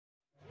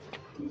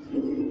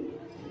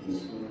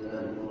بسم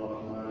الله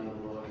الرحمن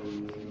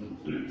الرحيم.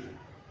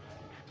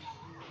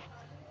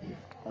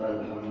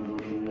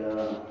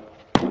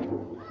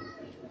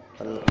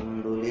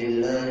 الحمد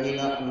لله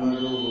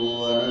نحمده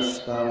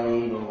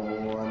ونستعينه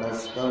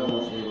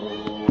ونستغفره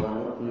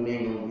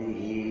ونؤمن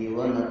به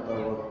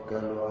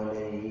ونتوكل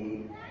عليه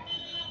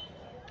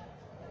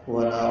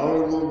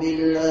ونعوذ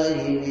بالله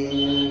من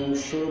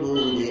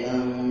شرور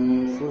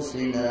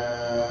أنفسنا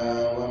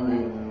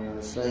ومن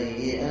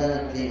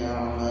سيئات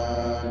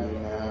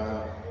أعمالنا.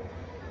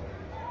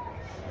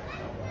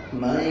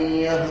 من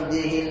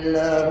يهده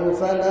الله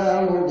فلا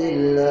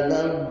مضل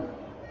له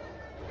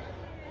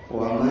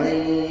ومن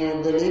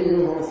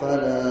يضلله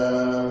فلا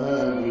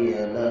هادي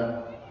له.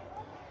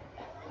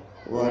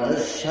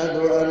 ونشهد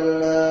أن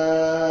لا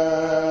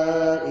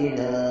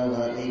إله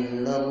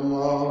إلا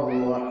الله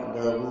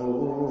وحده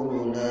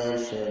لا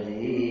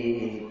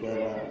شريك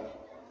له.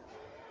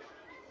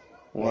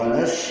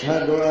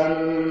 ونشهد أن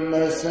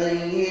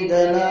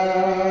سيدنا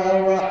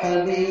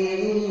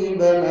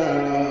وحبيبنا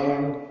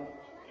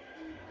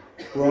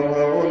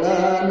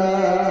ومولانا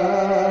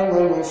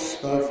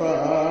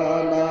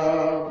ومصطفانا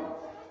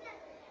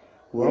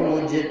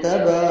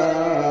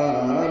ومجتبانا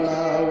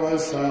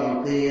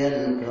وساقي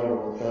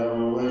الكوثر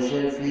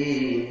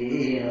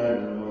وشفيع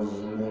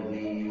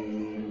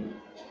المذنبين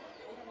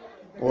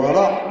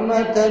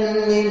ورحمة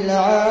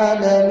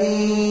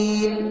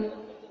للعالمين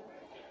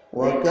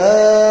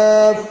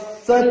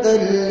وكافة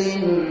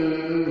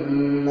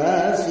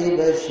للناس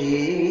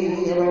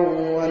بشيرا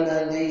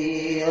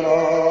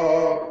ونذيرا.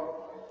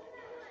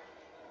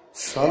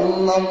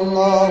 صلى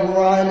الله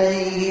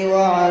عليه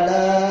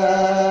وعلى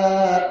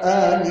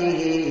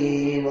آله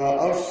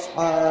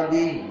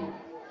وأصحابه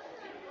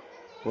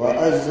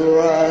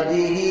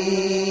وأزواجه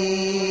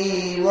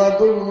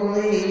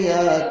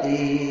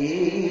وذرياته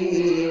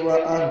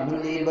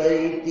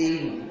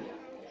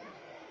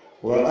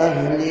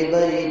وأهل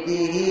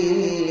بيته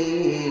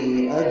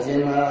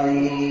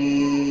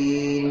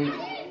أجمعين.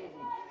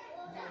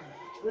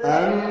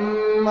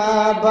 أما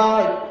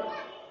بعد،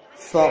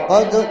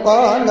 فقد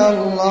قال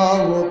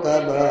الله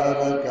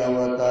تبارك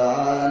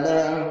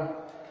وتعالى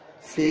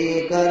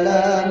في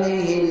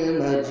كلامه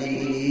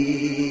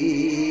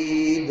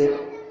المجيد: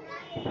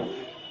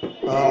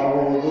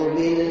 أعوذ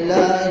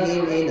بالله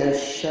من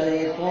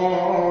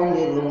الشيطان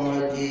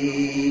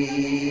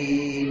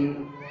الرجيم.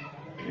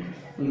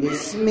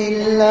 بسم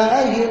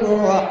الله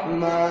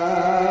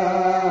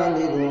الرحمن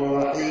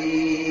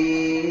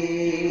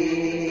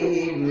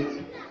الرحيم.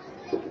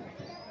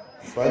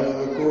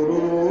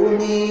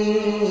 فاذكروني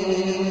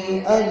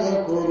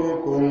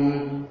أذكركم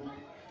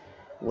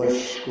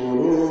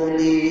واشكروا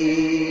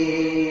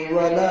لي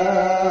ولا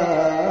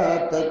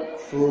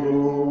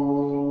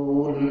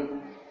تكفرون.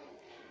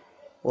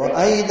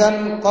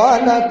 وأيضا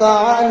قال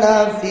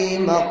تعالى في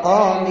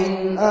مقام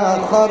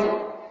آخر: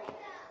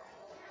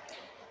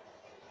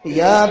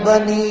 يا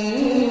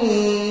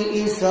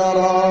بني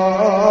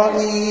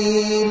إسرائيل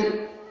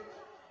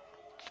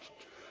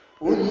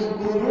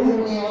اذكروا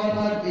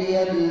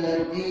نعمتي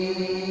التي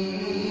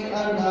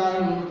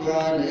أنعمت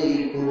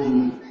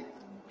عليكم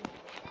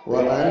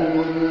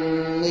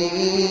وأني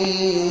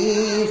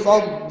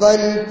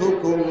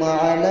فضلتكم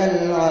على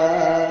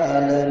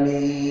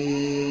العالمين.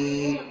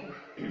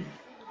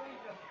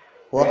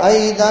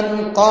 وأيضا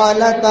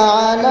قال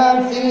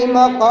تعالى في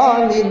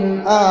مقام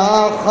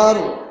آخر: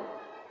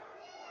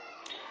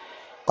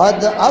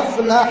 قد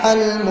أفلح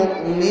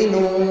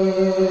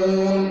المؤمنون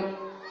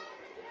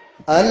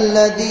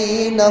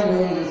الذين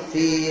هم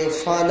في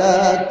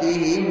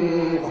صلاتهم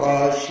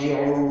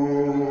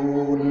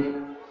خاشعون.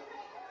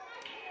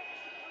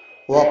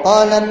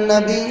 وقال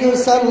النبي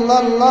صلى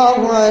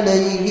الله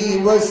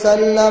عليه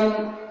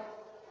وسلم: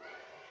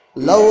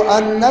 لو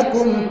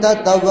أنكم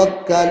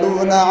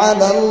تتوكلون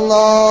على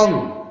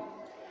الله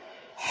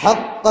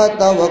حق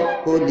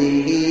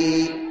توكله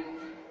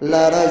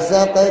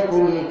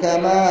لرزقكم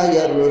كما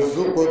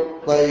يرزق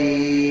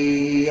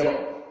الطير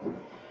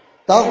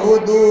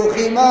تغدو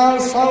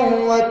خماصا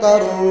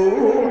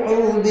وتروح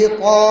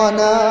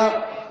بطانا.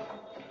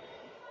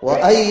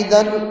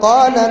 وأيضا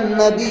قال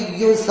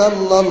النبي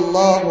صلى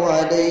الله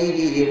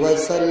عليه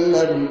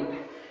وسلم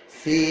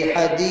في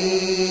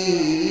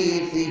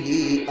حديثه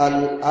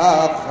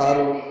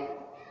الآخر: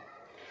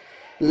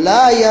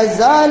 لا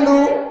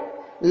يزال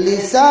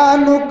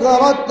لسانك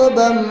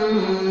رطبا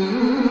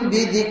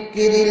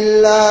بذكر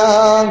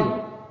الله.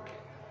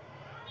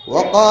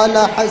 وقال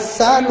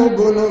حسان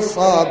بن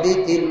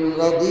ثابت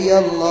رضي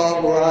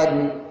الله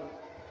عنه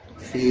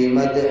في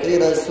مدح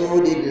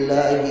رسول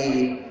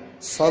الله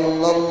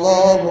صلى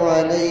الله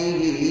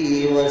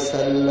عليه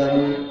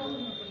وسلم: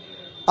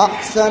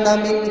 أحسن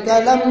منك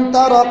لم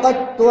تر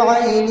قط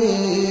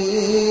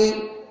عيني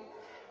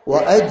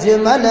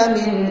وأجمل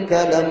منك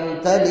لم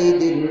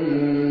تلد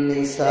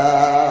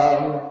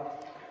النساء.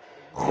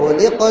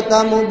 خلقت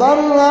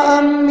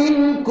مبرأ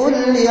من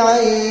كل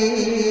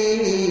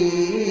عيب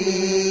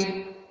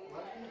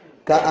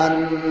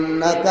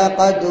كأنك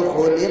قد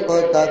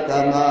خلقت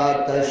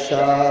كما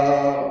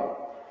تشاء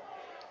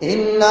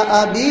इन्न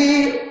अबी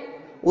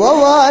व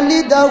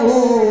वालिदहू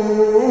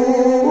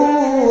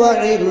व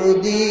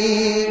इर्दी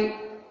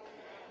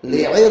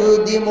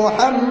लिइर्दी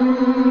मुहम्मदिन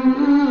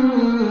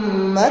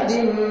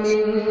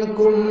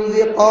मिनकुम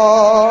विक़ा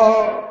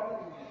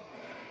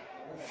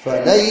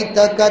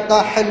फलैतक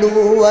तहलू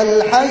वल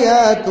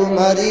हयातु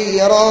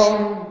मरीरा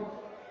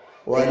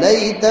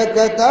वलैतक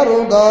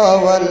तर्दा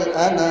वल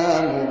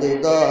अनामु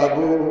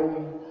गिदाबु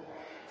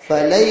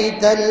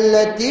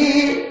फलैतल्लती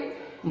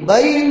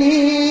बैनी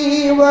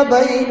व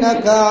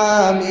बैनक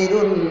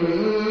आमिरुन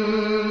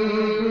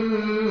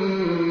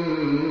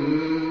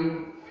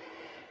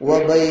व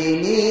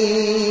बैनी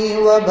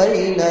व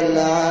बैनल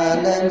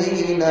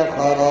आलमीन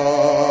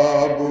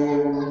खराबु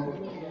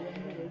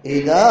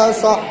इदा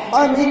सह्ह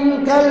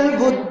मिनकल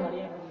बुद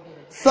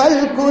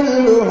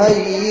फलकुल्लु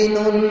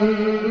हय्यिनुन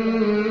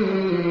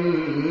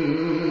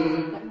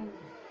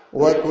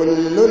व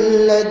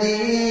कुल्लुल्लज़ी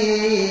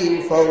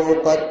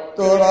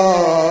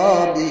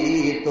फौक़त-तुराबी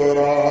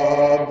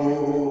तुराबु।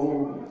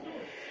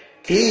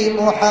 की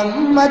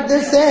मोहम्मद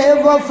से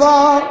वफा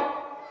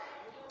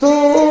तो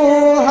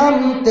हम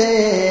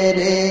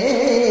तेरे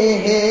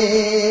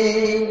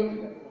हैं,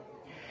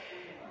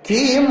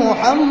 की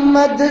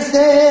मोहम्मद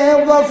से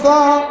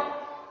वफा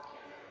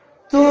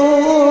तो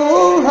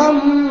हम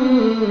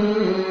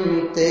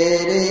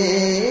तेरे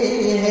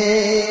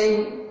हैं।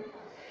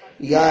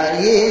 या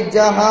ये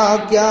जहां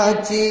क्या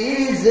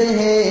चीज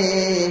है,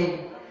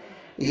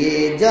 ये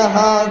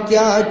जहां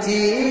क्या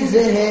चीज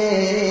है,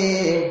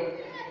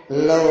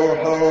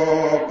 लौहो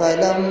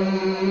कलम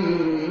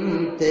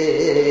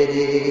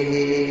तेरे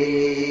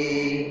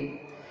हैं।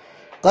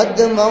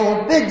 कदमों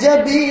पे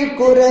जबी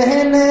को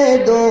रहने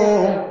दो,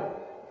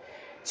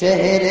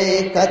 चेहरे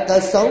का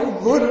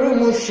तसव्वुर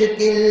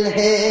मुश्किल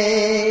है।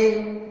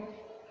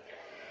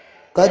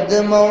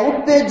 कदमों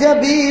पे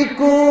जबी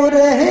को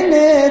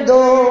रहने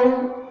दो,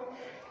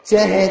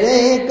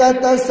 चेहरे का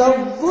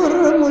तसव्वुर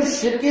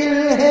मुश्किल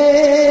है।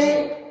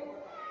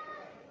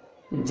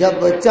 जब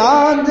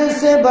चांद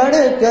से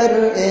बढ़कर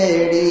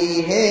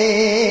एड़ी है,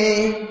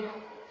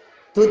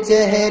 तो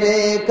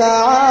चेहरे का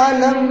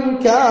आलम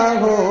क्या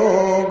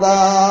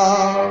होगा।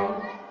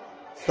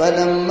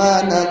 फलम्मा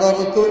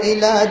नज़रतु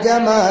इला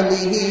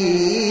जमालिही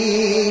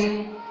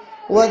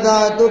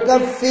वज़अतु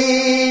कफ़्फ़ी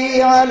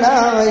अला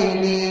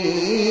ऐनी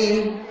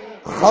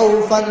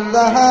खौफ़न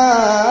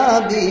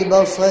ज़हाबी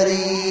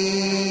बसरी।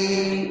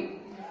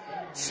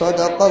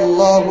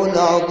 सदक़ल्लाहुल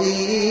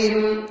अज़ीम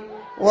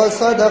व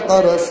सदक़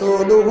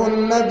रसूलुहुन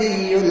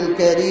नबियुल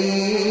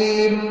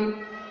करीम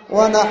व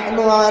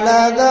नहनु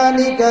अला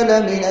ज़ालिका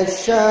लमिनश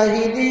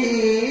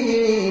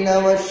शाहिदीन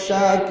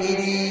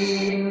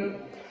वश्शाकिरीन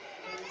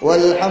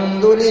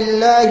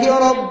वल्हम्दुलिल्लाहि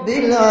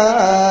रब्बिल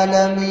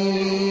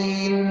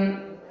आलमीन।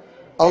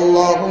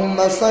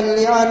 अल्लाहुम्मा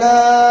सल्लि अला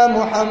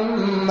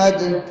मुहम्मद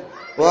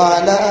व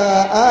अला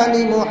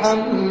आलि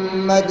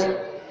मुहम्मद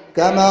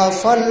कमा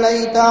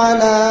सल्लैता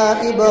अला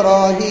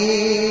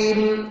इब्राहीम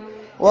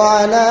व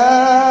अला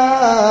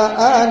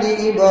आलि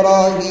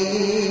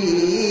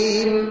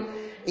इब्राहीम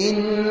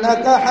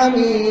इन्नका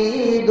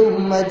हमीदुम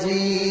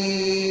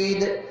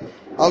मजीद।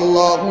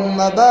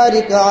 अल्लाहुम्मा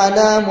बारिक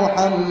अला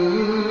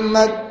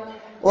मुहम्मद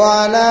व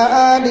अला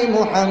आलि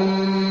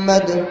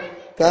मुहम्मद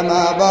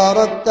कमा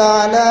बारकता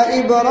अला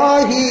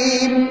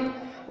इब्राहीम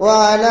व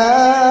अला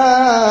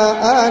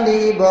आलि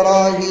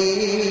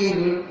इब्राहीम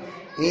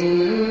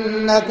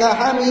इन्नका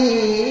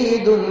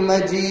हमीदुम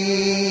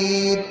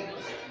मजीद।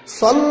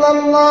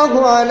 सल्लल्लाहु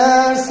अला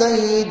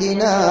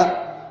सय्यिदिना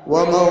व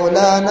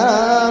मौलाना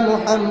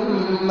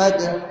मुहम्मद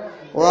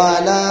व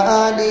अला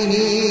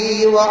आलिहि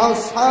व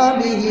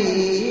अस्हाबिहि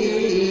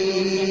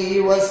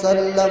व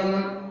सल्लम।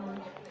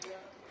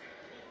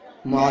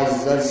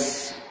 मुअज़्ज़ज़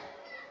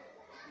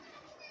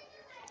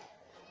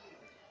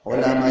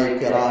उलमाए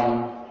किराम,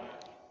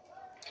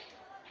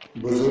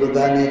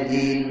 बुजुर्गाने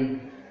दीन,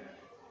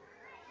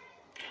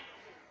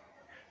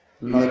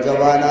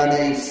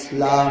 नौजवानाने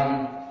इस्लाम,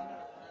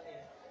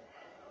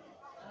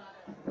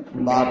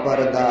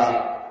 बापर्दा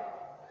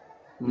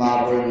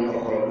माबून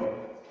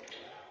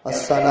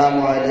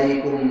अस्सलामु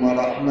अलैकुम व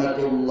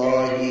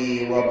रहमतुल्लाहि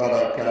व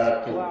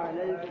बरकातुहू।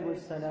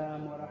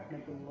 वालेकुमुस्सलाम व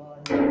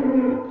रहमतुल्लाहि।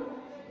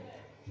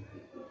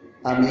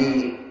 আমি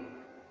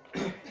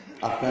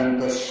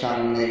আপনাদের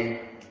সামনে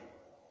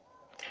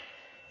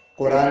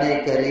কোরআনে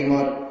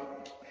কারীমত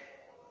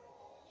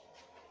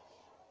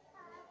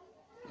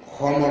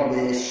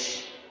সমাবেশ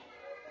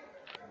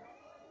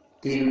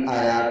 3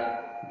 আয়াত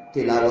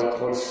তিলাওয়াত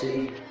করছি।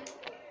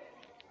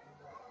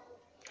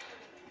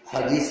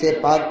 হাদিসে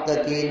পাক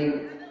তাকিন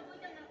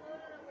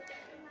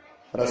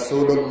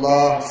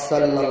রাসূলুল্লাহ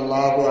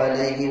সাল্লাল্লাহু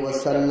আলাইহি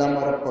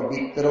ওয়াসাল্লামের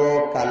পবিত্র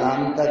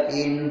কালাম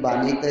তাকিন,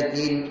 বাণী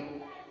তাকিন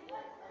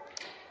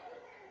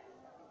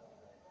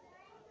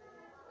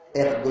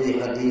এক দুই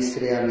হাদিস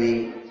রে আমি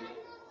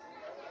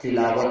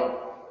তিলাওয়াত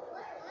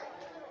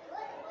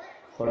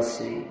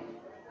করছি।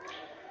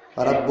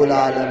 রব্বুল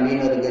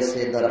আলামিনের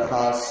কাছে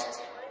দরখাস্ত,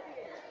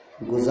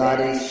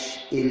 গুজারিশ,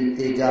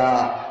 ইলতিজা,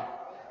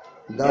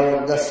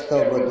 দরদস্ত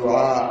ও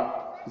দুআ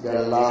যে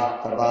আল্লাহ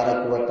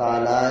তাবারক ওয়া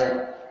তাআলা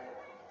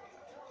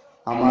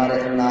আমার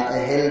না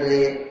এহেল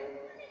রে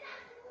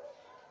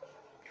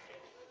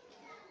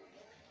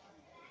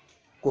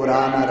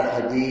কোরআন আর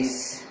হাদিস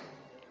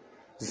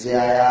যে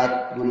আয়াত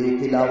গুলি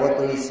তিলাওয়াত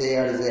হইছে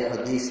আর যে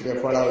হাদিস রে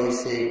পড়া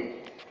হইছে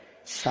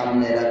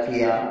সামনে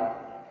রাখিয়া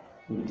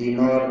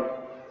দিনর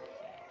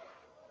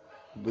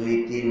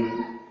 2-3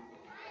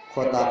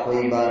 কথা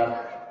কইবার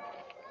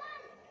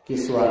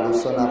কিছু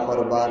আলোচনা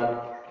করবার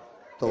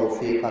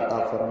তৌফিক আতা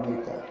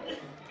ফরমাইতা।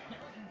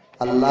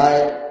 আল্লাহ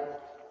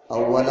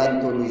আউয়ালান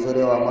তো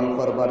নিজরেও আমল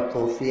করবার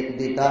তৌফিক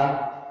দিতা,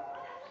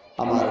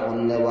 আমার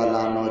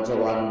হন্নেওয়ালা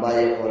নজওয়ান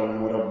ভাই হল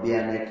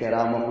মুরব্বিয়ানে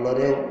কেরাম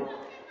হলরেও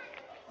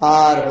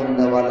আর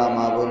হন্নেওয়ালা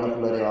মা বোন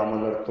হলরেও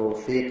আমলের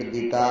তৌফিক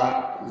দিতা।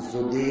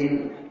 যদি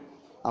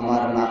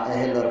আমার না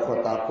এহলর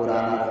কথা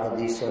কোরআন আর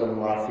হাদিসের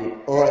মুআফিক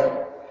হয়,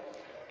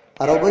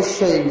 আর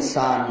অবশ্যই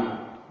ইনসান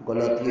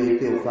গলতি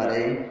হইতেও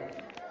পারে।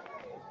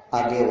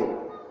 আগেও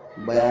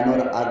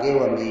বয়ানোর আগেও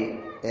আমি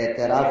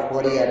এতরাফ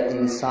করি আর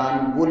ইনসান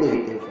ভুল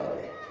হইতে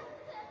পারে।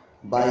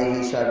 ভাই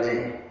হিসাবে,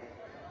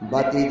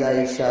 বাতিদা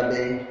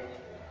হিসাবে,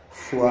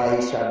 ফুয়া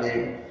হিসাবে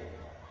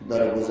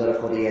দরগুজর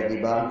করিয়া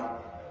দিবা।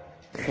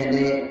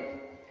 এখানে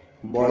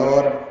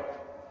বড়র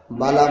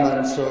বালা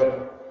মানুষর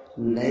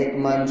নেক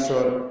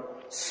মানুষর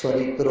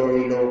চরিত্র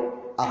হইল,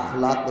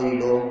 আখলাক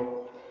হইল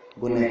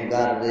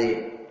গুনেহগার রে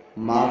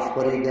মাফ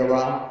করে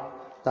দেওয়া,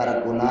 তার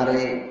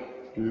গুনারে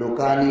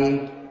লুকানি,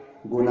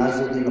 গুনাহ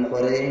যদি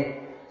করে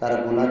তার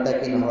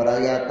গুনাহটাকে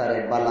হরাইয়া তারে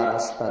বালা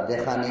রাস্তা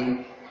দেখানি,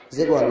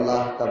 যেগো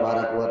আল্লাহ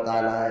তাবারক ওয়া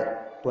তাআলা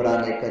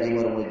কোরআনে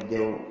কারীমের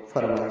মধ্যেও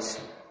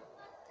ফরমাইছে।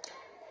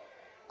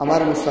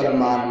 আমার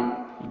মুসলমান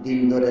দিন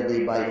ধরে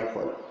দেই ভাই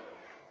হল,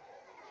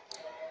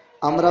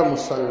 আমরা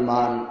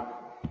মুসলমান,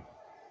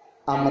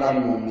 আমরা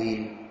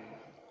মুমিন,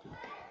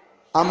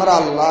 আমরা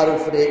আল্লাহর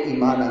উপরে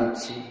ঈমান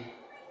আনছি,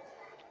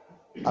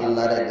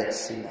 আল্লাহরে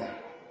দেখছি না।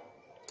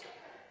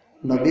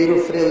 নবীর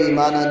উপরেও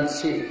ঈমান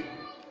আনছি,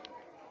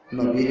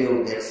 নবীরেও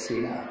দেখছি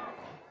না।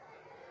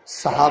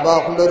 সাহাবা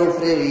হলের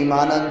উপরেও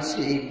ঈমান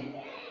আনছি,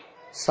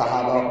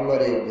 সাহাবা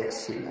হলেও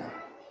দেখছি না।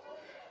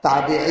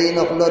 তাবিঈন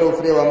হলের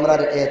উপরেও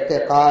আমরার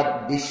এতেকাদ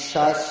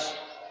বিশ্বাস,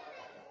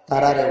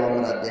 তারারেও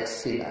আমরা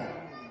দেখছি না।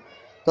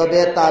 তবে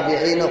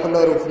তাবিঈন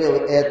হলের উপরেও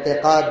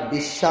এতেকাদ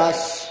বিশ্বাস,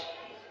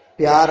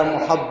 প্যার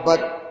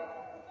মোহাব্বত,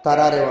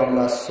 তারারেও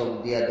আমরা চোখ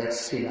দিয়া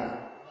দেখছি না।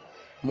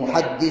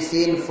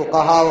 মুহাদ্দিসিন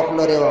ফুকাহা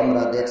হলেও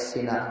আমরা দেখছি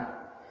না।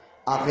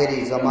 আখেরি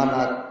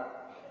জমানাত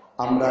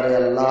আমরা রে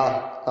আল্লাহ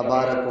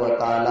তাবারক ওয়া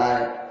তাআলা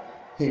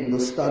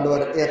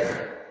হিন্দুস্তানের এক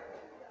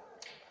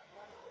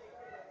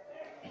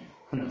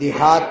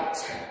দিহাত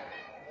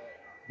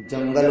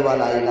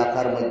জঙ্গলওয়ালা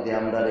এলাকার মধ্যে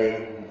আমরা রে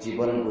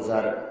জীবন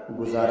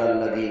গুজারার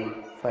লাগি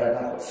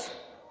ফায়দা করছি।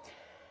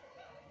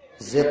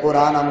 যে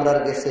কোরআন আমরার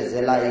গেছে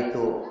জেলাই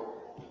তো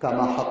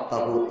কামা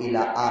হাক্কাহু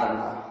ইলা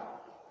আরনা,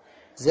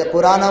 যে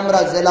কোরআন আমরা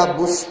জেলা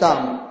বুঝতাম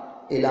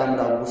ইলা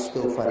আমরা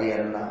বুঝতেও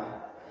পারিয়ার না।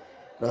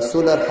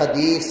 রাসূলের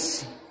হাদিস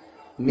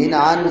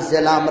মিনান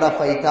জেলা আমরা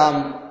পাইতাম,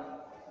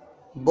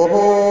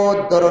 বহুত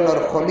ধরনের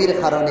খমির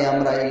কারণে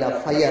আমরা ইলা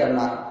ফাইয়ার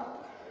না।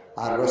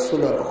 আর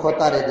রসুলের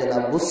খতারে জেলা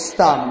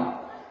বুঝতাম,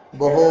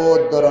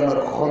 বহুত ধরনের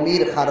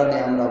খমির কারণে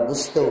আমরা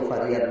বুঝতেও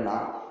পারিয়ার না।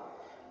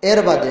 এর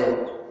বাদেও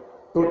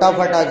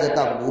টুটাফাটা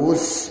যেটা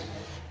বুঝ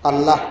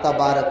আল্লাহ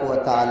তাবারক ওয়া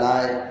তাআলা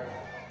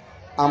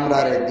আমরা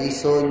রে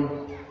দিছুন,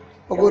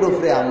 ওগুর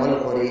উপরে আমল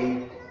করি।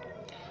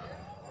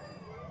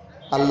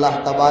 আল্লাহ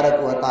তাবারক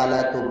ওয়া তাআলা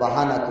তো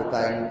বাহানা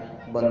তুকাইন,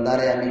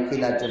 বন্দারে আমি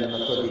কিলা জন্য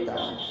তো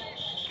দিতাম।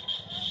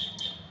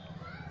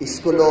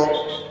 স্কুলো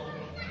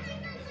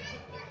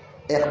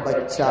এক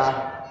বাচ্চা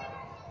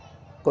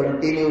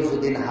কন্টিনিউ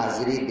যদিন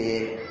হাজিরি দে,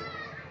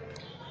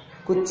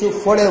 কুচ্ছু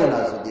ফড়েও না,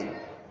 যদি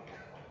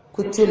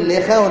কুচ্ছু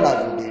লেখেও না,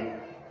 যদি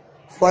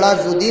পড়া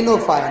যদিনও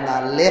পায় না,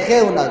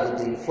 লেখেও না,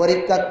 যদি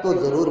পরীক্ষা তো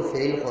জরুর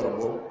ফেল করব,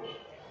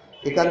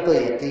 এখান তো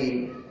একই।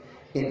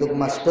 কিন্তু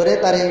মাস্টরে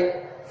তারে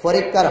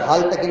পরীক্ষার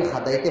হালটা কিন্তু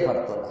হাদাইতে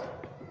পারত না।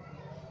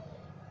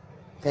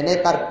 এখানে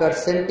তার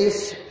পার্সেন্টেজ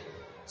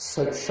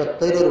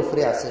 70-এর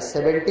উপরে আছে,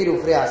 70-এর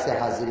উপরে আছে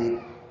হাজিরি।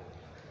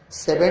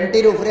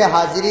 70-এর উপরে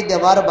হাজিরি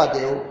দেওয়ার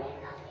বাদেও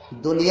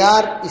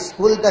দুনিয়ার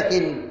স্কুলটা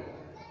কিন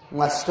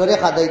মাস্টরে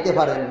খাদাইতে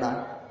পারেন না।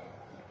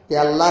 তে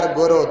আল্লাহর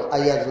গরজ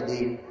আইয়া যদি,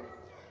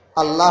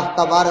 আল্লাহ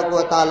তাবারক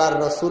ওয়া তাআলার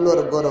রসুলের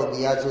গরজ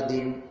ইয়া যদি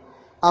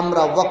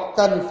আমরা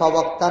ওয়াক্তান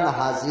ফাওয়াক্তান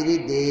হাজিরি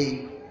দেই,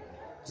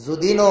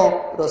 যদিনও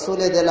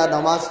রসুলে দেলা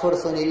নামাজ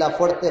পড়ছেন ইলা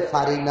পড়তে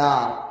পারি না,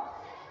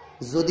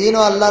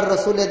 যদিনও আল্লাহর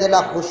রসুলে দেলা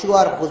খুশু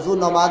আর খুজু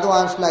নমাজও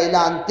আনসলা ইলা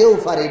আনতেও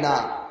পারি না,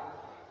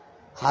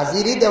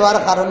 হাজিরি দেওয়ার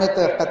কারণে তো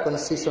একটা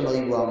কনসেশন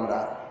হইব, আমরা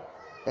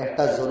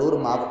একটা জরুর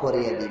মাফ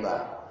করিয়ে দিবা।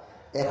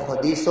 এক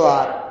হাদিস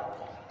আর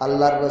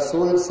আল্লাহর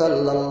রসুল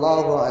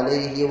সাল্লাল্লাহু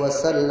আলাইহি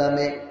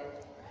ওয়াসাল্লামে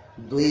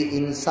দুই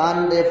ইনসান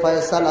রে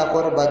ফয়সালা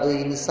করবা, দুই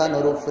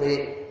ইনসানের উপরে,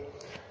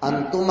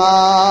 अंतुमा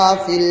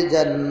फिल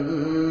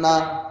जन्ना,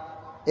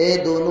 ए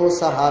दोनों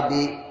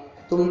सहाबी,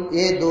 तुम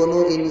ये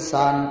दोनों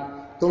इंसान,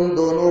 तुम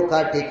दोनों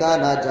का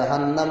ठिकाना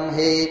जहन्नम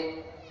है।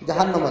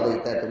 जहन्नम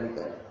देता है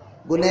तुम्हें,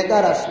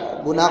 গুনেহগার আসলা,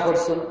 গুনাহ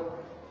করছুন,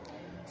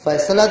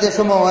 ফয়সালা যে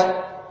সময় হয়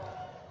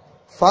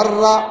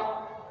ফাররা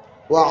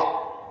ওয়া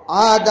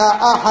আদা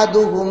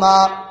আহাদুহুমা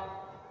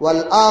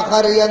ওয়াল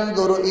আখার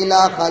ইয়ানজুরু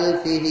ইলা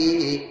খালফিহি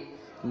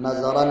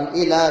নজরান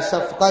ইলা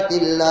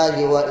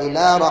শাফকাতিল্লাহি ওয়া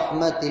ইলা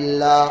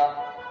রাহমাতিল্লাহ।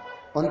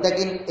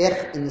 অন্তকিন এক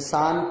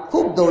ইনসান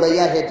খুব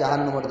দৌড়াইয়া হে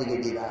জাহান্নামের দিকে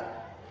দিলা,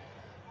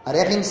 আর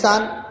এক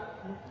ইনসান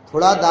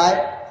থোড়া দায়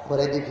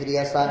খরেদি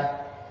ফিরিয়া সায়,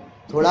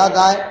 থোড়া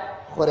দায়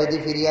খরেদি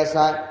ফিরিয়া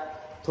সায়,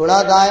 থোড়া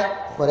দায়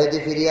খরেদি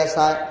ফিরিয়া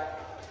সায়।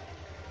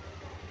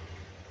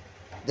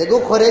 দেখো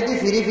খরেদি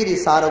ফিরি ফিরি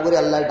সার ওপরে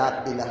আল্লাহ ডাক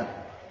দিলা,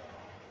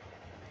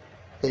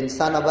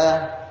 ইনসান আবায়া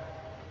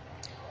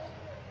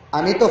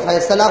আমি তো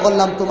ফয়সালা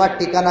করলাম তোমার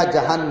ঠিকানা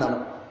জাহান্নাম,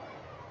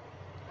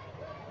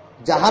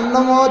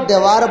 জাহান্নাম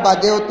দেওয়ার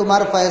বাদেও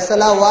তোমার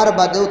ফয়সালা হওয়ার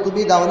বাদেও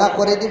তুমি দাও না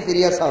খরেদি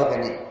ফিরিয়া চাও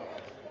কেন?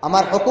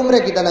 আমার হুকুম রে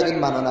কিতা লাগিন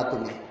মানো না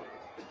তুমি?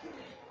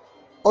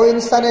 ও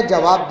ইনসানের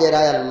জবাব দে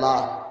রায় আল্লাহ,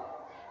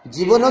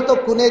 জীবনও তো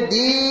কোনে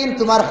দিন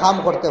তোমার খাম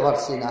করতে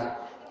পারছি না।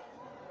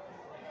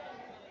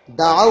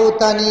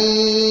 দাউতানি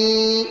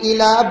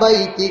ইলা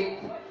বাইতিক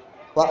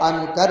ওয়া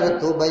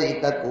আনকারতু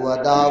বাইতাক ওয়া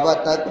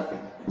দাওয়াতাক।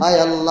 আয়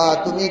আল্লাহ,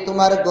 তুমি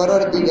তোমার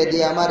ঘরের দিকে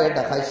দিয়ে আমারে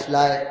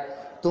ডাকাইছলাই,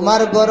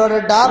 তোমার ঘরের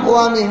ডাকও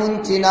আমি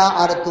শুনছি না,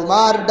 আর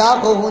তোমার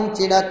ডাকও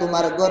শুনছি না,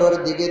 তোমার ঘরের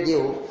দিকে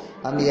দিও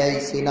আমি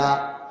আইছি না।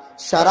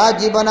 সারা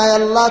জীবন আয়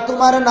আল্লাহ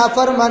তোমার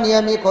নাফরমানি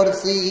আমি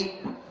করছি।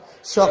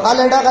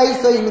 সকালে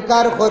ডাকাইছো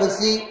ইনকার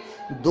করছি,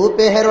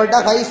 দুপেহেরও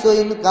ডাকাইছো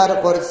ইনকার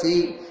করছি,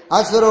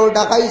 আসরও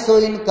ডাকাইছো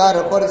ইনকার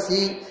করছি,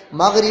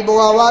 মাগরিবও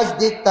আওয়াজ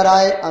দিক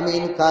তারায় আমি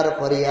ইনকার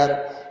করিয়ার।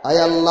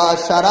 আয় আল্লাহ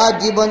সারা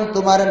জীবন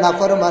তোমার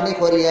নাফরমানি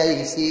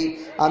করিয়াইছি,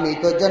 আমি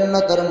তো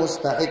জান্নাতের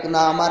মুস্তাহিক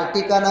না, আমার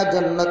ঠিকানা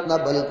জান্নাত না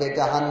বলকে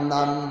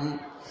জাহান্নাম।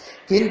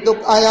 কিন্তু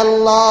আয়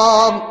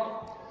আল্লাহ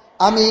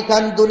আমি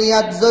কান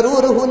দুনিয়াত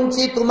জরুর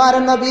হুনছি তোমার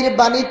নবীর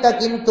বাণী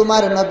তাকিন,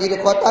 তোমার নবীর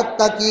কথা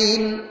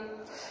তাকিন,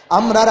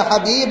 আমরার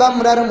হাবিব,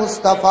 আমরার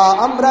মুস্তাফা,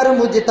 আমরার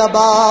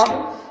মুজতাবা,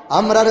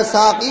 আমরার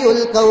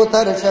সাকিউল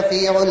কাউসার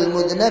শফিউল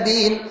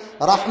মুজনবিন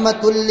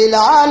রাহমাতুল লিল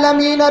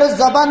আলামিনের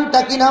জবান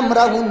তাকিন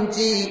আমরা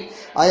হুনছি।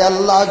 আয়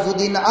আল্লাহ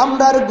যদিন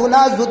আমরার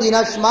গুনাহ যদিন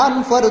আসমান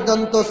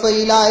পর্যন্ত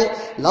সইলায়,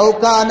 লাউ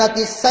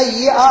কানাতিস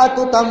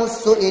সাইয়্যাতু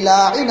তামুসসু ইলা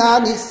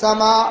ইনানিস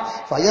সামা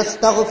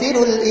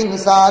ফায়াস্তাগফিরুল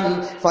ইনসান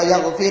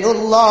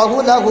ফায়াগফিরুল্লাহু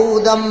লাহু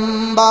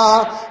যামবা।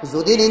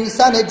 যদিন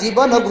ইনসান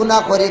জীবন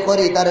গুনাহ করে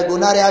করে তার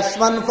গুনারে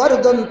আসমান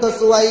পর্যন্ত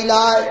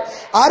সুয়াইলায়,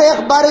 আর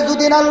একবার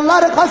যদিন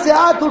আল্লাহর কাছে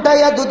হাত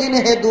উঠাইয়া দুদিন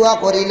হে দোয়া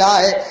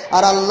করিলায়,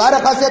 আর আল্লাহর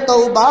কাছে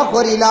তওবা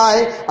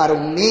করিলায়, আর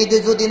উম্মিদ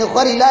যদিন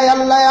করিলায়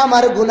আল্লাহ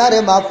আমার গুনারে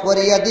মাফ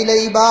করিয়া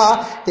দিলেইবা,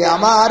 তে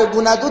আমার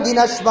গুনাহ দুদিন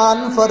আসমান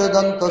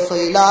পর্যন্ত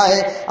সইলায়।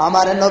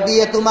 আমার নবী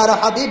তোমার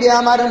হাবিবে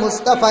আমার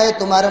মুস্তাফায়ে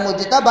তোমার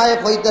মুজতাবায়ে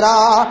কইতরা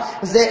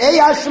যে এই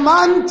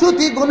আসমান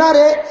ছুটি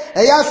গুনারে,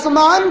 এই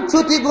আসমান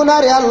ছুটি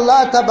গুনারে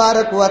আল্লাহ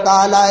তাবারক ওয়া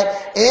তাআলা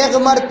এক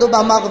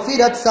মর্তবা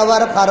মাগফিরাত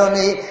চাওয়ার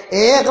কারণে,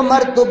 এক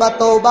মর্তবা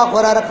তওবা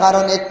করার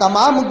কারণে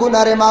तमाम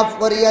গুনারে মাফ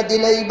করিয়া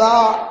দিলেইবা।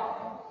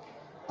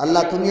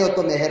 আল্লাহ তুমিও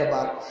তো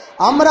মেহেরবান।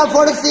 আমরা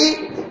পড়ছি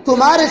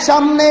তোমার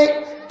সামনে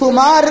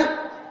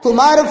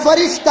তোমার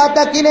ফরিস্তা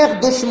তাকিন এক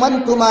দুশ্মন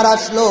তোমার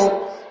আসলো,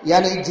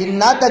 यानी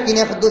जिन्नात किन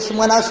एक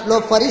दुश्मन আসলো,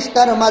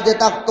 ফরিস্তার মাঝে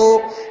থাকতো,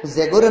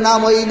 যেগুর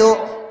নাম হইল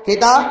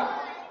কিতা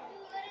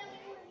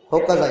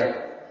হোকা যায়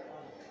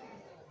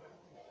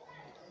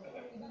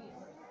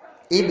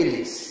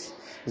ইবলিস,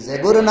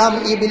 যেগুর নাম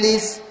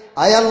ইবলিস।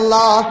 আয়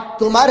আল্লাহ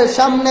তোমার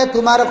সামনে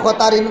তোমার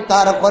কথার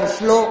ইনকার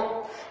করছলো,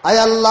 আয়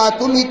আল্লাহ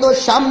তুমি তো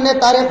সামনে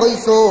তারে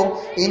কইছো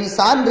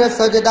ইনসান রে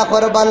সজদা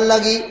করবার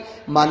লাগি,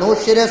 মানুষ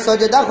রে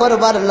সজদা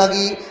করবার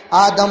লাগি,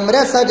 আদম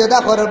রে সজদা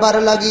করবার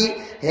লাগি।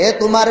 হে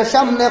তোমার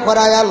সামনে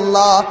করায়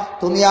আল্লাহ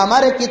তুমি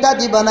আমারে কিতা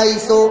দি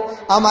বানাইছো,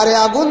 আমারে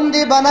আগুন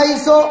দি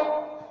বানাইছো,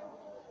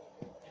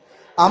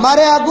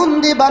 আমারে আগুন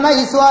দি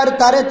বানাইছো, আর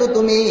তারে তো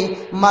তুমি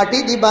মাটি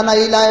দি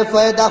বানাইলায়,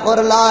 ফয়দা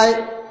করলায়।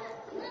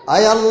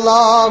 আয়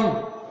আল্লাহ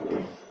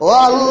ও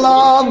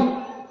আল্লাহ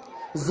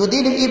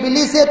যদিন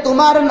ইবলিসে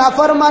তোমার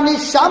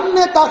নাফরমানির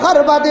সামনে তাকার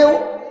বাদেও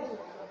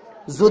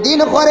যদিন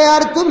করে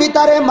আর তুমি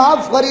তারে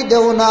মাফ করি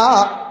দেও না।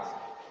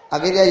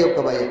 আগে যাই হোক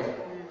ভাই,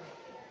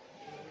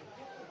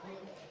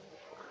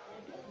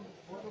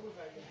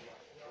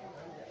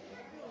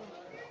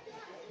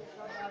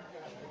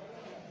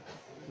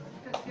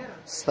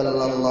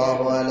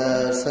 সাল্লাল্লাহু আলা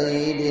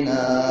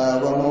সাইয়্যিদিনা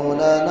ওয়া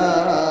মাওলানা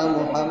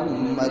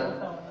মুহাম্মদ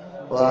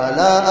ওয়া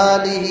আলা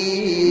আলিহি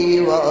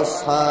ওয়া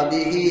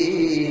আসহাবিহি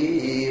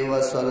ওয়া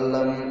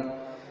সাল্লাম।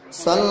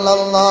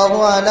 সাল্লাল্লাহু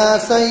আলা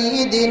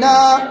সাইয়্যিদিনা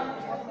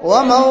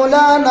ওয়া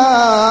মাওলানা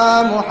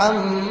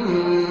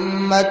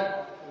মুহাম্মদ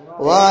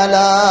ওয়া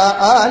আলা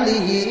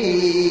আলিহি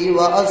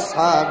ওয়া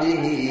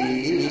আসহাবিহি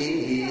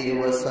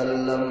ওয়া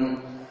সাল্লাম।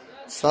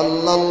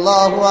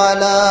 সাল্লাল্লাহু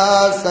আলা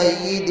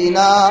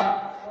সাইয়্যিদিনা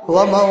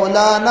ওয়া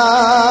মাওলানা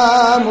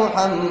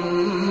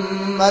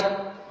মুহাম্মদ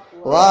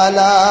ওয়া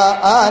আলা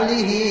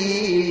আলিহি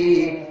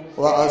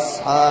ওয়া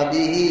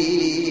আসহাবিহি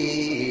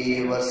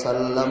ওয়া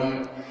সাল্লাম।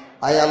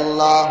 আয়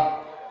আল্লাহ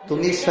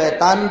তুমি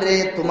শয়তান রে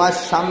তোমার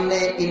সামনে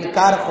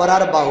ইনকার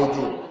করার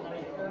বাওজুদ,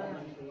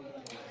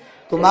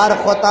 তোমার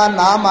কথা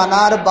না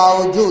মানার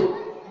বাওজুদ,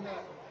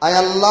 আয়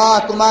আল্লাহ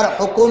তোমার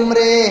হুকুম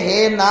রে হে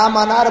না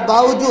মানার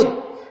বাওজুদ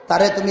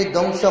তারে তুমি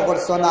ধ্বংস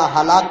করছো না,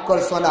 হালাক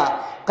করছো না,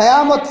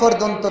 কিয়ামত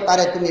পর্যন্ত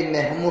তারে তুমি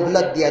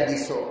মুহলত দিয়া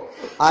দিছো।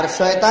 আর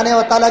শয়তানে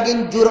ওতালাগিন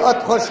জুরআত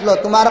খসলো,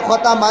 তোমার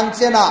কথা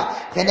মানছে না,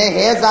 হেনে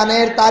হে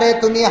জানের তারে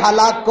তুমি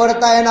হালাক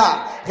করতায় না,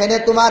 হেনে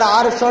তোমার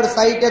আরশর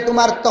সাইটে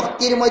তোমার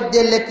তখতির মধ্যে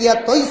লেখিয়া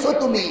তৈছো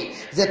তুমি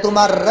যে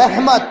তোমার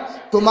রহমত,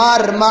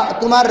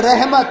 তোমার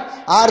রহমত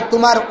আর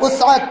তোমার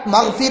উসআত,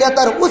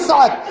 মাগফিরাতের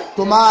উসআত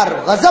তোমার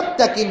গজব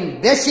তাকিন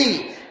বেশি।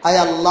 আয়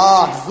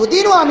আল্লাহ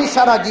যদিও আমি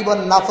সারা জীবন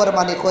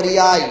নাফরমানি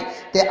করিয়াই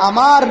তে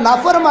আমার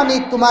নাফরমানি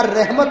তোমার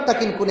রহমত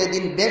তাকিন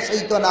কোনদিন বেশ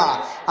হইতো না।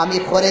 আমি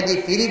করে দি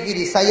ফিরি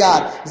ফিরি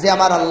সাইয়ার যে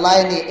আমার আল্লাহ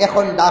নি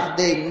এখন ডাক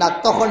দেই না,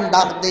 তখন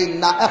ডাক দেই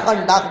না, এখন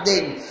ডাক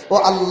দেই। ও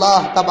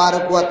আল্লাহ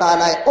তাবারক ওয়া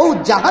তাআলা ও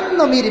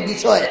জাহান্নামীর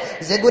বিষয়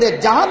যেগুরে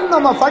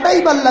জাহান্নামা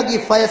ফাটাইবার লাগি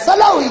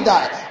ফয়সালা হই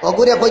যায়,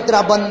 ওগুরে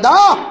কইতরা বান্দা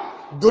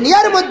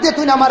দুনিয়ার মধ্যে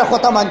তুই আমার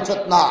কথা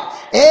মানছত না,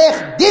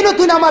 একদিনও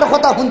তুই আমার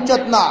কথা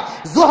শুনছত না,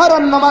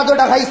 জোহরের নামাজও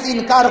ডাকাইছি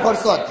ইনকার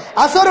করছত,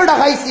 আসরও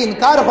ডাকাইছি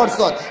ইনকার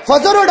করছত,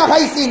 ফজরও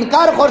ডাকাইছি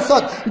ইনকার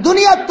করছত,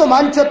 দুনিয়াত তো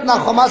মানছত না,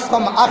 খমাস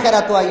কম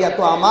আখেরাত আইয়া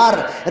তো আমার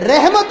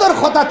রহমতের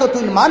কথা তো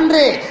তুই মান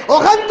রে,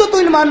 ওখান তো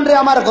তুই মান রে,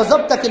 আমার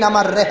গজব তাকিন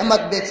আমার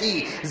রহমত বেশি,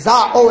 যা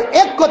ও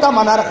এক কথা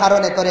মানার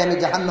কারণে তোরে আমি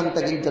জাহান্নাম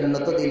তাকিন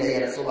জান্নাত দিলাই।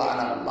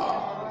 সুবহানাল্লাহ,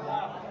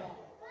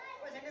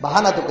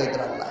 বাহানা তো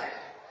কইতরা আল্লাহ।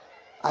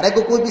 আরে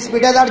কুকুর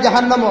বিস্পিটাদার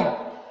জাহান্নাম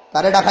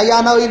তারে ডাকাইয়া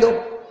আনা হইল,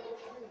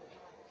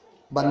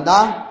 বান্দা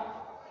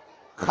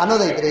খানো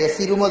দাইতরে,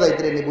 এসি রুমও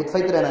দাইতরে নি, বুধ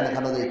ফাইতরে না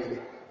খানো দাইতরে,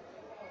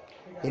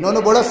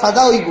 ইনো বড়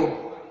সাজা হইব,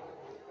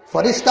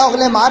 ফরিস্তা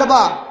হলে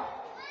মারবা,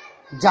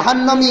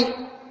 জাহান্নামী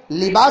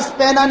লিবাস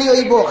পেনানি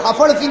হইব,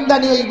 কাপড়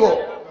ফিন্দানি হইব,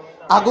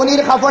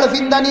 আগুনির কাপড়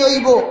ফিন্দানি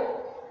হইব,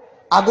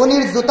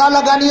 আগুনির জুতা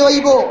লাগানি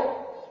হইব,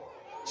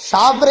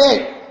 সাপরে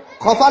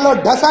কপালো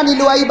ঢাসা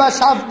নিলুয়াইবা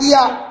সাপ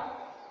দিয়া,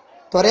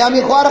 তোরে আমি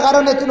হওয়ার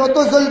কারণে তুই অত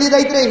জলদি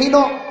যাইতরে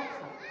হিনো।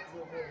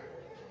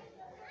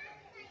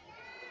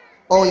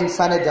 ও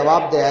ইনসানে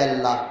জবাব দে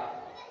আল্লাহ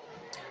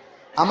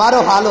আমারও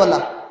হাল হলা,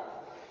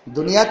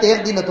 দুনিয়াতে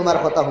একদিনও তোমার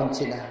কথা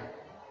শুনছি না,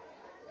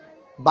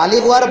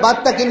 বালিগ হওয়ার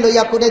বাদটা কিন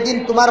লইয়া কোনদিন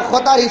তোমার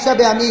কথার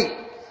হিসাবে আমি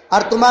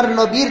আর তোমার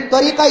নবীর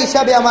তরিকা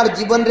হিসাবে আমার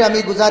জীবনরে আমি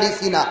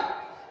গুজারিছি না,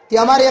 তে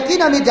আমার একদিন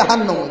আমি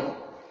জাহান্নামী।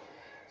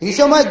 এই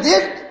সময় যে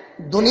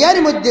দুনিয়ার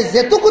মধ্যে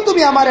যেটুকু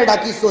তুমি আমারে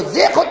ডাকিছো,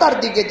 যে কথার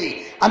দিকে দি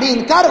আমি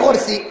ইনকার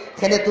করছি,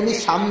 সেখানে তুমি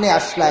সামনে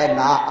আসলায়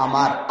না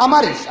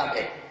আমার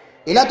হিসাবে,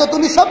 এলা তো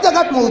তুমি সব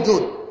জায়গাত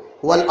মৌজুদ।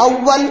 ওয়াল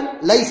আউয়াল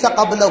লাইসা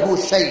ক্বাবলাহু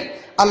শাই,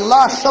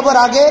 আল্লাহ সবার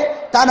আগে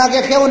তার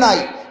আগে কেউ নাই।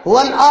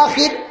 ওয়াল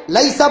আখির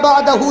লাইসা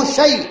বাদাহু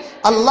শাই,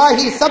 अल्लाह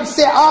ही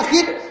सबसे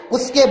आखिर,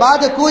 उसके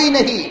बाद कोई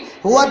नहीं।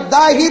 हुआ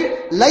दाहिर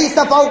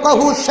लैसा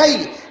फौकहु शै,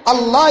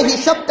 अल्लाह ही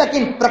सब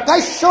तकिन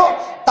प्रकाश्य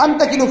तान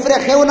तकिन उफरे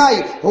खेवनाई।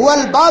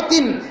 हुवल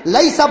बातिन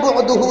लैसा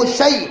बुअदुहु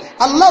शै,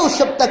 अल्लाह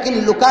सब तकिन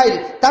लुकाइल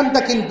तान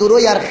तकिन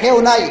दुरोयार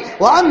खेवनाई।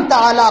 व अंत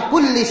अला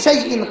कुल्ली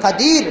शैइन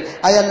कदीर,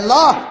 आय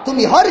अल्लाह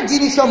तुमी हर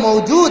जिनिसो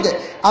मौजूद,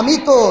 আমি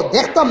তো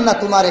দেখতাম না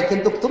তোমারে,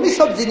 কিন্তু তুমি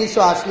সব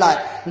জিনিসও আসলায়,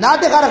 না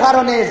দেখার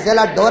কারণে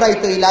জেলা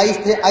ডরাইতো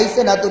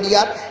আইসে না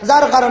দুনিয়ার,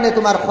 যার কারণে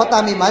তোমার কথা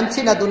আমি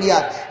মানছি না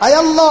দুনিয়ার। আয়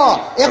আল্লাহ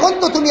এখন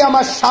তো তুমি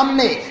আমার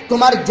সামনে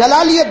তোমার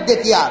জালালিয়ত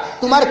দেখিয়া,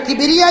 তোমার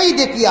কিবরিয়াই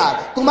দেখিয়া,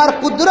 তোমার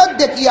কুদরত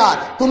দেখিয়া,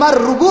 তোমার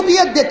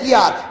রুবুবিয়ত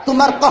দেখিয়া,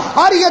 তোমার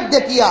কহারিয়ত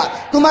দেখিয়া,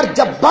 তোমার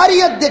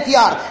জব্বারিয়ত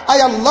দেখিয়া,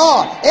 আয় আল্লাহ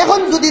এখন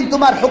যদি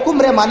তোমার হুকুম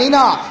রে মানি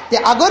না, তে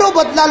আগরও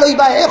বদলা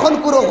লইবা, এখন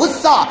পুরো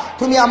গুসা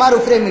তুমি আমার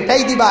উপরে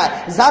মিটাই দিবা,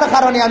 যার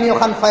কারণে আমি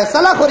ওখান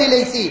ফয়সালা করে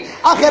লইছি,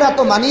 আখেরা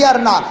তো মানিয়ার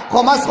না,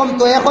 কমাস কম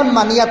তো এখন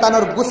মানিয়া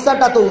তানোর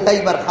গুসাটা তো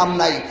উঠাইবার খাম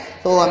নাই,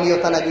 তো আমিও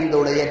তা লাগিন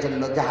দৌড়াইয়ার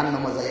জন্য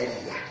জাহান্নামে যাইয়া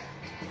দিয়া।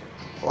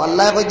 ও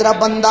আল্লাহ কইতরা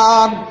বান্দা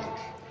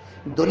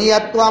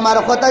দুনিয়াত তো আমার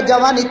কথা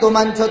জওয়ানি তো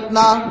মানছত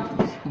না,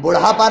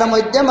 বুড়াপার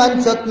মধ্যে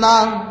মানছত না,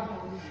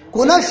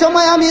 কোন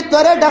সময় আমি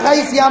তোরে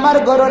ডাকাইছি আমার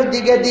ঘরের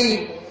দিকে দি,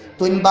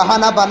 তুই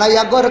বাহানা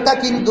বানাইয়া ঘরটা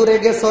কিন দূরে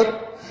গেছত,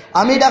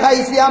 আমি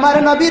ডাকাইছি আমার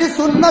নবীর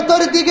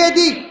সুন্নতর দিকে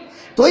দি,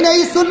 তুই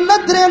এই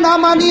সুন্নত রে না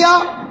মানিয়া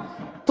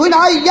তুই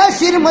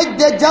আইয়াশির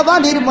মধ্যে,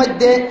 জওয়ানির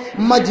মধ্যে,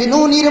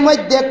 মজনুনির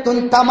মধ্যে তুই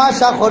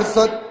তামাশা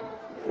করছত।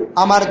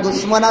 আমার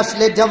দুশ্মন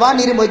আসলে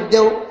জওয়ানির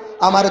মধ্যেও,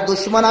 আমার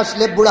দুশ্মন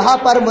আসলে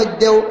বুড়াপার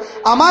মধ্যেও,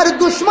 আমার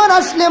দুশ্মন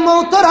আসলে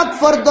মৌতের আগ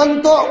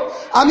পর্যন্ত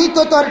আমি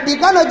তো তোর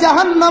ঠিকানা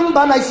জাহান্নাম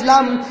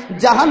বানাইছিলাম,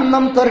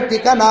 জাহান্নাম তোর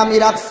ঠিকানা আমি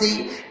রাখছি।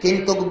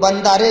 কিন্তু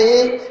বান্দারে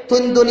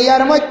তুই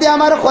দুনিয়ার মধ্যে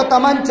আমার কথা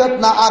মানছত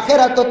না,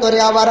 আখেরাত তোরে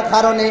আবার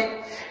কারণে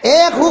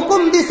এক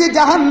হুকুম দিছি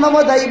জাহান্নাম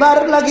যাইবার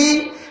লাগি,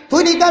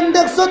 তুই নিকান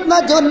দেখছত না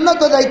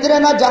জান্নাত যাইতরে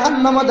না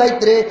জাহান্নাম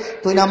যাইতরে,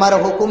 তুই আমার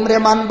হুকুম রে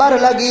মানবার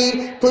লাগি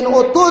তুই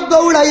অত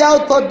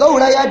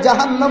দৌড়াইয়া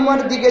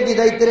জাহান্নামের দিকে দি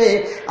যাইতরে।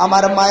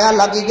 আমার মায়া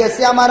লাগি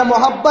গেছে, আমার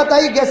মোহাব্বত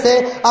আই গেছে,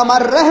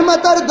 আমার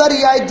রহমতের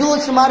দরিয়ায়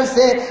জুস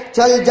মারছে।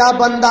 চল যা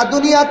বান্দা,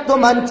 দুনিয়া তো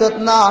মানছত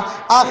না,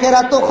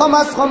 আখেরা তো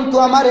ক্ষমাস কম, তো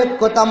আমার এক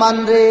কথা মান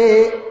রে,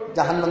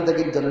 জাহান্নাম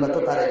থেকে জান্নাত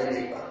তারে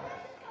দিবা।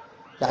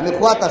 আমি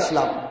খুয়াত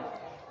আসলাম,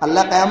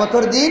 আল্লাহ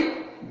কিয়ামতের দিন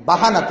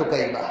বাহানা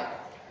তুকাইবা,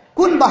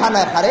 কোন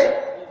বাহানায় খারে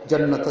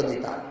জান্নাত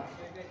দিতাম।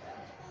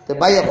 তো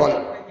ভাই হল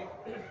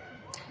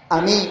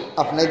আমি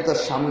আপনাদের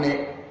সামনে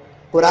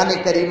কোরআনে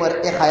কারীমের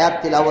এক আয়াত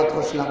তিলাওয়াত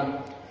করলাম,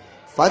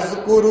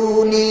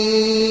 ফাজকুরুনি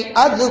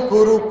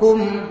আযকুরুকুম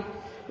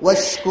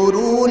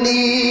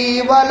ওয়াশকুরুলি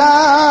ওয়ালা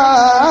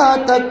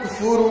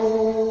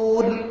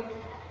তাকফুরুন।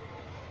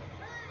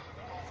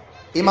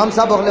 ইমাম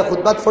সাহেব বলে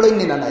খুতবাত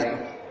ফড়েননি না নাই?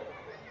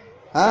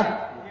 হ্যাঁ,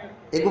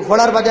 এগু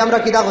ফড়ার বাদে আমরা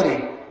কিতা করি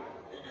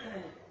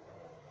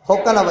হোক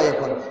না ভাই?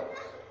 এখন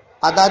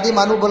আদাদি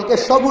মানুষ বলকে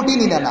সব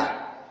উঠিনি না,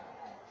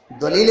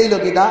 দলিল হইল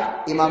কিতা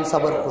ইমাম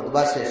সাহেবের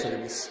খুতবা শেষ হয়ে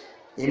গেছে,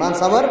 ইমাম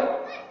সাহেবের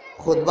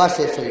খুতবা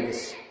শেষ হয়ে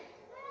গেছে।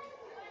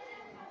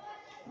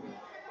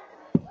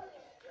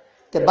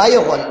 ভাই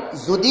হল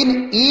যদিন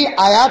ই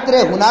আয়াত রে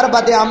হুনার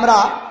বাদে আমরা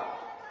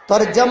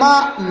তরজমা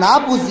না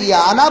বুঝিয়া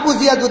আনা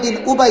বুঝিয়া যদিন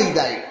উবাই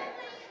যায়,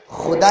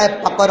 খুদায়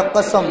পাকর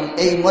কসম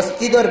এই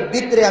মসজিদের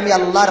ভিতরে আমি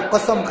আল্লাহর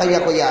কসম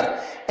খাইয়া কইয়ার,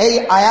 এই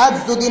আয়াত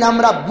যদিন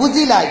আমরা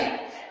বুঝিলাই,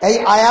 এই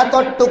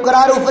আয়াতর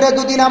টুকরার উপরে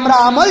যদিন আমরা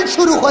আমল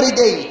শুরু করে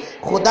দেই,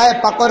 খুদায়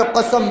পাকর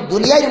কসম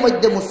দুনিয়ার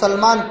মধ্যে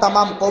মুসলমান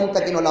তামাম কম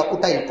তাকিন ওলা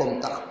উঠাই কম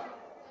তাক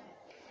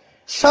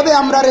সবে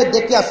আমরা রে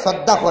দেখিয়া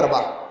শ্রদ্ধা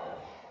করবা।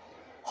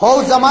 হও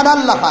জামানার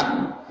লাখান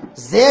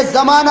যে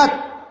জামানাত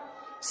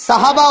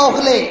সাহাবা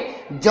ওখলে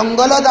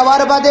জঙ্গল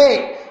যাওয়ার বাদে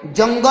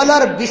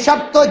জঙ্গলের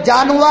বিষাক্ত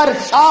জানোয়ার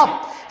সাপ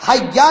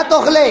হাইয়াত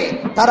ওখলে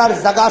তারার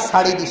জায়গা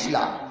ছাড়ি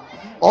দিছিলা,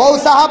 ও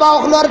সাহাবা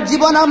ওখলার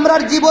জীবন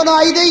আমরার জীবন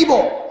আই দেইব।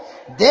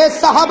 দে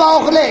সাহাবা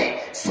ওখলে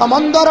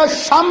সমন্দরের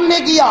সামনে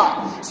গিয়া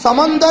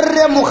সমন্দর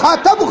রে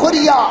মুখাতব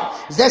করিয়া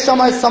যে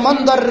সময়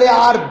সমন্দর রে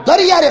আর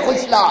দরিয়ারে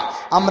কইসলা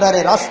আমরা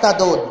রে রাস্তা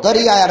দো,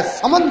 দরিয়া আর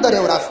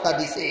সমন্দরেও রাস্তা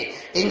দিছে।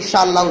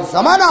 ইনশাআল্লাহ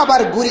জামানা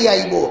আবার ঘুরি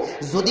আইব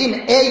যদিন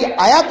এই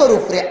আয়াতের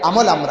উপরে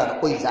আমল আমরা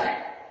কই যায়।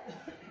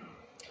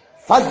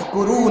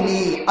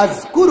 ফাজকুরুনি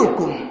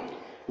আযকুরুকুম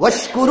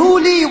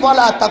ওয়াশকুরুলি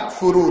ওয়ালা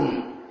তাকফুরুন।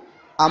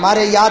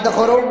 আমারে ইয়াদ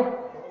করো,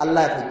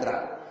 আল্লাহ ফিতরা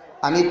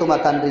আমি তোমার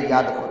তানরে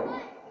ইয়াদ করো।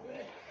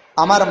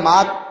 আমার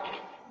মাত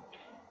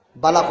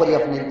বালা করি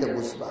আপনি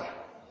বুঝবা,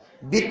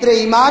 ভিতরে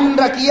ইমান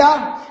রাখিয়া,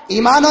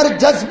 ইমানের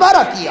জজবা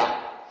রাখিয়া,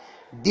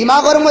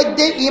 দিমাগের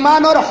মধ্যে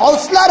ইমানের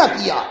হৌসলা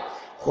রাখিয়া,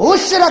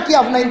 হুশ রাখিয়া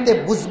আপনাইতে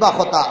বুঝবা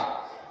কথা।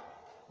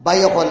 ভাই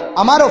হল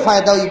আমারও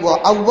ফায়দা হইব,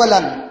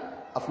 আউ্বালান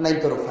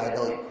আপনাইতেরও ফায়দা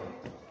হইব।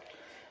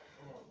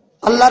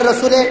 আল্লাহর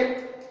রসুলে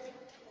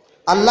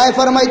আল্লাহ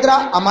ফরমাইতরা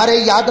আমারে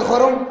ইয়াদ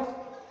করো,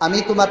 আমি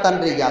তোমার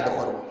তানরে ইয়াদ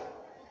করো।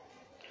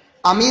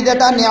 আমি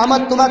যেটা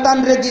নিয়ামত তোমার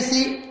তানরে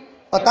দিছি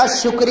অর্থাৎ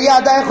শুকরিয়া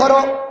আদায়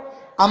করো,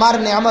 আমার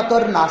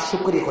নিয়ামতর না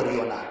শুকরি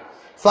করিও না।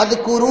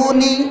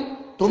 ফাদকুরুনি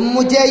तुम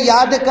मुझे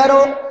याद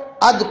करो,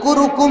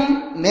 अज़कुरुकुम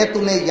मैं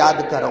तुम्हें याद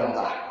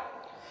करूंगा।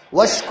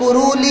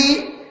 वशकुरूली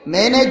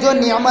मैंने जो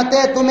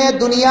नियामतें तुम्हें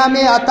दुनिया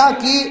में अता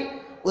की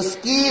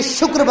उसकी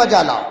शुक्र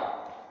बजा लाओ,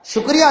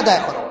 शुक्रिया अदा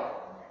करो।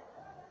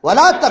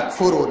 वला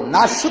तकफुरून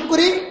ना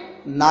शुक्री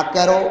ना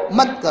करो,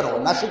 मत करो,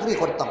 ना शुक्री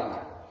करता हूं ना।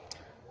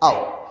 आओ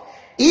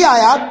ये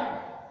आयात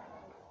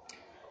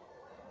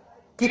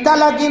किता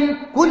লাগিন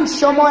কোন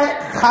সময়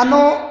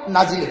খানো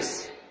নাজিল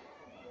হইছে,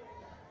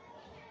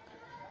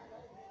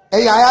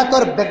 এই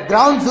আয়াতের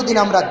ব্যাকগ্রাউন্ড যদি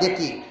আমরা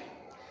দেখি,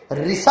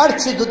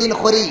 রিসার্চ যদি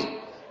করি,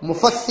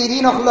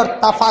 মুফাসসিরিন হলর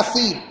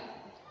তাফাসির,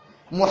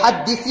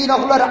 মুহাদ্দিসিন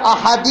হলর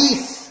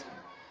আহাদিস,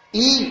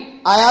 এই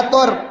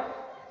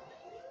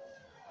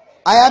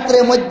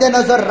আয়াতের মধ্যে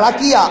নজর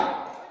রাখিয়া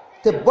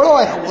তে বড়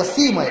এক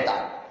ওসি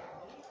ময়দান,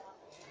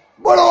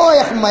 বড়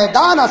এক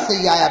ময়দান আছে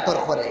এই আয়াতের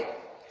করে,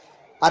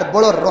 আর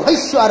বড়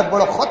রহস্য আর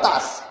বড় কথা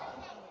আছে।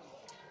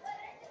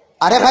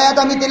 আরেক আয়াত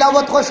আমি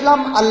তিলাওয়াত করলাম,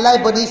 আল্লাহ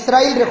বনি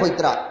ইসরাইল রে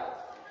কইতরা,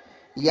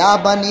 ইয়া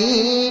বনি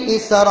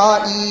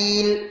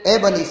ইসরাইল, এ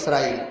বনি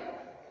ইসরাইল,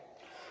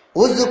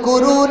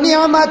 উযকুরু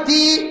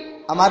নিয়ামতি,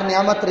 আমার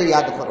নিয়ামত রে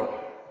ইয়াদ করো,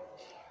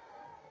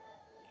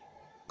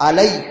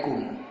 আলাইকুম,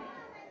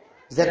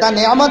 যেটা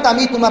নিয়ামত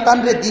আমি তোমাতান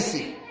রে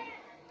দিছি,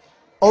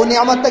 ও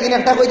নিয়ামতটা কিনা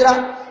একটা কইতরা,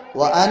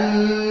 ওয়া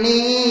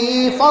আন্নী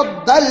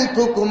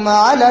ফাদ্দালতুকুম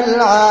আলাল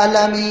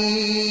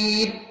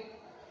আলামিন,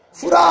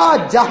 পুরা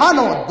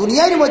জাহানো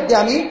দুনিয়ার মধ্যে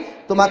আমি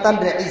তোমাতান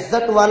রে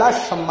ইজ্জতওয়ালা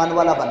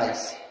সম্মানওয়ালা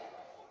বানাইছি।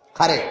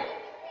 খারে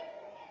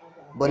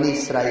বনি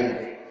ইসরাইল,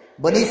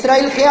 বনি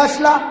ইসরাইল কে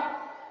আসলা,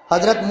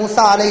 হজরত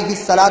মুসা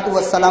আলাইহিস সালাতু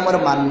ওয়াস সালামের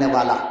মাননে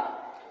वाला,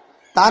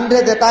 তান রে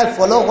যেটা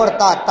ফলো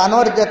করতা,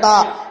 তানর যেটা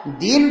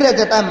দিন রে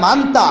যেটা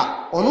মানতা,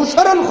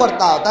 অনুসরণ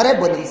করতা, তারে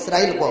বনি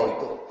ইসরাইল কো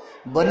হইতো।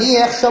 বনি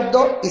এক শব্দ,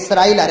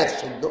 ইসরাইল আর এক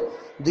শব্দ,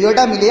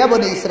 দুইটা মিলিয়া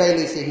বনি ইসরাইল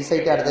হইছে,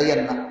 হিসাইটা আর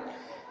দইয়েন না।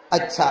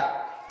 আচ্ছা,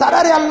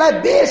 তারারে আল্লাহ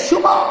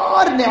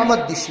বেশুমার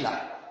নিয়ামত দিছলা,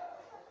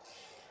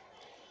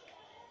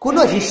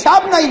 কোনো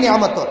হিসাব নাই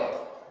নিয়ামতর,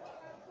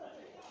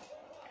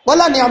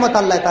 বলা নিয়ামত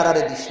আল্লাহ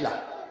তারারে দিছলা।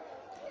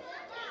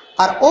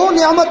 আর ও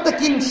নিয়ামত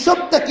তকিন সব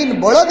তকিন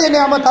বড় দে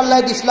নিয়ামত আল্লাহ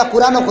দিছলা,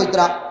 কুরআনও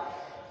কইতরা,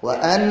 ওয়া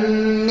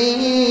আন্নী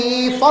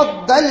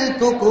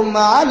ফাদ্দালতুকুম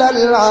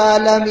আলাল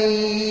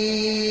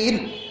আলামিন।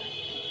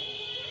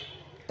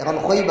 এখন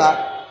কইবা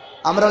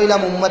আমরা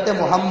হইলাম উম্মতে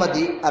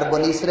মুহাম্মাদি আর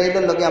বনি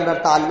ইসরাইলের লগে আমরা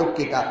তাল্লুক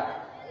কিতা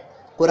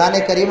কোরআনে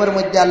কারীমের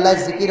মধ্যে আল্লাহ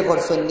জিকির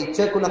করছেন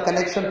নিশ্চয় কোনো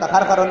কানেকশন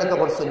থাকার কারণে তো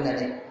করছেন না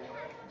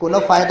কোনো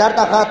ফায়দার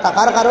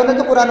থাকার কারণে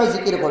তো কোরআনও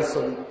জিকির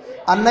করছেন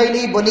আর নাইলে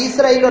বনি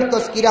ইসরাইলের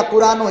তস্কিরা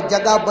কোরআনও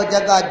জায়গা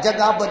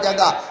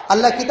বজাগা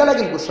আল্লাহ কিতা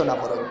লাগিন ঘোষণা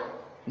করেন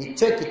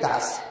নিশ্চয় কিতা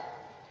আছে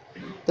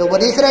তো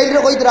বনি ইসরাইলের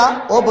কইতরা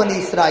ও বনি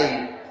ইসরাইল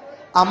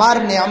আমার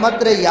নিয়ামত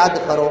রে ইয়াদ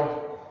করো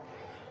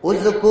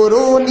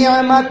উযকুরু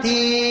নিয়ামতি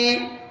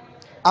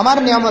আমার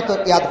নিয়ামত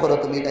ইয়াদ করো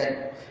তুমি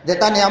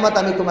যেটা নিয়ামত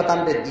আমি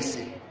তোমাদের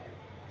দিছি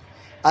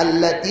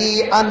আল্লাতী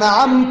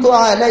আনআমতু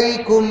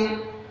আলাইকুম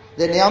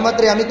যে নিয়ামত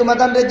রে আমি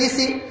তোমাদের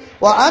দিছি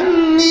ওয়া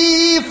আন্নী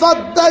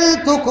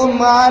ফাদ্দালতুকুম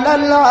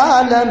আলাল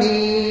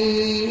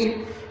আলামিন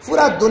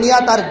পুরা দুনিয়া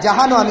তার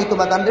জাহানও আমি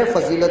তোমাদের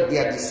ফজিলত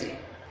দিয়া দিছি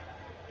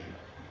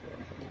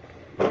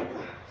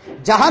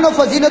জাহান ও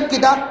ফজিলত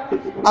কিতা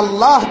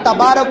আল্লাহ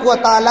তাবারক ওয়া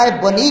তাআলা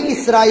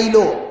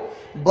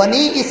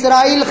বনি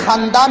ইসরাইল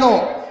খানদানো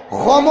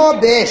খমো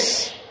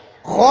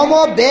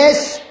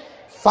বেশ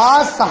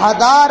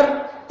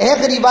 5000 এক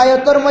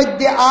রিবায়তের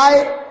মধ্যে আয়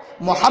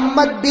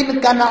মুহাম্মদ বিন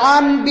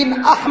কানআন বিন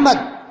আহমদ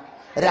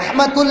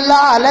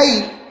রহমতুল্লাহ আলাই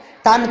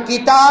তান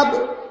কিতাব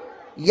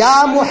ইয়া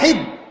মুহিব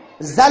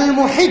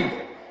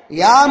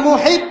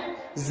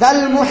জাল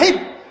মুহিব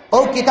ও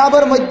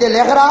কিতাবের মধ্যে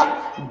লেখরা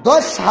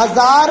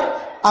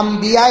 10,000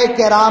 আম্বিয়ায়ে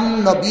কেরাম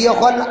নবী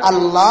হল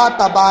আল্লাহ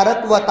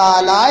তাবারক ওয়া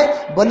তাআলা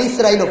বনি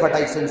ইসরাইল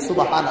পাঠাইছেন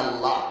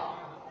সুবহানাল্লাহ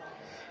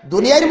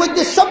দুনিয়ার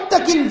মধ্যে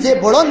সবথেকে যে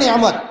বড়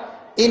নিয়ামত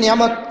এই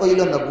নিয়ামত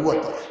হইল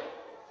নবুয়ত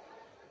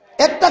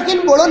একটা কিন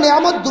বড়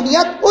নিয়ামত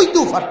দুনিয়াত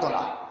হইতেও পারত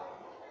না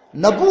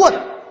নবুয়ত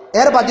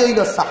এর বাদে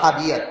হইল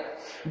সাহাবিয়ত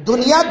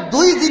দুনিয়াত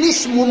দুই জিনিস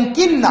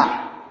মুমকিন না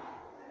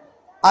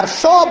আর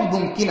সব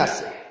মুমকিন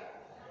আছে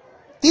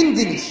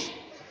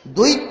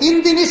তিন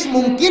জিনিস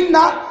মুমকিন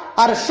না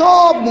আর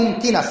সব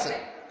মুমকিন আছে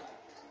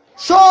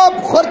সব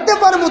করতে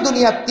পারবো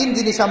দুনিয়ার তিন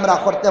জিনিস আমরা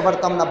করতে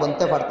পারতাম না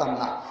বলতে পারতাম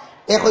না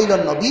এক হইল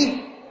নবী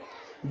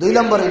 2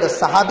 নম্বর হইল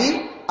সাহাবি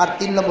আর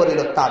 3 নম্বর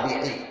হইল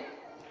তাবিঈ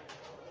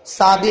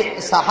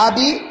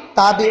সাহাবি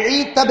তাবিঈ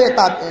তবে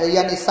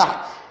यानी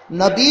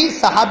নবী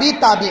সাহাবি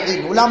তাবিঈ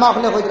উলামা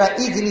হলে কইরা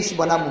এই জিনিস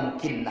বনা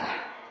মুমকিন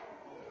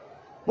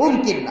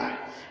না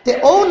তে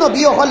ও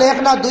নবী হলে এক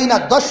না দুই না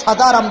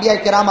 10,000 আম্বিয়া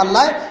কেরাম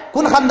আল্লাহ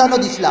কোন খানদানো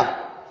দিছলা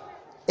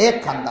এক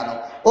খানদানো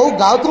ও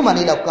গাঁও তো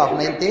মানি লাভ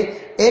আপনাইতে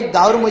এক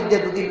গাঁওর মধ্যে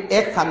দুদিন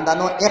এক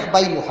খানদানো এক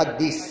ভাই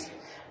মুহাদ্দিস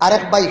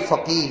আরেক ভাই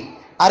ফকি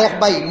আরেক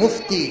ভাই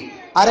মুফতি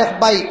আরেক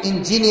ভাই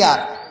ইঞ্জিনিয়ার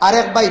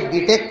আরেক ভাই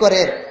বিটেক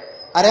করে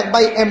আরেক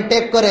ভাই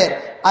এমটেক করে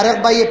আরেক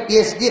ভাই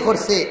পিএইচডি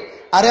করছে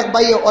আরেক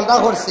ভাই ওলা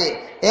করছে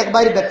এক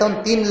ভাইয়ের বেতন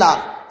 3 লাখ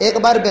এক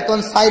ভাইয়ের বেতন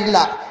 4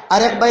 লাখ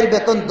আরেক ভাইয়ের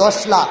বেতন 10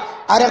 লাখ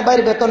আরেক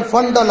ভাইয়ের বেতন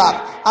 15 লাখ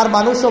আর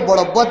মানুষও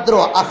বড় ভদ্র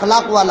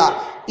আখলাকওয়ালা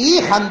ই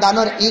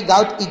খানদানের ই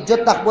গাঁত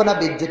ইজ্জত থাকবো না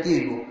বেইজ্জতি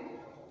হইব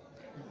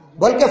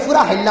বলকে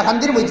পুরা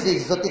হাইলাকান্দির মধ্যে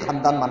ইজ্জতি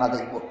খানদান মানা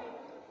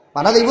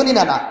যাইব নি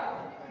না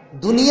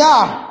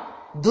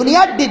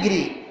দুনিয়ার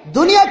ডিগ্রি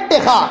দুনিয়ার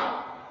টেকা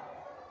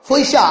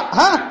পয়সা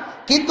হ্যাঁ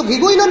কিন্তু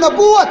ভিগুইল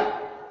নবুয়ত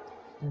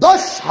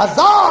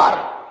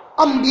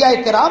 10,000 আম্বিয়ায়ে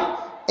কেরাম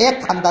এক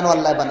খানদান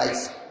আল্লাহ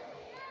বানাইছে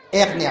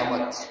এক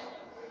নিয়ামত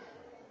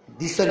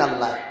দিছেন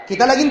আল্লাহ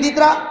কিতা লাগিন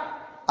দিতরা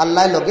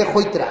আল্লাহ লগে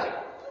কইতরা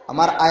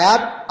আমার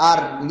আয়াত আর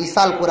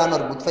মিসাল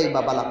কোরআনের বুঝাই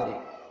বাবালা করে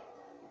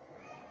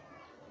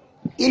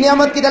এই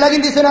নিয়ামত কিতা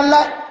লাগিন দিছেন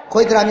আল্লাহ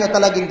কইতরা আমি ওটা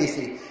লাগিন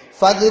দিছি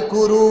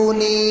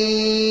ফাযকুরুনি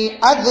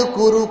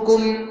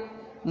আযকুরুকুম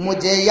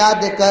मुझे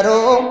याद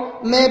करो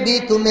मैं भी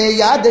तुम्हें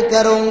याद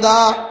करूंगा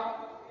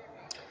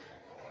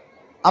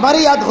हमारी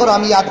याद करो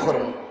हम याद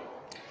करो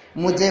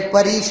मुझे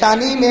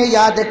परेशानी में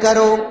याद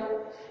करो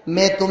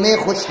मैं तुम्हें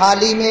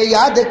खुशहाली में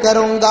याद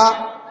करूंगा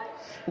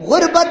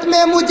गुर्बत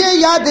में मुझे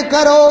याद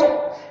करो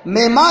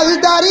मैं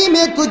मालदारी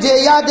में तुझे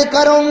याद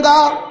करूंगा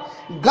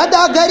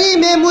गदागरी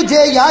में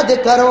मुझे याद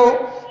करो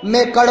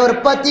मैं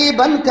करोड़पति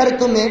बनकर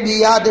तुम्हें भी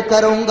याद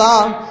करूंगा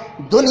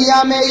दुनिया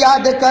में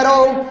याद करो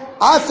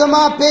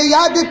आसमां पे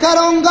याद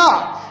करूंगा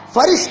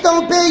फरिश्तों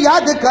पे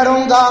याद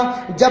करूंगा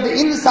जब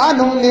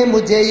इंसानों में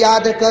मुझे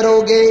याद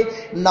करोगे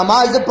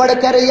नमाज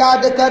पढ़कर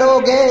याद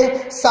करोगे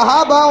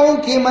सहाबाओं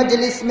की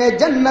मजलिस में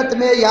जन्नत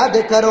में याद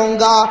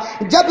करूंगा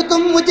जब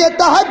तुम मुझे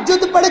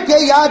तहज्जुद पढ़ के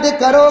याद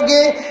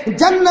करोगे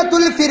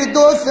जन्नतुल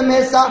फिरदौस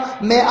में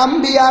मैं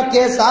अंबिया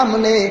के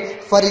सामने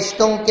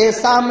फरिश्तों के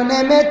सामने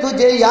मैं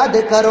तुझे याद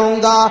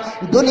करूंगा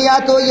दुनिया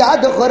तो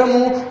याद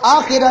करमू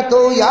आखिरत तो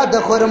याद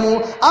करमू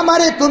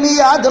हमारे तुम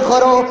याद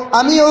करो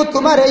आमिও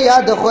तुम्हारे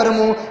याद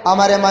करमू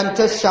हमारे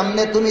मंचर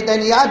सामने तुम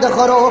तेन याद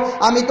करो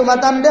आमी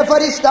तुम्हारे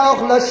फरिश्ता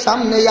ओखलोर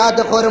सामने याद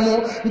करमू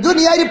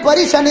दुनियार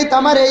परेशानी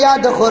तुम्हारे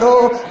याद करो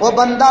ओ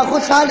बंदा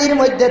खुशहालिर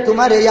मध्य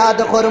तुम्हारे याद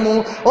करमू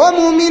ओ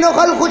मुमिन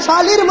ओखल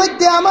खुशहालिर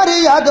मध्य हमारे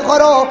याद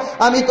करो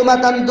आमी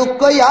तुम्हारे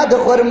दुख याद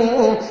करमू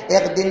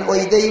एक दिन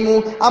ओई देइमू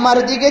আমার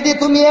দিকে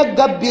তুমি এক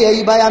গব্বি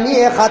আইবা আমি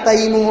এক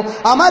হাতাইমু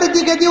আমার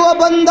দিকে দিও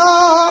বান্দা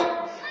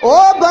ও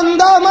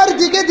বান্দা আমার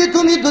দিকে দি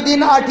তুমি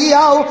দুদিন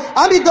আঠিয়াও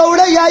আমি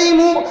দৌড়াই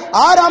আইমু,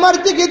 আর আমার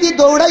দিকে দি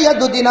দৌড়াইয়া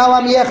দুদিন আও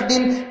আমি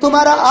একদিন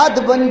তোমার আদ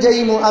বন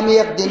যাইমু, আমি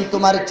একদিন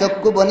তোমার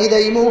চক্ষু বনি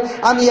দেইমু,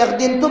 আমি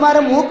একদিন তোমার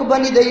মুখ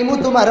বনি দেইমু,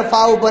 তোমার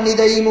পাও বনি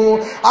দেইমু।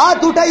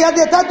 আত উঠাইয়া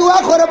দেতা দোয়া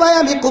করবাই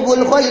আমি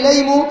কবুল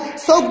কইলাইমু,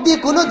 চোখ দি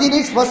কোনো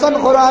জিনিস পছন্দ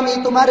করো আমি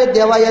তোমার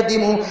দেওয়াইয়া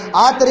দিমু,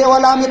 আত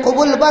রেওয়ালা আমি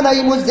কবুল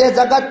বানাইমু, যে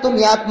জায়গাত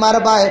তুমি আত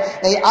মারবাই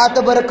এই আত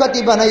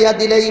বরকতি বানাইয়া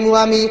দিলাইমু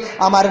আমি।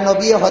 আমার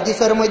নবী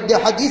হাদিসের মধ্যে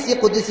হাদিসে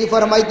কুদসি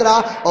ফরমাইতরা,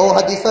 ও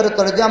হাদিসের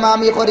তরজমা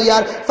আমি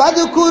করিয়ার,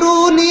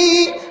 ফাযকুরুনি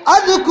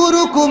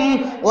আযকুরুকুম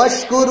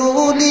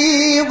ওয়াশকুরুলি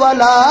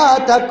ওয়ালা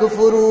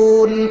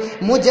তাকফুরুন।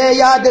 मुझे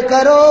याद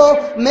करो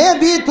मैं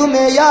भी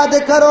तुम्हें याद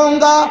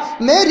करूंगा,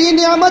 मेरी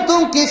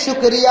नियामतों की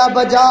शुक्रिया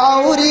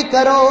बजाउरी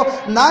करो,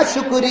 ना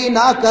शुक्री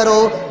ना करो।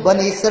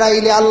 बनी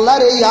इस्राइल अल्लाह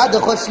रे याद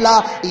खुशला,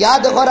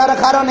 याद করার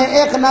কারণে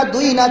এক না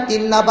দুই না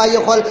তিন না বাই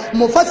হল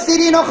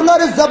মুফাসসিরিন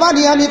অখলর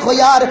জবানি আমি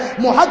খয়ার,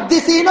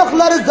 মুহাদ্দিসিন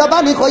অখলর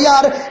জবানি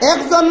খয়ার,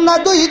 একজন না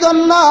দুইজন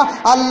না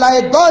আল্লাহ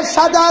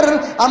 10,000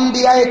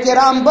 আম্বিয়ায়ে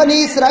কেরাম বনি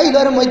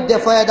ইসরাইলের মধ্যে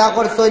ফয়দা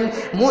করছেন।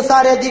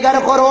 মুসারে দিগার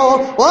করো,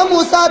 ও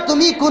মুসা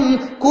তুমি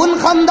কোন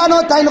খানদানো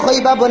তাইন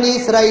কইবা বনি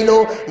ইসরাইল।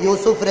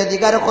 ইউসুফ রে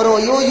দিগার করো,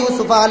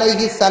 ইউসুফ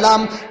আলাইহিস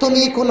সালাম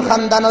তুমি কোন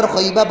খানদানর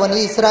কইবা বনি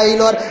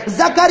ইসরাইলর।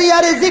 জাকারিয়া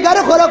রে দিগার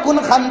করো কোন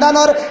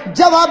খানদানর,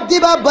 জবাব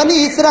দিবা বনি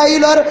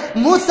ইসরাইলর।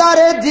 মুসা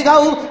রে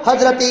দিগাও,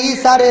 হযরত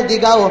ঈসা রে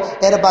দিগাও,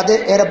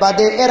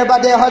 এর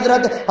বাদে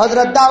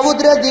হযরত দাউদ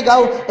রে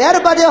দিগাও, এর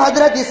বাদে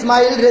হযরত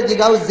ইসমাইল রে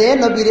দিগাও। যে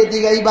নবী রে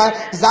দিগাইবা,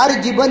 যার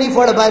জীবনী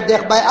পড়বা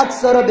দেখবা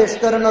আকসর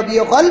বেশতর নবী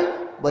হল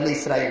বনি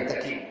ইসরাইল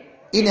থাকি।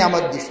 ই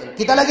নিয়ামত দিছেন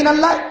কিতা লাগিন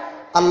আল্লাহ,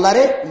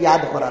 আল্লাহরে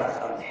ইয়াদ করার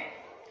কারণে,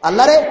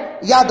 আল্লাহরে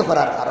ইয়াদ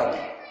করার কারণে।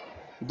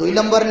 2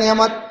 নম্বর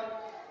নিয়ামত,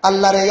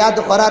 আল্লাহরে ইয়াদ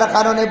করার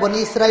কারণে বনি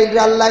ইসরাইল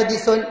রে আল্লাহ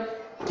দিছেন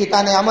কিতা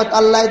নিয়ামত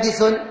আল্লাহ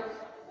দিছেন।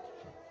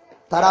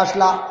 তারা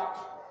আসলা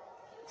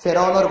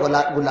ফেরাউনের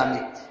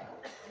গুলামি।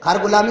 কার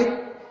গুলামি?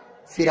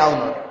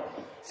 ফিরাউনের।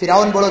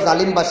 ফিরাউন বড়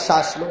জালিম বাদশা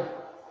আসলো।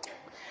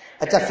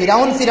 আচ্ছা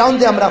ফিরাউন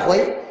যে আমরা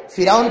কই,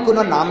 ফিরাউন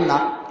কোনো নাম না,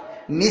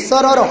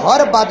 মিশরের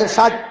হর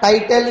বাদশাহ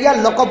টাইটেল ইয়া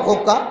লকব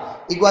হোকা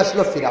ইগো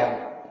আসলো ফিরাউন।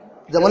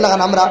 যেমন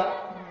লাগান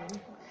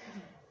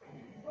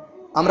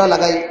আমরা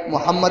লাগাই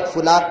মোহাম্মদ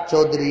ফুলাদ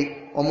চৌধুরী,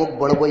 অমুক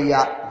বড়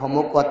বইয়া,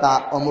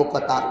 অমুক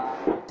কথা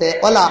তে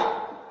ওলা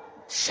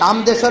শাম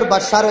দেশের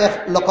বাদশার এক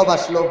লকব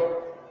আসলো,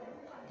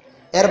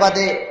 এর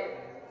বাদে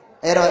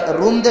এর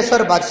রুম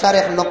দেশের বাদশার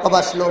এক লকব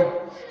আসলো,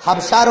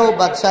 হাবশারও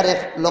বাদশার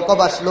এক লকব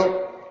আসলো।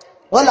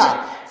 ওলা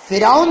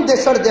ফিরাউন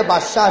দেশের যে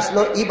বাদশাহ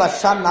আসলো, এই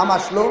বাদশার নাম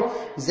আসলো,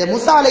 যে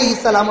মুসা আলাইহিস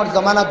সালামের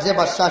জমানাত যে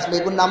বাদশাহ আসলো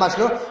এগুলোর নাম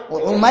আসলো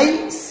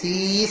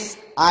উমাইসিস,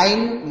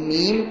 আইন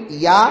মিম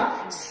ইয়া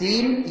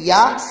সিন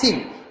ইয়া সিন,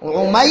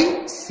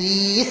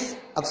 উমাইসিস।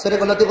 অক্ষরে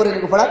গলতি করে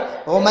লিখে পড়া,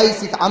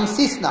 উমাইসিস,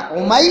 আমসিস না,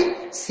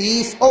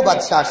 উমাইসিস ও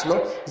বাদশাহ আসলো,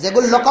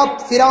 যেগুলো লকব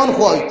ফিরাউন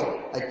হওয়া হইতো।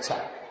 আচ্ছা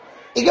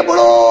একে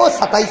বড়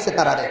সাতাইছে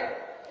তারারে,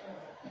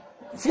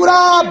 পুরা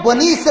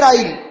বনি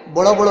ইসরাইল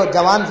বড় বড়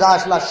জওয়ান যা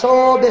আসলা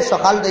সবে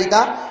সকাল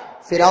দেইতা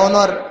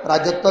ফিরাউনের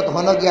রাজত্ব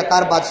হন গিয়া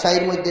তার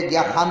বাদশাহীর মধ্যে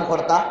গিয়া খাম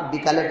করতা,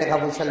 বিকালে টাকা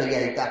পয়সা লইয়া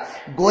আইতা।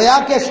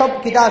 গোয়াকে সব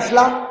কিতা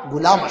আসলা,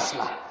 গুলাম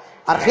আসলা।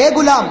 আর হে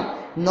গুলাম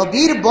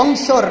নবীর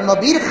বংশর,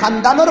 নবীর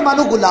খানদানোর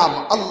মানু গুলাম।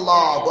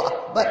 আল্লাহু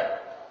আকবার,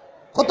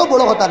 কত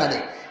বড় কথা না রে।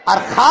 আর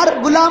খার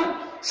গুলাম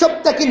সব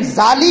তাকিন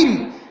জালিম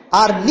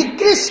আর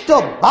নিকৃষ্ট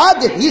বাদ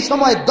হি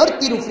সময়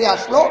ধরতির উপরে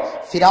আসলো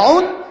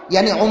ফিরাউন,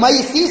 ইয়ানি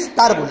উমাইসিস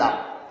তার গুলাম।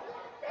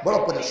 বড়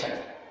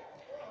পরেশানি।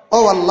 ও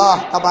আল্লাহ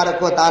তাবারক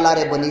ওয়া তাআলা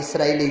রে বনি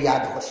ইসরাইলে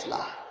ইয়াদ হসলা,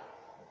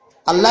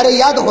 আল্লাহ রে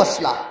ইয়াদ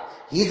হসলা।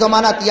 হি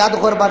জমানাত ইয়াদ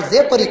করবার যে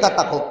তরিকা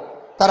থাকো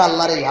তার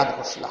আল্লাহ রে ইয়াদ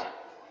হসলা।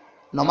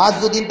 নমাজ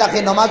যদিন তাকে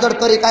নমাজের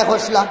তরিকায়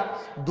হসলা,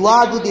 দোয়া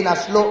যদিন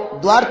আসলো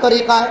দোয়ার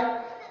তরিকায়,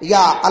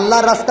 ইয়া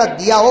আল্লাহর রাস্তা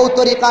দিয়া ও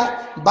তরিকায়,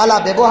 বালা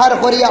ব্যবহার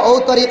করিয়া ও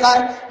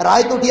তরিকায়,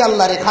 রায় উঠি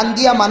আল্লাহ রে খান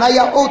দিয়া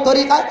মানাইয়া ও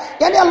তরিকায়,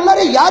 yani আল্লাহ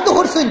রে ইয়াদ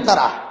করছেন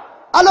তারা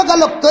আলোক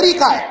আলোক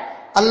তরিকায়।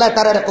 আল্লাহ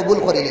তারা কবুল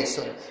করে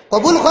নিয়েছেন।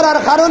 কবুল করার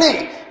কারণে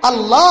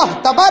আল্লাহ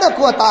তাবারক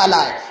ওয়া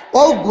তাআলা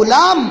ও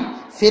গুলাম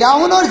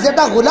ফিরাউনের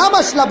যেটা গুলাম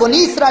আসলা বনি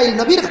ইসরাইল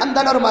নবীর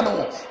খানদানের মানুষ,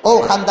 ও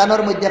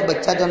খানদানের মধ্যে এক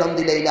বাচ্চা জন্ম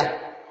দিলেইলা,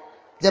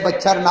 যে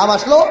বাচ্চার নাম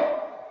আসলো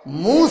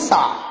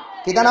মুসা।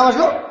 কিটা নাম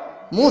আসলো?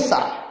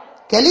 মুসা,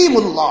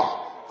 কালিমুল্লাহ,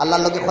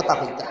 আল্লাহর লগে কথা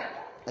কইতা।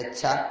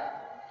 আচ্ছা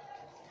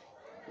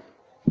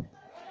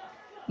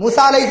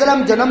মুসা আলাইহিস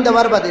সালাম জন্ম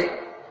দেওয়ার বাদে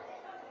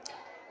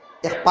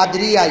এক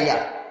পাদ্রী আইয়া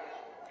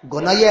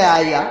গনাইয়া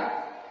আইয়া,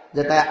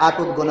 যেটা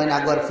আটুত গণাই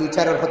আগর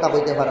ফিউচারের কথা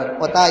কইতে পারেন,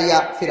 কথা আইয়া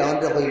ফিরাউন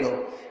রে হইল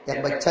এক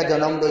বাচ্চা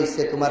জন্ম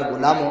লইছে তোমার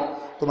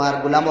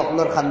গুলাম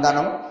অকলর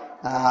খানদানো,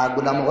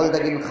 গুলাম অকল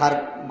দেখিন খার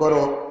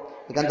গরো।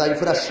 এখান তো আমি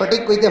পুরা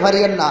সঠিক কইতে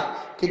পারিয়েন না,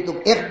 কিন্তু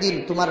একদিন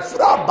তোমার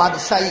পুরা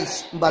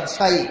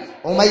বাদশাহী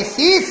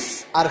উমাইসিস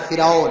আর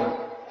ফিরাউন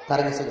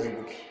তার কাছে যাইব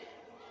কি,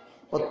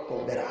 কত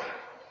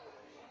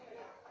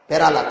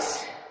পেরা লাগছে,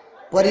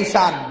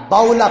 পরিশান,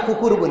 বাউলা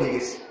কুকুর বনে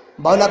গেছে।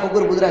 বাউলা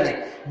কুকুর বুঝরা নেই,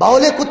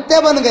 বাউলে কুত্তে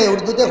বন গে,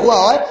 উর্দুতে খুয়া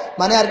হয়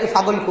মানে আর কি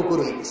পাগল কুকুর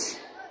হয়ে গেছে।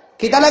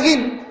 কিতা লাগিন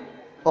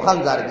ওখান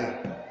যার গিয়ে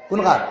কোন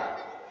গান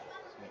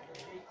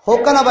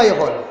হোক না ভাই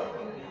হল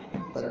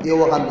দিও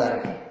ওখানদার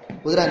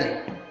বুঝরানি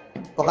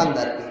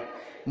ওখানদার কি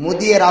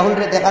মোদি রাহুল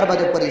রে দেখার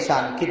বাদে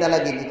পরেশান খিদা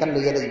লাগি এখান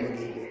লইয়া দেব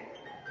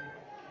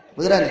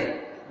বুঝরানি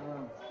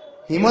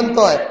হিমন্ত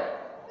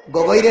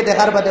গগৈরে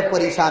দেখার বাদে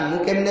পরেশান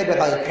মুখ এমনি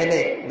বেকাল খেলে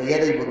লইয়া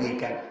দেব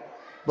কেন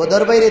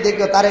বদর বাইরে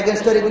দেখিও তার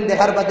এগেনস্টরি গুণ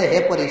দেখার বাদে হে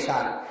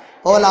পরেশান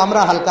হল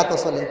আমরা হালকা তো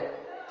চলে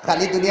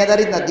খালি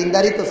দুনিয়াদারি না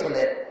দিনদারি তো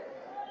চলে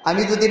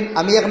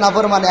আমি এক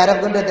নাফর মানে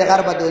আরেকজনকে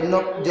দেখার বাদে অন্য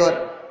জ্বর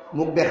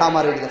মুখ দেখা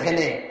আমার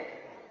খেনে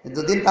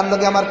দুদিন তার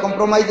লগে আমার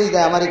কম্প্রোমাইজ হয়ে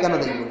যায় আমার এখানে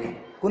দেব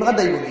কোনখান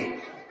দেব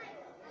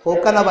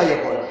হোকা না ভাই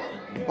এখন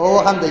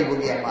ওখান দেব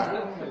আমার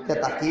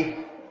তাকি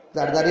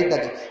দারদারি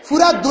তাকি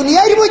পুরা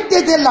দুনিয়ার মধ্যে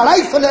যে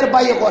লড়াই চলের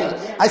ভাই এখন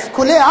আজ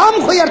খুলে আম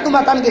হইয়ার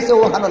তোমার টান গেছে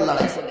ওখানোর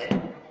লড়াই চলে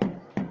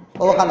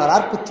ওখানোর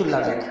আর কুচ্ছুর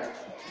লড়াই না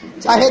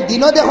চাহে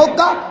দিনও দেখোক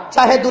কা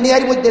চাহে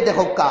দুনিয়ার মধ্যে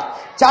দেখোক কা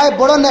চাহে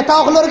বড় নেতা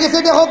হকলোর গেছে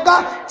দেখোক কা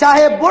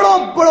চাহে বড়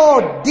বড়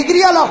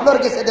ডিগ্রিয়াল হকলোর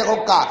গেছে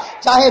দেখোক কা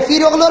চাহে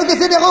ফির হকলোর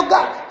গেছে দেখোক কা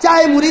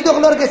চাহে মুরিদ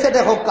হকলোর গেছে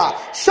দেখোক কা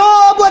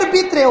সবর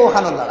ভিতরে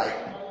ওখানোর লড়াই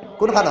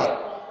কোনখানোর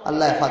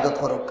আল্লাহ হেফাজত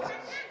করুক কা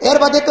এর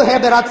বাদে তো হে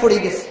বেরাত পড়ে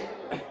গেছে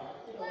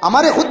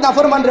আমারে খুদ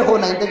নাফরমান রেখো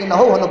না কিন্তু না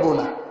হো হনবো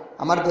না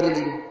আমার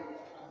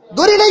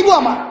দড়ি লাইব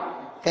আমার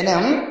কেন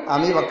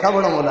আমি ব্যাখ্যা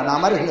বড় বলা না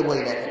আমার হিনে বই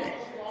দেখেন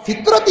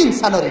ফিতরত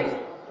ইনসানের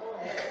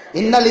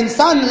ইন্নাল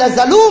ইনসান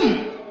লাজালুম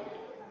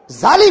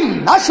জালিম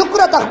না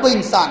শুকরা থাকবো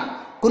ইনসান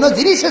কোন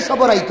জিনিসে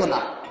সবর আইতো না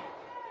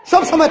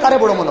সব সময় তারে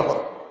বড় মনে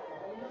করো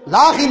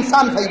লাখ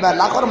ইনসান ফাইবা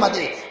লাখর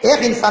মাঝে এক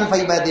ইনসান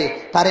ফাইবা দে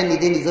তারে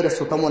নিজে নিজের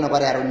ছোট মনে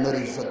করে আর অন্যের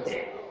ইজ্জত দে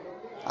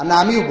আর না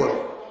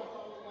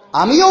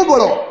আমিও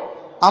বড়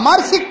আমার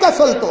শিক্ষা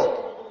চলতো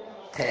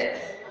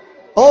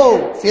ও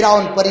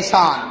ফিরাউন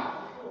পরেশান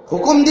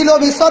হুকুম দিল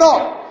মিশর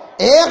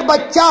এক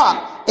বাচ্চা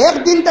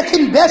একদিন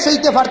তখন বেশ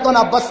হইতে পারতো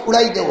না বস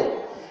উড়াই দেব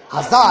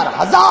হাজার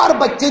হাজার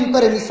बच्चों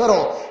पर मिसरो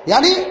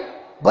यानी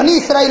बनी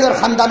इसराइल और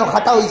खानदानों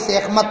खटा हुई से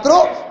एकमात्र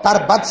तार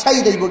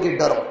बादशाही दैव की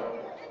डरो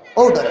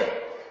ओ डरे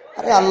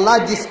अरे अल्लाह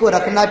जिसको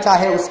रखना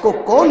चाहे उसको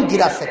कौन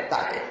गिरा सकता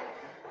है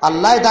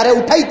अल्लाह दारे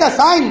उठाई ता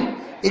साइन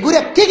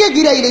इगुरे के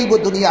गिराई नहीं वो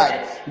दुनिया है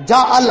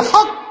जा अल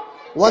हक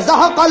व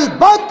ज़हक अल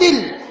बातिल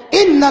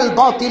इन्नल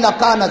बातिल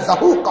कान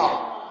ज़हूका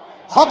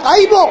हक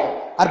आइबो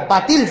और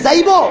बातिल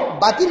जाइबो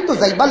बातिल तो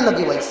जाइबल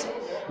लगी वैसे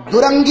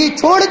दुरंगी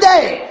छोड़ दे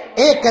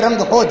एक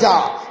रंग हो जा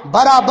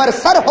बराबर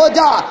सर हो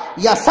जा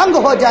या संग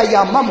हो जा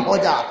या मम हो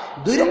जा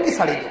दुई रंगी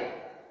साड़ी दो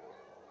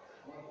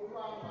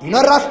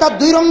दिनर रास्ता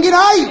दुई रंगी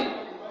नाई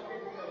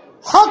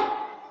हक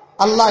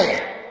अल्लाह है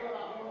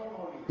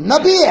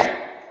नबी है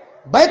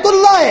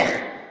बैतुल्लाह है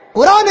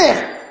कुरान है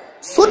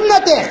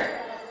सुन्नत है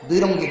दुई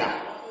रंगी ना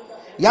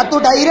या तो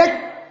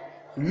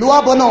डायरेक्ट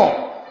लुआ बनो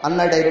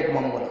अन्ना डायरेक्ट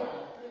मम बनो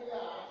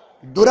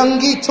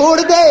दुरंगी छोड़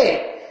दे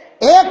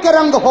एक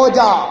रंग हो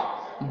जा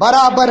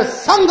बराबर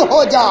संग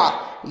हो जा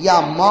या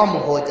मम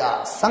हो जा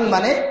संग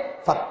माने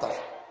फत्तर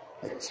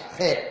अच्छा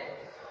खैर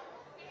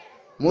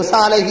मूसा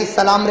अलैहि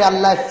सलाम रे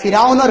अल्लाह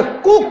फिराउन और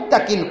कुक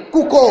तकिन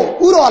कुको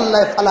उरो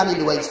अल्लाह फलानी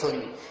लुवाई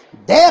सुन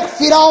देख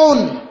फिराउन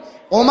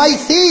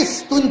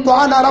ओमाइसिस तुम तो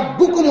आना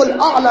रब्बुकुमुल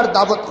आलार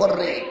दावत कर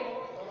रे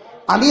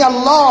आमी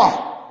अल्लाह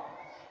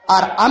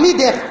और आमी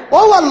देख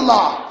ओ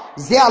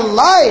अल्लाह जे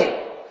अल्लाह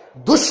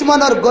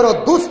दुश्मन और गरो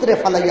दोस्त रे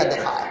फलाइया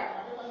देखा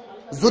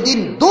है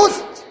जुदिन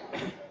दोस्त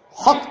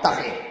हक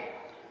থাকে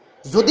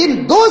যদিন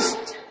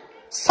দোস্ত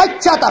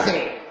সচ্চা থাকে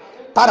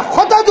তার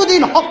খোদা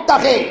যদিন হক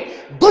থাকে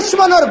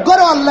দুশমনের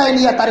গড় আল্লাহ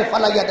নিয়া তারে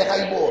ফালাইয়া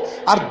দেখাইবো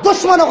আর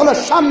দুশমনগুলো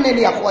সামনে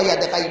নিয়া খোয়াইয়া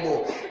দেখাইবো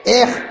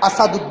এক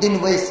আসাদউদ্দিন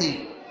ওয়েসি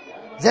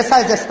জেসা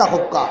জেস্তা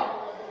হুক্কা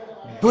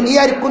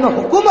দুনিয়ার কোনো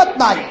হুকুমত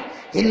নাই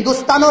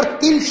হিন্দুস্তানের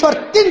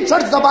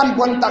 300 জবান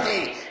বন্ধ থাকে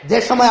যে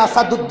সময়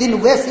আসাদউদ্দিন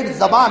ওয়েসির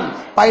জবান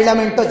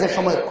পার্লামেন্টে যে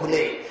সময়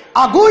খুলে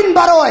আগুন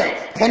বারোয়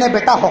কেনে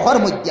বেটা হকর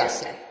মধ্যে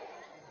আছে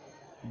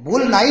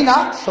ভুল নাই না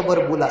সবর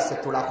ভুল আছে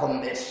তোড়া কম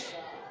বেশ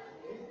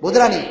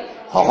বুঝরানি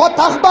হক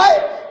থাকবাই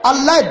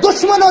আল্লাহ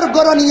দুশমনের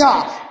গরনিয়া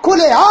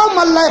খুলে আম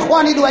আল্লাহ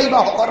খোয়ানি দুয়াইবা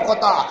হকর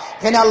কথা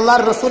কেন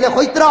আল্লাহর রাসূলে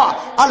কইতরা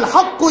আল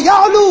হক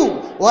ইয়ালু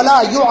ওয়ালা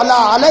ইউলা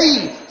আলাই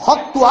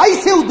হক তো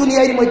আইছেও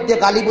দুনিয়ার মধ্যে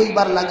গালি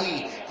বইবার লাগি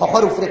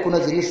হকর উপরে কোনো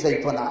জিনিস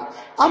যাইতো না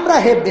আমরা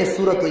হে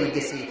বেসুরত হয়ে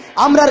গেছি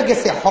আমরার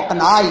গেছে হক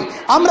নাই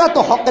আমরা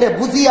তো হকরে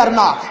বুঝি আর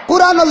না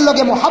কোরআনের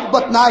লগে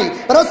মোহাব্বত নাই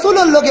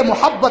রাসূলের লগে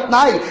মোহাব্বত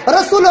নাই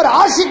রাসূলের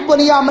আশিক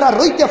বনিয়া আমরা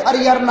রইতে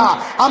পারি আর না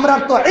আমরা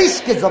তো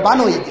ইশকে জবান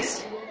হয়ে গেছি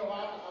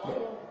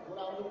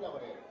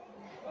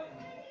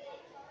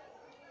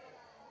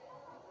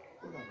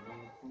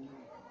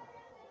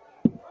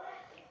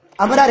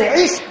আমরার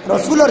ইশক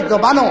রাসূলের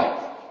জবানো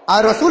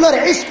আর রাসূলের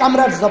ইশক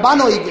আমরার জবান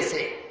হয়ে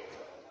গেছে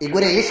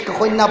এগুরে ইশক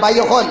কইনা বাই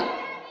হল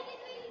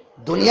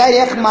দুনিয়ায়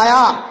এক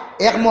মায়া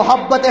এক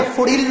মোহব্বত এক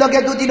ফুড়ির লগে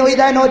দুদিন হয়ে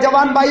যায়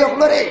নৌজওয়ান ভাই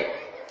হকলরে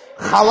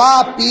খাওয়া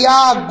পিয়া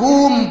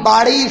গুম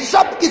বাড়ি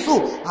সব কিছু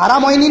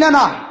হারাম হয়নি না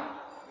না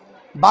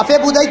বাপে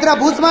বুঝাইতরা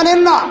বুঝ মানেন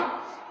না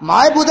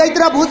মায়ে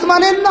বুঝাইতরা বুঝ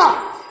মানেন না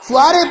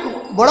ফুয়ারে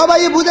বড়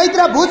ভাই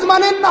বুঝাইতরা বুঝ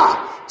মানেন না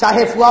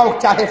চাহে ফুয়া হোক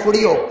চাহে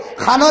ফুড়ি হোক,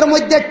 খানোর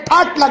মধ্যে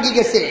ঠাট লাগি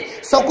গেছে,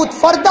 চকুত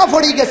ফর্দা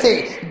পড়ি গেছে,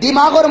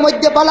 দিমাগর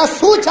মধ্যে বালা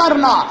সুচ আর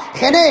না,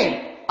 হেনে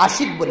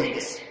আশিক বনে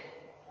গেছে,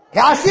 হে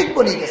আশিক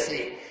বনে গেছে।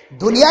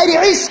 দুনিয়ার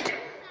ইশক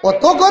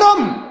অত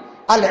গরম,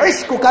 আল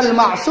ইশকু কাল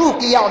মাশুক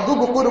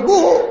ইয়াযুবু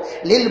কুরবুহু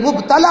লিল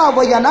মুবতালা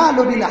ওয়া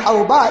ইয়ানালু বিল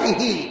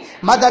হাওবাইহি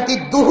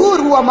মাদাতিদ দুহুর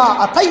ওয়া মা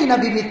আতাইনা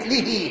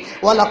বিমিথলিহি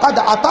ওয়া লাকাদ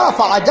আতা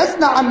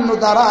ফাআজাজনা আন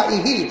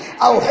নুদারাইহি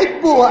আও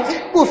হিব্বু ওয়া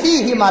হিব্বু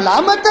ফীহি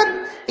মালামাতান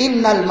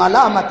ইন্নাল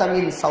মালামাতা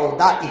মিন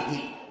সাওদাইহি।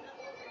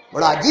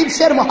 বড় আজীব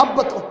শের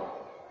মোহাব্বত।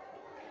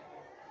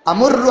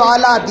 আমুরু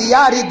আলা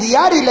দিয়ারি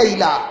দিয়ারি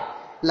লাইলা,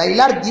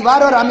 লাইলার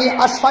দিওয়ারর আমি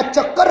আশফা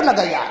চক্কর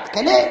লাগাইয়া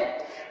কেনে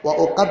ওয়া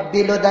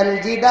উকাব্বিলু দাল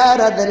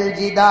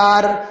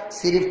জিদার,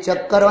 সিরিফ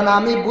চক্কর না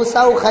আমি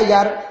বুসাও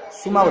খাইয়ার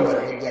সুমাও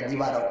লরে গিয়া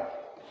দিওয়ারর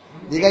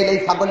দিগাইলাই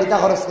ফাগলিতা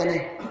খরচ কেনে।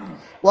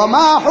 ওয়া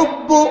মা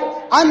হুব্বু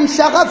আন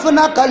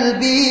শাগাফনা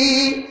কলবি,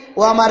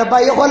 ও আমার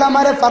ভাই হল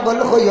আমার পাগল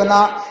হইও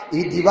না,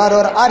 এই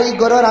দিবারর আর এই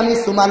গরর আমি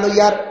সুমা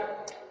লইয়ার,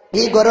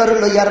 এই গরর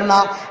লইয়ার না।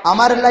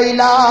 আমার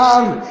লাইলা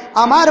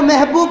আমার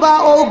মেহবুবা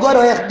ও গর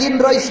একদিন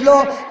রইছিল,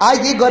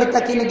 আজ এই গর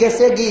তাকিন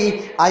গেছে গি,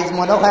 আজ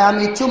মনে হয়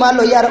আমি চুমা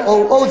লইয়ার ও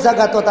ও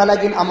জায়গা তো তা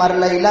লাগিন আমার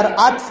লাইলার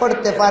আট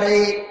ফড়তে পারে।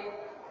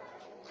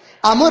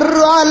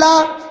 আমুরু আলা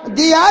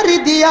দিয়ারি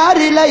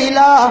দিয়ারি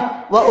লাইলা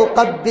ওয়া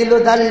উকাব্বিলু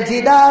দাল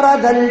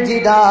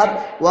জিদার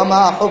ওয়া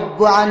মা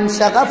হুব্বু আন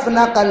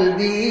শাগাফনা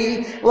কলবি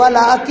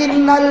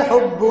ওয়ালাকিন্নাল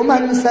হুব্বু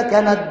মান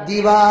সাকানাদ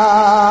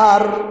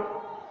দিওয়ার।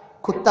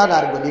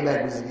 কুত্তাদার গলি মে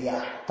গুজরিয়া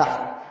তার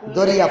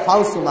দরিয়া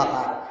ফাউসুমা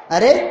খা।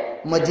 আরে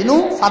মজনু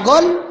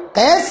পাগল,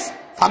 কেস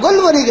পাগল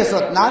বনি গেছ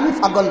না? আমি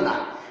পাগল না,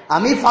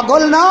 আমি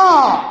পাগল না,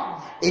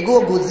 এগো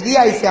গুজরি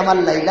আইছে আমার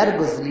লাইলার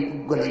গুজরি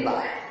গলিবা।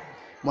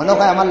 মনে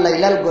হয় আমার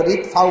লাইলাল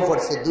গরিব ফাও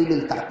পড়ছে, দুই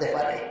লুল থাকতে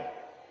পারে,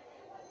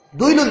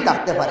 দুই লুল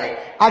থাকতে পারে।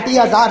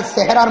 ৮০০০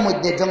 সেহরার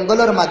মধ্যে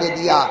জঙ্গলের মাঝে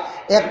দিয়া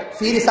এক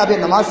ফির হিসাবে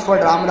নমাজ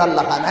পড়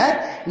রামরাল্লাহ খান, হ্যাঁ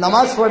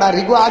নমাজ পড়া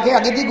রিগো আগে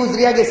আগে দিয়ে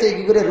গুজরিয়া গেছে,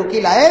 কি করে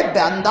রুকিলায়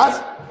বেআন্দাজ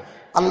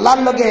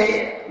আল্লাহর লগে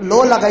লো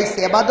লাগাইছে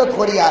ইবাদত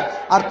করিয়ার,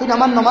 আর তুই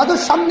আমার নমাজের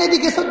সামনে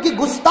দিয়ে গেছ কি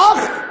গুস্তাখ।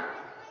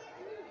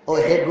 ও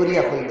হে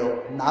গুরিয়া হইল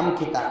নাম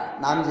কিতা,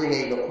 নাম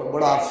জিগাইল,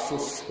 বড়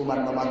আফসুস তোমার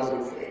নমাজের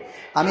উপরে।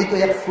 আমি তো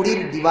এক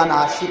ফুরির দিওয়ানা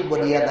আশিক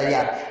বলিয়া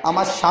দাইয়ার,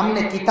 আমার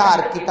সামনে কিতা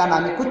আর কিতা না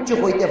আমি কুচ্ছু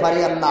হইতে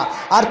পারিয়াম না।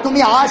 আর তুমি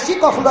আশিক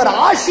অখলর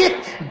আশিক,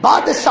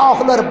 বাদশাহ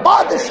অখলর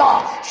বাদশাহ,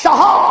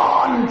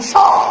 শাহান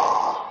শাহ,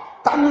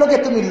 তার লগে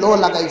তুমি লো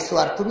লাগাইছো,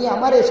 আর তুমি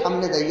আমার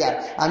সামনে দাইয়ার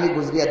আমি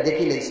গুজরিয়া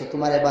দেখি লাইছো,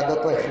 তোমার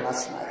ইবাদত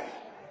ইখলাস নাই।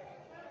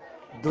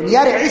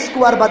 দুনিয়ার ইশক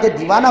আর বাদে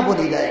দিওয়ানা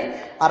বলি যায়,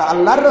 আর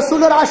আল্লাহর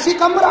রসুলের আশিক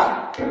আমরা,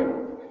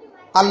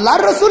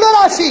 আল্লাহর রসুলের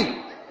আশিক।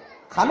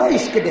 খানো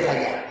ইশকে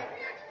দেখাইয়া,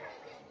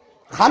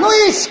 খানো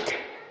ইশক,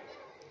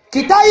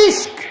 কিতা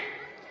ইশক,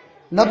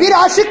 নবীর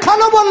আশিক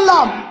খানো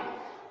বললাম,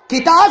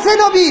 কিতা আছে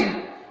নবীর?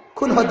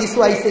 কোন হাদিস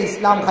আইছে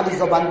ইসলাম খালি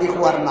জবান দি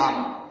হওয়ার নাম?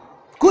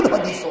 কোন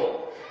হাদিস?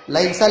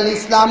 লাইসাল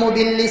ইসলামু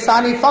বিল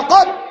লিসানি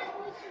ফাকাত,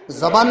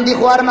 জবান দি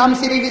হওয়ার নাম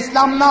সিরিফ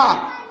ইসলাম না।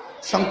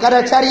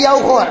 শঙ্করাচার্যও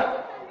হর,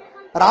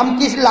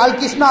 রামকৃষ্ণ লাল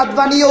কৃষ্ণ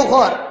আদবানিও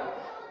হর,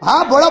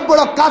 হ্যাঁ বড়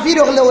বড় কাফির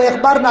হলেও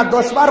একবার না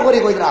 10 বার করে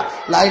কইরা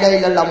লা ইলাহা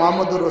ইল্লাল্লাহ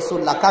মুহাম্মাদুর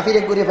রাসূলুল্লাহ,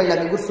 কাফিরে করে ফেলাম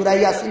এগুর সূরা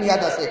ইয়াসিন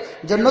ইয়াদ আছে,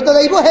 জান্নাত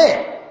যাইব হে।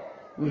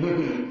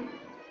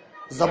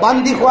 জবান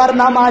দি হওয়ার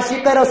নাম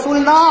আশিকে রাসূল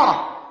না।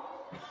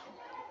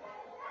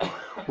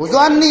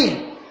 বুঝাননি?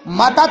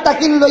 মাথা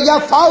তাকিন লইয়া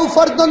ফাও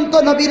পর্যন্ত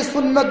নবীর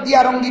সুন্নত দিয়া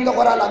রঙ্গিত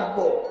করা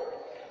লাগবো।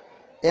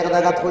 এক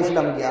জায়গা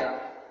কইছিলাম গিয়া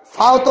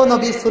ফাও তো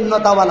নবীর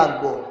সুন্নত আওয়া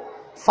লাগবো,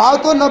 ফাও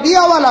তো নবী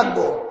আওয়া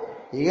লাগবো।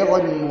 ইয়ে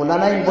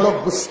মৌলানাই বড়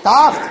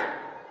গুস্তাখ,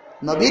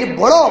 নবীর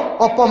বড়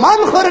অপমান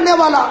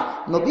করেনেওয়ালা,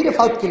 নবীর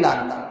ফাউত কিলা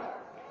আনলাম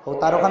ও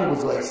তার ওখান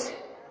বুঝাইছে।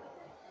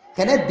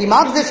 কেন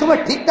দিমাগ যে সময়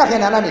ঠিক থাকে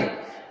না নেই,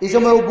 এই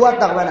সময় উগুয়ার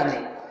থাকবে না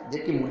নেই যে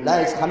কি মোল্লা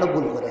ইসখানো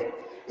ভুল করে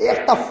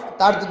একটা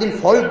তার দুদিন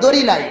ফল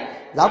দরি নাই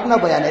যাক না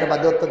বয়ানের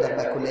বাদে তো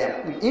দেখবে খুলে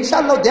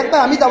ইনশাল্লাহ দেখবে।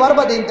 আমি যাওয়ার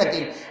বাদে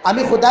থাকি,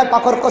 আমি খুদায়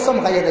পাখর কসম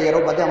খাইয়ে দেয়, এর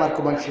বাদে আমার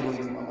কুমান শুরু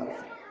হয়ে দিব আমার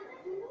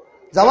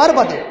যাওয়ার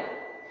বাদে।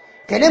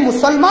 কেন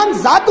মুসলমান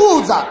জাতু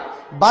জাত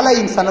বালাই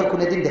ইনসানের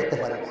কোনদিন দেখতে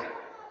পারে না,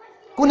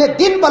 কোনে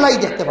দিন বালাই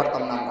দেখতে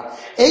পারতাম না আমরা।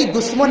 এই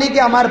দুশ্মনীকে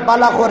আমার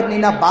বালা ঘর নি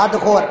না বাদ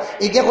ঘর,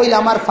 একে কইলে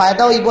আমার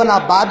ফায়দা হইব না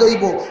বাদ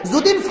হইব।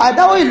 যদিন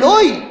ফায়দা হই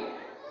লই,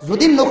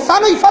 যদিন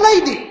নোকসান হই ফেলাই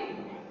দি।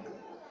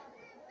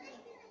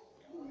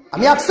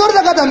 আমি আকসর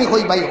জায়গাতে আমি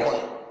কই ভাই হল,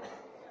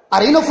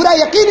 আর ইনো পুরা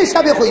ইয়াকিন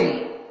হিসাবে কইম,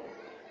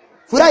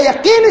 পুরা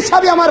ইয়াকিন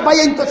হিসাবে আমার ভাই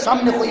তো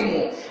সামনে কইম।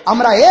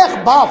 আমরা এক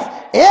বাপ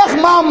এক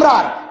মা, আমরা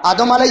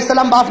আদম আলাইহিস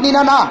সালাম বাপ নি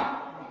না, না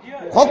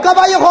হক্কা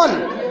ভাই হল,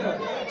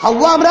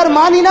 হাওয়া আমরার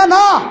মা নি না,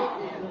 না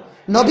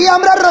নবী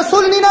আমরার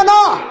রসুল নি না,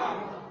 না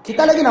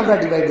কিতা লাগিন আমরা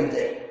ডিভাইড হয়ে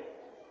যাই,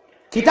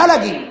 কিতা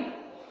লাগিন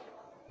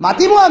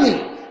মাতিমো আমি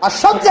আর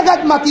সব জায়গায়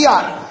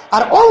মাতিয়ার।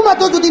 আর ও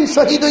মাতো দুদিন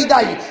শহীদ হই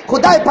যাই,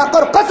 খুদায়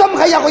পাকর কসম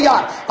খাইয়া কইয়া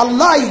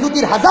আল্লাহ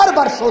ইজুতির 1000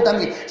 বার শোধ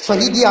আমি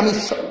শহীদি আমি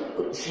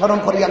স্মরণ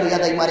করিয়া লইয়া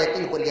যাই, মারে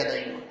তিল করিয়া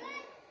যাই।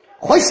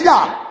 হইসলা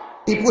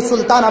টিপু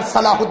সুলতান আর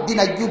সালাহুদ্দিন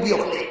আইয়ুবী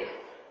হলে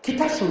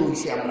কিতা শুরু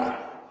হইছে, আমরা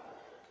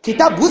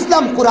কিতা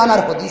বুঝলাম কোরআন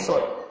আর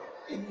হাদিসর।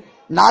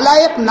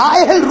 নালায়েক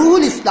নাএহেল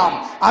রুহুল ইসলাম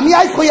আমি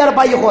আজ কইয়ার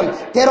বাই হল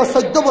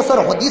 13-14 বছর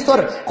হদিসর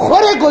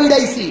খরে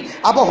গইড়াইছি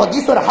আবো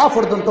হদিসর হা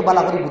পর্যন্ত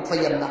বালা করে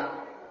বুঝাইয়ান না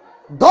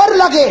ডর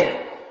লাগে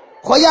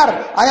খয়ার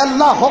আয়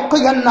আল্লাহ হক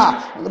কইয়ান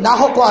না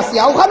হক আসি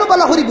আওখানো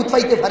বালা করে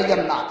বুঝাইতে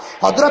পারিয়ান না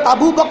হযরত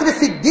আবু বকর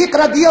সিদ্দিক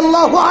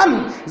রাদিয়াল্লাহু আন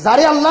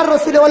যারে আল্লাহর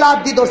রাসূল ওয়ালা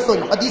আদি দর্শন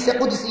হাদিসে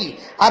কুদসি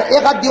আর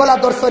এক আদি ওয়ালা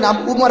দর্শন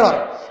উমরর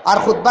আর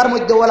খুতবার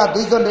মধ্যে ওয়ালা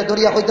দুইজন রে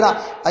দরিয়া কইরা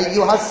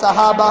আইয়ুহাস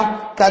সাহাবা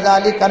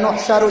কাযালিকা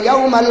নুহশারু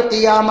ইয়াউমাল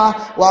কিয়ামা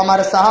ও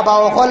আমার সাহাবা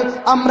হল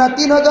আমরা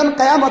তিনজন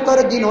কিয়ামতের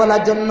দিন ওয়ালা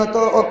জান্নাত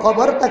ও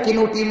কবর তাকিন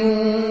উঠিমু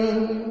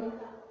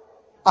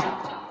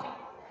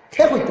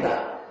কে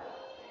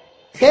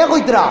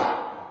কইতরা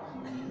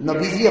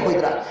নবীজি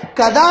কইতরা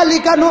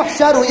কাযালিকা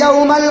নুহশারু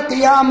ইয়াউমাল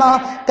কিয়ামা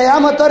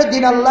কিয়ামতের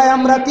দিন আল্লাহ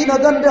আমরা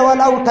তিনজন রে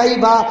ওয়ালা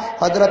উঠাইবা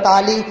হযরত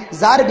আলী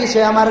যার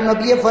বিষয়ে আমার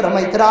নবী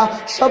ফরমাইতরা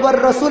সবার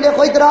রাসূলে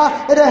কইতরা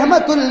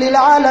রাহমাতুল লিল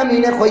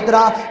আলামিন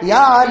কইতরা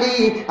ইয়া আলী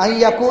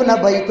আইয়াকুনা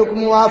বাইতুক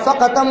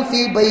মুওয়াফাকাতাম ফি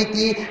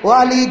বাইতি ওয়া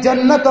আলী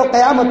জান্নাত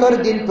কিয়ামতের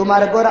দিন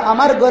তোমার ঘর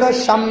আমার ঘরের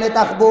সামনে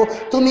থাকবো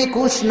তুমি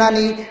খুশ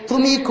নানি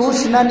তুমি খুশ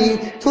নানি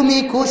তুমি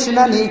খুশ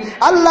নানি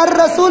আল্লাহর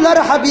রাসূলের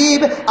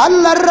হাবিব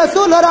আল্লাহর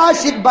রাসূলের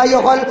আশিক ভাই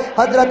হল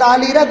হযরত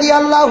আলী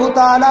রাদিয়াল্লাহু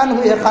তাআলা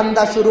আনহু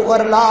খান্দা শুরু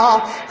করলা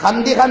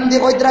খান্দি খান্দি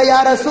কইতরা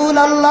ইয়া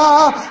রাসূলুল্লাহ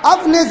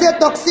আপনি যে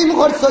তকসিম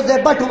করছো যে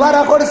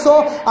বাটওয়ারা করছো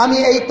আমি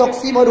এই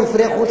তকসিমের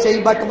উপরে খুশ এই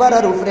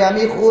বাটওয়ারার উপরে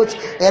আমি খুশ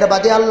এর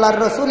বাদে আল্লাহর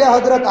রাসূলে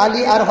হযরত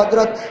আলী আর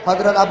হযরত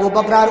আবু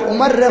বকর আর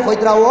উমর রে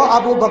কইতরা ও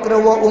আবু বকর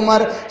ও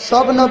উমর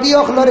সব নবী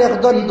হলর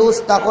একজন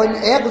দোস্ত তখন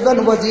একজন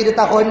ওয়াজির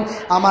তখন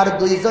আমার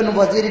দুইজন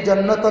ওয়াজির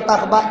জন্য তো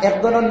তাকবা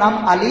একজনের নাম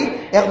আলী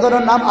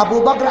একজনের নাম আবু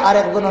বকর আর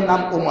একজনের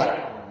নাম উমর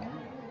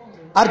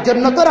আর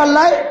জান্নাতের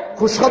আল্লাহ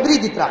খুশখবরি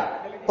দিতরা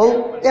ও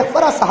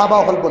একফরা সাহাবা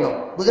হল বলো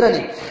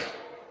বুঝরানি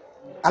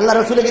আল্লাহ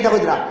রাসূলে কি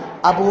কইতরা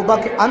আবু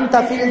বকর আনতা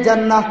ফিল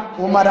জান্নাহ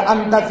উমর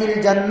আনতা ফিল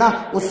জান্নাহ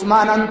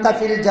উসমান আনতা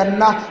ফিল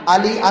জান্নাহ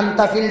আলী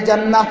আনতা ফিল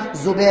জান্নাহ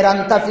জুবাইর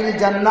আনতা ফিল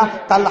জান্নাহ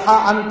তালহা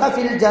আনতা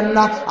ফিল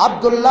জান্নাহ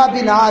আব্দুল্লাহ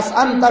বিন আস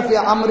আনতা ফি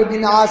আমর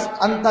বিন আস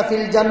আনতা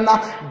ফিল জান্নাহ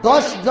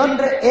 10 জন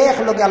রে এক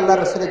লগে আল্লাহ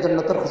রাসূলের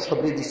জান্নাতের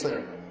খুশখবরি দিছেন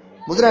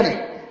বুঝরানি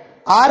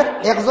আর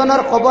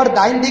একজনের কবর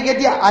ডাইন দিকে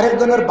দিয়ে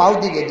আরেকজনের বাউ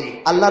দিকে দিয়ে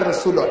আল্লাহর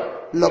রাসূলের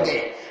লগে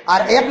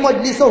আর এক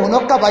মজলিসও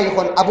হুনক্কা ভাই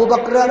হল আবু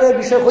বকরের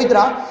বিষয়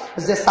কইতরা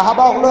যে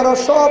সাহাবা হলর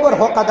সবর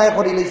হক আদায়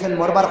করে লইছেন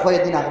মরবার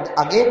কয়েকদিন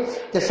আগে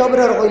তে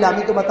সবরের কইলে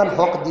আমি তো মাতাল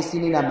হক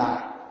দিছিনি না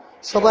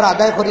সবর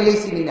আদায় করে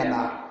লইছিনি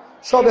না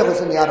সবে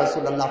কইছেন ইয়া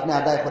রাসূলুল্লাহ আপনি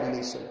আদায় করে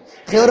লইছেন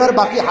খেওরের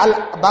বাকি হাল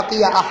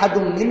বাকিয়া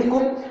আহাদুম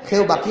মিনকুম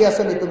খেও বাকি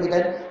আছে নি তুমি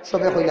দেন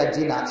সবে কইলা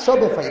জিনা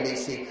সবে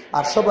ফাইলাইছি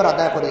আর সবর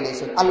আদায় করে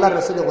লইছেন আল্লাহর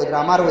রাসূল কইরা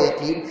আমারও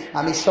ইয়াকিন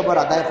আমি সবর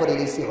আদায় করে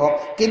লইছি হক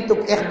কিন্তু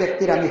এক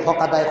ব্যক্তির আমি হক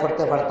আদায়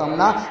করতে পারতাম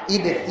না এই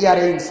ব্যক্তি আর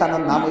এই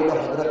ইনসানের নাম হইল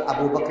হযরত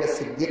আবু বকর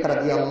সিদ্দিক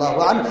রাদিয়াল্লাহু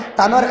আন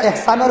তানোর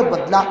ইহসানের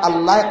বদলা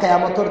আল্লাহ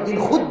কিয়ামতের দিন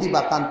খুদ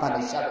দিবা কান্তান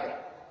হিসাবে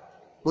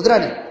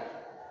বুঝরানি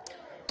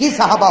কি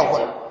সাহাবা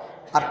হল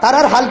আর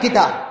তারার হাল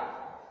কিতা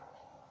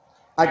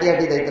আটি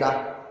আটি দাইতরা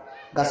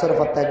গাছের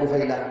পাত্তায়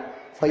গুফাইলা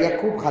ফাইয়া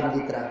খুব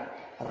খান্দিতরা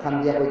আর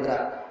খান্দিয়া কইতরা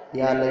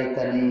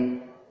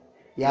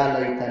ইয়া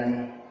লাইতানি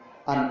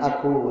আন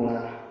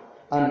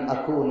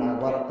আকুনা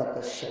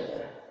ওয়ারতাতাশ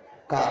শাজার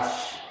কাশ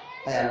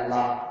আয়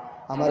আল্লাহ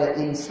আমার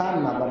ইনসান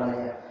না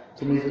বানাইয়া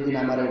তুমি যদি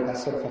আমার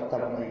গাছের পাত্তা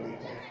বানাই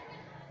দিতে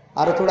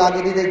আর থোড়া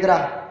আগে দিয়ে দাইতরা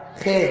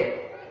খে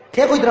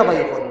কইতরা ভাই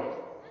এখন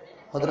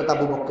হযরত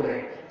আবু বকর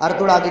আর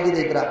থোড়া আগে দিয়ে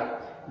দাইতরা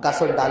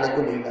গাছের ডালে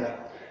গুলিলা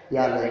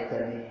ইয়া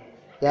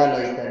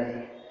লাইতানি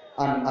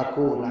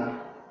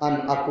আন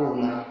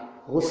আকুনা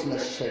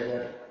গুসলাশ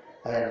শাজার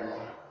আয়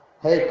আল্লাহ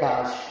হে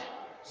কাশ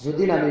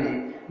যদি আমি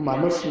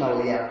মানুষ না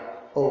হইয়া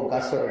ও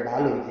গাছের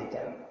ডাল হই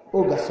দিতাম ও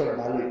গাছের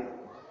ডাল হই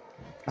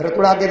আর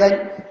তোরা আগে দেয়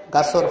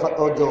গাছের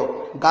ও যে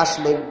গাছ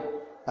লই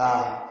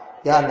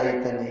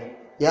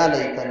ইয়া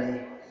লাইতানি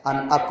আন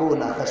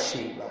আকুনা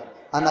খাসিবা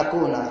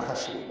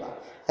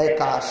হে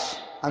কাশ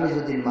আমি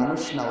যদি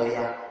মানুষ না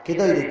হইয়া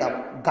কেদই দিতাম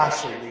গাছ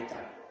হই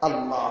দিতাম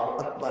আল্লাহু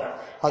আকবার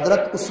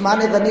হযরত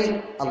উসমানে গনি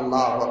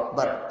আল্লাহু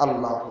আকবার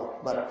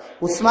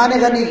উসমানে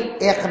গনি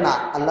এক না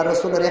আল্লাহ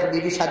রাসূলের এক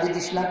বিবি শাদি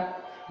দিছলা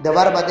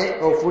দেওয়ার বাদে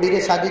ও ফুড়িরে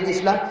শাদি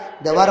দিছলা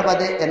দেওয়ার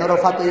বাদে এনর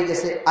ওফাত হয়ে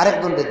গেছে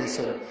আরেকজন রে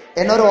দিছিল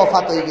এনর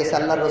ওফাত হয়ে গেছে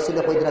আল্লাহ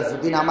রাসূলে কইরা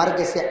যদি আমার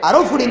গেছে আরো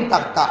ফুড়িন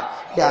থাকতা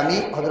তে আমি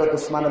হযরত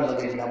উসমানের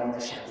লগে দিলাম না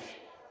শাদি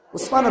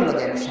উসমানের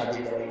লগে আমি শাদি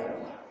দিলাম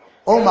না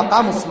ও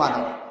মাকাম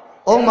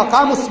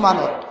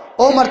উসমানের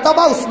ও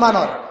মর্তবা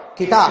উসমানের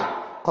কিতা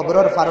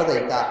কবরের ফারদ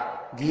আইতা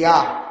গিয়া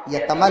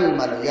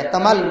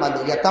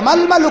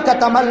ইয়াতামালমালু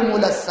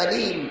কাতামালমুলাস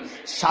সালিম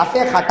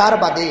সাফে খাটার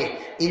বাদে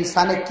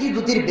ইনসানে কি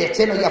দুটির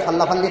বেচেন হইয়া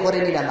ফাল্লাফাল্লি করে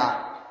নিলা না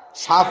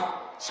সাফ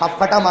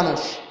কাটা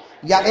মানুষ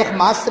ইয়া এক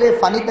মাসরে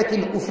পানি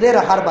তাকিন উফরে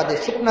রাখার বাদে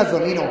শুকনা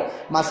জমিনও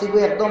মাসিগো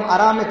একদম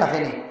আরামে থাকে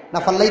না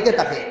ফাল্লাইতে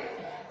থাকে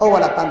ও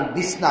ওয়ালা তান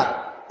বিছনার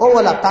ও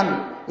ওয়ালা তান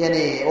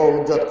यानी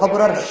ओ जो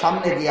खबरेर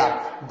सामने दिया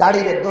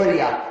दाढ़ी रे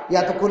दौड़िया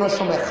या तो कोनो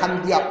समय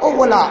खान दिया ओ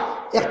बोला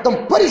एकदम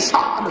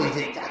परेशान हो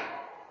जाता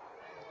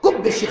खूब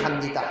बेशी खान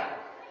दिता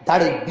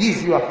दाढ़ी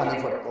 20 युवा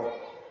खानी पड़तो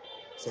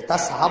সেটা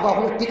সাহাবা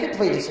হলো টিকিট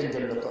পাইছেন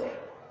জন্য তো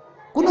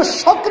কোনো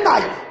শখ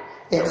নাই।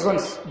 একজন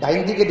ডাইন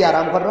দিকে দিয়ে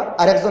আরাম কররা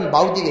আর একজন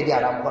বাউ দিকে দিয়ে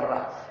আরাম কররা।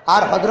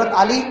 আর হযরত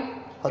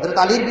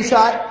আলীর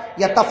বিষয়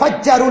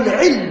ইয়াতাফাজ্জারুল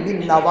ইলম মিন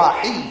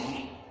নাওয়াহিহি,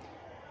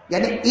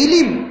 यानी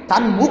इलिम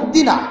तान मुख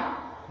दिना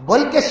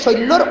बल्कि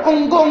शैल्यर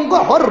अंग अंग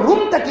हर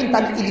रूम तक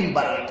तान इलिम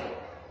बाराय।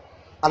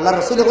 अल्लाह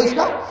रसूल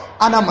कइछा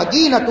आना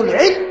मदीनातुल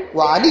इल्म व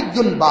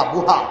अलीयुन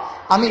बाबुहा,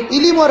 आमी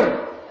इलिमर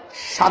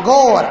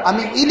सागर,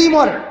 आमी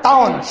इलिमर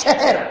टाउन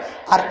शहर,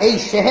 और এই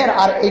শহর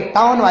আর এই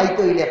টাউন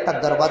আইতে হইলে একটা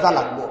দরওয়াজা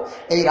লাগবে,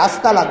 এই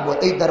রাস্তা লাগবে,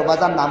 এই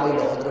দরওয়াজার নাম হইল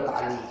হযরত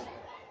আলী।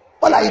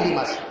 ওলা ইলিম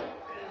আসলে,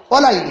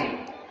 ওলা ইলিম।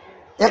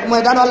 এক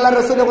ময়দান আল্লাহ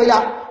রসুল কইলা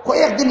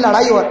কয়েকদিন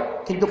লড়াই হর,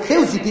 কিন্তু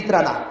কেউ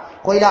জিতিতরা না।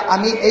 কইলা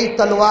আমি এই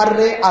তলোয়ার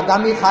রে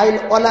আগামী খাইল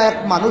ওলা এক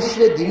মানুষ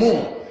রে দিমু,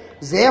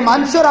 যে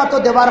মানুষের হাতে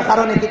দেওয়ার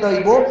কারণে কি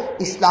হইব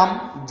ইসলাম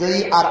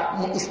জয়ী আর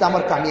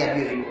ইসলামের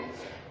কামিয়াবি হইব।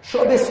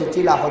 সবে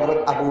সুচিলা হযরত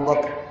আবু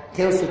বকর,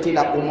 কেউ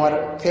সুচিলা উমর,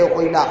 কেউ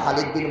কইলা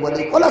খালিদ বিন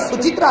ওয়ালিদ, ওলা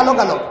সুচিত্রা আলোক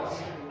আলোক।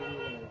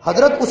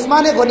 হযরত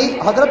উসমানে গনি,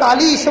 হযরত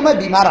আলী এই সময়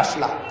বিমার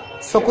আসলা,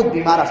 চকুত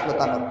বিমার আসলো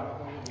তার।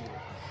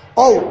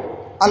 ও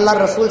আল্লাহ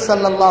রসুল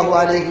সাল্লাল্লাহু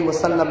আলাইহি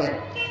ওয়াসাল্লামে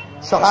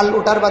সকাল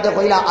উঠার বাদে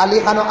কইলা আলী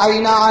খানো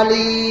আইনা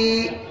আলী,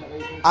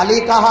 আলী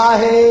কাহা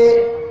হে,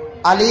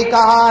 আলী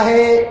কাহা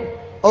হে।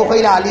 ও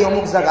কইলা আলী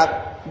অমুক জায়গা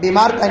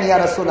বিমার তানিয়া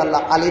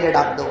রাসূলুল্লাহ, আলীরে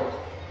ডাক দাও।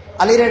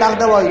 আলীরে ডাক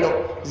দেওয়া হইল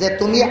যে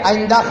তুমি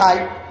আইন্দা খাই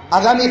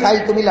আগামী খাইল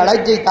তুমি লড়াই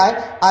যেতায়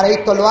আর এই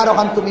তলোয়ার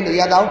ওখান তুমি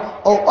লইয়া দাও,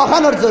 ও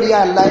ওখানোর জরিয়া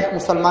আল্লাহ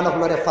মুসলমান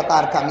হলরে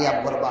ফতার কামিয়াব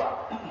করবা।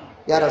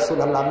 ইয়া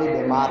রাসূলুল্লাহ আমি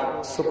বেমার,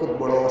 চকুত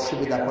বড়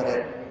অসুবিধা করে,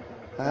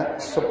 হ্যাঁ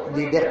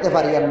দেখতে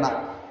পারি না।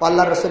 ও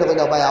আল্লাহ রসুলে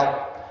কইলা ভাই আও।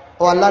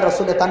 ও আল্লাহ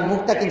রসুলে তার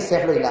মুখটা কিন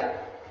শেফ লইলা,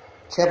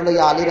 শেফ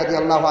লইয়া আলী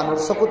রাদিয়াল্লাহু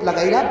আনহুর চকুত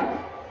লাগাইলা,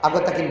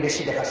 আগতা কিন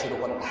বেশি দেখা শুরু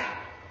করলা,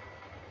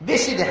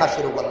 বেশি দেখা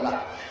শুরু করলা।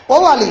 ও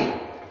আলী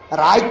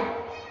রাইট,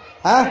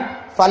 হ্যাঁ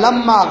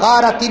ফালাম্মা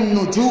গারাতিন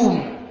নুজুম,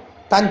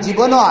 তার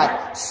জীবন হয়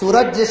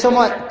সূরজ যে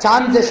সময়,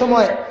 চাঁদ যে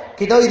সময়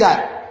কি দই দেয়,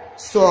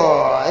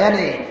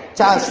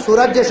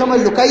 সূরজ যে সময়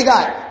লুকাই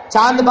দেয়,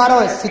 চাঁদ বার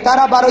হয়,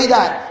 সিতারা বার হয়ে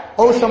যায়,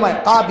 ও সময়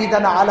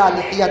কাবিদান আলা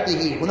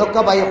লিহিয়াতিহি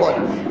হুনকা বাই হল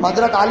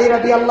হযরত আলী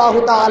রাদিয়াল্লাহু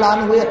তাআলা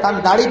আনহু তান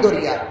দাড়ি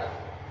দরিয়া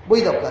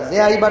বই দক্কা যে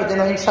আইবার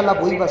যেন ইনশাআল্লাহ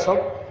বইবা সব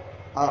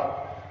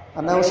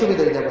না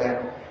অসুবিধা হয়ে যাবে।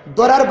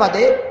 দরার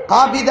বাদে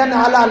কাবিদান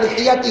আলা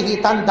লিহিয়াতিহি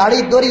তান দাড়ি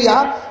দরিয়া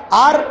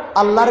আর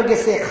আল্লাহর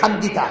গেছে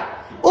খান্দিতা।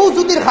 ও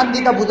যুতির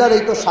খান্দিতা বুঝা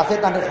যাইত সাফে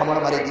তানে খামড়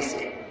মারি দিছে,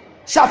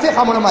 সাফে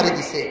খামড় মারি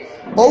দিছে।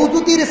 ও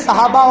যুতির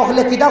সাহাবা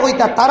হলে কিতা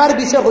কইতা, তারার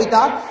বিষয়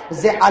কইতা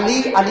যে আলী,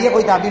 আলিয়ে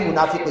কইতা আমি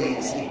মুনাফিক হয়ে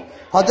গেছি।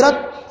 হযরত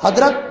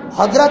হযরত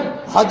হযরত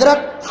হযরত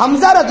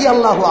হামজা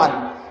রাদিয়াল্লাহু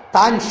আনহু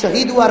তান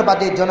শহীদ হওয়ার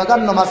বাদে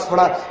জনগণ নামাজ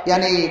পড়া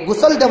यानी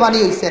গোসল দেওয়ানি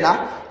হইছে না,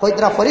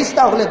 কইতরা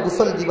ফেরেশতা হলে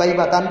গোসল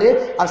দিবাইবা তান রে,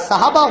 আর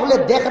সাহাবা হলে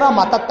দেখরা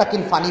মাথার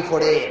তাকিন পানি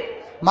পড়ে,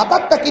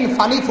 মাথার তাকিন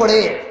পানি পড়ে।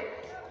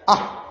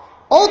 আহ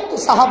ও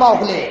সাহাবা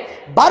হলে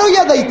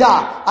বারোইয়া যাইতা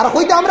আর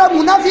কইতা আমরা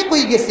মুনাফিক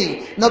হয়ে গেছি।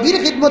 নবীর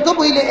খিদমত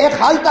বইলে এক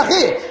হাল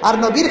থাকে, আর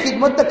নবীর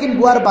খিদমত তাকিন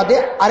বুয়ার বাদে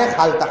আরেক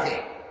হাল থাকে,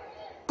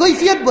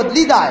 কৈফিয়ত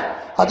বদলি যায়।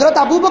 হযরত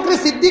আবু বকর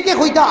সিদ্দিকে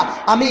কইতা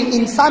আমি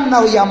ইনসান না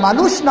হইয়া,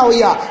 মানুষ না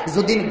হইয়া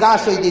যদিন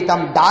গাছ হই দিতাম,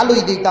 ডাল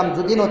হই দিতাম,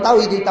 যদিন হতা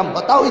হই দিতাম,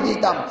 হতা হই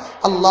দিতাম।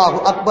 আল্লাহু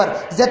আকবার।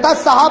 যেটা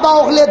সাহাবা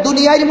হলে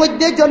দুনিয়ার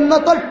মধ্যে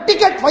জান্নাতের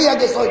টিকিট হইয়া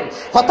গেছে,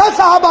 হতা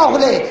সাহাবা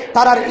হলে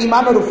তারার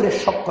ইমানের উপরে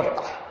শক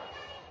করতা।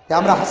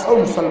 আমরা হাসাও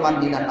মুসলমান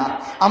দিনা না,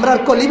 আমরা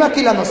কলিমা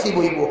কিলা নসিব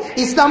হইব,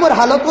 ইসলামের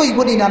হালত হইব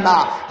দিনা না।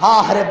 হা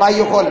হরে ভাই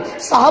হল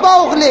সাহাবা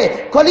হলে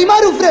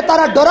কলিমার উপরে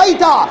তারা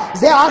ডরাইতা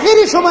যে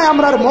আখেরি সময়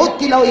আমরার মৌত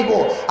কিলা হইব।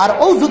 আর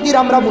ও যুতির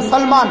আমরা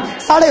মুসলমান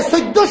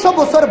 1450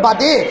 বছর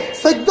বাদে,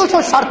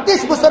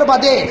 1437 বছর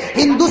বাদে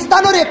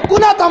হিন্দুস্তানের এক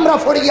কোনাত আমরা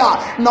ফড়িয়া,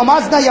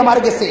 নমাজ নাই আমার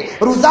গেছে,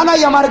 রোজা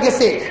নাই আমার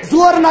গেছে,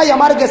 জুয়ার নাই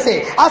আমার গেছে,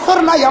 আসর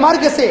নাই আমার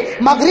গেছে,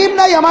 মাগরিব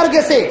নাই আমার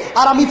গেছে,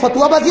 আর আমি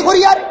ফতুয়াবাজি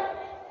করি। আর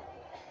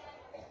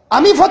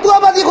আমি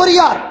ফতুয়াবাজি করি,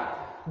 আর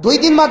 2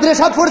 দিন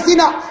মাদ্রাসা পড়ছি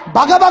না,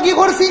 বাগাবাগি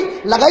করছি,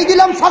 লাগাই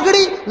দিলাম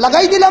ফাগড়ি,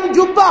 লাগাই দিলাম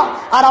জুব্বা,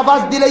 আর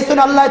আওয়াজ দিলাইছেন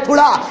আল্লাহ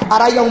থোড়া,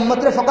 আর আইয়া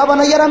উম্মতরে ফকা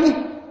বানাইয়ার আমি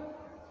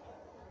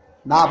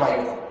না ভাই।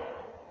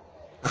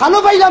 খালো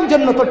পাইলাম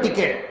জান্নাতের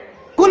টিকেট,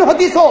 কোন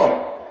হাদিস,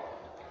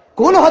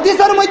 কোন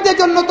হাদিসের মধ্যে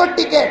জান্নাতের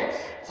টিকেট?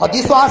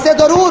 হাদিসও আছে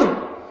জরুর,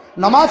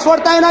 নামাজ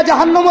পড়তায় না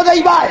জাহান্নাম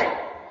যাইবায়,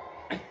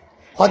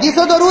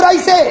 হাদিসও জরুর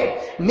আইছে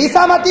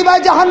মিছা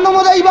মাতিবায় জাহান্নাম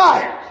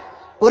যাইবায়।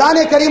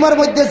 কুরআনে কারীমের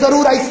মধ্যে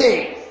জরুর আইছে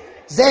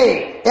যে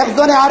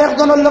একজনে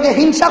আরেকজনের লগে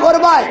হিংসা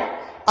করবায়,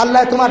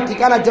 আল্লাহ তোমার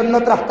ঠিকানা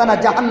জান্নাত রাখতা না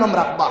জাহান্নাম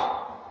রাখবা,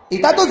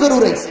 এটা তো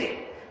জরুর আইছে।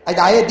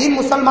 আয়ে দিন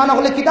মুসলমান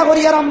হলে কিতা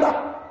করি আর আমরা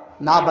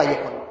না ভাই,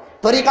 এখন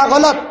তরিকা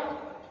গলত।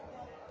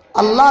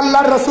 আল্লাহ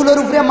আল্লাহর রাসূলের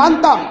উপরে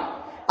মানতাম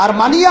আর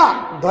মানিয়া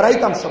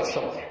ধরাইতাম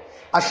সবসময়।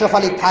 আশরাফ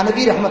আলী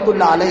থানভী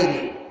রহমতুল্লাহ আলাইহি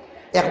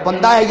এক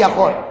বন্দা আইয়া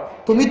কর,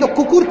 তুমি তো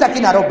কুকুর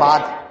তাকিন আরো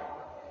বাদ,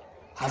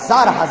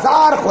 হাজার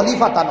হাজার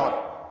খলিফা তানর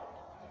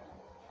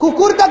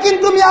কুকুর তাকিন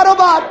তুমি আরো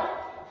বাদ।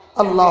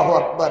 আল্লাহু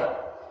আকবার।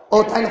 ও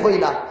তাই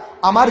কইলা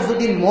আমার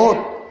যদি মত,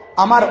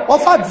 আমার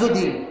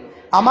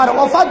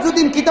অফাত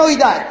যদি কিতা হই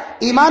যায়,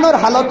 ইমানের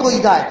হালত হই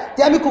যায়, তে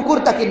আমি কুকুর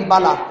তাকিন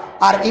বালা,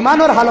 আর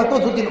ইমানের হালতও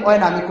যদি হয়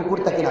না আমি কুকুর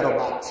থাকি আরো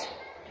বাদ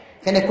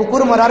এখানে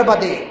কুকুর মরার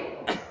বাদে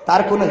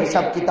তার কোনো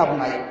হিসাব কিতাব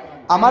নাই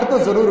আমার তো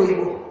জরুর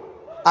হইব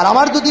আর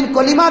আমার দুদিন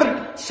কলিমার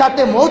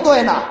সাথে মৌত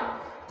হয় না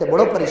তে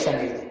বড়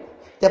পরেশানি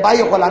তে ভাই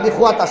হল আমি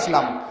খুয়াত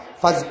আসলাম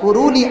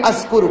ফাজকুরুনি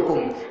আজকুরুকুম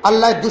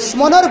আল্লাহ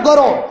দুশ্মনের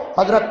গরো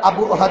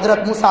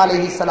হযরত মুসা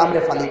আলাইহিস সালাম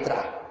রে ফালিতরা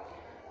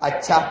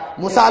আচ্ছা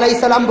মুসা আলাইহিস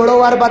সালাম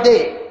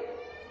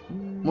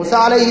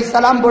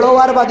বড়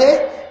হওয়ার বাদে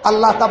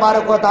আল্লাহ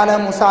তাবারক ওয়া তাআলা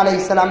মুসা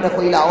আলাইহিস সালাম রে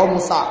কইলা ও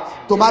মুসা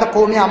তোমার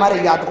কওমে আমারে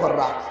ইয়াদ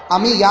কররা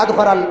আমি ইয়াদ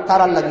করার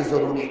তারার লাগি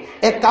জরুরি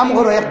এক কাম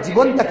করো এক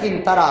জীবন তাকিন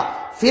তারা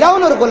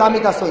ফিরাউনের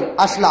গোলামিতা সই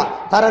আসলা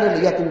তারারে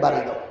লইয়া তুমি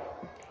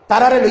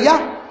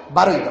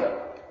বাড়াই দাও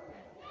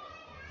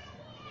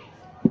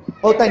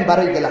ও তাই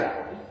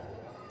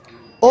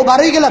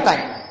বারোই গেলা তাই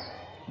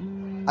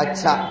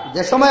আচ্ছা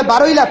যে সময়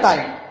বারোইলা তাই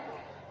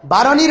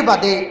বারণির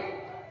বাদে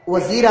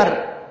ওজির আর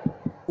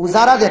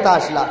উজারা যেটা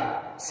আসলা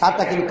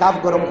সাতাকিন কাপ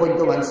গরম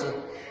কইতো মানছে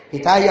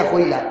হিতাইয়া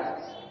কইলা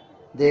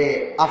যে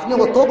আপনি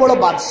অত বড়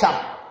বাদশাহ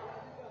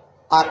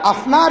আর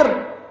আপনার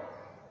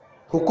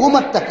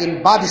হুকুমত তাকিন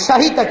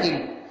বাদশাহী তাকিন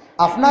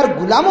আপনার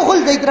গুলামও হল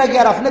যাইতরা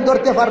গিয়ে আর আপনি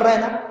ধরতে পাররায়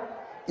না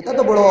এটা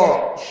তো বড়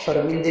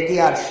শর্মিন্দগি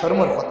আর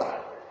শর্মর কথা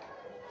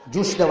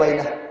জুস দেওয়াই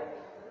না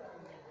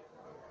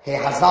হে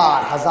হাজার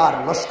হাজার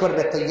লস্কর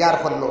বে তৈয়ার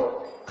করলো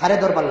খারে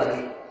দরবার লাগে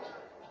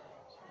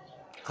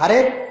খারে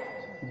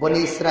বনি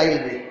ইসরাইল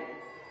রে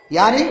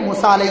यानी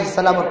मूसा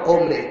अलैहिस्सलामर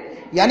कौम रे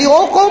यानी ओ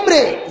कौम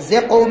रे जे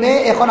कौमे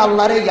এখন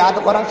আল্লাহরে याद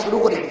করা শুরু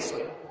করে দিছে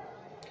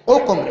ও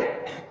কौम রে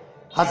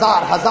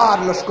হাজার হাজার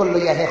লস্কর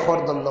লইয়া হে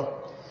খরদল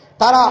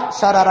তারা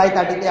সারা রাত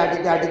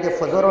আটিতে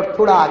ফজরের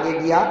থোড়া আগে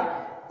গিয়া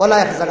ওলা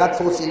এক জায়গা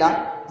পৌঁছিলা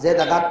যে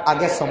জায়গা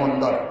আগে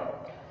সমুদ্র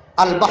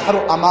আল বাহরু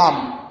আমাম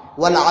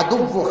ওয়াল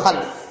আদুউ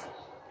খালফ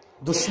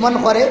দুশমন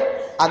করে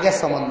আগে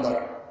সমুদ্র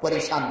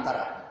পরেশান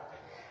তারা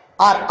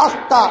আর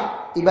আখতা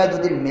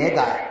ইবাদুদ্দিন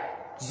মেঘায়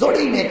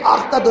জড়ি মেঘ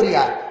আখতা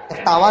দরিয়া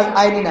একটা আওয়াজ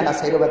আয়নি না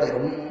সাইরো বাদে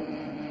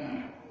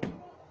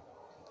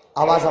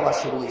আওয়াজ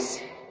শুরু হয়েছে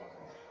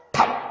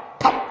ঠাপ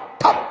ঠাপ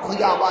ঠাপ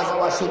হইয়া আওয়াজ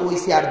শুরু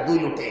হয়েছে আর দুই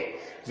লুটে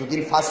যদি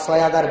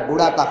 ৫-৬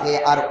 গুড়া থাকে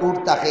আর উট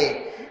থাকে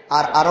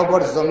আর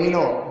আরবর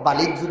জমিনও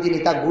বালিক যদি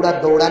নিতা গুড়া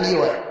দৌড়ানি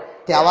হয়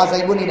তে আওয়াজ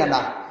আইব নি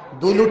না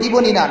দুই লুটিব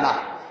নি না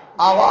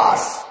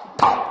আওয়াজ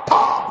ঠাপ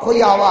ঠাপ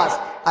হইয়া আওয়াজ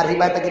আর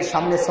রিবায়তের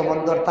সামনে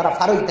সমুদ্র তারা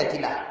ফারই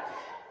থাকিলা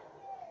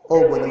ও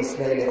বনি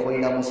ইসরাইলে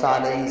কইলা মুসা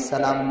আলাইহিস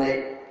সালাম ने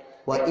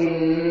व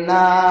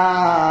इन्ना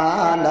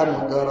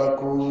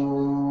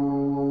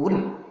लमुदरकून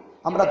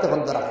আমরা তখন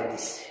ধরা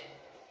হইছি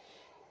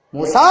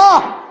मूसा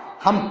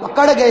हम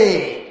पकड़ गए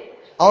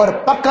और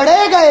पकड़े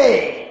गए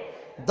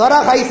ধরা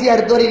খাইছি আর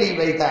ধরে লি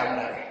বাইতা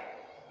আমরা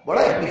বড়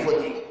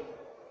বিপদী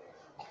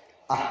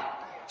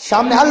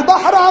सामने अल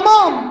बहर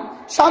अमाम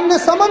सामने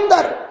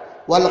समंदर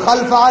वल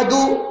खल्फ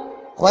आदू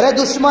करे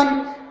दुश्मन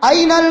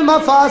आइनल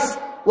मफास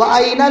व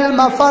आइनल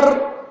मफर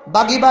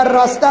बागीबार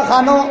रास्ता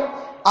खानो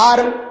और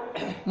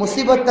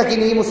मुसीबत तक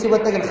नहीं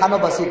मुसीबत तक खानो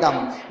बसिताम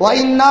व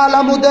इन्ना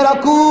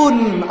लमुदरकुन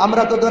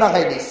আমরা তো ধরা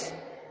খাই দিস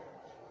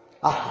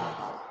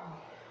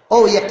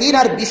ও यकीन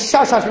আর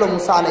বিশ্বাস আসলো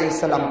মুসা আলাইহিস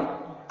সালাম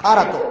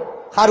খারাতো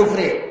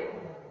খারুফরে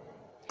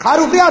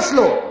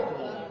আসলো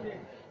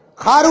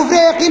খারুফরে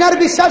यकीन আর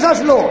বিশ্বাস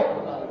আসলো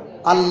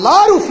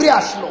अल्लाह रूफरे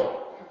आसलो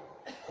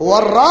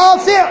हुवल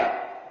राफि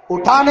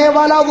उठाने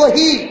वाला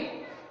वही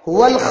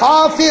हुवल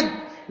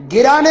खाफिद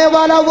गिराने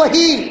वाला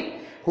वही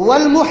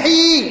हुवल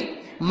मुही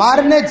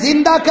मारने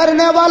जिंदा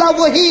करने वाला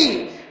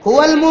वही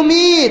हुवल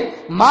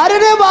मुमीत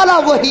मारने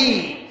वाला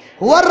वही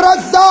हुवल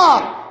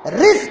रज़्ज़ाक़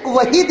रिस्क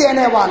वही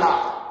देने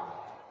वाला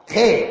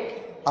है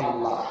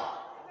अल्लाह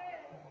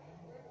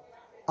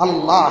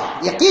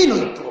अल्लाह यकीन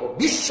हुई तो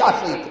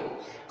विश्वास हुई तो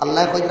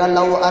अल्लाह खुद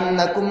लौ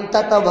अन्नकुम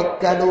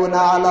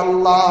ततवक्कलूना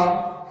अल्लाह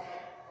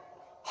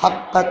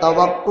हक्क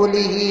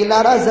तवक्कुलिही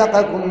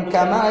लरज़क़कुम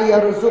कमा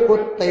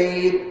यरज़ुक़ुत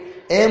तैर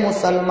ए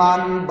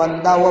मुसलमान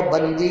बंदा व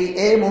बंदी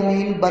ए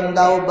मुमीन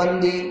बंदा व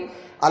बंदी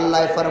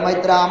अल्लाह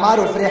फरमाइतरा आमार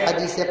ऊपरे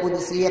हदीसे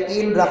कुदसी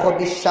यकीन रखो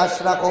विश्वास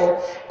रखो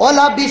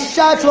ओला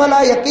विश्वास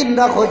वाला यकीन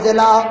रखो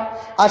जला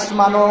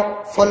আসমানো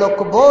ফলক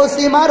বস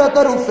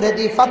ইমারতর উপরে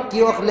দি ফাক্কি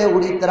ওখলে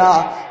উড়িতরা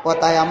ও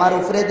তাই আমার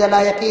উপরে দেলা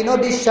ইয়াকিন ও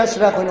বিশ্বাস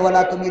রাখুন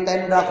ওয়ালা তুমি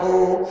তাইন রাখো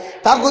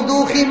তাগদু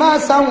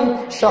খিমাসাউ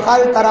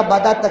সকাল তারা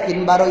বাদা তাকিন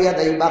বারোয়া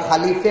দাইবা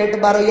খালি পেট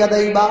বারোয়া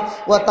দাইবা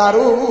ও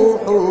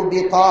তারুহু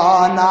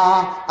বিতানা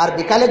আর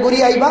বিকালে গড়ি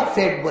আইবা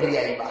পেট ভরি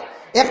আইবা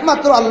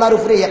একমাত্র আল্লাহর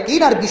উপরে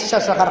ইয়াকিন আর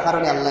বিশ্বাস রাখার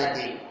কারণে আল্লাহ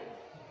দেন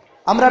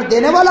আমরা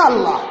দেনেওয়ালা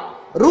আল্লাহ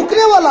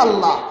রুকনেওয়ালা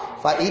আল্লাহ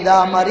ফাইদা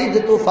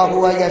মারিদতু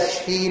ফাহুয়া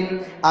ইয়াশফিন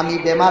আমি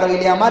বেমার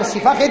হইলে আমার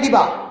শিফা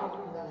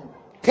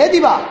কে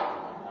দিবা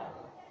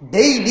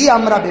ডেইলি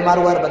আমরা বেমার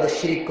হওয়ার বাদে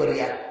শিরিক করি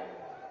আর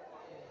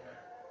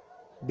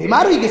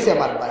বেমার হয়ে গেছে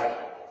আমার ভাই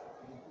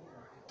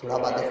তোরা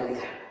বাদে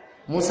হইয়া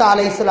মুসা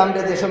আলাইহিস সালাম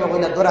রে যে সময়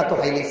কইলা দরা তো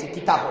হয়ে গেছে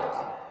কিতা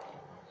করতাম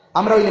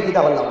আমরা হইলে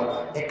কিতা করলাম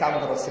এক কাম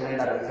করো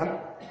সিলিন্ডার হইলাম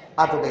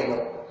আতো দেইল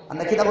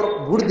আমরা কিতা করো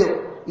ঘুর দেও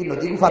ই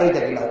নদী গুফার হইতে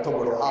গেল তো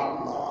বড়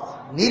আল্লাহ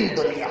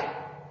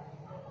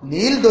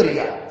নীল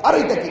দরিয়া আর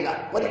ওইটা কিনা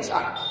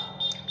পরেশান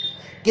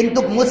কিন্তু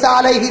মুসা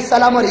আলাইহিস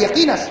সালামের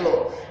ইয়াকিন আসলো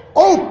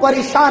ও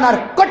পরিশান আর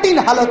কঠিন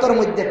হালতের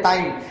মধ্যে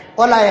টাইম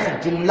ওলা এক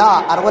জুমলা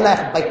আর ওলা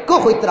এক বাক্য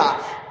হইতরা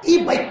এই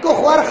বাক্য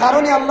হওয়ার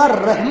কারণে আল্লাহর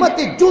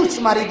রহমতে জুস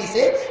মারি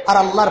দিছে আর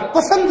আল্লাহর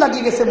পছন্দ লাগি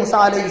গেছে মুসা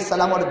আলাইহিস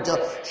সালামের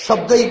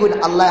শব্দ এইগুলো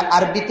আল্লাহ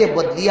আরবিতে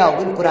বদলিয়া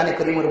ওগুলো কোরআনে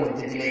কারীমের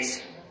মধ্যে দিলেছে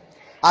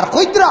আর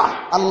কইতরা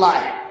আল্লাহ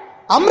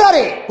আমরা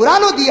রে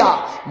কোরআনও দিয়া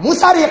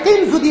মুসার ইয়াকিন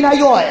যদি নাই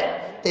হয়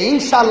তো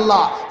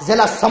ইনশাআল্লাহ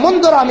জেলা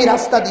সমুদ্র আমি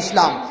রাস্তা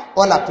দিছিলাম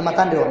ওলা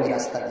তোমাতান রে আমি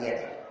রাস্তা দিয়ে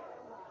দে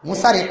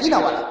মুসার ইয়াকিন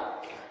ওয়ালা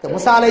তো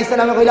মুসা আলাইহিস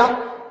সালামে কইলা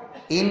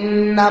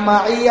ইন্না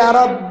মাইয়া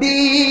রাব্বি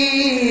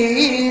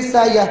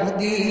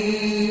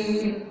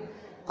সায়াহদিন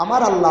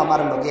আমার আল্লাহ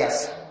আমার লগে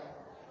আছে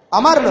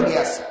আমার লগে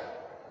আছে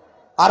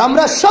আর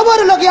আমরা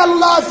সবার লগে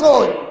আল্লাহ আছে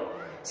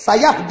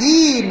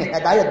সায়াহদিন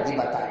হেদায়েত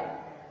দিবা তাই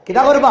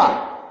কিটা করবা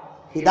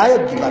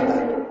হিদায়ত দিবা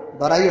তাই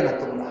ডরাইও না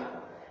তোমরা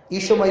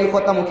এই সময় এই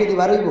কথা মুখে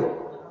দিবার হইব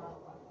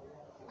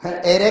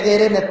এরে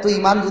গেরে নেত্য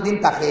ইমান যদিন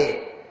থাকে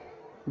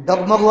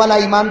ডগমগওয়ালা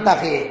ইমান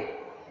থাকে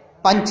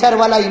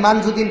পাঞ্চারওয়ালা ইমান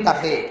যদিন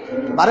থাকে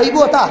বারইব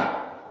ওটা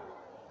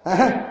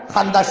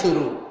খান্দা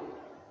শুরু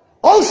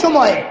ও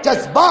সময়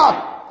জজবাত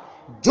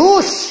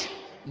জোশ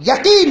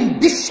ইয়াকিন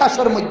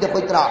বিশ্বাসের মধ্যে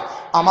কইতরা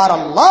আমার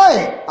আল্লাহ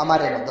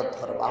আমারে মদত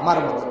করবা আমার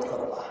মদত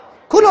করবা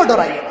কোনো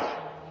ডরাইও না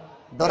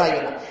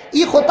ডরাইও না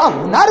এই কথা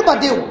হুনার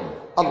বাদেও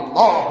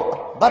আল্লাহু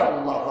আকবার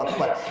আল্লাহু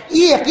আকবার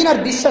এই ইয়াকিন আর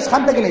বিশ্বাস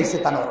খান থেকে নাইছে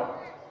তানোর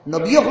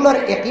নবীগুলোর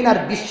ইয়াকিন আর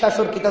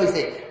বিশ্বাসের কিতা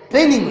হইছে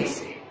ট্রেনিং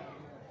হইছে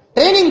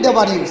ট্রেনিং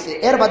দেওয়ারই হইছে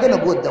এর বাদে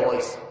নবুয়ত দেওয়া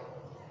হইছে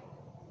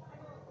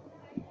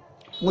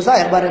মুসা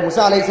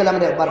আলাইহিস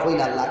সালামের একবার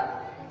কইলা আল্লাহ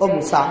ও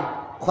মুসা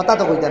কথা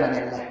তো কইতা না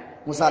আল্লাহ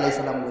মুসা আলাইহিস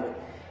সালাম বলে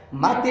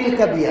মা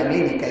তিলকা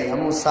বিয়ামিনিকা ইয়া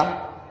মুসা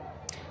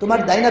তোমার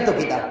দাইনা তো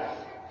কিতা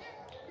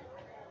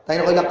তাই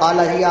কইলা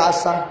কালা হিয়া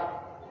আসা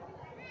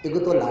এগো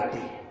তো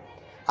লাঠি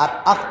আর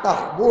আখতা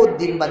বহুত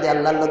দিন বাদে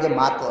আল্লাহর লগে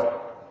মাতর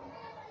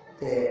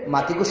তে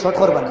মাটিকে শর্ট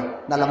করবা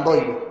না লম্বা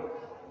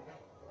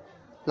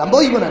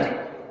হইব না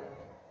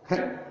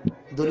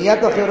দুনিয়া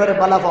তো খেউরে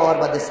বালা পাওয়ার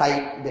বাদে সাই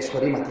বেশ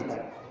করি মাতিতা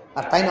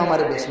আর তাই না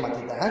আমারে বেশ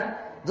মাতিতা হ্যাঁ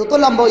যত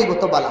লম্বা হইব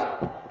তো বালা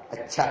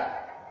আচ্ছা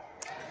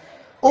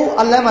ও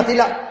আল্লাহ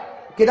মাতিলা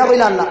কিটা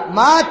কইলা আল্লাহ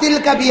মা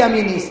তিলকা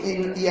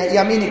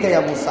বিয়ামিনিকা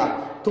ইয়া মুসা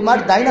তোমার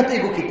দাইনা তো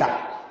এগো কিতা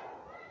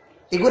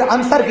এগুর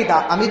আনসার কিতা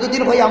আমি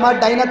দুদিন কই আমার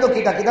ডাইনা তো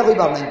কিতা কিতা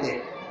কইবা আপনাইতে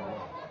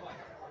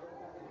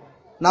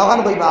নাওখান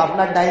কইবা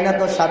আপনার ডাইনা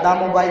তো সাদা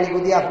মোবাইল এগু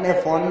দিয়ে আপনি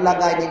ফোন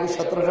লাগাই এগু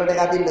 1700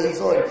 টাকা দিয়ে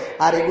লইছ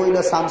আর এগু হইল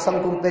স্যামসাং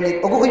কোম্পানি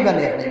ওগু কইবা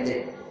নি আপনাইতে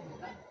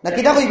না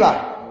কিতা কইবা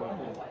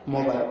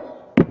মোবাইল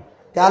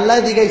তে আল্লাহ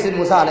দিগাইছেন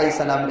মুসা আলাইহিস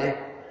সালাম রে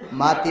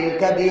মা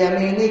তিলকা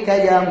বিয়ামিনিকা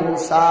ইয়া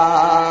মুসা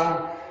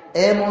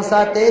এ মুসা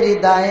তেরি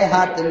দাएं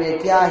हाथ में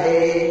क्या है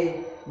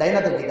ডাইনা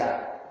তো কিতা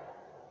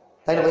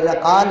তাই কইলা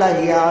কালা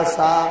হিয়া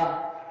আসা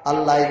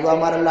আল্লাহ এগো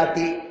আমার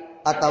লাঠি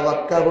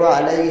আতাওয়াক্কাহু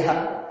আলাইহা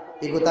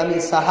এগো তো আমি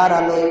সাহারা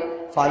লই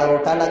ফাড়া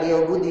ওঠা লাগে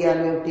ওগু দিয়ে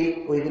আমি উঠি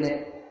ওইগুনে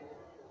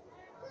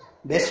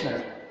বেশ না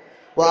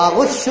ওয়া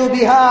আগুশু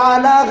বিহা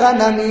আলা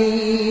গানামি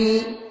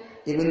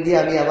এগুন দিয়ে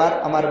আমি আবার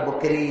আমার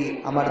বকরি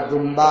আমার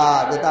দুম্বা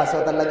যেটা আছে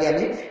ওটার লাগে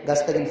আমি গাছ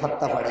থেকে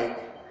ফাত্তা ফাড়াই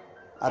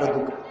আরো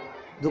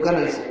দোকান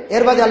হয়েছে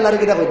এর বাদে আল্লাহর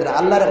কিতা কইতরা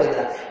আল্লাহরে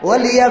কইতরা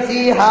ওয়ালিয়া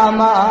ফিহা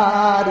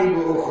মারিব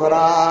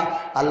উখরা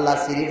আল্লাহ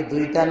সিরিফ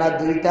দুইটা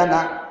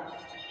না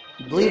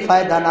দুই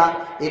ফায়দা না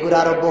এগুলো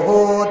আরো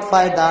বহুত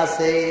ফায়দা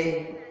আছে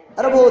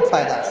আরো বহুত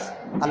ফায়দা আছে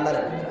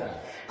আল্লাহরে কইতরা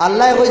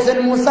আল্লাহ কইছেন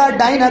মুসা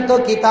ডাইনা তো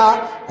কিতা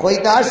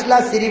কইতা আসলা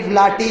সিরিফ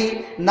লাঠি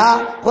না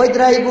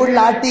কইতরা এগুর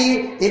লাঠি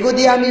এগু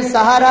দিয়ে আমি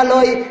সাহারা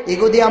লই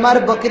এগু দিয়ে আমার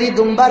বকরি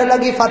দুম্বার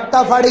লাগি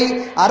ফাত্তা ফাড়ি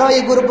আরো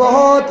এগুর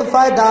বহুত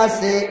ফায়দা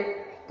আছে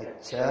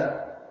আচ্ছা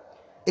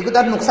এগু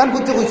তার নুকসান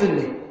করতে কইছেন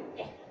নি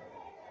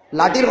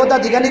লাঠির কথা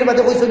দিগানির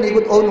বাদে কইছেন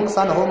এগু ও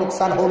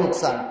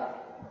নুকসান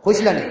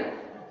কইছিলা নি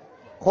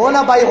হো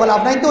না ভাই হল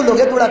আপনাই তো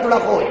লোকে তোড়া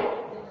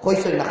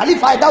কইছেন না খালি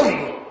ফায়দা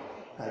হইব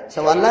আচ্ছা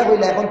আল্লাহ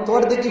কইলা এখন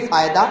তোর দেখি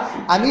ফায়দা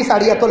আমি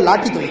সারিয়া তোর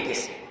লাঠি তো হয়ে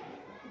গেছে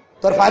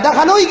তোর ফায়দা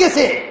খানো হয়ে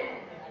গেছে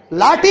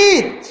লাঠি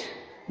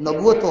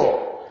নবুয়ত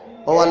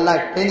ও আল্লাহ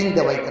ট্রেনিং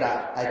দেবাইতরা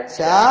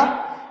আচ্ছা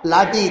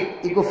লাঠি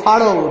ইগু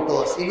ফাড়ো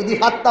উঠোস ইগু দি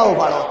ফাত্তাও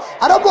ফাড়ো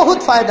আরো বহুত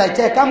ফায়দা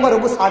আছে কাম করো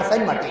ওগু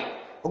সারসাইন মাটি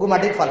ওগু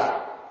মাটি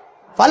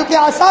ফালকে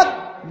আসাদ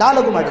ডাল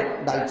ওগু মাটি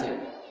ডালছে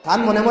ধান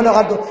মনে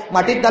হয়তো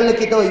মাটির ডাললে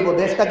কিতে হইব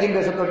বেশটা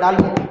কিনবে তো ডাল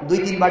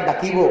 2-3 বার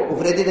ডাকিব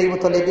উপরে দিয়ে দেব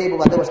তলে দিয়ে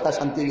বাদে বস্তা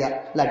শান্তি হইয়া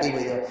লাঠি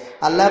হয়ে যাবে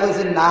আল্লাহ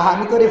বলছেন না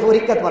আমি তোর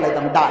পরীক্ষা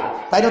পালাইতাম ডাল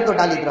তাই না তো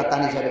ডালি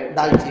তান হিসাবে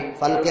ডালছি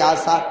ফালকে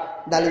আসাদ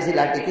ডালিছি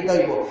লাঠি কিতে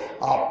হইব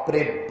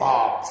আপরে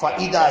বাপ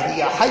ফাইদা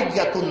হিয়া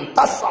হাইয়াতুন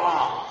তাসা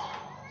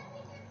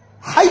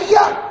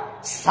হাইয়া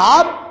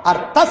সাপ আর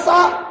তাসা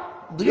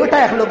দুইটা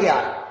এক লগে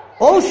আর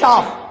ও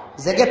সাপ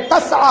জেগে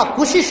তাসা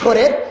কোশিশ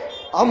করে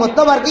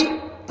মতলব আর কি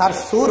তার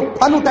সুর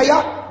ফান উঠাইয়া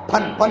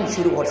ফান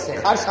শুরু করছে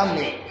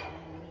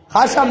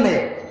খার সামনে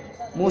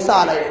মুসা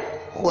আলাই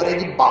করে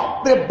দি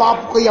বাপরে বাপ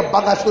কইয়া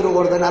বাগা শুরু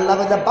করে দেন আল্লাহ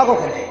কইলা বাগো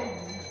খেলে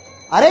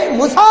अरे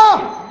मूसा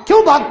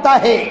क्यों भागता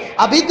है,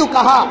 अभी तू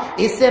कहा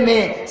इससे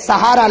मैं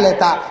सहारा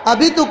लेता,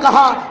 अभी तू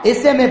कहा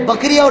इससे मैं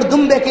बकरी और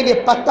दुम्बे के लिए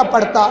पत्ता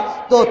पड़ता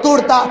तो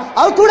तोड़ता,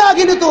 और थोड़ा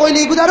आगे नहीं तो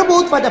नहीं गुजारो,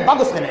 बहुत फायदा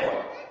भागो से नहीं।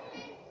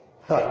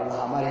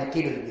 हमारे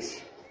यकीन हुई किसी,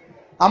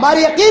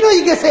 हमारी यकीन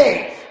हुई किसे,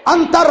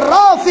 अंतर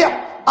राफिया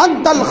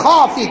अंतल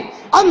खाफिद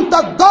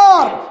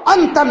अंतदार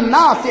अंतर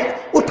नाफिया,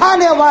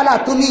 उठाने वाला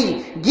तुम्ही,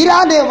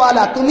 गिराने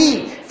वाला तुम्ही,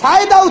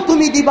 फायदाও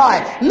তুমি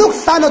দিবায়,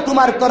 নুকসানও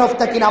তোমার তরফ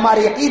থেকে। আমার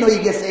यकीन হয়ে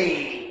গেছে,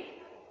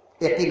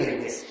 यकीन হয়ে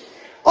গেছে।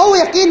 ও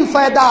यकीन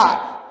ফায়দা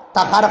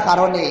থাকার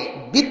কারণে,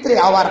 ভিতরে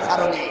আওয়ার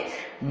কারণে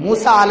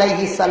মুসা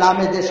আলাইহিস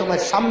সালামে যে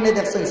সময় সামনে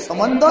দেখছেন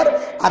সমুদ্র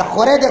আর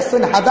ঘরে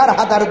দেখছেন হাজার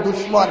হাজার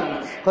দুশমন,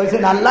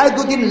 কইছেন আল্লাহ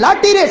দুদিন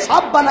লাঠিরে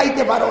সাপ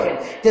বানাইতে পারো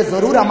তে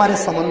জরুর আমারে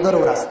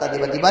সমুদ্রও রাস্তা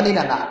দিবা, দিবানি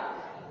না? না।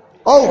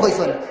 ও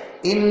কইছেন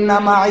ইন্না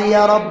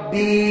মাইয়া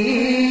রব্বি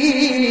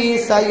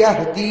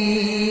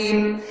সায়াহদিন,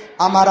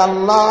 আমার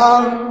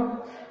আল্লাহ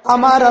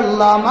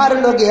আমার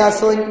লগে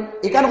আসুন।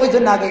 এখানে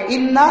কইছেন আগে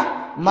ইন্না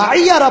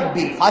মাইয়া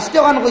রব্বি, ফার্স্টে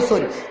ওখানে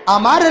কইছেন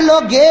আমার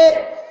লগে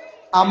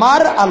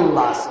আমার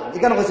আল্লাহ আসুন,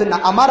 এখানে কইছেন না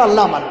আমার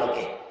আল্লাহ আমার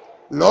লগে।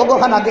 লোক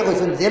ওখানে আগে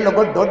কইছেন যে লোক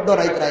ডর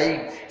ডরাইতরা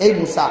এই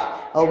মুসা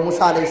ও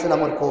মুসা আলাইহিস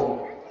সালামের কওম,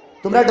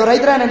 তোমরা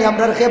ডরাইতরা না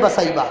আমরা কে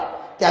বাঁচাইবা,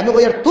 তে আমি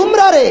কই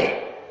তোমরা রে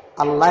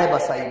আল্লাহ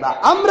বাসাইবা,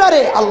 আমরা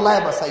রে আল্লাহ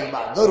বাসাইবা,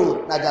 জরুর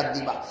নাজাত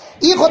দিবা।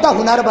 এই কথা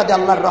হুনার বাদে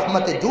আল্লাহর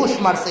রহমতে জোশ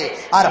মারছে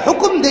আর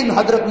হুকুম দিন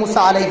হযরত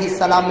মুসা আলাইহিস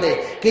সালাম রে,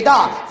 কিতা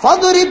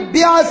ফাদরিব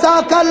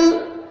বিআসাকাল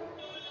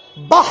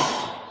বাহ,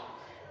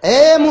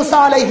 এ মুসা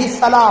আলাইহিস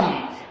সালাম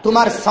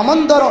তোমার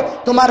সমুদ্র,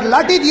 তোমার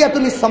লাঠি দিয়ে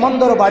তুমি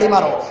সমুদ্র বাড়ি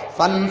মারো,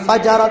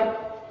 ফানফাজারাত,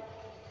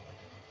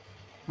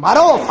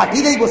 মারো ফাটি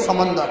যাইব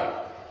সমুদ্র।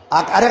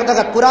 আরেক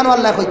জায়গা কুরআন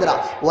আল্লাহ কইতরা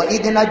ওয়া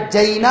ইদ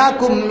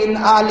নাজাইনাকুম মিন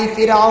আলি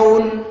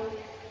ফিরাউন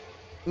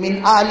মিন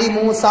আলি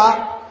মুসা,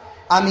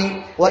 আমি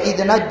ওয়া ইদ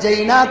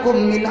নাজাইনাকুম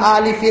মিন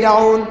আলি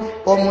ফিরাউন,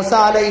 ও মুসা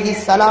আলাইহিস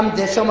সালাম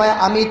যে সময়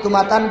আমি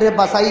তোমাতানরে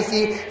বাঁচাইছি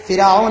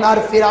ফিরাউন আর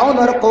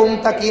ফিরাউনের কওম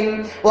তাকিন,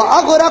 ওয়া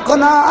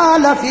আগরাকনা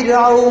আলা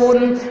ফিরাউন,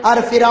 আর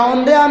ফিরাউন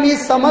রে আমি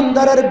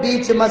সমুদ্রের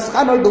বিচ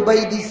মাঝখানে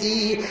ডুবাই দিছি।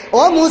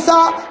 ও মুসা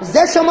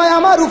যে সময়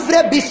আমার উপরে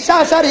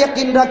বিশ্বাস আর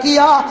ইয়াকিন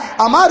রাখিয়া,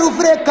 আমার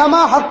উপরে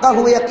কামা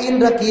হাক্কাহু ইয়াকিন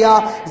রাখিয়া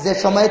যে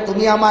সময়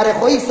তুমি আমারে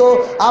কইছো,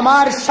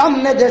 আমার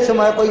সামনে যে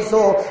সময়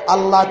কইছো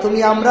আল্লাহ তুমি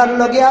আমরার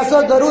লগে আছো,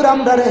 জরুর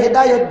আমরার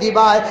হেদায়েত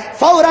দিবাই,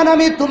 ফৌরান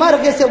আমি তোমার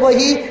কাছে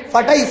বহি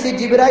ফাটাইছি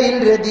জিবরাইল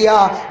রে দিয়া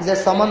যে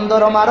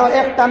সমুদ্র মারো,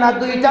 একটা না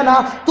দুইটা না,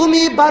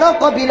 তুমি 12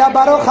 কবিলা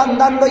 12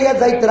 খানদান লইয়া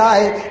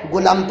যাইতরায়,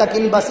 গোলাম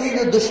তাকিন বাসি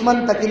দুশমন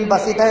তাকিন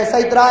বাসিতায়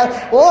সাইতরায়।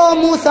 ও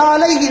মুসা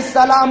আলাইহিস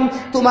সালাম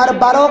তোমার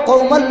 12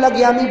 কওমল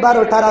লাগি আমি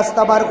 12টা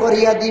রাস্তা বার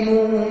করিয়া দিমু,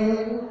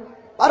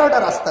 12টা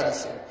রাস্তা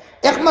দিছে।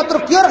 একমাত্র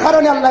কিয়র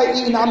কারণে আল্লাহ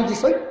এই নাম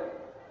দিছে,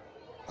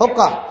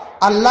 হোকা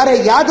আল্লাহরে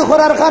ইয়াদ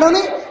করার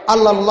কারণে,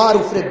 আল্লাহর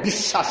উপরে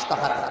বিশ্বাস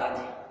থাকার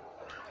কারণে।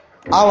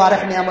 আও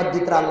আরেক নিয়ামত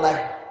দিতরা আল্লাহ,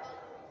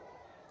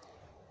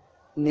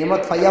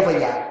 নিয়ামত ফাইয়া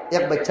ফাইয়া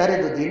এক বাচ্চারে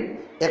দুদিন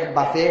এক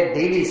বাপে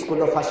ডেইলি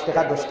স্কুলে 5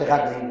 টাকা 10 টাকা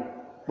দেন,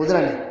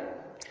 বুঝলেন,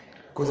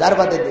 গুজার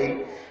বাদে দেন,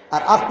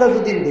 আর আফটার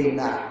দুদিন দেন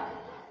না,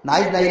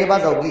 নাই নাই রে বা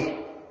যাওগি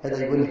হে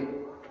যাইবনি,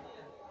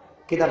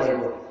 কিতা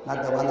পাইব না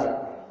দেওয়া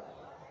লাগবে,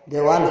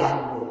 দেওয়াল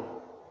হাঁকবো,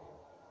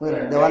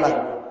 বুঝলেন, দেওয়া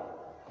লাগবো,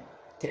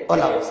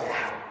 ওলা বসে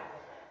হাত।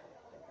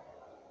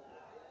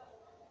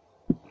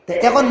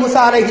 এখন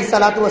মুসা আলাইহিস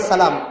সালাতু ওয়াস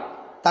সালাম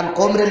তান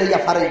কওমরে লইয়া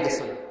ফারাই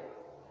গেছেন।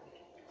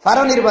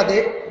 ফারাউনের বাদে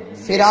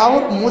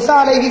ফিরাউন মুসা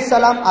আলাইহিস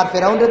সালাম আর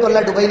ফিরাউনরে তো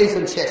আল্লাহ ডুবাই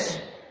লইছেন শেষ।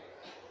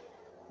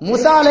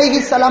 মুসা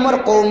আলাইহিস সালামের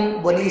কওম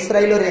বনি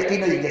ইসরাইলের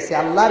ইয়াকিন হয়ে গেছে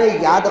আল্লাহরে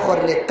ইয়াদ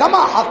করলে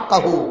কামা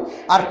হাক্কাহু,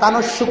 আর তার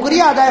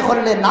শুকরিয়া আদায়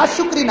করলে, না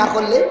শুকরি না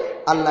করলে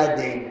আল্লাহ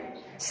দেন,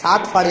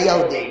 সাত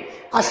ফাড়িয়াও দেন,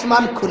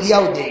 আসমান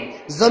খুলিয়াও দেন,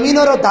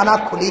 জমিনেরও দানা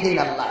খুলি দেন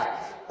আল্লাহ।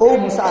 ও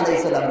মুসা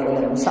আলাইহিস সালাম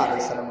বলে, মুসা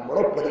আলাইহিস সালাম বড়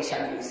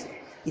পরেশানি হয়েছে,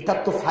 ইতার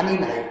তো ফানি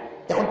নাই,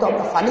 এখন তো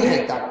আমরা ফানি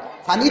খাইতাম,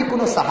 ফানির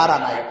কোনো সাহারা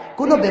নাই,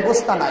 কোনো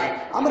ব্যবস্থা নাই,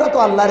 আমরা তো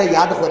আল্লাহরে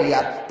ইয়াদ করি,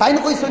 আর তাইন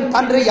কইছেন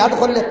তানরে ইয়াদ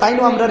করলে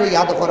তাইনও আমরা রে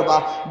ইয়াদ করবা,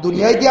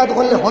 দুনিয়ায় ইয়াদ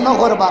করলে হন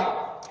করবা,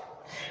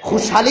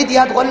 খুশহালি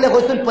ইয়াদ করলে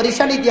কইছেন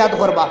পরেশানি ইয়াদ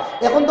করবা।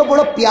 এখন তো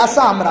বড়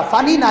পিয়াসা আমরা,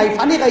 ফানি নাই,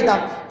 ফানি খাইতাম,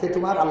 তে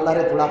তোমার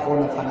আল্লাহরে থোড়া কোন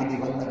ফানি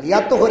দিবার লাগে,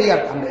 ইয়াদ তো করি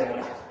আর থামবে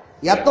না,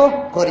 ইয়াদ তো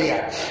করি।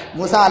 আর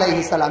মুসা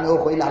আলাইহিস সালামেও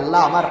কইল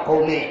আল্লাহ আমার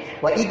কওমে,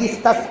 ওয়া ইদ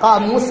ইসতাসকা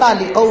মুসা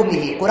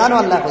লিকওমিহি, কোরআন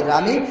আল্লাহ কইল,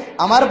 আমি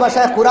আমার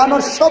ভাষায়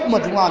কোরআনের সব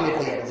মজমুয়া আমি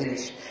কই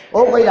জিনিস। ও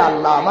কইলা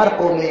আল্লাহ আমার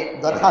কওমে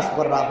দরখাস্ত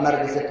কররা আপনার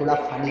কাছে থোড়া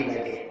ফানি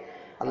লাগে।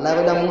 আল্লাহ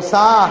কইলা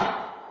মুসা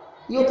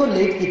ইও তো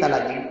লেট কিতা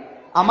লাগে,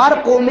 আমার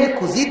কওমে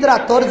খুজিদরা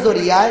তোর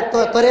জরিয়ায়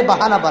তোরে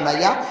বাহানা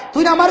বানাইয়া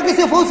তুই আমার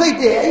কাছে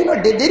পৌঁছাইতে এই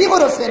দেরি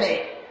করছে নে,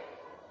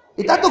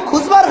 এটা তো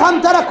খুঁজবার খাম,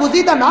 তারা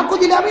খুঁজিতা না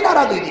খুঁজিলে আমি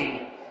নারাজ হয়ে দিই।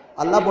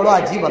 আল্লাহ বড়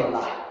আজীব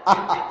আল্লাহ,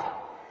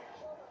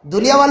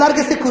 দুনিয়াওয়ালার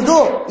কাছে খুঁজো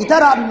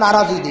ইতার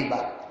নারাজ হয়ে দিবা।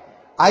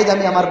 আজ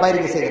আমি আমার বাইরে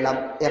গেছে গেলাম,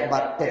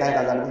 একবার টাকা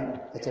 1000 দিন,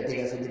 আচ্ছা ঠিক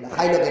আছে দিলাম,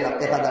 খাইলে গেলাম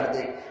 1000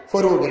 দিন,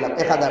 ফরু গেলাম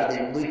 1000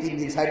 দিন, 2-3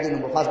 দিন 4 দিন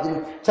 5 দিন,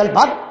 চল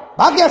ভাগ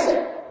ভাগ গেছে,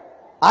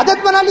 আদত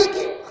বানালি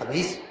কি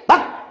খাবিস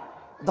ভাগ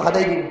তো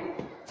খাদাই দিন,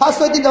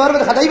 5-6 দিন যাওয়ার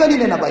পরে খাদাই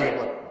বানিলে না পাই।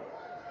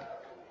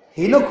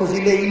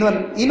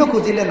 ইনো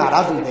খুঁজিলে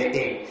নারাজ হয়ে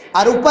যায়।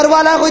 আর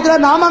উপরওয়ালা কইতরা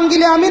না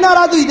মাঙ্গিলে আমি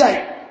নারাজ হয়ে যাই।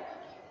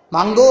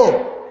 मांगो,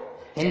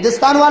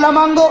 हिंदुस्तान वाला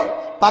मांगो,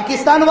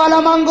 पाकिस्तान वाला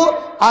मांगो,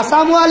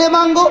 आसाम वाले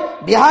मांगो,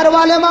 बिहार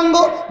वाले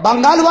मांगो,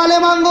 बंगाल वाले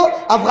मांगो,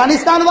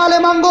 अफगानिस्तान वाले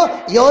मांगो,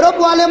 यूरोप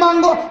वाले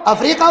मांगो,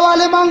 अफ्रीका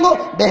वाले मांगो,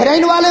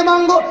 बहरीन वाले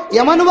मांगो,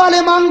 यमन वाले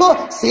मांगो,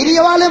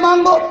 सीरिया वाले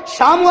मांगो,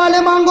 शाम वाले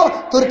मांगो,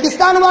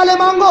 तुर्किस्तान वाले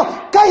मांगो,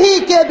 कहीं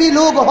के भी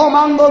लोग हो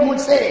मांगो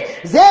मुझसे।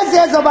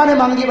 जे जबाने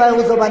मांगी भाई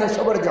वो जबाने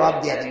सबर जवाब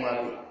दिया दूंगा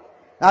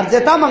और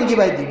जेता मांगी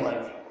भाई दूंगा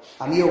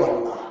हम। ये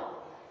अल्लाह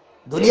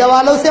दुनिया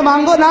वालों से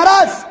मांगो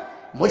नाराज,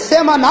 मुझसे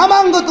ना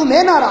मांगो तू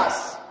मैं नाराज।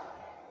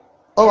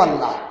 ओ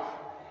अल्लाह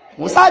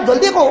मूसा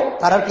जल्दी को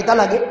तारार किता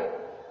लगे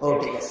ओ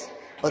ठीक है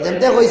ओ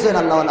देमते কইছেন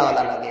আল্লাহ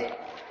ওয়ালা লাগে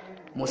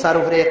मूसार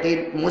উপরে यकीन,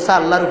 मूसा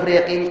আল্লাহর উপরে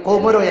यकीन,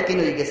 কওমেরও यकीन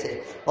হয়ে গেছে।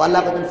 ও আল্লাহ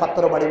কইছেন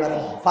ফাত্তর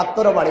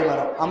বাড়ি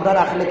মারো আমরা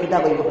রাখলে কিটা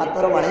কইব,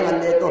 ফাত্তর বাড়ি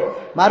মারলে তো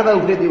মারবা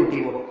উপরে দিয়ে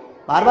উঠিব,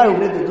 মারবা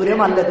উপরে দিয়ে দূরে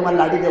মারলে তোমার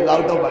লাঠি দিয়ে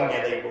গাউটাও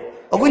ভাঙিয়ে দেব।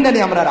 ওগুন জানি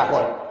আমরা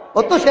রাখো ও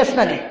তো শেষ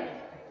নানি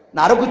না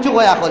আরো কিছু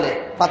কয় আসলে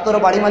ফাত্তর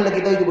বাড়ি মারলে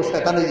কিটা দিব,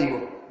 শয়তান হয়ে দিব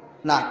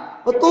না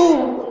ও তো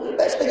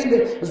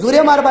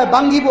জোরে মারবাই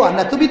ভাঙ্গিব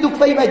না তুমি দুঃখ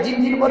পাইবাই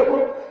জিন করবো।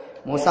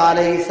 मूसा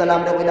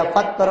अलैहिस्सलाम ने बोला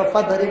फत्तर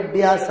फदरिब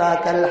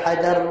बिअसाकल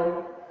हजर,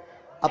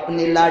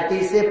 अपनी लाठी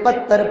से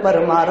पत्थर पर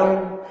मारो।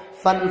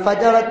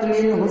 फनफजरत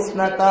मिनहु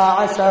इस्नता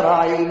अशरा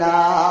आइना,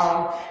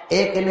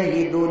 एक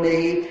नहीं दो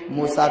नहीं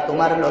मूसा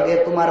तुम्हार लगे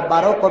तुम्हार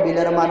 12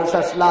 कबिलार मानुष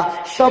असला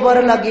सबर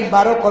लगी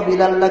 12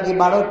 कबिलार लगी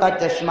 12টা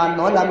चश्मा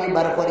नल आमी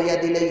বার করিয়া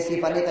দিলে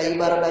সিফানে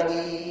কাইবার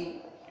লাগি।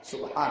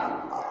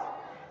 সুবহানাল্লাহ।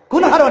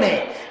 কোন কারণে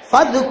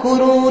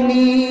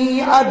ফাযকুরুনি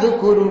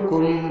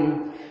আযকুরুকুম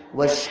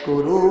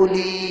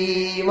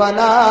वश्कुरूली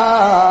वला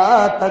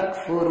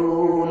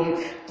तकफुरून,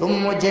 तुम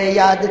मुझे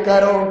याद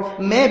करो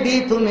मैं भी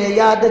तुम्हें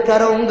याद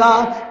करूंगा,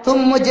 तुम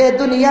मुझे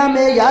दुनिया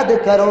में याद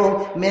करो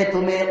मैं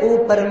तुम्हें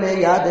ऊपर में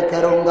याद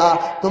करूंगा,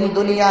 तुम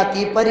दुनिया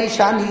की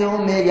परेशानियों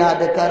में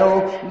याद करो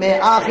मैं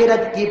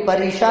आखिरत की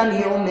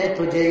परेशानियों में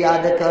तुझे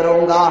याद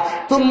करूंगा,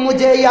 तुम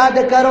मुझे याद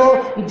करो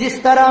जिस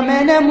तरह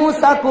मैंने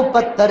मूसा को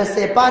पत्थर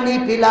से पानी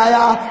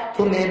पिलाया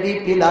तुम्हें भी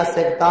पिला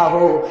सकता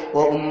हो।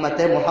 वो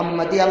उम्मते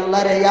मोहम्मदी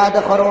अल्लाह रे याद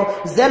करो,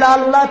 जिला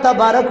अल्लाह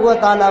तबारक व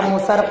तआला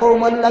मूसार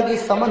कौमल लगी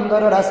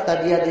समंदर रास्ता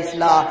दिया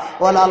दिसला,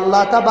 ওলা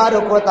আল্লাহ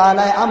তাবারক ওয়া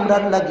তাআলা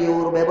আমরার লাগি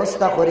ওর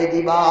ব্যবস্থা করে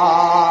দিবা।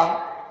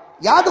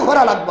 याद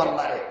করা লাগবে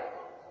আল্লাহরে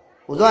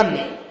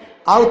বুঝাননি।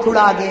 আও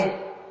থোড়া আগে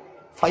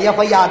ফাইয়া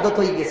ফাইয়া আদত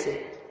হয়ে গেছে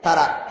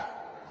তারা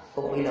ও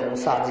কইলা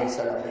মুসা আলাইহিস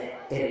সালাম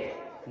এ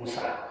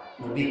মুসা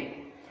নবী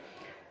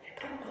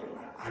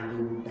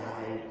আলু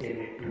ডাল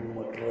টমেটো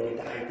মটর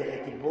এটা খাইতে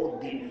খাইতে বহুত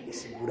দিন হয়ে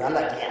গেছে, বুড়া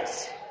লাগিয়ে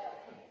আছে,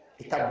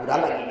 এটা বুড়া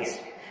লাগিয়ে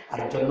গেছে।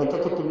 আর জন্য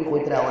তো তুমি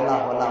কইতরা ওলা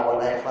ওলা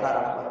ওলা ফরা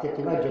রাখতে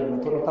তোমার জন্য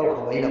তো তাও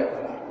খাওয়াই লাগবে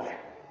না আল্লাহ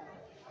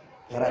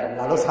যারা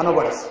লালো সানো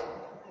পড়েছে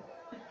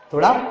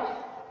থোড়া।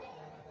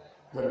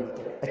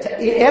 আচ্ছা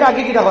এর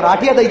আগে কিটা করো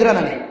আটিয়া দাইতরা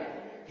না নেই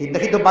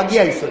দেখি তো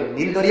বাগিয়ে আইসো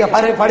নীল দরিয়া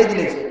ফাড়ি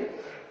দিলেছে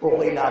ও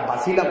কইলা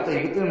বাসিলাম তো এই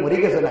তুমি মরে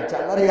গেছো না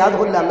আল্লাহরে ইয়াদ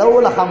করলে আল্লাহ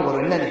ওলা কাম করো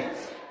না নেই।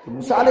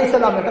 मूसा अलैहिस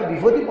सलाम একটা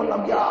বিপদই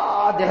পড়লাম ইয়া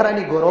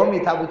দেখরানি গরমই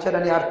থা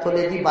বুঝছরানি আর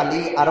তোলে দি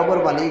বালি আরবর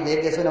বালি দেখ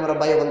গেছেন আমরা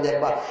ভাই বল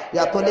দেখবা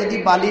ইয়া তোলে দি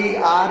বালি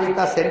আর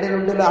এটা স্যান্ডেল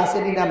উন্ডেল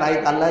আসেনি না নাই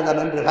আল্লাহ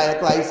জানেন রেখায়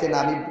তো আইছে না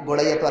আমি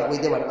বড়াইয়া তো আর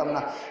কইতে পারতাম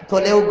না।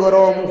 তোলেও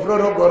গরম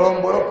উফরও গরম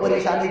বড়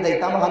পরেশানি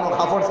যাইতাম খানো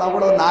কাপড়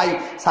সাপড়ও নাই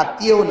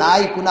ছাতিও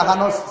নাই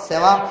কোনাখানো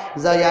সেবা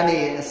যাইয়ানি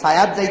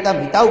সায়াত যাইতাম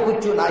হিতাও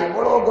কুচ্ছু নাই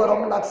বড়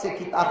গরম লাগছে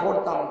কিতা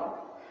করতাম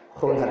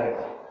খোঁজারে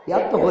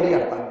ইয়ার তো করি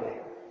আর পারবে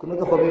কোনো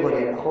তো কবি করি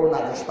না খো না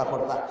চেষ্টা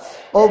করতা।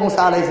 ও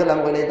মুসা আলাইহিস সালাম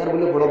বলে এটার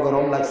বলে বড়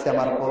গরম লাগছে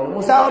আমার কোন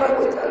মুসা ওরে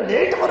কইতা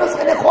লেট করছ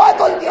কেন খোয়া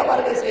তল দি আমার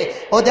কাছে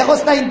ও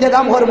দেখোস না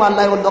ইন্তজাম কর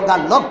আল্লাহ ওর লোক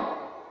গাল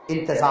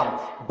ইন্তজাম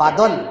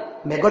বাদল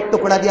মেঘর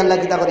টুকরা দি আল্লাহ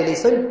কিতা করে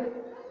লইছেন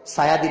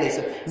ছায়া দি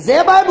লইছেন যে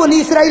ভাই বনি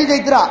ইসরাইল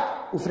যাইতরা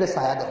উপরে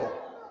ছায়া দেখো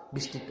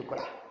বৃষ্টির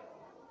টুকরা।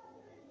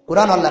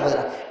 কুরআন আল্লাহ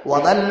কইরা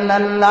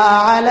ওয়াদাল্লাল্লা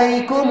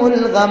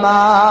আলাইকুমুল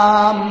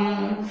গামাম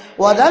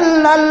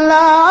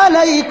ওয়াদাল্লাল্লা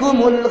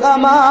আলাইকুমুল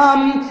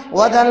গামাম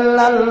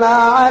ওয়াদাল্লাল্লা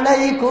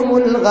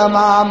আলাইকুমুল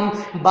গামাম,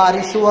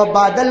 बारिश व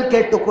बादल के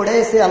टुकड़े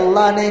से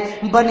अल्लाह ने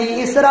बनी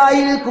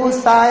इसराइल को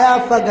साया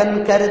फगन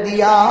कर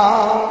दिया।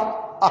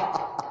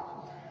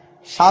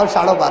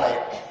 शाड़ो बारे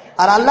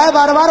और अल्लाह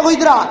बार बार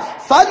कइतरा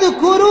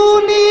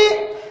फज़कुरूनी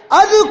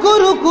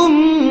अज़कुरुकुम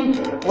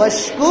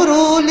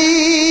वश्कुरूली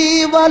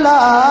वला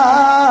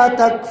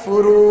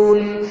तकफुरून,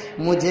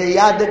 मुझे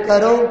याद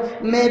करो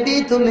मैं भी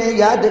तुम्हें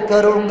याद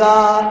करूंगा।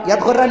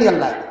 याद कर रहा नहीं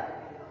अल्लाह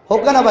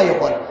होगा ना भाई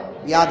होकर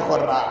याद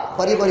कर रहा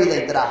खरी खरी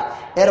जाइतरा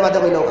एर बादे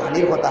कइलो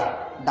खानिर কথা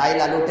ডাইল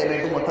আলু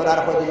টমেটো মটর আর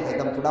কই দিন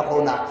খাইতাম তুড়া খাও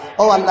না।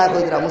 ও আল্লাহ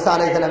কইরা মুসা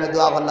আলাইহিস সালামের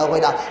দোয়া আল্লাহ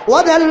কইরা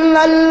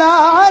ওয়াদাল্লাল্লা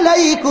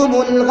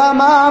আলাইকুমুল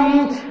গামাম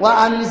ওয়া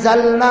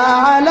আনজালনা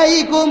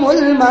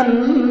আলাইকুমুল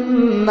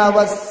মান্না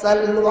ওয়াস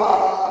সালওয়া।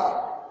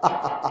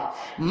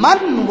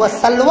 মান ওয়া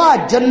সালওয়া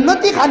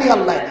জান্নতি খালি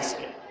আল্লাহ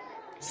দিছে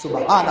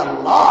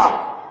সুবহানাল্লাহ।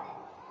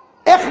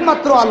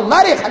 একমাত্র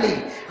আল্লাহরে খালি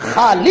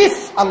খালিস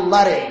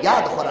আল্লাহরে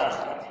ইয়াদ করার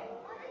কারণে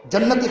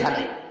জান্নতি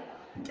খালি।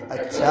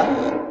 আচ্ছা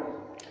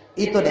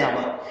ই তো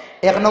নিয়ামত।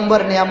 1 নম্বর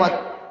নিয়ামত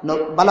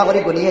বালা করে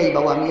গনিয়ে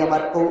বাবু আমি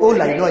আমার ও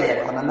লাইনও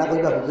এখন না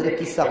কইবা হুজুরে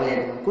কিসা হয়ে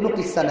গেল, কোনো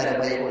কিসা নেই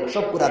ভাই,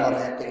 সব পুরানো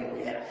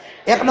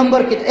 1 নম্বর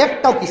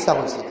একটাও কিসা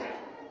হয়েছে না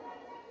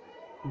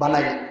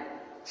বানাই,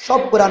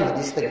 সব পুরান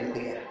হাদিস থেকে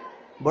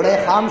বড়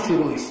খাম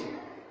শুরু হয়েছে।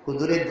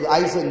 হুজুরে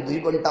আইসেন 2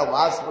 ঘন্টা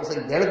ওয়াজ করছেন,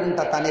 1.5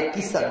 ঘন্টা তানে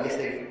কিসা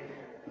গেছে,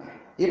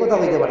 এই কথা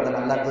বলতে পারতেন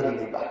আল্লাহ ধরে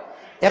নিবা।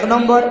 1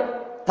 নম্বর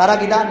তারা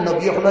কিনা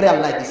নবী হলরে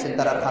আল্লাহ দিচ্ছেন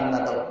তারা খান্না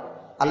দাও।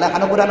 আল্লাহ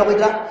খানো পুরানো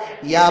কইরা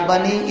ইয়া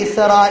বানি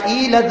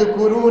ইসরাঈল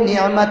আযকুরু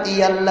নি'মাতি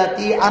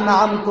আল্লাতী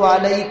আন'আমতু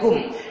আলাইকুম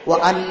ওয়া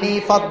আন্নী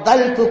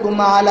ফাদ্দালতুকুম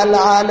আলাল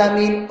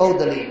আলামিন। ও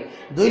দলিল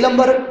 2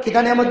 নম্বর কিটা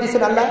নিয়ামত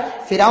দিছেন আল্লাহ,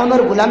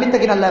 ফিরাউনের গোলামি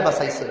থেকে আল্লাহ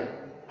বাঁচাইছেন।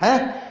 হ্যাঁ,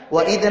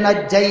 ওয়া ইদ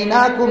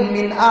নাজাইনাকুম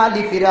মিন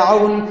আলি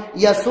ফিরাউন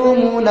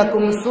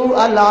ইয়াসুমুনাকুম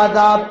সুআল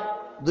আযাব।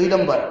 2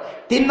 নম্বর।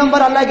 3 নম্বর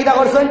আল্লাহ কিটা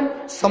করছেন,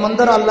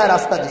 সমুদ্র আল্লাহ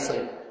রাস্তা দিছেন,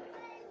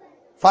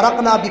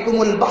 ফারাকনা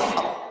বিকুমুল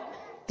বাহর।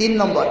 3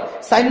 নম্বর।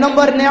 4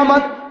 নম্বর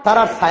নিয়ামত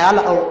তারা ছায়াল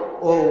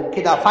ও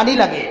কিদা পানি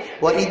লাগে।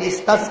 ওয়া ইদ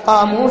ইস্তাসকা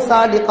মূসা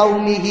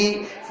লিকাওমিহি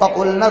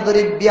ফাকুলনা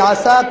দরিব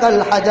বিআসাকাল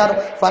হাজার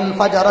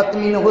ফানফাজারাত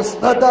মিনহু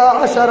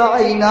 12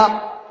 আইনা।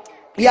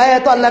 ইয়া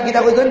তো আল্লাহ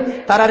কিটা কইছেন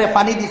তারারে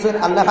পানি দিছেন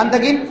আল্লাহ খান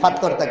তাকিন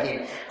ফাতকর তাকিন।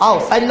 আও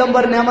 4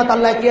 নম্বর নিয়ামত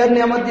আল্লাহ কিয়ার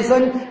নিয়ামত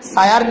দিছেন,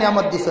 ছায়ার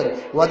নিয়ামত দিছেন,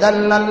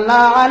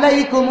 ওয়াদাল্লাল্লা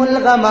আলাইকুমুল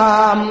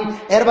গামাম।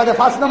 এর বাদে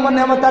 5 নম্বর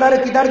নিয়ামত তারারে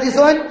কিদার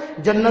দিছেন,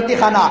 জান্নাতি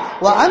খানা,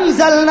 ওয়া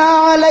আনজালনা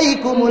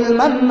আলাইকুমুল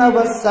মান্না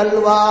ওয়াস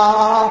সালওয়া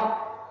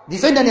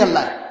দিছেন জানি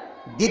আল্লাহ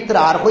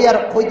দিতরা। আর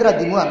কইতরা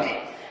দিমু আমি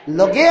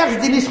লগে এক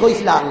জিনিস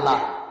কইছিল আল্লাহ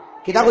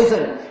কিটা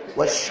কইছেন,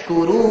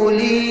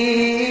 ওয়াশকুরুলি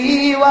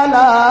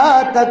ওয়ালা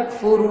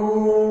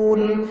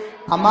তাকফুরুন।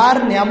 আমার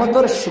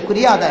নিয়ামতর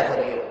শুকরিয়া আদায়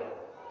করিও,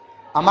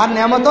 আমার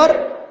নিয়ামতর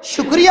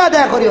শুকরিয়া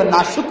আদায় করিও,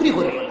 না শুকরি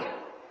করিও না।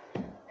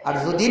 আর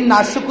যদি না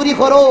শুকরি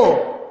করো,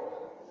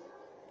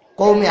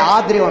 কওমে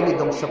আদরেও আমি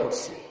ধ্বংস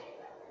করছি,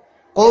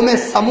 কওমে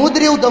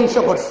সমুদ্রেও ধ্বংস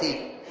করছি,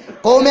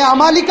 কওমে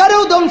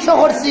আমালিকারেও ধ্বংস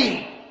করছি,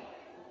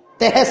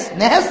 তেহেস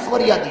নেহেস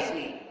করিয়া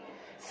দিছি,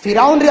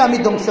 ফিরাউনরে আমি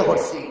ধ্বংস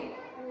করছি।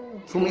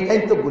 তুমি তাই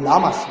তো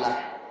গোলাম আসলা,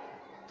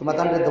 তোমার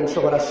তাহলে ধ্বংস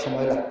করার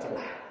সময় লাগতো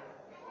না,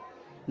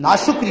 না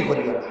শুকরি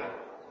করিও না।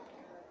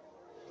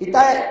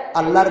 ইতায়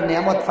আল্লাহর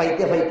নিয়ামত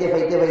ফাইতে ফাইতে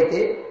ফাইতে ফাইতে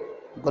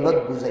গলত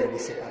বুঝাই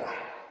গেছে তারা।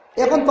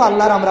 এখন তো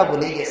আল্লাহর আমরা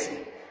বলেই গেছি,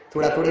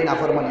 থোড়া থোড়ি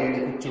নাফরমানি হইলে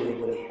কুচ্ছু হই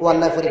বলে। ও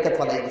আল্লাহ পরীক্ষাত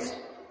ফলাই দিছে,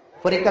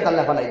 পরীক্ষাত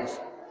আল্লাহ ফলাই দিছে।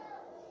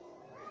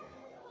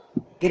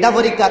 কিটা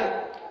পরীক্ষাত?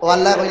 ও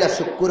আল্লাহ কইলা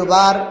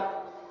শুক্রবার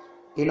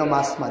ইনো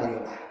মাছ মারিও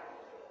না।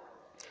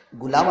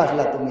 গুলাম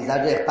আসলা তো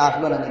মিজাজে একটা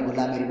আসলো না,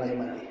 গুলামের ভাই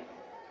মানে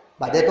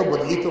বাদে তো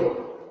বদলি তো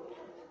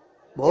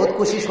বহুত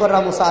কোশিশ করা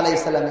মুসা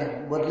আলাইহিস সালামে,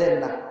 বদলেন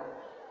না।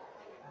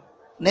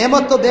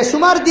 নেমত তো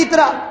বেসুমার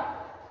দিতরা।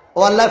 ও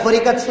আল্লাহ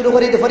পরীক্ষা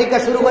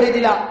শুরু করে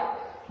দিলা,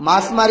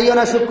 মাছ মারিও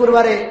না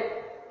শুক্রবারে,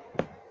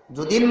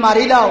 যদিন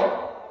মারিলাও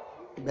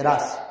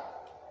বেরাস।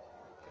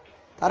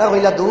 তারা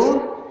কইলা দূর,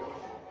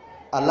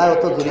 আল্লাহ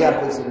অত জুড়িয়ার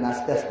কইছিল না,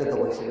 আস্তে আস্তে তো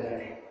কইছিল না।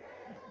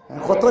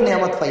 কত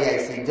নিয়ামত পাই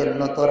আইছি,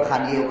 জন্নতর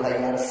খানিও খাই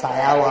আর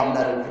ছায়াও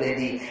আপনার উপরে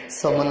দি,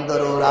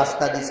 সমুদ্রও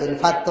রাস্তা দিছেন,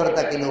 ফাত্তর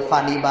তাকিনো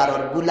ফানি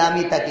বারর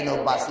গুলামি তাকিনো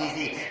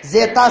বাঁচিছি,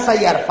 যেটা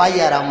চাই আর পাই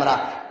আর আমরা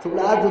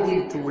থোড়া যদি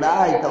থোড়া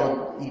এটাও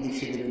ইদি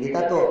সিদিন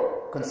এটা তো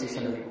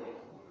কনসেশন হইব।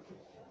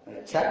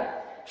 আচ্ছা,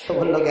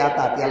 সবার লগে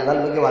আতাহাতি, আল্লাহর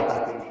লগে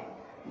আতাহাতি নেই।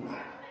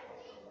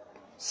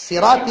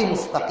 সিরাতি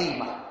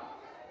মুস্তাকিমা,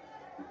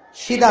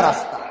 সিধা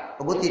রাস্তা,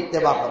 ওগতি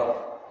ইত্তেবা করো।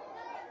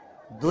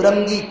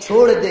 দুরঙ্গি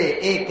छोड़ दे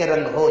एक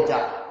रंग हो जा,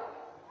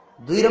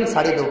 2 রং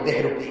শাড়ি দো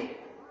বেহরুপি,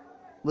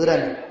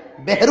 বুঝলেন?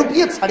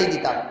 বেহরুপিয়ত শাড়ি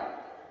দিতাম।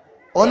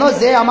 অনো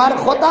যে আমার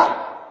খোতা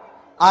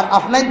আর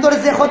আপনাইন্তর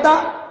যে খোতা,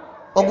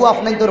 অগু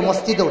আপনাইন্তর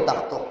মসজিদেও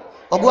থাকতো,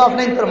 অগু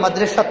আপনাইন্তর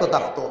মাদ্রাসাতেও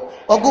থাকতো,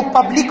 অগু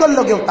পাবলিকর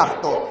লগেও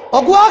থাকতো,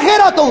 অগু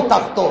আখেরাতেও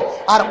থাকতো,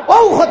 আর ও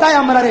খোতায়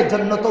আমরা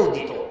জন্নতেও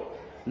দিত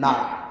না।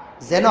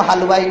 যেন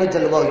হালুয়াইনো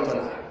জলওয়া হইতো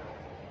না,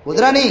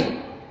 বুঝরানি?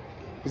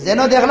 যেন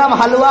দেখলাম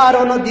হালুয়া আর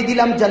অন্য দি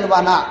দিলাম জলওয়া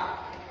না,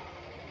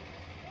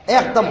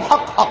 একদম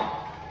হক হক,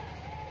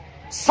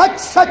 सच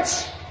सच,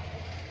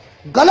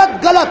 गलत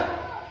गलत,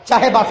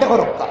 चाहे बाफे को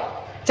रोका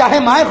चाहे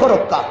माए को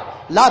रोका।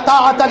 ला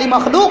ताअत ली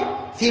मखलूक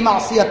फी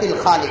मासियतिल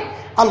खालिक।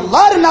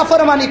 अल्लाहर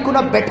नाफरमानी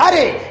कुना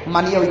बेटारे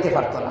मानिया হইতে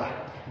পারতো না।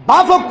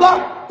 বাপ হোক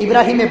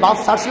ইব্রাহিমে বাপ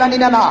শাসলানি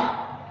না, না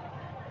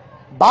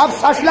বাপ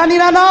শাসলানি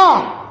না,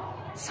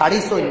 সাড়ি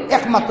সই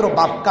একমাত্র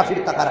বাপ কাফির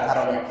থাকার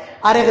কারণে।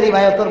 আরেক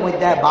রিবায়তের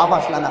মধ্যে বাপ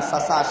আসলা না,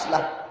 সাসা আসলা।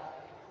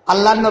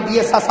 আল্লাহ নবী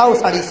সাসাও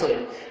শাড়ি সই,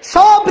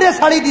 সবরে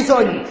শাড়ি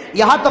দিছন।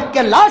 ইহা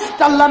তককে লাস্ট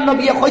আল্লাহ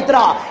নবী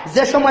কইতরা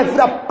যে সময়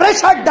পুরা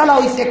প্রেসার ডালা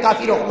হইছে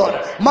কাফির হলর,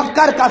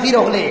 মক্কার কাফির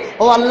হলে,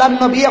 ও আল্লাহ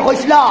নবী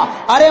কইসলা,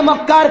 আরে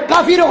মক্কার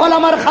কাফির হল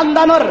আমার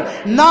খানদানর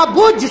না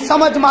বুঝ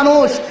সমাজ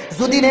মানুষ,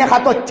 যদিন এক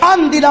হাত চাঁদ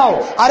দিলাও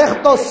আর এক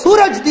তো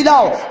সূরজ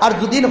দিলাও, আর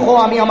যদিন হো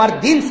আমি আমার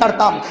দিন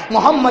ছাড়তাম,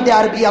 মোহাম্মদ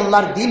আরবি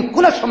আল্লাহর দিন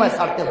কোন সময়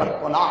ছাড়তে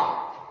পারবো না।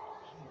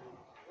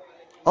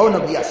 ও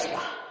নবী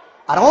আসলা,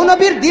 আর ও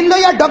নবীর দিন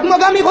লইয়া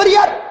ডগমগামি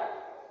করিয়ার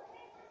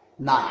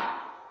না।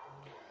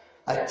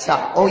 আচ্ছা,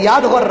 ও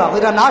ইয়াদ কর রা,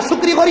 ওইরা না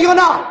শুকরি করিও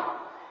না।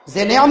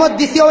 যে নিয়ামত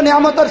দিছি ও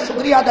নিয়ামতের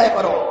শুকরিয়া আদায়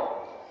করো।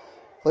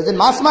 বলছেন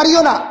মাছ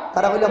মারিও না,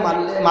 তারা বললে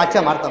মারলে মাছা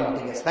মারতাম না,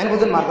 ঠিক আছে তাই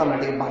বলছেন মারতাম না,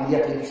 ঠিক আছে বান্ধিয়া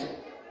তুই দিস।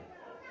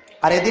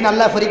 আর এদিন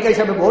আল্লাহ পরীক্ষা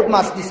হিসাবে বহুত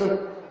মাছ দিস,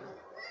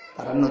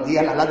 তারা নদী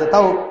নালা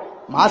দেতাও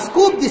মাছ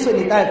খুব দিস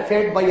নি, তাই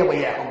ফেট বাইয়া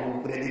বাইয়া এখন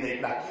উপরে দিয়ে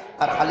দেখলা।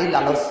 আর খালি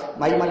লালস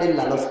মাইমালির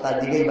লালস তার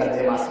দিকেই বাদে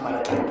মাছ মারে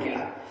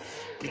থাকিলা।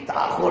 কি তা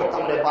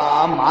করতাম রে বা,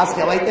 মাছ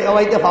খাওয়াইতে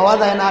খাওয়াইতে পাওয়া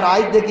যায় না, আর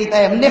আজ দেখি তা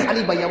এমনি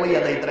খালি বাইয়া বাইয়া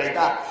যাইতে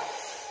রাইতা।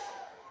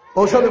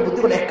 ওসবে বুদ্ধি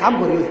বলে এক কাম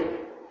করি,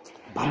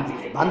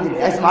 বান্ধিলে বান্ধিলে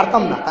আজ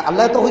মারতাম না,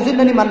 আল্লাহ তো হয়েছিল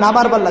না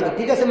মারবার লাগে,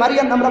 ঠিক আছে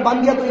মারিয়ান আমরা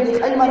বান্ধিয়া তুই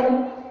খাই মারব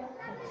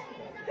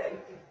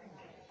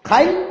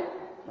খাই,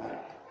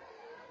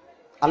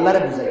 আল্লাহরে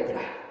বুঝাইতে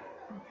না,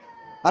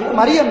 আল্লাহ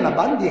মারিয়ান না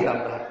বান দিয়ে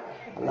আমরা।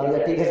 আল্লাহ বলে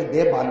ঠিক আছে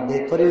দে বান দে,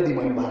 তোরেও দিব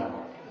আমি বান,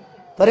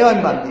 তোরেও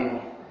আমি বান দিব।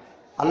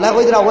 আল্লাহ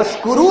কইরা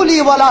ওয়াশকুরুলি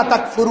ওয়ালা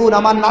তাকফুরুন,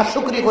 আমার না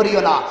শুকরি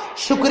করিও না,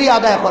 শুকরিয়া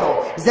আদায় করো।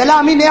 জেলা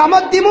আমি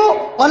নিয়ামত দিমু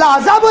ওলা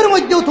আযাবের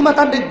মধ্যেও তোমার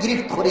তাদের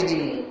গিরফত করে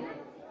দিমু।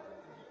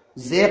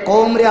 যে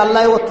কওম রে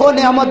আল্লাহ অত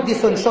নিয়ামত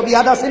দিছেন সব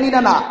ইয়াদ আছে নি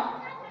না?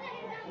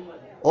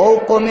 ও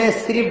কমে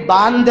সিরিফ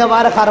বান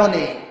দেওয়ার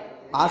কারণে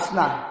আস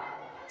না,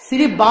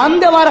 সিরিফ বান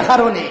দেওয়ার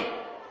কারণে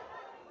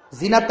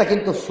জিনারটা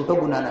কিন্তু ছোট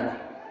গুনাহ না,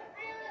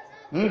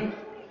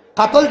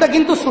 কাতলটা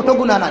কিন্তু ছোট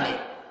গুনাহ না,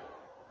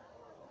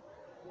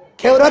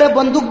 খেউরারে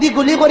বন্দুক দিয়ে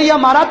গুলি করিয়া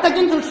মারারটা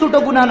কিন্তু ছোট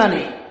গুনাহ না,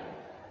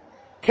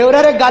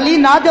 খেউরারে গালি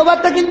না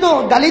দেওয়ারটা কিন্তু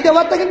গালি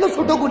দেওয়ারটা কিন্তু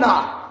ছোট গুনাহ।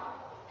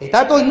 এটা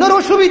তো অন্যর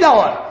অসুবিধা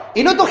হয়,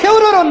 ইনো তো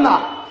খেউরার না,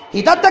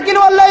 হিতারটা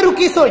কিনো আল্লাহ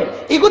রুকিছই,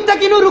 ইগুতটা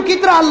কিনো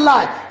রুকিতরা আল্লাহ,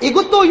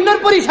 ইগুত তো অন্যর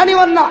পরিশানি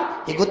হন না,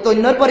 ইগুত তো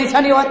অন্যর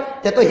পরিশানি হয়,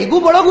 তে তো হিগু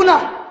বড়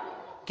গুনাহ।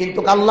 কিন্তু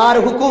আল্লাহর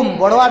হুকুম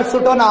বড় আর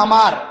ছোট না,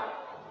 আমার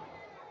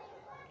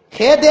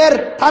খেদের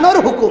থানোর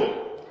হুকুম।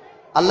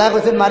 আল্লাহ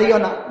কইছেন মারিও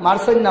না,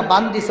 মারছই না,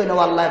 বান দিছই না,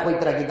 আল্লাহ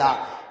কইতে রাখি দা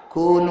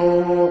কুনু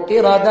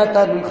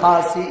কিরাদাতান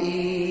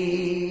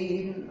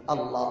খাসিন।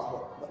 আল্লাহু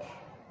আকবার।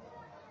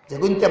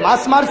 যেগুনতে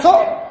মাছ মারছো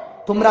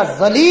তোমরা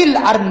জলিল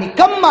আর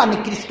নিকম্মা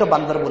নিকৃষ্ট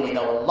বান্দর বলি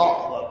দাও।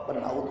 আল্লাহু আকবার,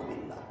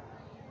 নাউযুবিল্লাহ।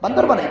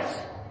 বান্দর বানাই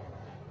দিছে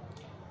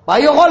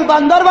ভাই, ওগল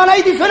বান্দর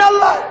বানাই দিছেন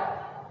আল্লাহ।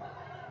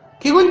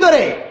 কি গুণ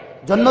ধরে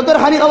জন্নতের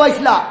হানি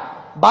খাওয়াইছিলা,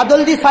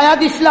 বাদল দি ছায়া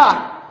দিসলা,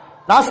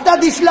 রাস্তা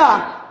দিসলা,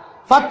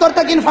 পাত্তর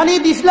তাকিন ফানি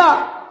দিসলা,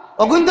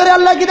 অগুণ ধরে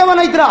আল্লাহ কিটা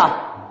বানাইতরা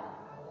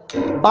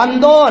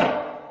বান্দর।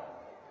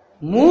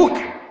 মুখ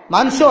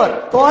মানসর,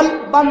 তল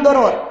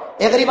বান্দরর,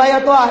 এগরি ভাইয়া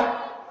তো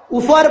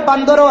উফর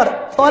বান্দরর,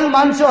 তল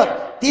মানসর।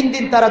 3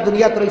 দিন তারা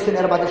দুনিয়াতে রয়েছেন,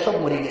 এর বাদে সব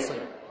মরে গেছে,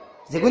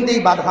 যেগুন এই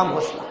বাদহাম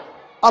হসলা।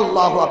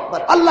 আল্লাহু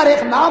আকবার। আল্লাহর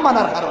এক না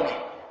মানার কারণে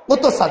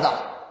কত সাজা।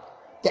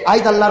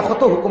 আইজ আল্লাহর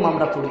কত হুকুম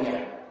আমরা তুড়িয়া,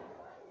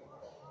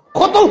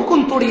 কত হুকুম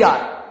তুড়িয়া।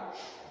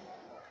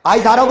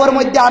 আইজ আরবের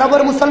মধ্যে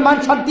আরবের মুসলমান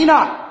শান্তি না,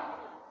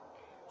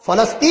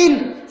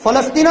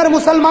 ফলস্তিনের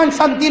মুসলমান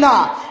শান্তি না।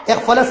 এক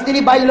ফলস্তিনি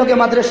বাইর লোকে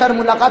মাদ্রাসার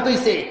মুলাকাত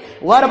হইছে,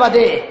 ওয়ার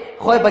বাদে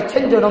হয়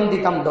বাচ্চেন জন্ম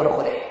দিতাম দর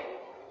করে,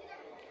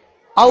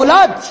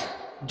 আউলাদ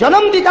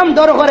জন্ম দিতাম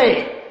দর করে।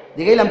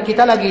 দেখলাম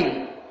কিতা লাগি,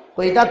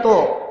 এটা তো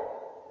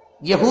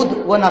ইহুদ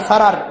ও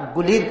নাসারার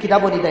গুলির কিতা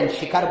বলি দেন,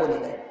 শিকার বলি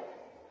দেন।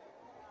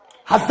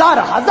 হাজার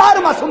হাজার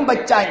মাসুম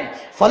বাচ্চাই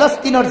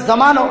ফলস্তিনের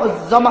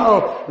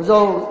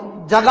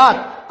জাগাত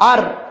আর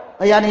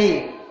ইয়ানি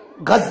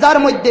গজ্জার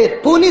মধ্যে,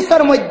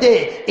 তুনিসের মধ্যে,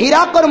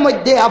 ইরাকের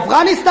মধ্যে,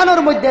 আফগানিস্তানের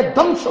মধ্যে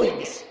ধ্বংস হয়ে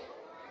গেছে।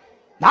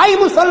 নাই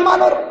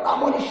মুসলমানের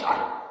নাম নিশান।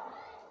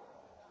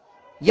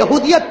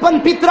 ইহুদিয়ত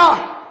পন্থীরা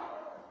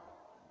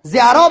যে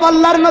আরব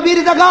আল্লাহর নবীর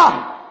জায়গা,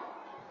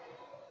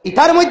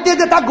 ইটার মধ্যে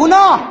যেটা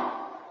গুনাহ,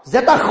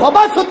 যেটা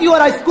খবাসতি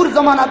ওরা স্কুল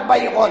জমানাত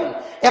বাই হল,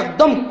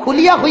 একদম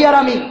খুলিয়া হইয়ার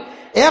আমি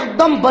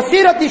একদম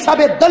বসিরত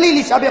হিসাবে দলিল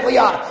হিসাবে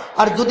হইয়ার।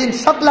 আর যদি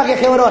শক লাগে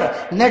খেওরর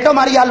নেটো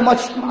মারি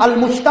আল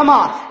মুজতামা,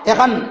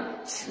 এখন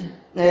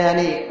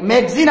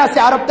ম্যাগজিন আছে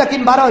আরব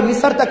তাকিন 12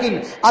 মিশর তাকিন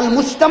আল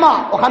মুজতামা,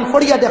 ওখান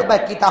ফড়িয়া দেখবা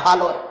কিতা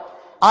হাল হয়।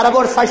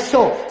 আরবর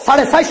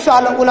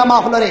 450 উলামা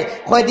হলরে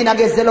কয়েকদিন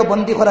আগে জেলো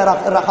বন্দি করে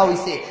রাখা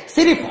হয়েছে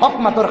সিরিফ হক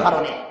মাতর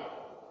কারণে।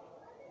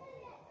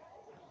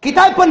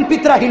 কিতাবন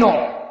পিত্রাহীন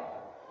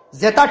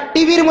যেটা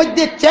টিভির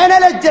মধ্যে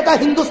চ্যানেলের, যেটা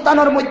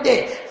হিন্দুস্তানের মধ্যে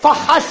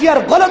ফাহাশিয়ার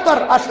গলতর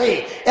আসে,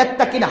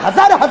 একটা কিনা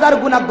হাজার হাজার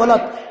গুণা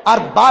গলত। আর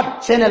বাদ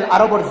চ্যানেল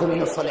আরবর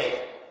জমিনে চলে,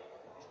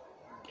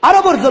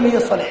 আরবর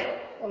জমিনে চলে।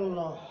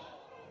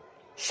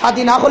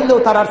 শাদী না করলেও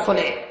তারার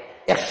চলে।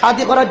 এক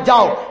শাদী করার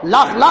যাও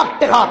লাখ লাখ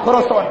টাকা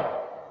খরচ হয়।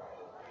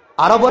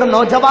 আরবর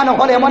নৌজওয়ান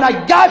হলে এমন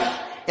আজ্ঞাস,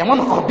 এমন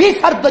খবিস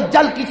আর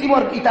দজ্জাল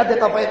কিসিমর ইটা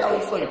দেতা পয়দা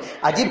হইছে।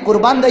 আজিব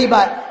কুরবান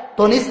দেইবা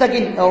তনিস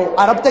তাকিন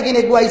আরব তাকিন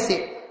এগুয়াইছে।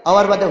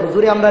 আবার বাদে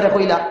হুজুরে আমরা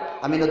কইলা,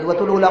 আমি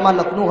নদওয়াতুল উলামা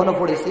লখনৌ হনো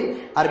পড়েছি,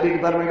 আরবি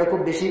ডিপার্টমেন্টে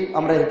খুব বেশি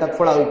আমরা হিতাব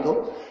পড়া হইতো।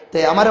 তে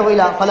আমার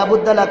কইলা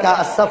ফালাবুদ্দা লাকা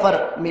আসসাফার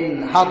মিন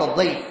হাদা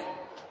যায়ফ,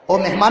 ও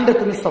মেহমান রে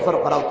তুমি সফর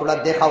করাও, তোরা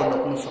দেখাও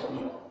লখনৌ স্বপ্ন।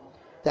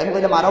 তো আমি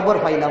কইলাম আরবর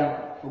পাইলাম,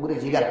 ওগুলো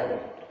জিগার করো।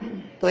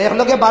 তো এক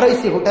লগে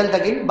বারোইছি হোটেল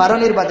থাকি,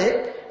 বারোনির বাদে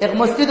এক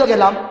মসজিদও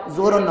গেলাম,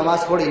 জোহরের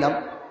নামাজ পড়িলাম।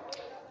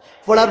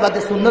 পড়ার বাদে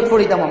সুন্নত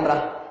পড়িতাম আমরা।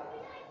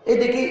 এই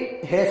দেখি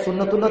হে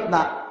সুন্নত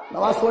না,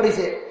 নামাজ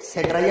পড়িছে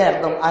সেগরাইয়া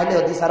একদম আইলে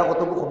হদিস, আর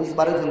কতটুকু হবিস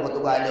বারোইছেন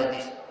কতটুকু আইলে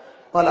হদিস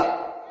বলা।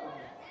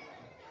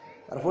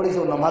 আর পড়িস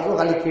নমাজও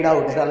খালি খিড়া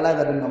উঠে, আল্লাহ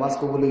জানেন নমাজ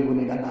কবুল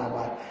হইবনি না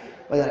আবার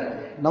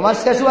নমাজ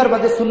শেষ হওয়ার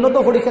বাদে শূন্য তো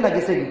পড়িছে না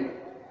গেছে কি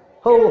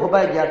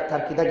হবাই গিয়া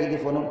তার কিতা কি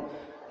ফোন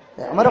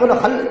আমার বলো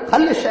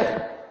খাল্লি শেখ,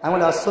 আমি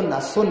বলে সুন্না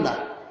সুন্না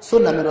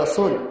সুন্না মেরে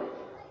রসুল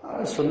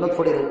সুন্নত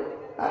পড়ে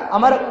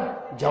আমার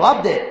জবাব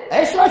দে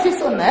এসমাসি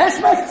সুন্না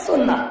এসমাসি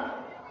সুন্না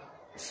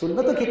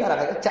সুন্নত তো কি তারা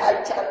চাল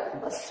চাল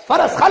বাস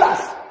ফরজ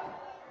খালাস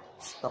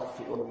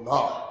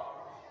আস্তাগফিরুল্লাহ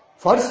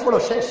ফরজ পড়ো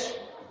শেষ।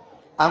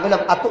 আমি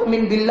বললাম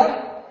আতুমিন বিল্লাহ,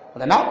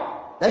 বলে না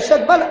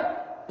দহশত বলা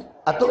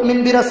আতুমিন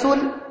বিরাসূল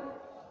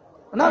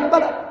না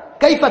বলা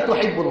কাইফা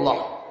তুহিব্বুল্লাহ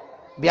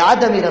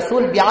বিআদমি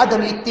রাসূল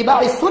বিআদমি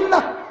ইত্তিবা'i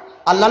সুন্নাহ।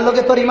 আল্লাহর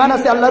লগে তোর ঈমান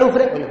আছে আল্লাহর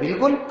উপরে, বলে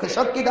বিলকুল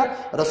শক কিদা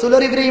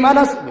রাসূলের উপরে ঈমান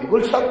আছে,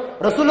 বিলকুল শক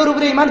রাসূলের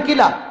উপরে ঈমান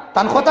কিলা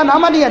তান কথা না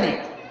মানিয়া নি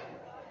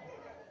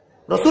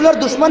রসুলের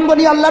দুশ্মন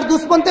বনি আল্লাহর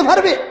দুশ্মনতে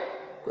পারবে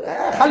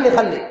খাল্লি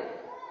খাল্লি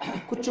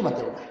কুচ্ছু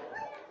মাতে না।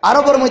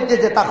 আরবের মধ্যে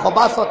যেটা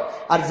খবাসত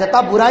আর যেটা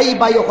বুড়াই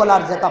বাই হল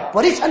আর যেটা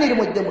পরিশানির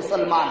মধ্যে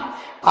মুসলমান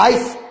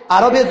আইস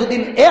আরবে যদি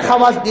এক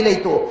আওয়াজ দিলেই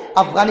তো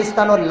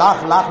আফগানিস্তানের লাখ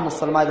লাখ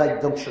মুসলমান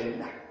ধ্বংস হই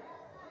না।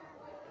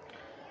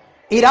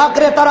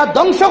 ইরাকরে তারা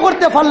ধ্বংস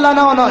করতে পারল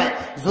না নয়,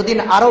 যদি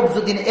আরব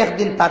যদি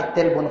একদিন তার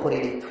তেল বন করে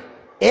দিত,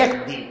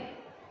 একদিন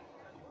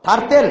তার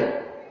তেল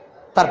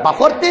তার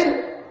বাফর তেল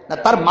না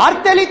তার মার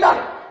তেলই তার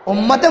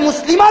উম্মতে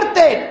মুসলিমার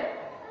তেল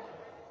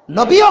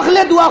নবী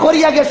অখলে দোয়া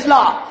করিয়া গেছলা,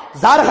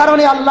 যার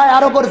কারণে আল্লাহ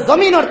আরবের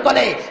জমিনের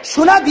তলে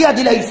সোনা দিয়া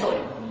দিলাইছ।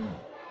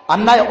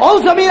 আন্নায় ও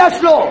জমিন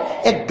আসলো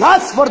এক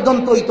গাছ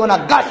পর্যন্ত হইতো না,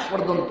 গাছ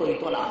পর্যন্ত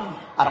হইতো না,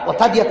 আর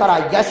কথা দিয়ে তারা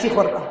গ্যাসি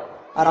করবা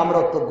আর আমরা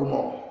তো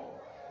ঘুমো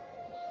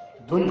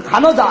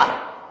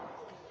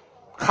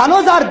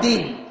খানোজার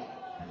দিন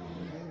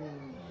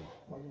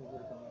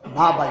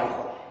না বাই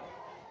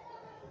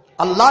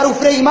আল্লাহর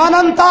উপরে ঈমান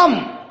আনতাম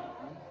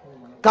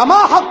কামা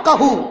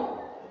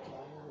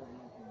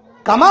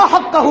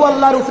হাক্কাহু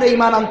আল্লাহর উপরে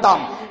ঈমান আনতাম,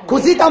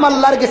 খুঁজিতাম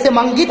আল্লাহর গেছে,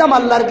 মাঙ্গিতাম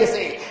আল্লাহর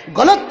গেছে।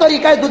 গলত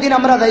তরিকায় দুদিন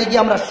আমরা যাই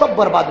গিয়ে আমরা সব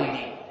বরবাদ হই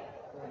দিই,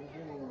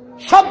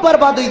 সব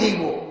বরবাদ হই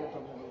দিব।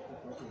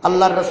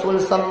 আল্লাহর রাসূল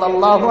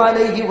সাল্লাল্লাহু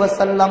আলাইহি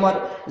ওয়াসাল্লামের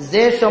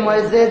যে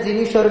সময় যে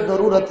জিনিসের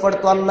জরুরত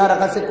পড়তো আল্লাহর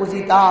কাছে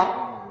খুঁজিতা,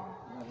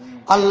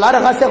 আল্লাহর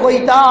কাছে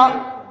কইতা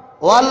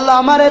ও আল্লাহ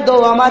আমারে দো,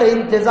 আমার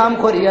ইন্তজাম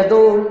করিয়া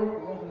দো।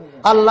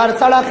 আল্লাহর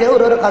ছাড়া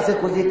কেউর কাছে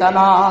খুঁজিতা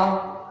না।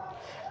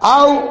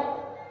 আও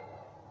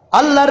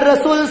আল্লাহর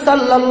রাসূল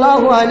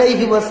সাল্লাল্লাহু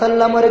আলাইহি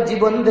ওয়াসাল্লামের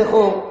জীবন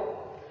দেখো,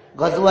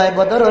 গজওয়ায়ে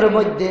বদরের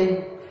মধ্যে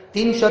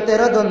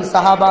 313 জন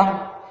সাহাবা,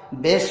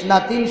 বেশ না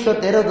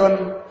 313 জন।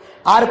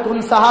 আর কোন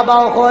সাহাবা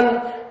হল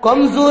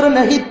কমজোর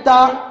নহিতা,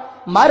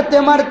 মারতে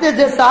মারতে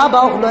যে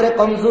সাহাবা হলরে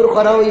কমজোর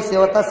করা হইছে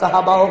ওটা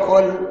সাহাবা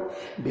হল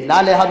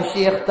বিলালে হাবশি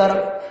এক তরফ,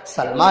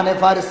 সলমানে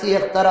ফারসি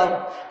এক তরফ,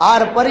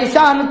 আর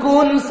পরেশান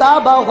কোন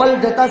সাহাবা হল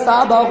যেটা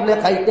সাহাবা হলে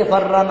খাইতে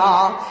পাররা না,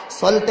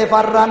 চলতে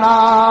পাররা না,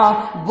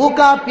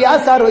 বুকা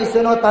পিয়াসা রইছে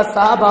ওটা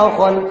সাহাবা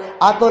হল।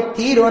 আতো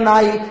তীরও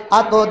নাই,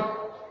 আতো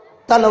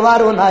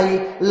তলোয়ারও নাই,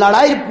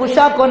 লড়াইয়ের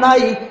পোশাকও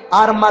নাই,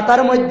 আর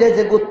মাথার মধ্যে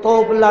যে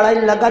তোপ লড়াই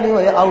লাগানি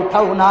হয়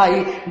আউঠাও নাই,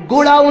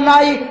 গুড়াও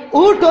নাই,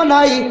 উঠও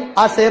নাই,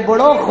 আছে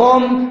বড়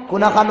কম,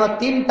 কোনখানো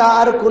 3টা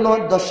আর কোন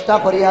 10টা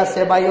করে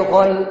আছে বাই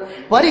হল।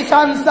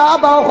 পরিশান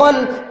সাহাবা হল,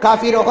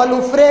 কাফির হল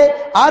উফরে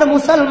আর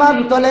মুসলমান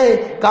তলে,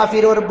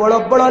 কাফিরর বড়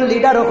বড়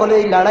লিডার হল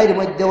এই লড়াইয়ের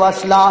মধ্যে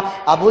আসলা।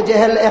 আবু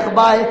জেহেল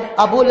একবাই,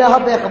 আবু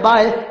লাহাব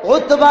একবাই,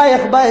 উতবা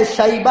একবাই,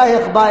 শাইবা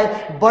একবাই,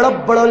 বড়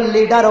বড়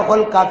লিডার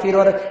হল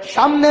কাফিরর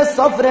সামনে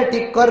সফরে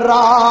ঠিক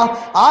কররা,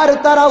 আর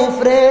তারা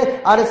উফরে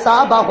আর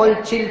সাহাবা হল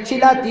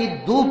চিলচিলাতি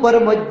দুপর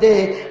মধ্যে,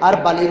 আর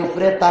বালির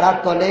উপরে তারা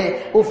তলে,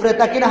 উপরে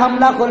তাকিন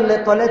হামলা করলে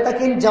তলে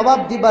তাকিন জবাব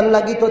দিবার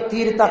লাগি তো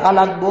তীর তাকা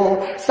লাগবো।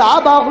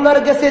 সাহাবা হলর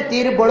গেছে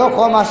তীর বড়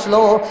কম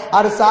আসলো,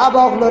 আর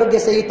সাহাবা হলর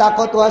গেছে এই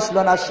তাকত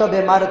আসলো না,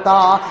 সবে মারতা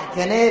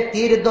এখানে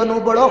তীর দনু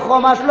বড়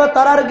কম আসলো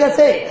তারার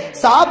গেছে।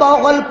 সাহাবা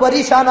হল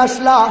পরিশান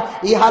আসলা,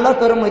 এই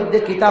হালতের মধ্যে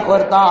কিতা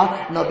করতা,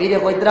 নবীরে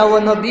কইতরা ও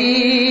নবী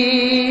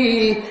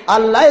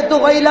আল্লাহ তো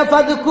কইলা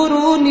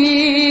ফাযকুরুনি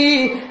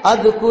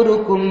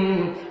আযকুরুকুম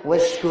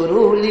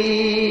ওয়াশকুরুলি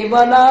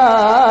ওয়ালা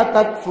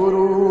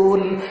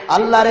তাকফুরুন।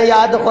 আল্লাহরে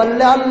ইয়াদ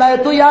করলে আল্লাহ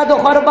তো ইয়াদ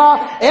করবা,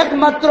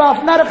 একমাত্র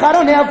আপনার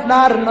কারণে,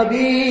 আপনার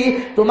নবী,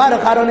 তোমার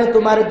কারণে,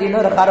 তোমার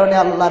দিনের কারণে,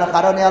 আল্লাহর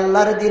কারণে,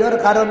 আল্লাহর দিনের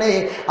কারণে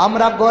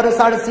আমরা ঘর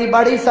ছাড়ছি,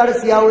 বাড়ি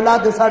ছাড়ছি,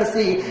 আওলাদ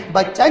ছাড়ছি,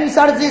 বাচ্চান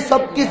ছাড়ছি,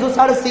 সবকিছু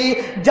ছাড়ছি,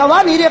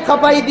 জওয়ানিরে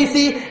খাপাই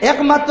দিছি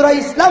একমাত্র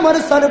ইসলামের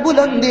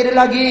সর্ববুলন্দির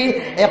লাগি।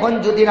 এখন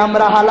যদি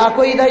আমরা হালাক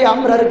হই যাই,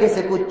 আমরার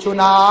কাছে কিচ্ছু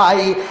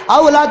নাই,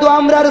 আওলাদও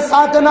আমরার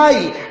সাথ নাই,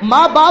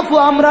 মা বাপও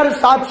আমরার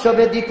সাথ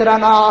সবে দিতরা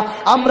না,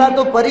 আমরা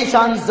তো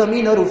পরিশান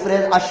জমিনের উপরে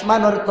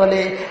আসমানের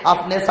তলে,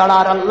 আপনি ছাড়া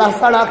আর আল্লাহ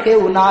ছাড়া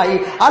কেউ নাই।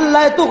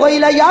 আল্লাহ তো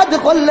কইলা ইয়াদ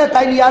করলে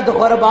তাই ইয়াদ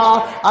করবা,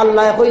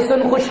 আল্লাহ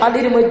কইছেন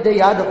খুশালির মধ্যে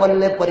ইয়াদ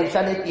করলে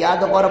পরিশানি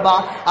ইয়াদ করবা।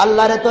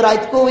 আল্লাহরে তো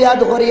রাতকেও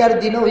ইয়াদ করি আর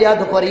দিনেও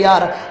ইয়াদ করি,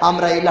 আর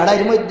আমরা এই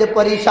লড়াইয়ের মধ্যে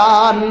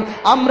পরিশান,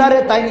 আমরারে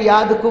তাই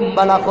ইয়াদ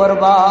কুম্বালা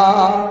করবা,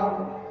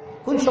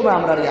 কোন সময়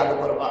আমরা ইয়াদ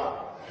করবা?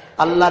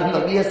 আল্লাহর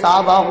নবী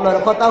সাহাবা হলর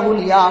কথা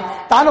শুনিয়া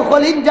তান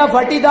খলিঞ্জা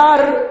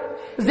ফাটিদার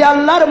যে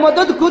আল্লাহর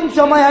মদদ কোন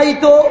সময়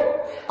আইতো,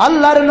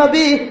 আল্লাহর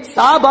নবী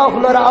সাহাবা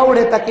হলর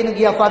আউড়ে তাকিন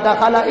গিয়া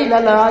ফাদাখালা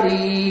ইলাল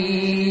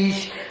আরিশ।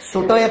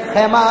 ছোট এক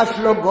খেমা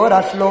আসলো, গড়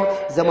আসলো,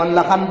 যেমন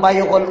লাখান বাই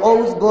হল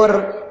ঔস গড়,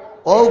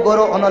 ও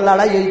গড় অন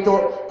লড়াই হইতো,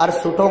 আর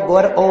ছোট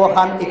গড় ও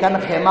খান এখান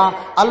খেমা।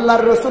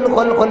 আল্লাহর রসুল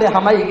হল হলে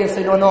হামাই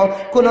গেছিল ন,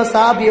 কোন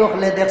সাহাবি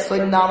হলে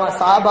দেখছই না, আমার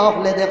সাহাবা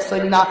হলে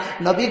দেখছই না,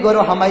 নবী গড়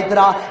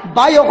হামাইতরা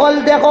বাই হল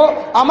দেখো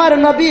আমার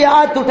নবী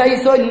আত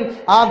উঠাইছই,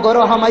 আ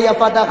গড় হামাইয়া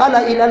ফাদাখালা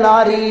ইলাল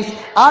আরিশ,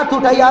 আত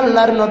উঠাইয়া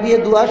আল্লাহর নবী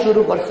দোয়া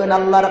শুরু করছেন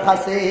আল্লাহর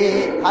কাছে।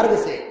 হার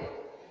গেছে,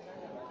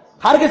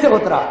 হার গেছে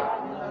কতরা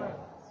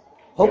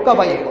হোক্কা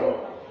বাই হল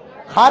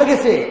হার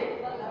গেছে,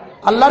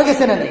 আল্লাহর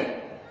গেছে না নেই।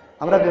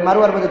 আমরা বেমার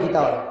হওয়ার মধ্যে কিতা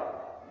হয়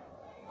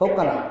হোক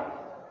না,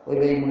 ওই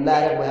ভাই মুল্লা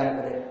আর বয়ান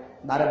করে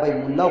না রে ভাই,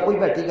 মুল্লাও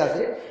কইবা ঠিক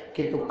আছে,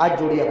 কিন্তু আজ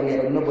জড়িয়া হইয়া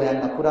অন্য বয়ান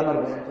না, কোরআনের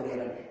বয়ান করিয়া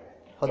লাগে,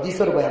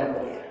 হদিসের বয়ান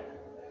করিয়া।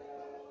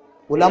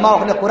 ওলামা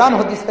ওখানে কোরআন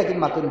হদিস থাকি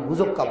মাতুন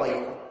বুঝক কাবাই।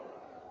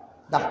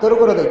 ডাক্তারও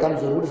করে দিতাম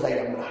জরুর যাই,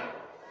 আমরা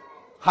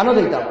খানো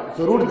দিতাম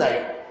জরুর যাই।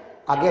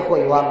 আগে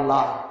কই ও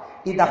আল্লাহ,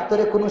 এই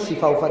ডাক্তারে কোনো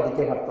শিফা উফা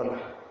দিতে পারতো না,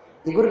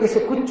 এগুলোর কাছে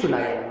কুচ্ছু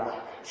নাই আল্লাহ,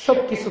 সব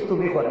কিছু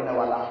তুমি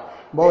করেনেওয়ালা।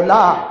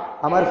 মৌলা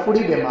আমার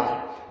ফুড়ি বেমার,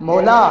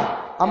 মৌলা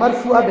আমার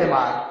ফুয়া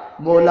বেমার,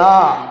 মৌলা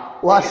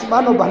ও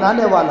আসমানো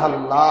বানানে ওয়ালা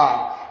আল্লাহ,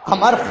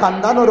 আমার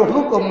খানদানোর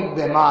অমুক অমুক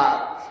বেমার।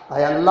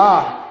 হায় আল্লাহ,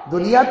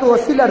 দুনিয়া তো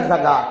ওসিলার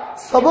জায়গা,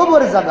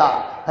 সববের জায়গা।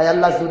 হায়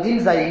আল্লাহ, যদিন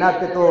যাই না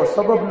তে তো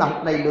সবব না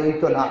নাই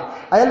লইতো না।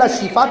 হায় আল্লাহ,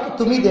 শিফা তো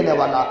তুমি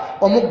দেনেওয়ালা,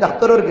 অমুক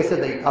ডাক্তারের গেছে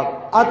দেখাও,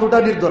 আর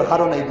দুটানির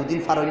দরকারও নাই, দুদিন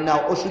ফারণ না,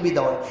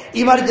 অসুবিধা হয়,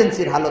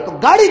 ইমার্জেন্সির হালত,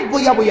 গাড়িত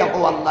বইয়া বইয়া হো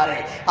আল্লাহ রে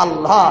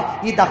আল্লাহ,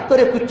 এই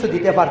ডাক্তারে কুচ্ছু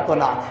দিতে পারতো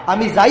না,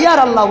 আমি যাই আর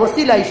আল্লাহ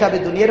ওসিলা হিসাবে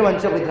দুনিয়ার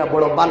মানুষ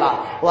বড় বালা,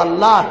 ও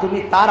আল্লাহ তুমি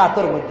তার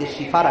হাতের মধ্যে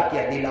শিফা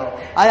রাখিয়া দিলাও।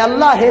 আয়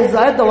আল্লাহ, হে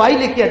যায় দওয়াই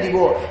লিখিয়া দিব,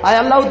 আয়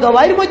আল্লাহ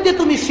দওয়াইয়ের মধ্যে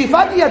তুমি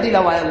শিফা দিয়া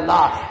দিলাও। আয়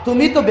আল্লাহ,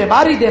 তুমি তো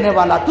বেমারি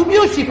দেনেওয়ালা,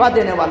 তুমিও শিফা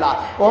দেনেওয়ালা।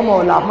 ও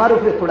মৌলা, আমার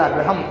উপরে থোড়া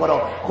রহম করো,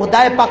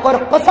 খুদায় পাকর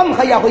কসম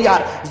খাইয়া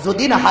হইয়ার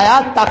যদিন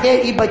হায়াত তাকে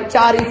ই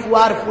বাচ্চার ই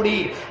ফুয়ার ফুড়ি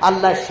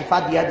আল্লাহ শিফা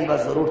দিয়া দিবা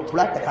জরুর,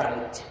 থোড়া দেখার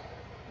মধ্যে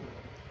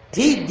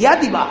ঠিক দিয়া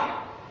দিবা।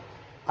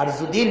 আর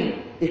যদিন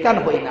এখান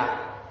হই না,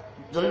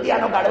 জলদি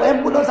আনো গাড়ি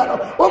অ্যাম্বুলেন্স আনো,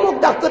 অমুক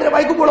ডাক্তারের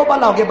বাইকু বড়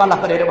বালা হোকে, বালা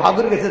করে রে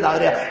ভাগুর গেছে, যাও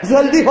রে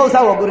জলদি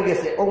পৌঁছাও, অগুর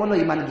গেছে, ও মনে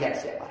ইমান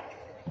গিয়াছে আবার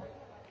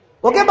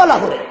ওকে বালা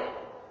করে।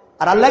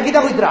 আর আল্লাহ কিতা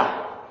কইতরা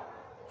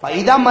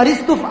ফাইদা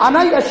মারিস্তু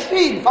আনা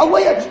ইয়াশফিন ফাহুয়া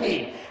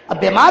ইয়াশফিন,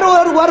 বেমার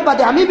হওয়ার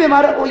বাদে আমি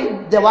বেমার ওই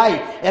দেওয়াই,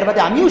 এর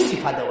বাদে আমিও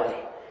শিফা দেওয়াই।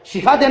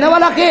 শিফা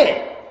দেনেওয়ালা কে?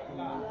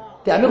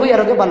 আমি কই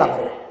আর ওকে বালা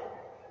করে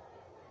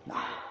না।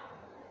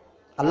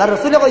 আল্লাহ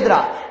রসুলে কইতরা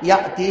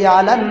ইয়াতি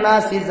আলান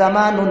নাসি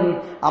জামানুন,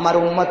 আমার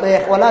উম্মতে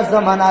একলা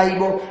জামানা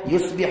আইব,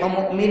 ইউসবিহু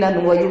মুমিনান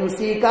ওয়া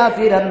ইউমসি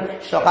কাফিরান,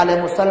 সকালে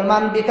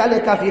মুসলমান বিকালে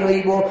কাফির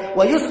হইব,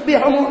 ওয়া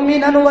ইউসবিহু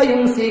মুমিনান ওয়া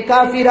ইউমসি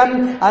কাফিরান,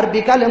 আর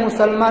বিকালে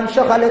মুসলমান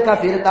সকালে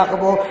কাফির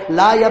থাকবো।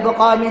 লা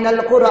ইয়াবকা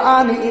মিনাল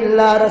কুরআনি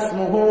ইল্লা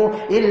রাসমুহু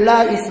ইল্লা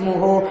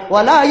ইসমুহু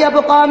ওয়া লা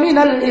ইয়াবকা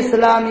মিনাল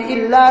ইসলামি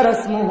ইল্লা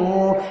রাসমুহু।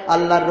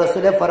 আল্লাহর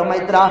রাসূলে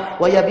ফরমাইতরা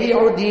ওয়া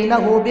ইয়াবিউ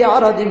দীনাহু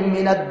বিআরাদিন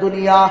মিনাদ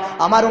দুনিয়া,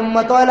 আমার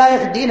উম্মত ওয়ালা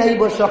একদিন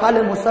হইব সকালে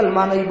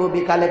মুসলমান হইব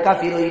বিকালে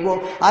কাফির হইব,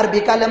 আর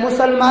বিকালে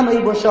মুসলমান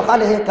হইব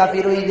সকালে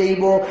কাফির হই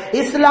যাইব।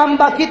 ইসলাম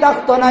বাকি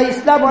থাকতো না,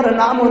 ইসলামের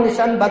নাম ও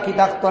নিশান বাকি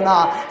থাকতো না,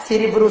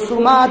 সিরিফ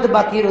রসুমাত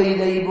বাকি রই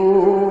যাইব।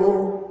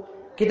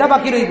 কিতা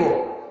বাকি রইব?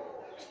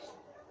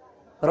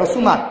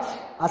 রসুমাত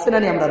আছে না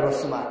নি? আমরা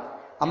রসুমাত,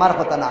 আমার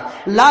কথা না।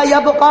 লা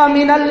ইয়াবকা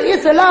মিনাল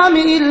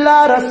ইসলামি ইল্লা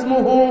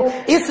রাসমুহু,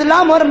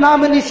 ইসলামের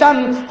নাম নিশান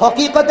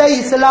হকিকতে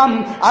ইসলাম,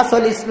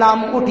 আসল ইসলাম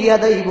উঠিয়া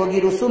দেইব, গি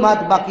রসুমাত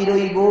বাকি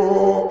রইব।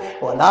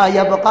 ওয়ালা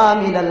ইয়াবকা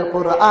মিনাল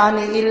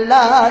কুরআনি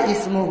ইল্লা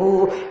ইসমুহু,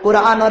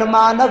 কুরআনের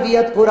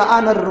মানবিয়ত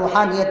কুরআনের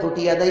রুহানিয়ত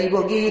উঠিয়া দেইব,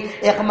 গি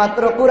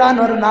একমাত্র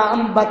কুরআনের নাম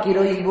বাকি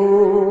রইব।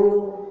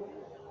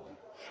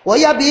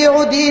 ওয়াবিউ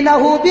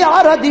দীনাহু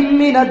বিআরাদিন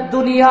মিনাদ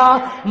দুনিয়া,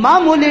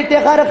 মামুলি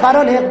টাকার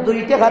কারণে, দুই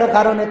টাকার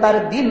কারণে তার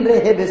দিন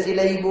রেহে বেশি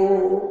লাইব,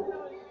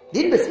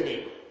 দিন বেশি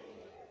লাইব।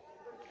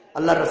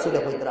 আল্লাহ রসুলে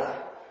কইতরা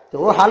তো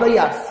ও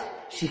হালইয়াস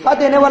শিফা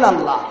দেনেওয়ালা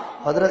আল্লাহ।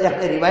 হযরত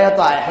একটা রিওয়ায়াত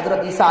আয়,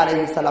 হযরত ঈসা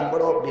আলাইহিস সালাম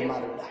বড়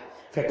বিমার হইলা,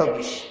 ফেটো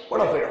বিষ,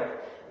 বড় ফেটো।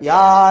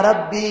 ইয়া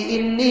রাব্বি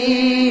ইন্নী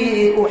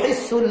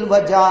উহিসুল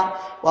ওয়াজা,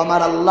 ও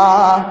আমার আল্লাহ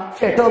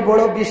ফেটো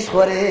বড় বিষ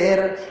করের।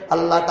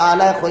 আল্লাহ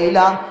তাআলা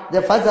কইলা যে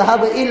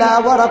ফাযহাব ইলা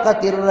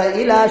ওয়ারাকাতির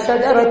ইলা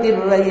শাজারাতির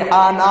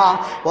রাইহানা,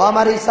 ও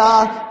আমার ঈসা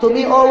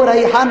তুমি ও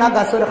রাইহানা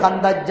গাছের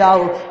খান্দাত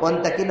যাও,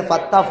 অন্তকিন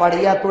পাত্তা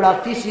ফাড়িয়া তুড়া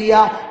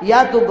ফিসিয়া ইয়া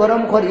তো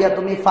গরম করিয়া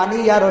তুমি পানি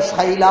ইয়া রস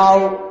খাইলাও।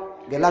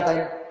 গেলা তাই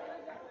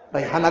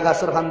রাইহানা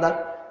গাছের খান্দাত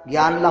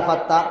জ্ঞানলা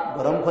পাত্তা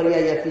গরম করিয়া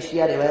ইয়া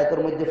ফিসিয়া, রিওয়ায়াতের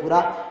মধ্যে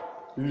পুরা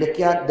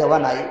লেখিয়া দেওয়া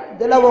নাই,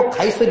 দিলা ও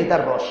খাইছো নি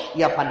তার রস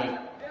ইয়া পানি,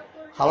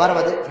 খাওয়ার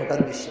বাদে ফেটর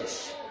বিষ শেষ,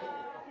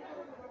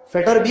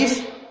 ফেটর বিষ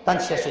তান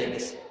শেষ হয়ে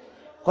গেছে।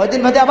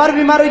 কয়দিন বাদে আবার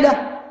বিমার হইলা,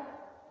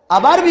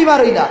 আবার বিমার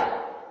হইলা,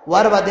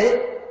 ওয়ার বাদে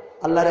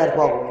আল্লাহর আর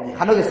পাওয়া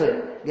খানো গেছেন,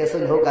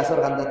 গেছেন হোক গাছের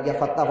কান্দাত গিয়া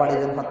ফাত্তা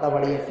ফাড়িয়েছেন, ফাত্তা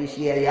ফাড়িয়ে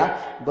ফিসিয়া ইয়া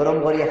গরম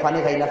করিয়া পানি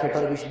খাইলা,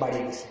 ফেটর বিষ বাড়ি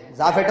গেছে।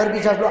 যা ফেটর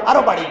বিষ আসলো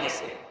আরো বাড়ি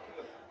গেছে।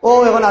 ও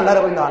এখন আল্লাহর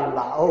কইল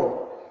আল্লাহ ও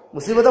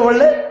মুসিবতে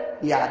পড়লে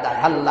ইয়াদ আয়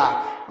আল্লাহ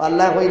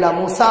আল্লাহ কইলা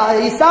মুসা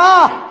ঈসা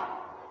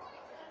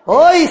ও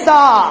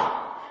ঈসা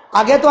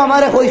আগে তো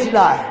আমারে হইছিল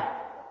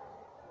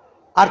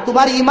আর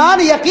তোমার ইমান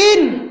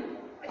ইয়াকিন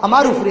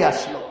আমার উপরে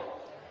আসলো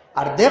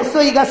আর দেখছো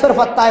এই গাছের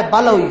পাত্তায়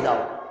ভালো হয়ে যাও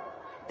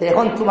তো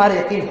এখন তোমার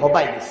ইয়াকিন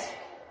হবাই গেছে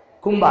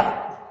কুম্বার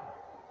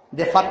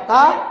যে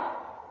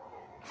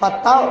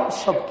ফাত্তা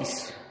সব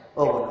কিছু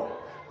ও বলো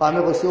আমি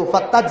বলছি ও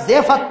ফাত্তাত যে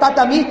ফাত্তাত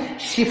আমি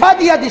শিফা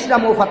দিয়া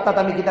দিছিলাম ও ফাত্তাত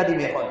আমি কিতা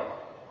দিবি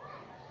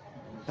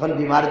এখন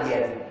বিমার দিয়া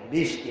দিন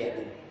বিষ দিয়া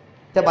দিন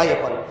তে ভাই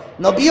এখন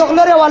নবী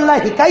ওগুলোরে আল্লাহ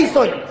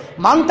শিখাইছই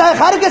মাংতায়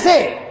খার গেছে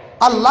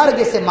আল্লাহর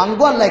গেছে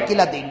মাঙ্গো আল্লাহ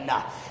কিলা দিন না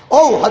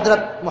ও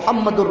হযরত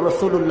মুহাম্মদুর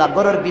রাসূলুল্লাহ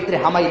গরের ভিতরে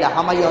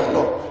হামাইয়া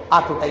তো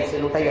আট উঠাইছে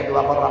উঠাইয়া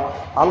দোয়া করা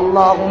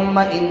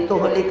আল্লাহুম্মা ইন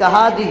তুহলিকা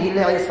হাদিহিল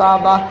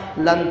ইসাবা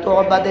লান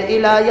তুবাদ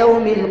ইলা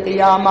ইয়াউমিল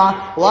কিয়ামা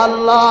ও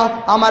আল্লাহ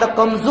আমার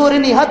কমজোর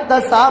নিহত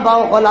সাহাবা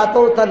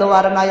গলাতো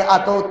তলোয়ার নাই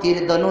আতো তীর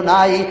ধনু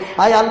নাই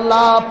আয়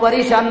আল্লাহ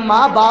পরেশান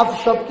মা বাপ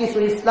সবকিছু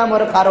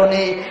ইসলামের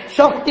কারণে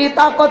শক্তি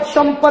তাকত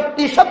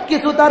সম্পত্তি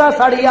সবকিছু তারা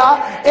ছাড়িয়া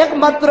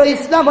একমাত্র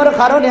ইসলামের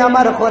কারণে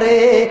আমার করে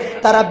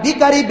তারা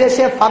ভিখারি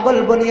বেশে পাগল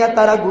বনিয়া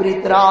তারা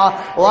গুরিতরা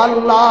ও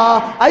আল্লাহ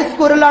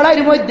আজকের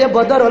লড়াইয়ের মধ্যে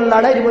বদরের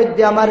লড়াইয়ের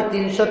মধ্যে আমার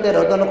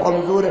 313 জন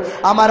কমজোর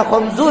আমার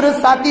কমজোর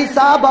সাথী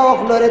সাহাবা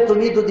ওগুলোরে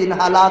তুমি দুদিন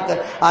হালাক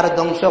আর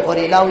ধ্বংস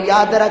করিলাও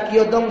ইয়াদ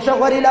রাখিও ধ্বংস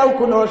করিলাও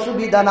কোনো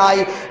অসুবিধা নাই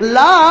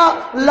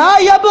লা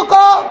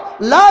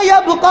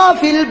ইয়াবকা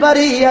ফিল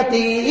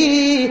বারিয়াতি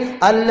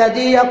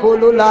আল্লাযী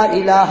ইয়াকুলু লা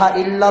ইলাহা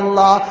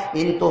ইল্লাল্লাহ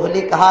ইন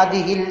তুহলিক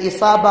হাদিহিল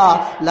ইসাবা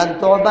লান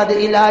তুবাদ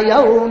ইলা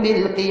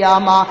ইয়াউমিল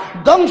কিয়ামা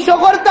ধ্বংস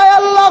করতে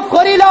আল্লাহ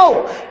করিলাও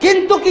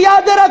কিন্তু কি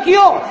याद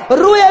रखियो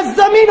रूए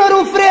जमीन और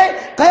ऊपरे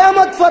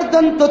कयामत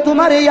पर्यंत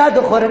तुम्हारे याद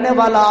करने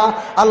वाला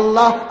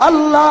अल्लाह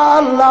अल्लाह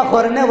अल्लाह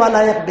करने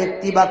वाला एक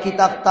व्यक्ति बाकी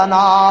तख्ता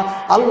ना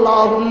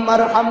अल्लाहुम्मा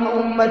रहम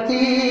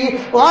उम्मती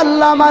ओ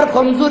अल्लाह मार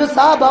कमजोर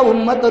साहबा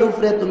उम्मतर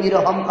ऊपरे तुमी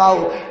रहम खाओ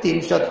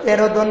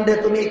 313 दंडे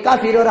तुमी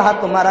काफिरोर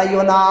हाथ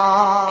माराइयो ना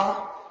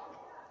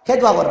কে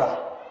দোয়া কররা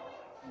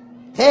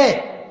কে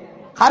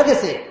খার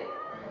গেছে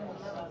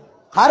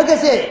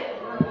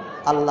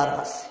আল্লাহর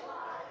কাছে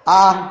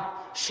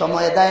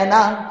সময় দেয়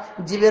না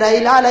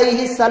জিবরাইল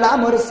আলাইহিস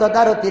সালামের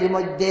সদারতির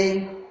মধ্যে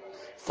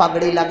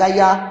ফাগড়ি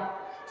লাগাইয়া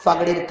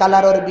ফাগড়ির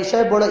কালারের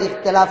বিষয় বড়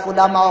ইখতিলাফ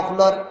উলামা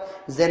ওখলর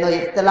যেন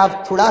ইখতিলাফ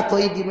থোড়া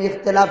থই দিম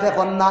ইখতিলাফ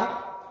এখন না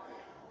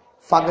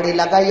ফাগড়ি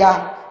লাগাইয়া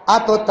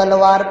আতো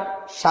তলোয়ার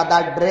সাদা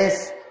ড্রেস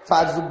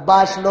জুব্বা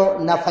আসলো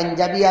না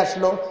পাঞ্জাবি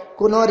আসলো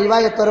কোন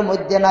রিওয়ায়াতের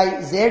মধ্যে নাই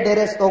যে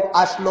ড্রেস তো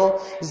আসলো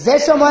যে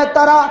সময়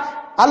তারা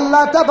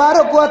আল্লাহ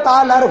তাবারক ওয়া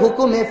তাআলার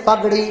হুকুমে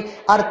ফাগড়ি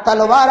আর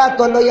তলোয়ারা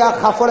তো লইয়া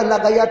খাফড়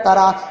লাগাইয়া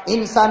তারা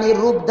ইনসানি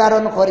রূপ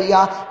ধারণ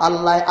করিয়া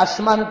আল্লাহ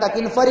আসমান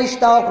তাকিন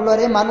ফেরেশতা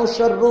ওগুলোরে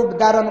মানুষের রূপ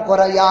ধারণ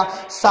করাইয়া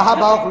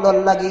সাহাবা ওগুলোর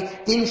লাগি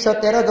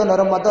 313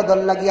 জনের মদদর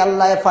লাগি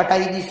আল্লাহ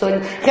ফাটাই দিছেন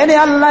কেনে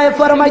আল্লাহ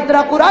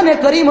ফরমাইতরা কুরআনে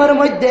কারীমের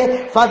মধ্যে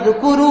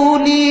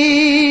ফাযকুরুনি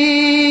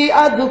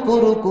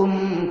আযকুরুকুম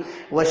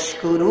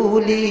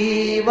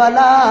वश्कुरूली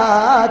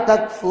वला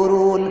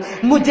तकफुरून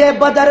मुझे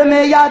बदर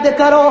में याद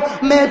करो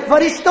मैं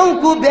फरिश्तों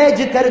को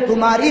भेज कर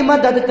तुम्हारी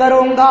मदद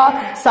करूंगा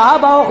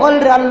साहबा खोल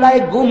रे अल्लाह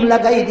गुम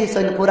लगाई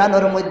दिसन कुरान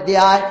और मध्य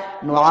आय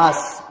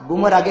नुआस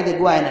गुमर आगे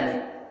देखो आए ना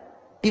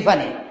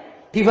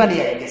टिफानी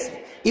आए जैसे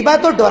इबा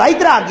तो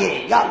डराइतरा आगे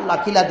या अल्लाह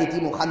खिला दी थी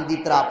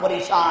मुखानदितरा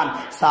परेशान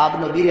साहब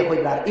नबी रे कोई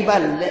इबा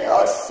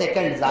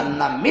सेकंड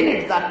जानना मिनट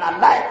जानना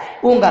लाए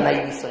उंगा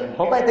नहीं दिसन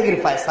हो पाए तक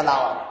फैसला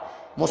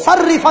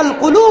मुसर्रिफ अल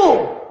कुलूब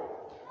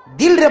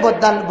दिल रे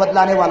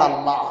बदलाने वाला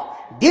अल्लाह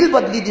दिल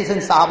बदली दिसेन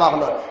साहबा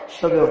हलो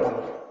सबे होता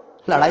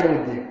लड़ाई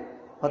मध्य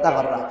होता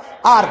कर रहा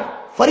और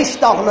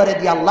फरिश्ता हलो रे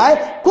दिया अल्लाह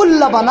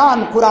कुल्ल बनान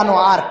कुरान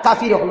और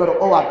काफिर हलो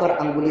ओ आकर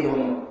अंगुली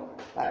होनो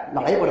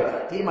लड़ाई पड़ गया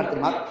तीर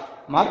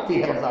मारती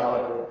है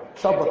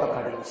सब बता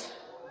खड़ी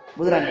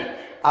बुझरा नहीं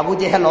अबू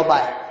जहल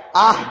होबाय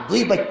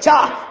दुई बच्चा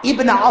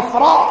इब्न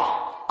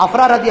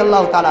अफरा रदी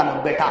अल्लाह ताला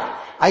नो बेटा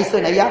आइसो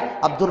नैया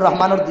अब्दुर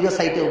रहमान और दुयो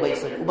साइटे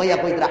उबैसो उबैया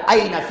कोइदरा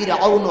आइना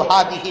फिरऔन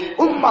हादिहिल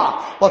उम्मा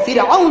व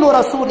फिरऔन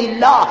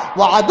रसूलिल्लाह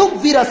व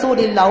अदुव्वी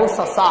रसूलिल्लाह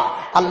ससा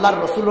अल्लाहर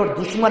रसूलर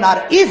दुश्मन और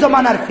ई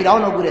जमानार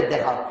फिरऔन गुरे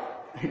देखा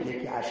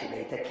देखि आशिले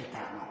এটা কি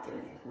তা মাত্র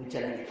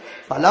বুঝলেন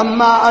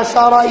ফালাম্মা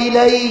আশারা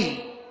ইলাই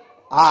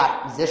আর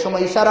যে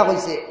সময় ইশারা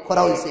হইছে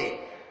করা হইছে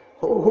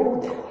হো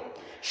দেখো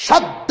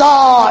শাদ্দা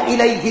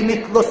ইলাইহি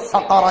মিথলুস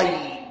সাকারাই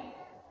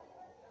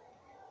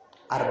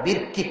আরবির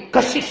কি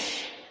কশিশ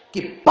কি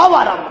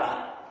পাওয়ার আমরা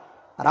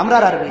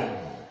আরবি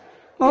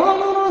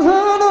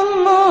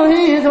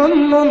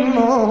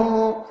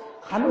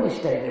খানুর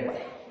স্টাইল রে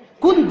ভাই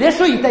কোন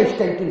দেশও ইটা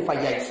স্টাইল তুই পাই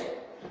আইছে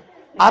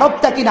আরব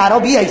তাকিন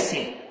আরবি আইছে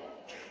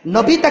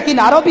নবী তাকিন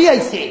আরবি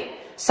আইছে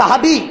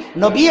সাহাবী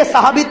নবী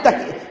সাহাবী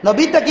তাকিন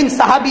নবী তাকিন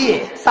সাহাবী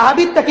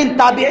তাকিন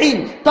তাবিঈন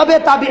তবে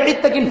তাবিঈত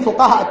তাকিন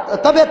ফুকাহা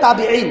তবে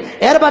তাবিঈন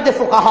এর বাদে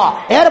ফুকাহা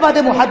এর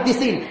বাদে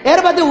মুহাদ্দিসিন এর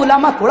বাদে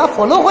উলামা থোড়া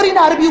ফলো করি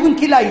না আরবি গুণ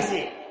খিলাইছে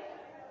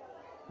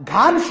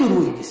গান শুরু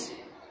হয়ে গেছে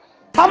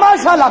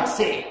তামাশা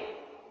লাগছে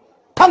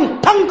ঠং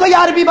ঠং করে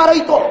আরবি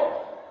বারইতো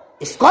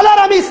স্কলার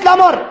আমি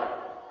ইসলামর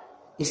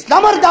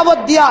ইসলামের দাওয়াত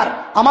দিয়ার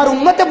আমার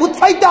উম্মতে বুঝ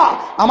ফাইতা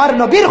আমার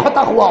নবীর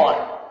কথা হওয়ার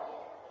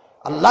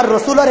আল্লাহর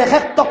রসুলের এক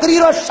এক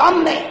তকরিরের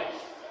সামনে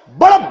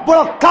বড়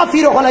বড়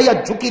কাফির হলাইয়া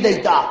ঝুঁকি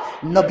দেইতা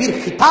নবীর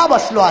খিতাব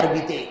আসলো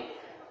আরবিতে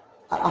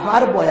আর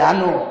আমার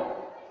বয়ানো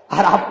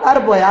আর আপনার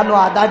বয়ানো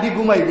আদাদি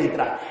ঘুমাই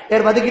দিতরা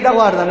এর বাদে কিটা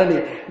হওয়ার জানেনি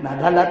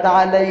নাযালাত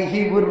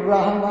আলাইহির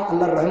রাহমা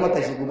আল্লাহর রহমত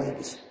এসে ঘুমাই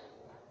গেছে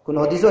কোন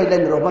হাদিসে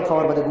হইলেন রহমত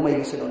হওয়ার বাদে ঘুমাই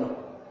গেছিল না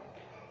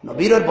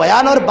নবীর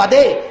বয়ানোর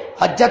বাদে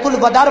হজ্জাতুল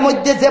ওয়াদার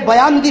মধ্যে যে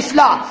বয়ান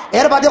দিছলা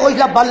এর বাদে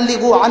কইলা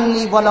বাল্লিগু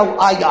আন্নি ওয়ালাউ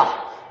আয়া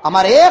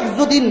আমার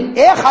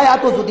এক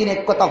হায়াতও যদি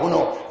এক কথা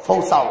শুনো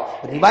ফৌসাও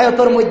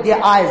রিবায়তের মধ্যে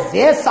আয়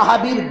যে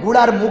সাহাবীর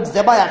গুড়ার মুখ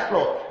জেবাই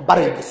আসলো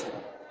বাড়ি গেছে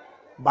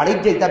বাড়ির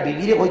যেটা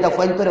বিবিরে কইতা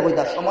ফয়ন্তরে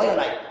কইতা সময়ও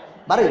নাই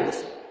বাড়ি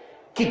গেছে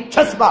কি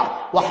জজবা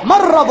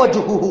ওয়াহমাররা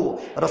ওয়াজহুহু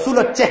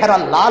রাসূলের চেহারা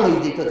লাল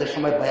হয়ে যেত যে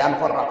সময় বয়ান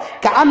করা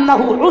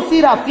কান্নাহু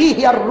উসিরা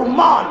ফিহি আর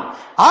রুমান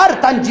আর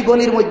তার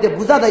জীবনের মধ্যে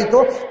বুঝা যাইতো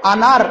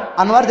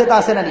আনোয়ার যেটা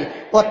আছে নানি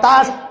ও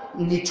তার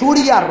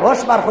নিচুড়িয়া রস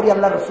বার করি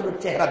আল্লাহর রাসূলের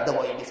চেহারা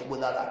দেওয়া হয়ে গেছে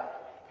বুঝা যায়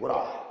পুরা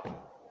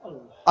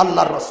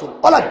আল্লাহর রাসূল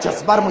ওলা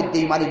জজবার মধ্যে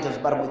ইমানি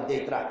জজবার মধ্যে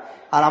ইতরা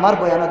আর আমার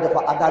বয়ানে দেখো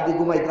আদাদি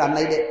ঘুমাইতরা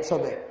নাইলে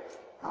সবে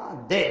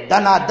दे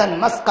दनादन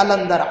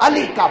मस्कलंदर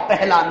अली का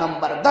पहला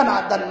नंबर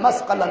दनादन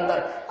मस्कलंदर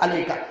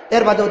अली का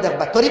एर बादे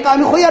देखबा तरीका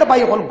আমি কইয়ার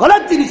ভাই হল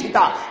গলত জিনিস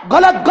এটা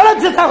গলত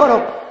যেটা করো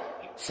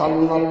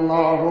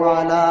সাল্লাল্লাহু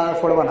আলা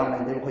পড়বা না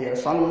নাই কইয়া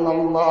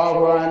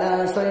সাল্লাল্লাহু আলা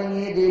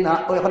সাইয়্যিদিনা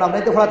ওই এখন আপনি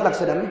তো ফরাত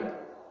লাগছে আমি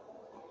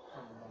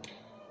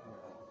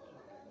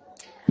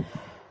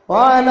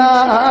ওয়ালা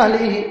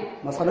আলি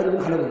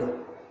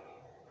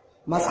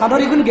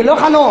মাসানোর ইগুন গেল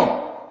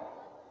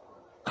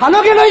খানো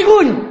গেল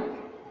ইগুন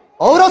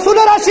ও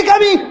রসুলের আশিক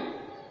আমি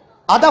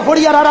আদা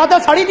ফড়িয়ার আর আদা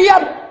ছাড়ি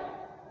দিয়ার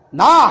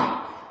না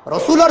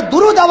রসুলের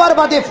দুরুদ আওয়ার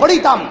বাদে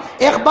ফড়িতাম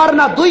একবার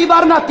না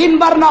দুইবার না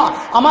তিনবার না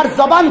আমার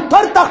জবান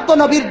থর থাকতো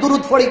নবীর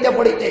দুরুদ ফড়িতে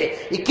ফড়িতে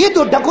কি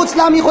তো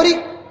ডাকুছলা আমি করি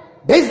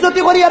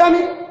বেইজ্জতি করি আর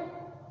আমি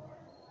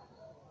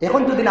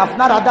এখন যদি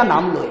আপনার আদা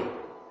নাম লই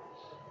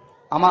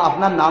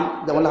আপনার নাম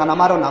যেমন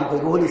আমারও নাম কই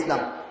রুহুল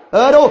ইসলাম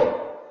রো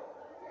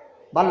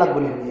ভাল লাগবো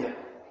নি হইয়া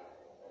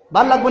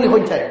ভাল লাগবো নি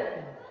হই চাই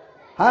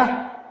হ্যাঁ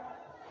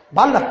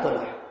ভাল লাগতো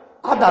না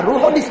আদা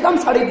রুহুল ইসলাম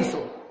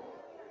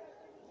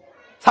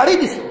ছাড়ি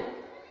দিছ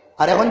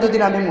আর এখন যদি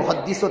আমি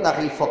মুহাদ্দিসও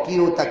থাকি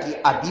ফকিও থাকি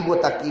আদিবও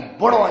থাকি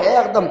বড়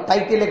একদম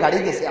টাইটেলে গাড়ি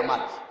গেছে আমার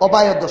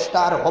অবায় 10টা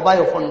আর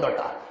হবায়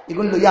 15টা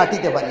এগুলো লইয়া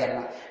আটিতে পারি আর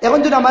না এখন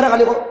যদি আমার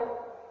খালি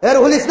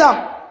রুহুল ইসলাম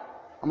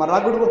আমার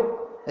রাগ উঠবো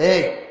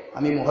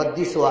আমি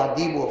মুহাদ্দিসও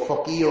আদিবও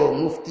ফকিও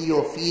মুফতিও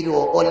ফিরো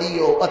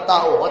অলিও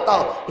অতাও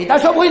হতাও এটা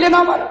সব হইলে না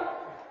আমার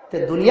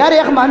দুনিয়ার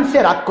এক মানুষে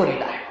রাগ করি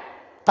না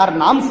তার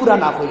নাম ফুরা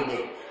না হইলে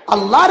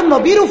আল্লাহর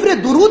নবীর উপরে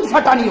দুরুদ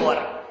ফাটানি ওর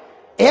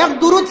এক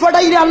দুরুদ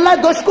ফাটাইলে আল্লাহ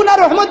 10 গুণা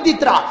রহমত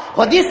দিতরা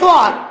হাদিস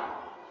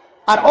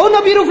আর ও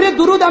নবীর উপরে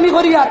দুরুদ আমি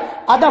করি আর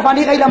আদা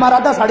পানি খাইলাম আর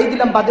আদা ছাড়ি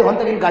দিলাম বাদে হন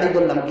থেকে গাড়ি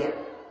ধরলাম গিয়ে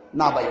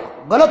না ভাই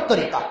গলত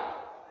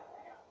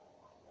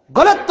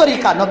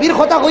তরিকা নবীর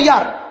কথা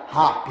কইয়ার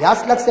হ্যাঁ প্যাস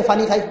লাগছে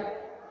পানি খাই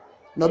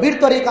নবীর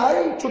তরিকা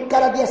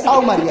ছুটকারা দিয়ে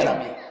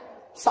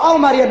সাও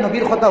মারিয়ার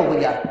নবীর কথা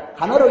কইয়ার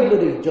খানোর হইল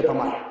ইজ্জত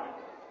আমার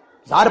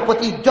যার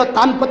প্রতি ইজ্জত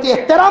তান প্রতি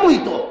এহতেরাম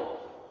হইতো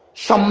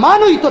সম্মান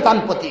হইতো তান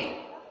প্রতি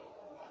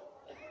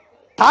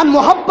তান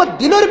মোহাব্বত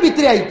দিলের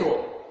ভিতরে আইতো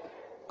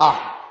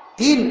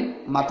তিন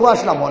মাতো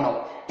আসলাম মনো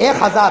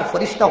 1000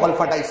 ফরিস্তা হল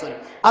ফাটাইছেন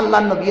আল্লাহ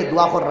নবী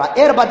দোয়া কররা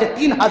এর বাদে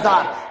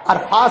 3000 আর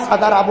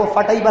 5000 আবু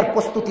ফাটাইবার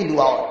প্রস্তুতি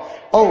লওয়া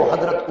ও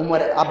হযরত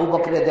উমর আবু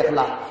বকরে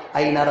দেখলা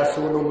আইনা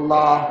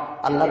রাসূলুল্লাহ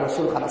আল্লাহ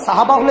রাসূল খানা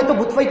সাহাবা হলে তো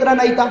ভূত ফাইতরা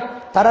নাইতা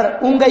তারার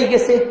উঙ্গাই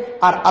গেছে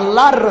আর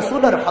আল্লাহর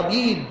রাসূলের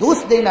হাবিব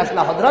দোস্ত দেন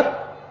আসলা হযরত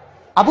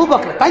আবু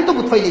বকর তাই তো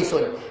ভূত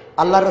ফাইলাইছেন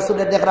আল্লাহ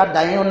রাসূলের দেখরা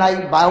দায়েও নাই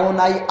বাও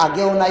নাই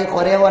আগেও নাই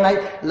খরেও নাই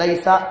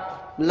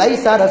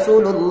লাইসা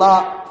রাসূলুল্লাহ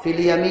ফিল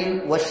ইয়ামিন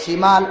ওয়াশ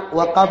শিমাল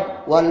ওয়া কাব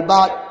ওয়াল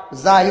বাদ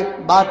জাহিদ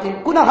বাতিন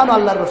কুনা খানো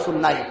আল্লাহর রাসূল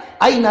নাই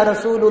আইনা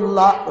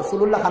রাসূলুল্লাহ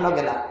খানো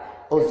গেলা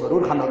ও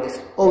জরুর খানো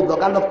গেছে ও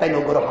দোকান লোক তাই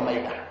নগর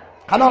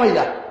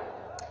খামাইলা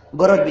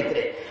গরর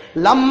ভিতরে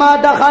লাম্মা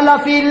দাখালা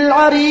ফিল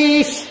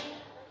আরিশ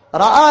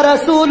রাআ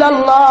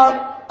রাসূলুল্লাহ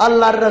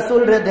আল্লাহর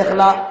রাসূল রে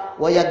দেখলা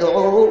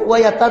ওয়ায়াদউ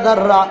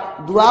ওয়ায়াতাদাররা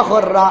দুআ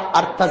কররা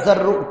আর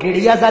তাজাররু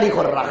গিড়িয়া জারি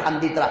কররা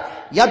খান্দিতরা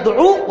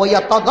ইয়াদউ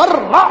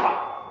ওয়ায়াতাদাররা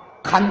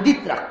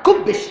খান্দিতরা খুব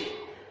বেশি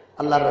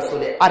আল্লাহর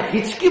রাসূলে আর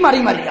হিচকি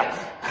মারিয়া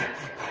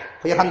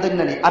হইয়া খান্দন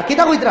নানি আর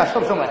কিটা কইতরা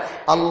সব সময়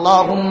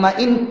আল্লাহুম্মা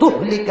ইন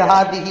তুহলিক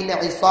হাদিহিল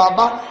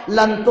ইসাবা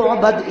লান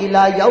তু'বাদ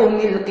ইলা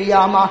ইয়াউমিল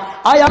কিয়ামা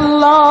আয়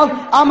আল্লাহ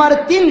আমার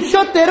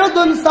 313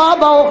 জন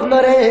সাহাবা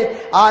হলরে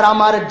আর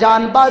আমার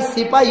জানবাজ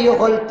সিপাহী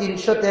হল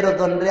 313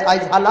 জন রে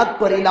আজ হালাত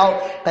করিলাও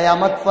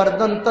কিয়ামত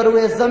পর্যন্ত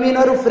রুয়ে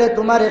জমিনের উপরে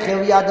তোমারে কেউ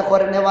ইয়াদ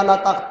করনে वाला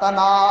তাখতা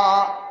না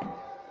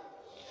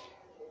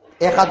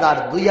 1000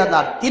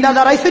 2000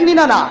 3000 আইছেন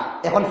না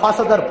এখন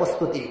 5000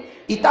 প্রস্তুতি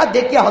ইতা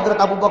দেখিয়া হযরত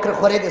আবু বকর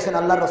খরে গেছেন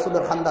আল্লাহর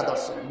রাসূলের খান্দা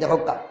দর্শন দেখো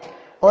কা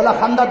ওলা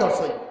খান্দা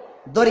দর্শন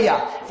দরিয়া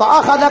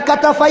ফাআখাযা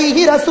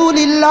কাতাফাইহি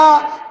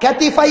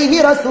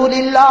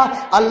রাসূলিল্লাহ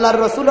আল্লাহর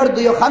রাসূলের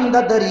দুই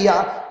খান্দা দরিয়া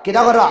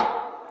কিরা করা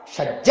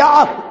সাজ্জা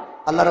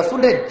আল্লাহ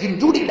রাসূলের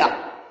জিনজুড়িলা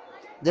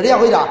জড়িয়া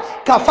হইরা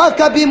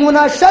কাফাকা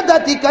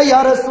বিমুনাশাদাতিকা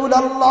ইয়া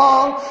রাসূলুল্লাহ,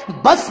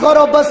 বাস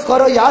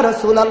করো ইয়া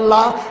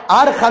রাসূলুল্লাহ,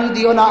 আর খান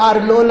দিও না, আর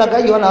লো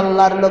লাগাইও না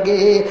আল্লাহর লগে,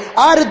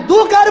 আর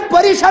দুঃখ আর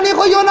পরেশানি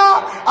হইও না।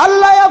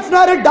 আল্লাহ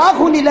আপনার ডাক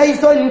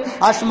শুনিলাইছেন,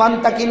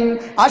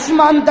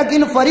 আসমান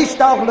তাকিন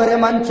ফেরেশতা হলরে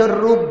মানুষের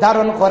রূপ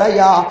ধারণ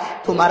করাইয়া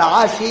তোমার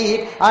আশিক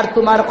আর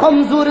তোমার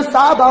কমজোর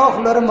সাহাবা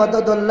হলর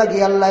মদদর লাগি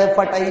আল্লাহ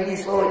ফাটাই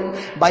দিছেন।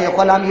 ভাই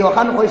হল আমি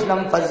ওখান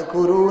কইছিলাম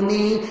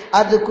ফাজকুরুনি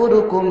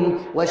আযকুরুকুম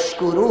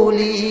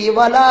ওয়াশকুরুলি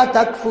ওয়ালা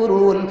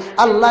তাকফুরুন।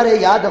 আল্লাহরে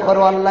ইয়াদ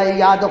করো, আল্লাহ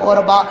ইয়াদ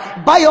করবা।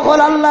 ভাই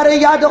হল আল্লাহরে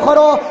ইয়াদ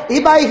করো,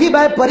 ইবাই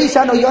হিবাই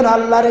পরেশান হইও না,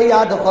 আল্লাহরে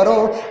ইয়াদ করো।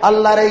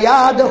 আল্লাহরে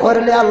ইয়াদ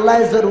করলে আল্লাহ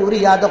জরুর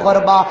ইয়াদ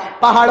করবা।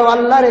 পাহাড়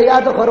আল্লাহরে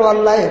ইয়াদ করো,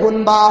 আল্লাহ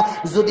শুনবা।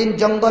 যদি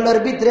জঙ্গলের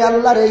ভিতরে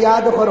আল্লাহরে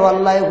ইয়াদ করো,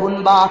 আল্লাহ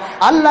শুনবা।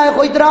 আল্লাহ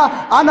কইতরা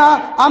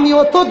আমি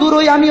অত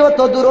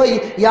দূরই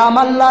ইয়া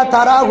মাল্লা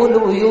তারাহুল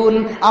উয়ুন,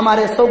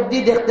 আমারে চোখ দি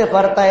দেখতে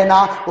পারতায় না,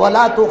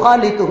 ওয়ালা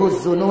তুখালিতুহুজ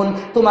জুনুন,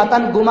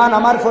 তোমাতান গুমান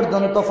আমার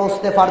পর্যন্ত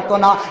পৌঁছতে পারতো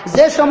না।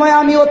 যে সময়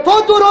আমি অত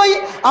দূরই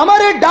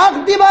আমারে ডাক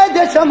দিবাই,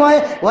 যে সময়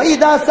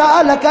ওয়াইদা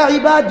সাআলাকা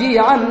ইবাদি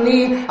আন্নি,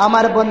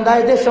 আমার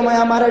বান্দায় যে সময়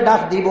আমারে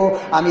ডাক দিব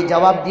আমি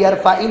জবাব দিয়ার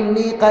ফা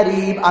ইন্নী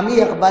করিব, আমি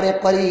একবারে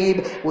করিব,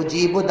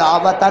 উজিবু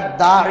দাওয়াতাদ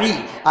দাঈ,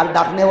 আর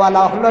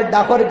ডাকনেওয়ালা হলো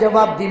ডাকর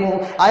জবাব দিমু।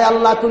 আয়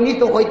আল্লাহ তুমি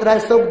তো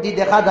কইতরায় চোখ দি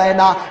দেখা যায়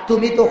না,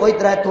 তুমি তো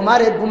কইতরায়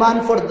তোমারে গুমান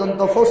পর্যন্ত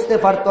পৌঁছতে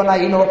পারতো না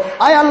ইনো।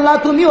 আয় আল্লাহ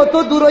তুমি অত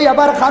দূরই,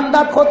 আবার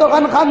খান্দাত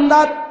কতখান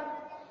খান্দাত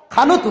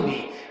খানো তুমি।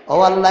 ও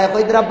আল্লাহ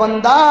কইদরা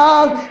বান্দা,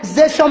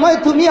 যে সময়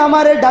তুমি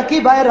আমারে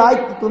ডাকিবাই,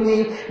 রাত তুমি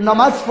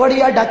নামাজ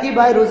পড়িয়া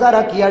ডাকিবাই, রোজা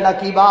রাখিয়া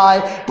ডাকিবাই,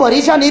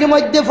 পরেশানির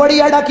মধ্যে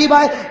পড়িয়া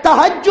ডাকিবাই,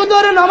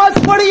 তাহাজ্জুদের নামাজ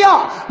পড়িয়া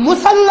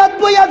মুসাল্লাত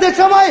বইয়া যে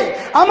সময়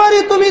আমারে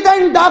তুমি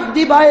দেন ডাক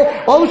দিবাই,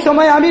 ওই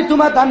সময় আমি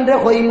তোমা তানরে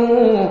কইমু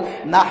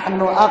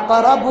নাহনু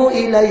আকরাবু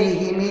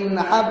ইলাইহি মিন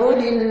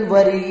হাবলিল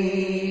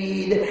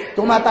ওয়ারিদ।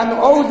 তোমা তান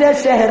ও যে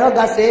শেহর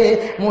গাছে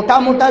মোটা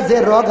মোটা যে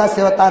রগ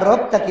আছে তার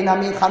রগটা কিনা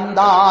আমি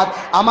খান্দাত,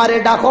 আমারে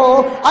ডাকো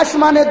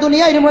আসমানে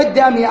দুনিয়ার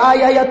মধ্যে আমি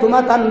আয়া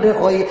তোমা তান রে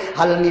কই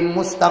হাল মিন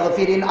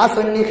মুস্তাগফিরিন,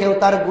 আসন্নি খেও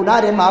তার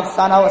গুনারে মাফ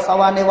সানাও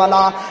সাওয়ানে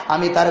ওয়ালা,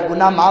 আমি তার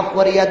গুনাহ মাফ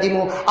করিয়া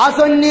দিমু।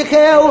 আসন্নি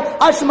খেও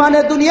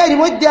আসমানে দুনিয়ার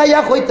মধ্যে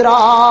আয়া কইতরা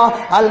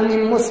হাল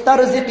মিন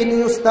মুস্তারজিকিন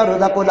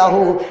ইউস্তারযাকু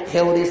লাহু,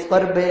 খেও রিস্ক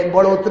করবে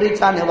বড়োতরি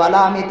চানে ওয়ালা,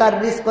 আমি তার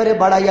রিস্ক করে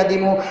বাড়াইয়া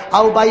দিমু।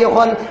 আও ভাই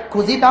হল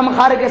খুঁজিতাম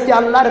খার গেছে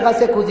আল্লাহর কাছে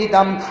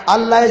খুঁজিতাম,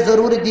 আল্লাহ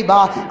জরুর দিবা।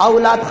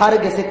 আওলাদ খার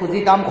গেছে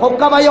খুঁজিতাম,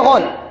 খোকা ভাই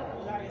হল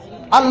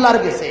আল্লাহর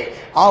গেছে।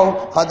 আও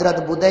হযরত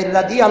বুদাইর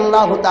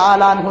রাদিয়াল্লাহু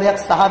তাআলা আনহু এক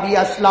সাহাবী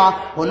আসলা,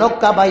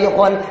 হুনক্কা ভাই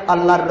হল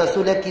আল্লাহর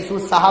রাসূলের কিছু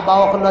সাহাবা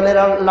হলের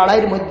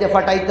লড়াইয়ের মধ্যে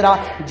ফাটাইতরা,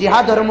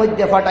 জিহাদের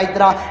মধ্যে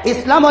ফাটাইতরা,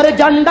 ইসলামের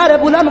ঝান্ডারে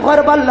বুলন্দ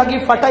করবার লাগি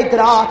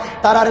ফাটাইতরা।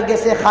 তারার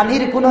গেছে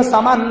খানির কোনো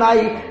সামান নাই,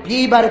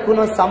 পিবার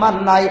কোনো সামান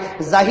নাই,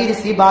 জাহির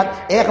সিবাত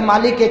এক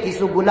মালিকে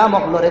কিছু গোলাম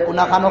হলরে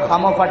কোনা খানো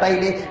খামো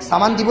ফাটাইলে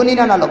সামান দিবনি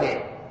না, না লগে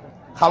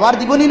খাবার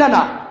দিবনি না,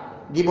 না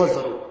দিব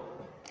জরুর।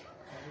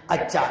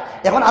 আচ্ছা,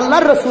 এখন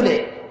আল্লাহর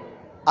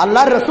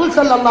রসুল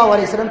সাল্লাল্লাহু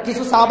আলাইহি ওয়াসাল্লাম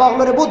কিছু সাহাবা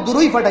হলরে বহুত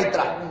দূরই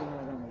ফাটাইতরা,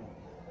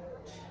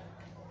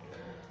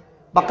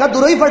 বাক্কা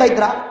দূরই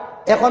ফাটাইতরা।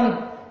 এখন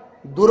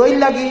দূরই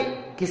লাগি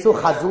কিছু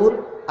খাজুর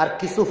আর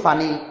কিছু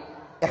পানি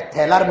এক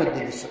থেলার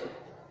মধ্যে দিছ,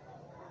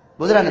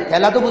 বুঝলা না?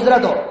 থেলা তো বুঝলা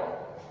তো,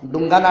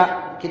 ডুঙ্গা না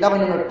কিতাব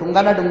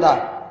ঠুঙ্গা না ডুঙ্গা,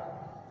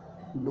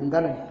 ডুঙ্গা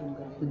না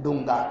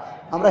ডুঙ্গা,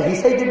 আমরা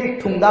হিসাই যদি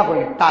ঠুঙ্গা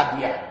কই টা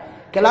দিয়া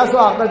ক্লাসও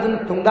আপনার জন্য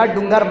ঠুঙ্গার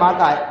ডুঙ্গার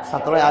মাথায়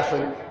ছাত্রয়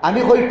আসেন, আমি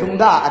কই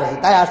ঠুঙ্গা আর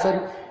হিতায় আসেন।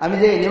 আমি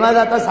যে নিমাজ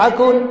আতা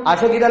সাকুন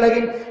আসো কিনা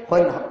লাগিন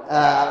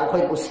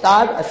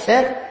উস্তাদ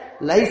শেখ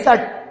লাইসা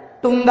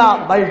টুঙ্গা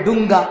বাল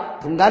ডুঙ্গা,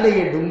 ঠুঙ্গা নেই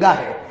ডুঙ্গা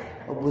है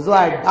বুঝো,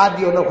 আর ডা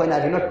দিও না কই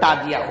না টা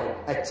দিয়া হয়।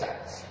 আচ্ছা,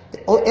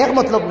 ও এক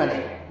মতলব না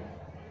নেই,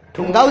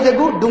 ঠুঙ্গাও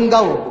যেগু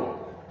ডুঙ্গাও হবু,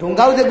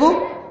 ঠুঙ্গাও যেগু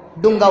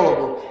ডুঙ্গাও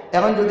হবু।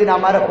 এখন যদি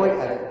আমার কই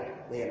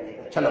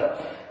চলো,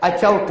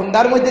 আচ্ছা ও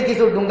ডুঙ্গার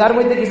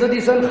মধ্যে কিছু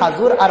দিয়েছেন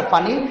খাজুর আর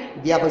পানি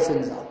দিয়া কইছেন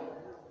যাও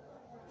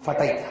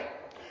ফাটাইতা।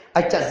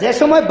 আচ্ছা, যে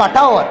সময়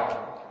বাটা ওর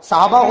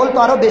সাহাবা হল তো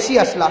আরো বেশি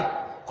আসলাম,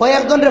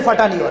 কয়েকজন রে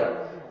ফাটানি ওর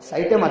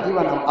সাইটে মাতি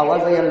বানাও,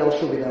 আওয়াজ আইলে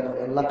অসুবিধা করে,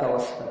 আল্লাহ কা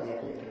ওয়াস্তা দিয়ে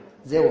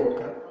যে ও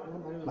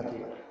মাতি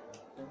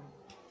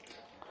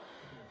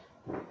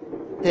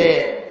তে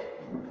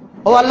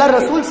ও আল্লাহর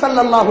রাসূল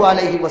সাল্লাল্লাহু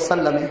আলাইহি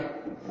ওয়াসাল্লামে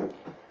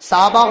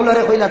সাহাবা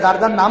হলরে কইলা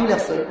যার নাম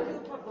লেখছে,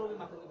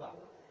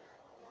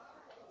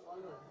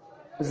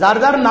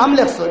 যার নাম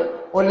লেখছো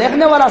ও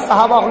লেখনেওয়ালা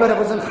সাহাবা হলরে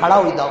বলছেন খাড়া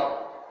হই দাও,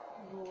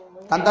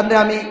 তান্তানরে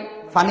আমি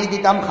পানি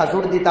দিতাম,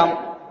 খাজুর দিতাম,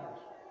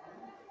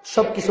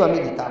 সব কিছু আমি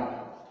দিতাম।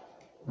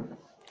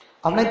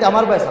 আপনার তো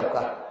আমার ভাই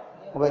সবকা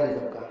ওবাইদ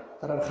সবকা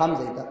তারা খাম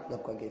যাইতা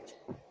সবকা গেছে।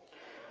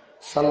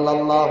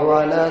 সাল্লাল্লাহু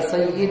আলা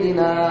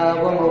সাইয়্যিদিনা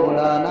ওয়া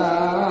মাওলানা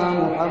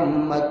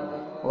মুহাম্মদ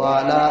ওয়া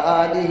আলা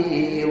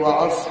আলিহি ওয়া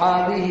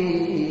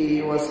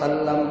আসহাবিহি ওয়া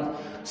সাল্লাম।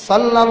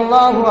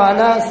 সাল্লাল্লাহু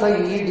আলা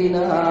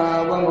সাইয়্যিদিনা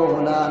ওয়া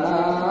মাওলানা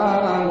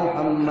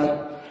মুহাম্মদ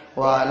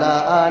ওয়া আলা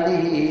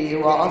আলিহি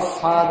ওয়া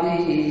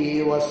আসহাবিহি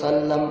ওয়া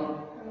সাল্লাম।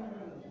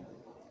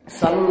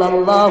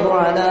 সাল্লাল্লাহু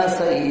আলা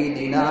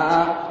সাইয়্যিদিনা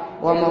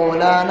ওয়া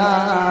মাওলানা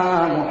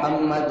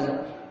মুহাম্মদ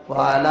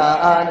ওয়া আলা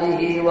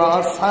আলিহি ওয়া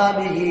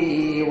আসহাবিহি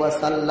ওয়া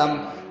সাল্লাম।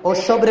 ও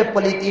সবরে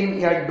পলিথিন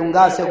ইয়ার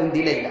ডুঙ্গা আছে উন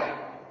দিলেই না,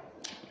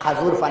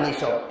 খাজুর পানি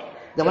সব।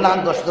 যেমন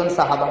 10 জন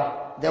সাহাবা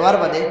দেওয়ার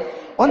বাদে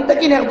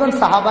অন্তকিন একজন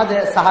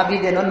সাহাবি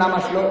দেনোর নাম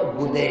আসলো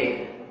বুদে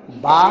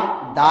বা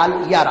দাল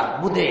ইয়ারা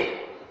বুদে,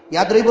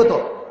 ইয়াদ রইব তো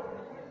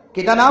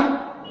কিতা নাম?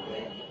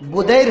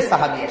 বুদের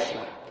সাহাবি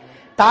আসলা।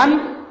 তান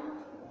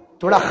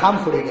থোড়া খাম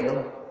ফুড়ে গেল,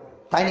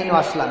 তাই নিনো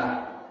আসলা না,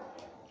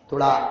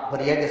 থোড়া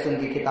ভরিয়া গেছেন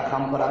কি কিতা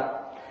খাম করা,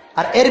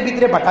 আর এর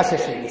ভিতরে বাটা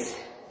শেষ হয়ে গেছে।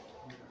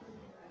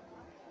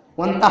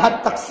 ওয়ান্তাহাত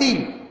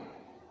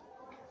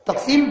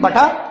তকসিম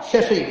বাটা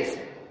শেষ হয়ে গেছে।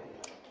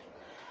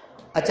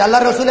 আচ্ছা,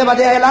 আল্লাহর রাসূলের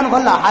বাদে এলান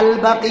করলা হাল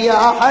বাকিয়া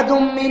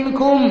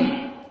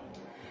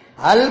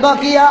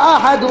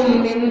আহাদুম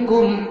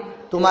মিনকুম,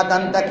 তোমা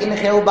তান্তাকিন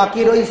খেউ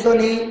বাকি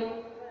রইছনি,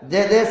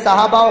 যে যে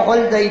সাহাবা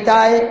হল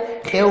যাইতায়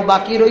খেউ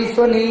বাকি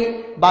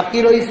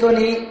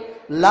রইছনি,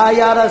 লা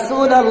ইয়া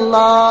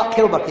রাসূলুল্লাহ,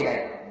 খেউ বাকি নাই।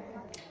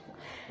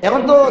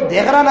 এখন তো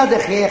দেখরা না যে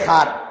খেয়ে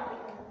খার,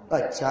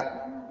 আচ্ছা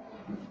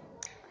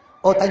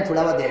ও তাই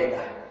ছুড়াবা দেয়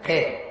না খে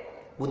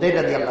বুঝাই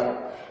না দিয়ে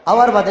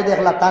আবার বাদে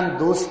দেখলা তান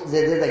দোস্ত যে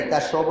যে যাইতা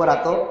সবরা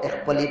তো এক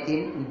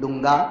পলিথিন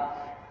ডুঙ্গা,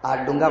 আর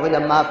ডুঙ্গা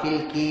কইলা মাহফিল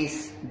কিস,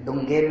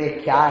 ডুঙ্গে মে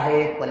ক্যা হে,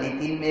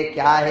 পলিথিন মে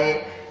ক্যা হে,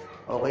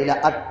 ও কইলা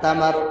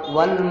আত্তামার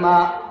ওয়াল মা,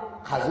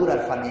 খাজুর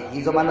আর পানি।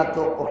 এই জমানা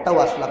তো ওটাও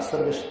আসলো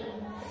আকসর বেশ।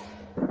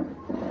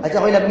 আচ্ছা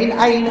কইলা মিন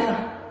আইনা,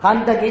 খান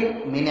তাকিন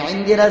মিন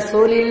ইনদি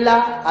রাসূলিল্লাহ,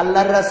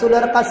 আল্লাহর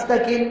রাসূলের কাছ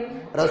তাকিন,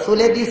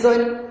 রাসূলে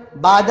দিছেন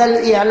বাদাল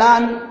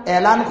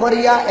এলান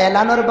করিয়া,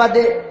 এলানোর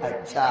বাদে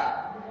আচ্ছা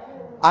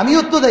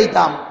আমিও তো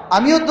দিতাম,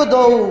 আমিও তো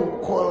দৌ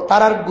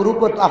তারার গ্রুপ,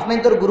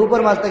 আপনার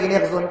গ্রুপের মাঝ থেকে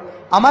একজন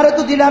আমারে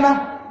তো দিলা না,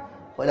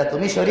 বলে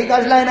তুমি শরীক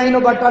আসলাই নাই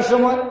বাটার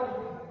সময়।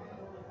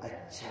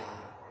 আচ্ছা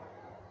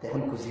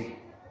দেখুন খুশি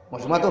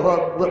মজমা তো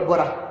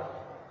বরা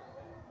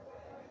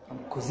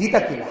খুশি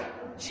থাকিলা,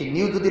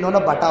 সিন্নিও যদি নন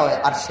বাটা হয়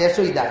আর শেষ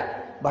হয়ে যায়,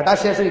 বাটা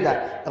শেষ হয়ে যায়,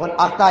 তখন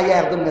আখটা আইয়া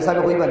একদম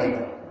মেসাবে কইবা নাই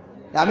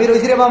আমি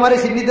রয়েছি রে বা আমারে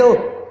সিন্নি দেও,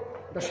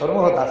 এটা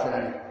সর্বহত আছে না।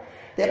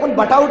 এখন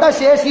বাটাওটা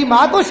শেষ, ই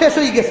মা তো শেষ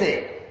হয়ে গেছে,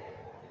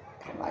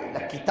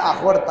 কিতা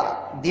করতা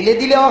দিলে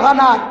দিলে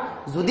ওখানা।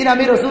 যদি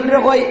আমি রসুল রে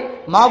কই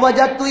মা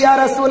ওয়াজাদতু ইয়া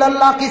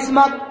রাসূলুল্লাহ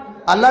কিসমাত,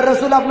 আল্লাহর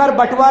রসুল আপনার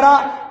বাটওয়ারা,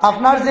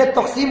 আপনার যে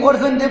তকসিম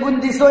করছেন, যে গুণ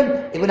দিছেন,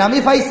 এগুলো আমি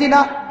পাইছি না।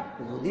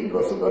 যদি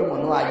রসুলের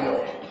মনে আইও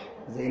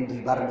যে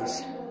দুইবার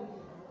দিছে,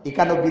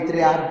 এখানে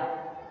ভিতরে আর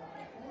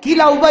কি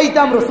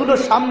লাউবাইতাম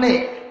রসুলের সামনে।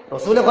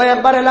 রসুলে কয়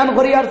একবার এলান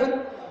করি আসছেন,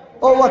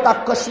 ও তা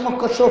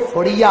কসমকস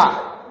ফড়িয়া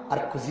আর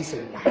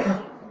খুঁজিছেন না,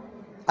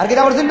 আর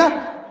কিতা করছেন না,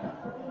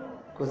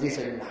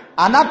 খুঁজিছেন না।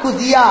 আনা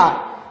খুঁজিয়া,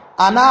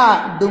 আনা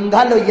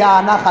ডুঙ্গা লইয়া,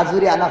 আনা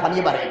খাজুরে, আনা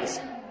ফানিয়ে বাড়াই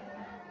গেছে,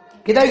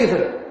 কিতাই গেছে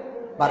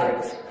বাড়াই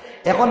গেছে।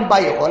 এখন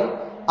বাই হল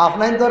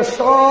আপনার তোর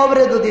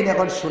সবরে দুদিন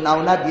এখন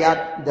সুনাওনা দিয়া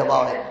দেওয়া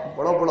হয়,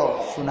 বড় বড়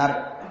সোনার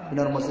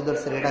মসজিদের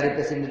সেক্রেটারি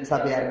প্রেসিডেন্ট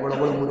সাহেব আর বড়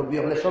বড় মুরব্বী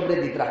হলে সবরে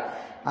দিতরা,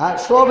 হ্যাঁ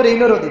সবরে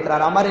ইনোরও দিতরা,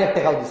 আর আমার এক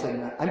টাকাও দিচ্ছেন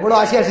না। আমি বড়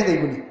আসি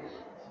দেইগুলি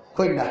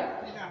কই না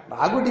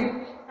ভাগুটি,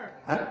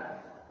 হ্যাঁ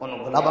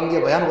গোলা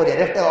ভাঙ্গিয়ে বয়ান করি,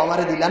 একটাও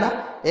আমারে দিলা না,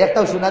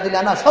 একটাও শোনা দিলা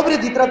না, সবরে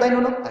দিতরা তাই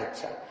নো।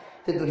 আচ্ছা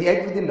তো দুনিয়ায়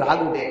দুদিন রাগ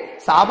উঠে,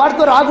 সাহাবার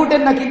তো রাগ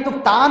উঠেন না, কিন্তু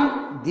টান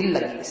দিল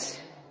লাগি গেছে।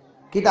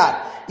 কিতা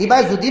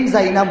এবার যদিন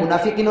যাই না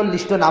মুনাফিকিনের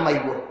লিস্ট নাম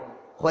আইব,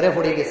 ঘরে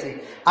পড়ে গেছে।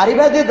 আর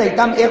এবার যে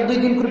যাইতাম 1-2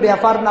 দিন করে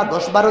ব্যাপার না,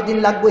 10-12 দিন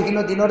লাগবো হিন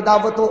দিনের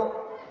দাবত।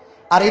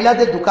 আর এলা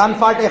যে দোকান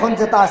ফাট এখন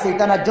যেটা আছে,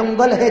 এটা না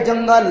জঙ্গল হে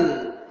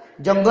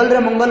জঙ্গল রে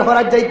মঙ্গল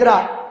হরার যাইতরা,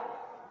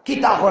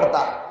 কিতা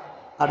করতা।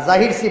 আর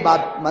জাহির সি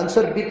বাদ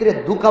মানুষের ভিতরে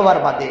দুঃখাবার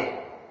বাদে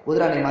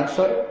বুঝরানি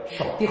মানুষের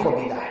শক্তি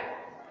কমি দেয়,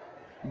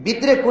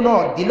 ভিতরে কোনো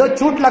দিল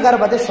চুট লাগার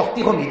বাদে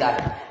শক্তি কমি দেয়।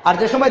 আর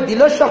যে সময়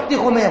দিলের শক্তি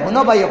কমে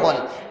হুনবাই হল,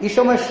 এই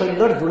সময়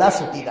শৈল্যর জোড়া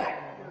ছুটি দেয়,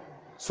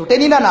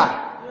 ছুটেনি না না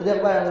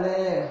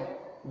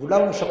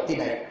জোড়াও শক্তি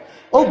নাই।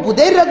 ও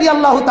বুদের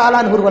রাদিয়াল্লাহু তাআলা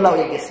আনহুর বলা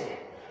হয়ে গেছে,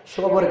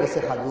 সবর গেছে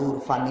খাজুর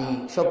ফানি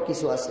সব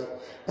কিছু আছে।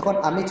 এখন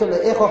আমি চলে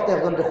এক হপ্তাহ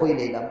একজনকে কই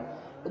নিলাম,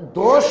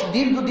 10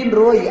 দিন দুদিন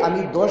রই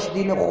আমি, 10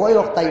 দিনে কয়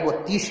অক্তাইব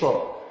 30,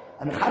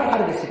 আমি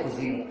হার গেছি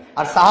খুঁজি।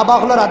 আর সাহাবা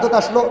হলোর আদত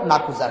আসলো না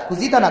খুঁজার,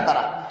 খুঁজিতা না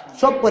তারা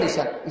সব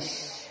পরিশান।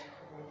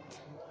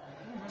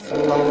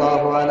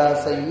 সাল্লাল্লাহু আলা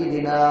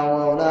সাইয়্যিদিনা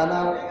মাওলানা,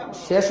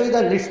 শেষ হই দা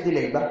লিস্ট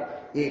দিলেই বা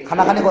এই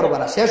খানাখানি করবা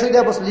না, শেষ হই দা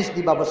বস লিস্ট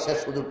দিবা, বস শেষ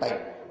হুজুর টাইম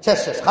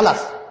শেষ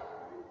খালাস,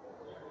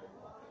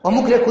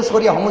 অমুক রে খুশ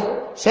করিয়া হমুক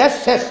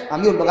শেষ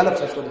আমিও লগালগ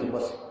শেষ করে দিব।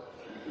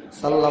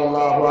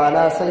 সাল্লাল্লাহু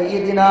আলা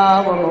সাইয়্যিদিনা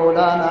ওয়া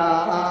মাওলানা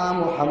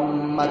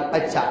মুহাম্মদ।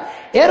 আচ্ছা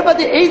এর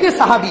বাদে এই যে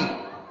সাহাবী,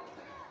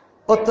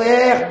 ও তো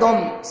একদম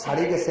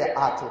ছাড়ি গেছে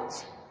আতুত,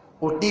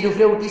 উটির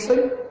উপরে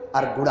উঠিছই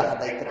আর গুড়া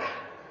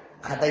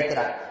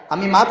খাদাইতরা।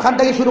 আমি মাত খান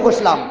থেকে শুরু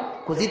করছিলাম,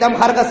 খুঁজিতাম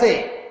খার কাছে,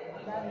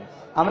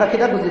 আমরা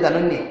কিটা খুঁজি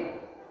জানেননি,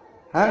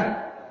 হ্যাঁ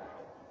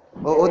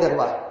ও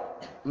দেখবা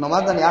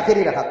নমাজ জানি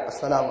আখেরি রাখাত,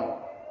 আসসালাম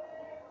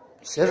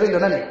শেষ হইল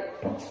না নি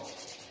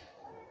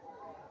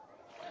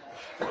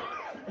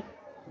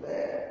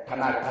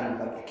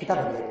ঠান্ডা কিতা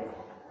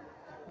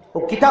ও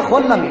কিতা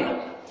হল না মিল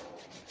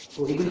তো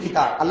এগুলি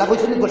কিতা আল্লাহ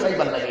কইছেন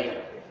গোসাইবার লাগে।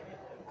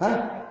 হ্যাঁ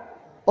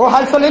ও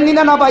হাল চলেননি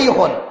না ভাই?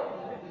 এখন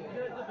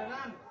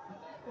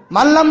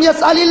মাল্লাম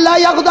ইয়াসআলিল্লাহ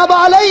ইয়াগদাব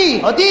আলাইহি,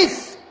 হাদিস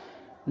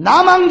না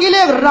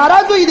মাঙ্গিলে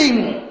নারাজ হই দেই।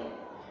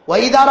 ওয়া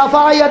ইযা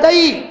রাফা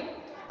ইয়াদাই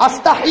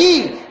আস্তাহি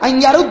আন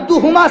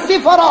ইয়ারুদ্দুহুমা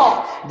সিফরা,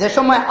 যে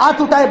সময় হাত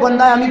উঠায়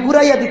বন্দায় আমি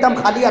ঘুরাইয়া দিতাম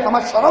খালি হাত,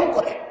 আমার শরম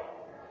করে।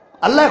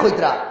 আল্লাহ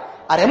কইতরা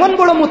আর এমন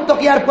বড়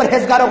মুত্তাকি আর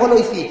পরহেজগার হল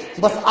হইছি,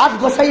 বস হাত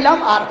গোসাইলাম।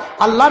 আর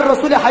আল্লাহর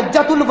রসুলে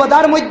হাজ্জাতুল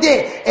ওয়াদার মধ্যে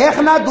 1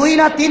 না 2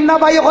 না 3 না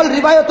ভাই হল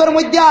রিবায়তের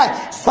মধ্যে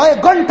 6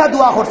 ঘন্টা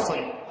দোয়া করছে।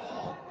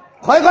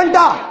 কয়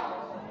ঘন্টা?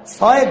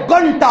 6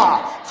 ঘন্টা।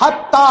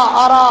 হাত্তা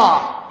আরা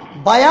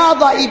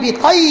বায়াদা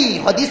ইবিতাই,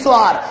 হাদিস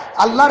আর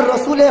আল্লাহর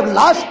রসুলের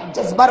লাস্ট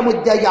জজবার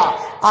মধ্যে আইয়া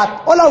হাত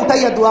ওলা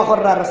উঠাইয়া দোয়া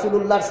কররা।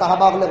 রাসূলুল্লাহর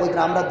সাহাবা বলে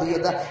কইরা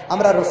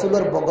আমরা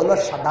রসুলের বগলের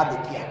সাদা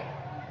দেখিয়া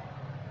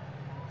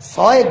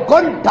 6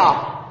 ঘন্টা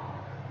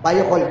ভাই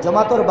হল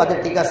জমাতর বাদে।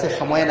 ঠিক আছে,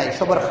 সময় নাই,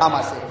 সবার খাম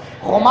আছে।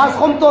 খমাস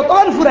কম তো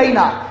তখন ফুরাই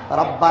না।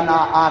 রব্বানা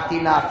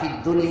আতিনা ফিদ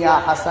দুনিয়া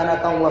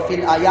হাসানাতাও ওয়া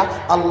ফিল আয়া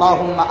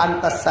আল্লাহুম্মা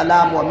আনতাস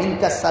সালাম ওয়া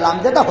মিনকাস সালাম,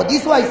 যেটা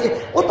হাদিস আইছে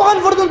ও তখন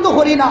পর্যন্ত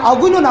করি না,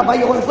 আগুনও না ভাই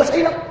হল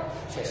বসাইলাম,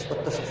 শেষ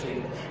করতে শেষ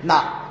হইল না।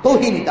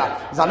 তৌহিনিতা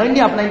জানেন নি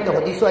আপনার তো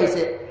হাদিস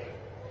আইছে।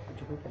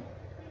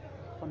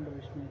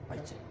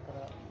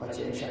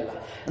 আচ্ছা ইনশাআল্লাহ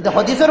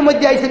হাদিসের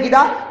মধ্যে আইছে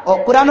কিটা, ও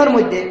কোরআনের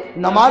মধ্যে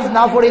নামাজ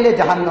না পড়িলে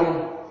জাহান্নাম,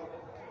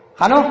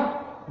 হানো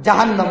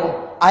জাহান্নাম।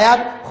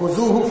 আয়াত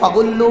খুজুহু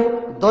ফাগুল্লু,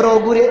 দরো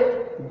গুরে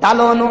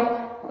ডালনো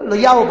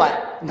লইয়াও বাই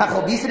না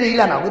বিসরে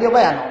ইলা না গুরে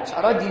বাই আনো,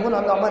 সারা জীবন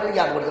আমার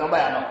ইয়া করছে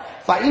বাই আনো।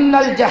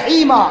 ফাইনাল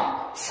জাহিমা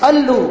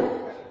সাল্লু,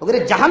 ওগুরে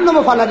জাহান্নাম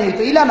ফালানি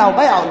হইতো, ইলা নাও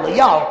বাই আও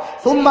লইয়াও।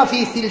 সুম্মা ফি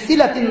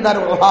সিলসিলাতিন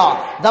দারউহা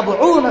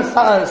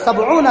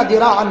সাবউনা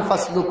দিরাআন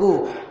ফাসলুকু,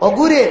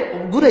 ওগুরে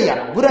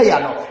ঘুরে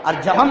আনো। আর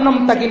জাহান্নাম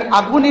তাকিন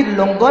আগুনের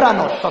লঙ্গর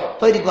আনো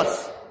 70 গজ,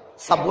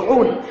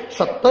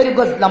 70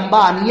 গজ লম্বা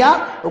আনিয়া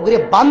ওগুলো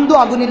বান্ধো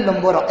আগুনের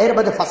লম্বর, এর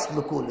বাদে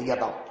ফাসলুকু লিয়া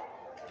দাও।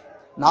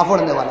 না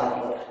পড়নেওয়ালা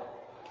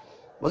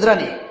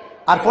বুঝরানি।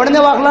 আর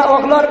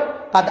পড়নেওয়ালার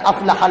কাদ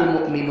আফলাহাল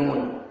মুমিনুন,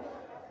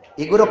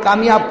 এগুলো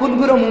কামিয়াব।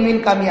 কোনগুলো মুমিন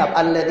কামিয়াব?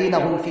 আল্লাযীনা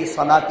হুম ফি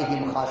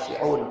সালাতিহিম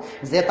খাশিউন,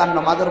 যে তার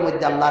নামাজের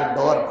মধ্যে আল্লাহর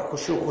ডর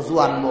খুশু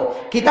আনবো।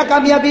 কিতা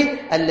কামিয়াবি?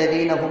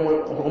 আল্লাযীনা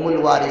হুমুল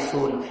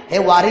ওয়ারিসুন, হে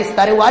ওয়ারিস,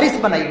 তারে ওয়ারিস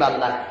বানাইবা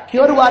আল্লাহ।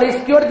 কিওর ওয়ারিস,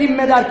 কিওর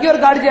জিম্মেদার, কিওর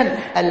গার্জিয়ান?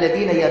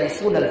 আল্লাযীনা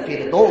ইয়ারিসুনাল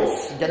ফিরদৌস,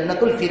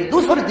 জান্নাতুল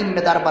ফিরদৌসের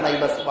জিম্মেদার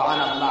বানাইবা।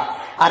 সুবহানাল্লাহ।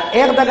 আর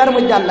এক জায়গার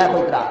মধ্যে আল্লাহ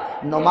কইরা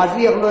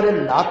নমাজি এগুলোরে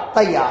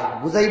লাত্তাইয়া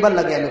বুঝাইবার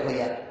লাগে। আমি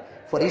কইয়া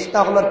ফরিস্তা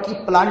হলোর কি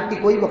প্লান্টটি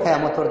কইব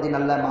কিয়ামতের দিন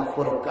আল্লাহ মাফ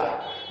করুকা।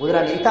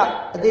 বুঝলেন, এটা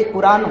যে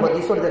কোরআন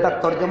হাদিসের যেটা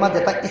তর্জমা,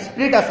 যেটা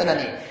স্পিরিট আছে না,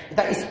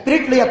 এটা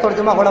স্পিরিট লইয়া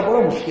তর্জমা করা বড়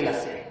মুশকিল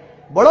আছে,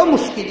 বড়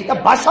মুশকিল। এটা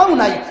ভাষাও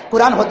নাই।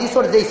 কোরআন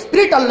হাদিসের যে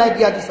স্পিরিট আল্লাহ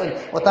দিয়া দিছেন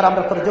ও তার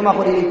আমরা তর্জমা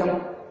করে দিতাম।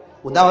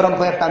 উদাহরণ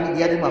কয়েকটা আমি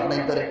দিয়া দিম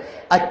আপনার ধরে।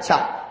 আচ্ছা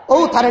ও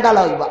থারে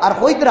ডালা হইবা। আর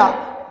হইতরা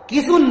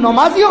কিছু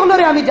নমাজি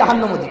হলরে আমি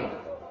জাহান্নামে দিব।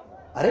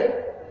 আরে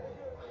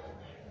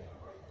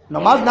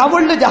নমাজ না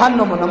পড়লে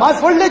জাহান্নাম, নমাজ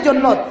পড়লে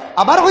জান্নাত।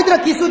 আবার হইতরা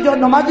কিছু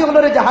নমাজি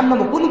হলরে জাহান্নাম।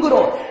 কোন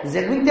গুরু?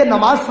 যেগুনতে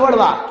নমাজ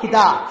পড়বা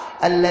কিতা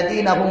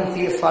আল্লাযীনা হুম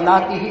ফি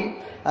সালাতিহিম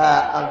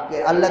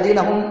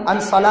আল্লাযীনা হুম আন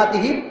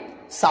সালাতিহিম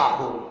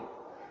সাহুন,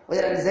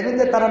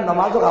 যেগুনতে তারা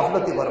নমাজও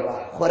গাফলতি করবা,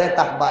 করে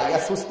থাকবা, ইয়া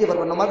সুস্তি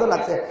করবা। নমাজও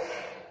লাগছে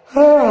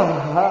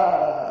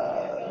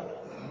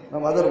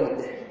নমাজের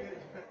মধ্যে,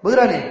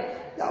 বুঝলেন?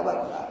 আবার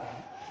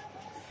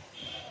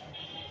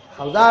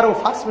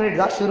 1005 মিনিট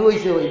যা শুরু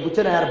হয়েছে ওই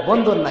বুঝছে না, আর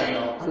বন্ধন নাই।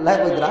 আল্লাহ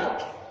কইরা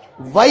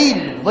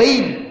ওয়াইল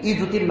ওয়াইল ই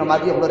দুটির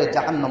নমাজি হলরে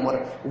জাহান্নামের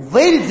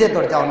ওয়াইল যে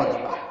দরজা অন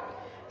দিবা।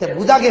 তে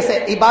বুঝা গেছে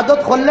ইবাদত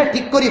করলে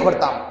ঠিক করি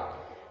করতাম,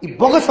 ই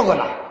বগসগ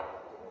না,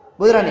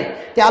 বুঝলেন?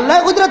 তে আল্লাহ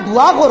কইরা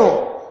দোয়া করো।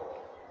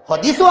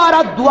 হাদিসও আর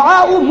দোয়া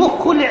ও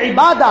মুখুল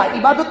ইবাদা,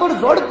 ইবাদতর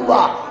জোর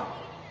দোয়া।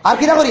 আর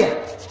কিরা করিয়া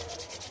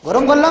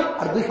গরম করলাম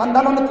আর 2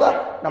 ফান্দানো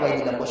না ভাই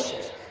দিলাম, বসে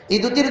এই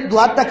দুটির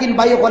দোয়াটা কিন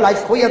ভাই হল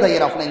আইস হইয়া দেয়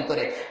আপনার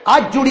তোরে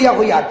আজ জুড়িয়া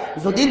হইয়ার।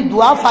 যদিন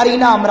দোয়া পারি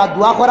না আমরা,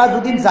 দোয়া করা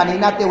যদিন জানি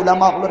না, তে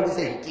উলামা হলর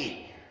গেছে শিখি,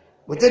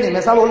 বুঝছেন?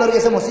 মেসাব হলর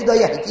গেছে মসজিদ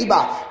হইয়া শিখিবা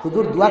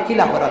হুজুর দোয়া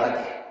কিলা করা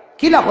লাগে,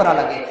 কিলা করা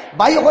লাগে।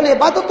 ভাই হলে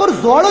এবাদতর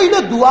জড় হইল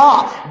দোয়া।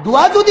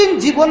 দোয়া যদিন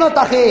জীবন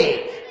থাকে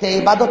তে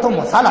এবাদত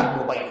মজা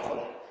লাগবো। ভাই হল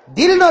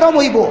দিল নরম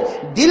হইব।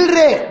 দিল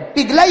রে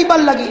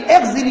পিগলাইবার লাগি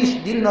এক জিনিস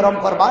দিল নরম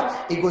করবার,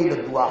 এগো হইল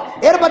দোয়া।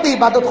 এর বাদে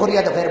ইবাদত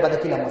করিয়া দেখো, এর বাদে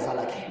কিলা মজা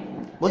লাগে,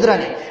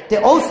 বুঝরানি? তে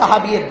ও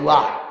সাহাবিয়ের দোয়া,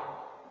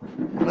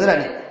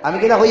 বুঝরানি? আমি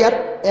কিনা হইয়ার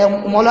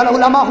মৌলানা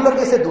উলামা হলর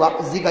গেছে দোয়া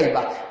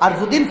জিগাইবা। আর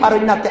যদিন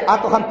পারেন না তে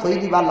আতখান থই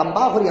দিবা,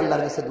 লম্বা করি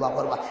আল্লাহর কাছে দোয়া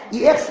করবা। ই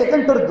 1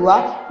 সেকেন্ডের দোয়া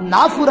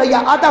না ফুরাইয়া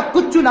আদা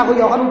কুচ্ছু না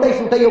হইয়া ওখান উঠাই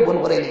সুটাইও বন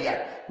করে নিয়া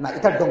না,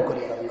 এটা ডং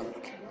করিয়া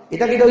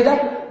এটা কি ওইটা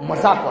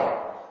মজাক হয়।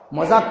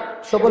 মজাক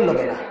সবল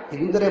লগে না,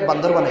 কিন্তু রে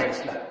বান্দর বানাই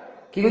দিছিলাম,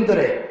 কি কিন্তু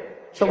রে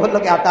সবর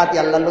লোকে হাতাহাতি,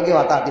 আল্লাহর লোকে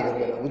হাতাহাতি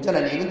করবে, বুঝছো না?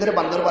 এই কিন্তু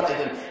বান্দর বানাই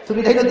দেন। তুমি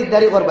তাই না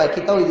দিকদারি করবা,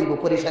 খিতাও দিব,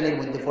 পরিশানির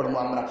মধ্যে পড়বো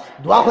আমরা।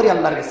 দোয়া করি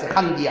আল্লাহর কাছে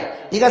খান দিয়া,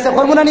 ঠিক আছে?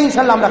 করবো না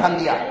ইনশাল্লাহ আমরা খান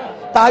দিয়া।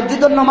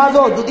 তাহাজ্জুদের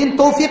নামাজও যদিন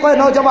তৌফিক হয়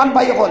নওজওয়ান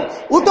ভাই হল,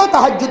 উঠো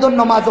তাহাজ্জুদের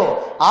নামাজও।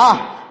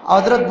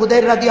 হযরত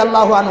বুদাইর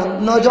রাদিয়াল্লাহু আনহু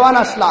নওজওয়ান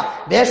আসলা,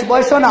 বেশ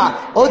বয়স না,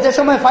 ও যে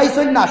সময়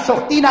পাইছেন না,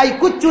 শক্তি নাই,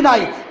 কুচ্ছু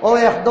নাই, ও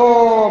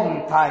একদম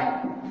ঠাই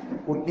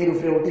উটনির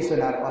উপরে উঠিছে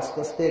না, আর আস্তে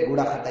আস্তে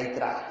গুড়া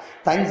খাটাইতরা।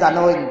 তাই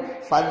জানোই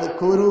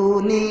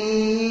ফাযকুরুনি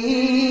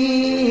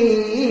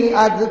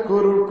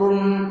আযকুরকুম,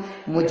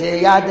 মুঝে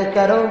ইয়াদ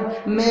করো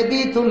মে ভি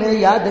তুমে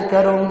ইয়াদ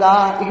করুঙ্গা।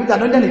 এগুলো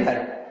জানোই না নি? তাই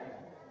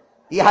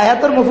এই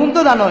হায়াতের মফহুম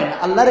তো জানোই,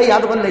 আল্লাহরে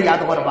ইয়াদ করলে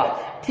ইয়াদ করবা,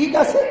 ঠিক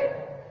আছে।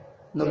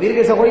 নবীর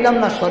কাছে কইলাম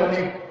না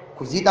শর্মে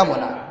খুঁজিতাম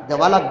না,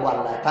 দেওয়া লাগবো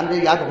আল্লাহ, কারণ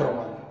ইয়াদ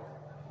করবো।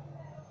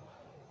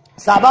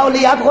 সাহাবা বলে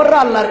ইয়াদ কররা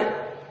আল্লাহরে,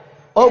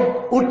 ও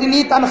উটনি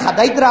তান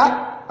খাদাইতরা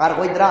আর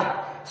কইতরা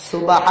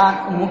সুবহান,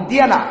 মুখ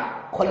দিয়া না,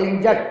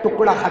 খলিঞ্জার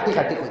টুকরা খাটি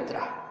খাটি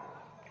কইতরা।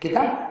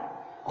 কিতা?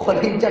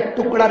 খলিঞ্জার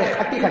টুকরারে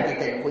খাটি খাটি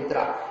তাই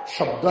কইতরা,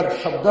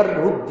 শব্দর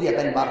রূপ দিয়ে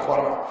তাই বার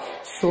কররা।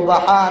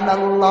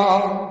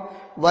 সুবহানাল্লাহ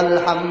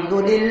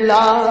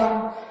ওয়ালহামদুলিল্লাহ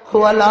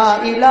ওয়া লা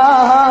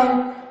ইলাহা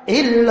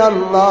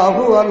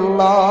ইল্লাল্লাহু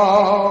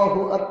আল্লাহু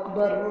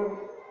আকবার।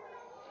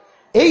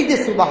 এই যে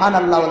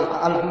সুবহানাল্লাহ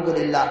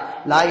আলহামদুলিল্লাহ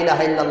লা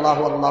ইলাহা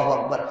ইল্লাল্লাহু আল্লাহু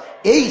আকবার,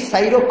 এই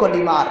সাইরো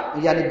কলিমার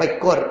ইয়ানি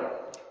বাক্যর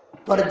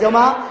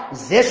তরজমা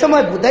যে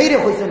সময় বুদাইরে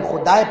হইছেন,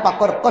 খোদায়ে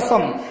পাকর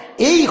কসম,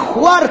 এই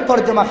খুয়ার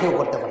তরজমা কেউ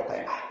করতে পারত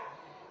না।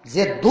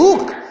 যে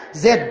দুঃখ,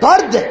 যে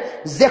দর্দ,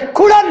 যে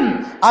কুড়ান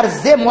আর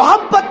যে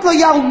মোহাব্বত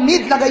লইয়া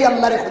উম্মিদ লাগাই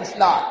আল্লাহরে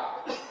খুঁজলা,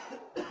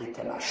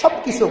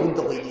 সবকিছু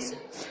কিন্তু হয়ে গেছে।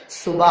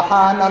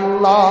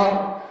 সুবহানাল্লাহ,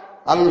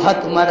 আল্লাহ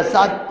তোমার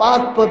সাথ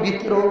পাক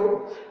পবিত্র,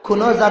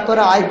 কোন জাতর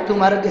আইব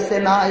তোমার কাছে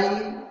নাই।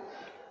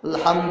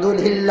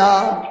 আলহামদুলিল্লাহ,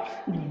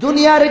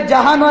 দুনিয়ার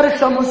জাহানের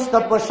সমস্ত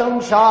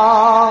প্রশংসা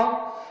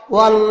ও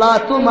আল্লাহ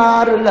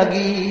তোমার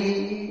লাগি।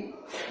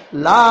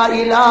 লা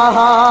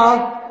ইলাহা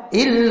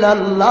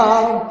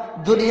ইল্লাল্লাহ,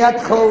 দুনিয়াত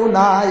কেউ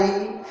নাই।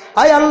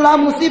 আয় আল্লাহ,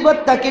 মুসিবত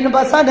তাকিন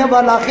বাঁচানে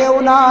वाला কেউ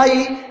নাই,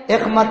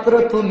 একমাত্র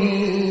তুমি।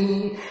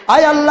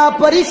 আয় আল্লাহ,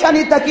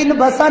 পরেশানি তাকিন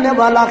বাঁচানে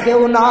वाला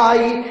কেউ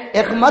নাই,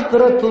 একমাত্র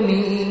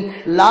তুমি।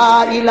 লা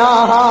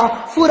ইলাহা,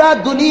 পুরা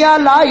দুনিয়া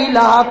লা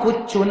ইলাহা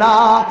কুচ্ছু না,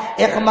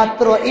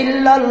 একমাত্র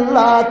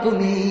ইল্লাল্লাহ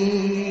তুমি।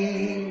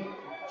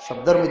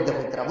 শব্দের মধ্যে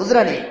হইতরা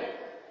বুঝরানি,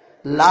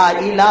 লা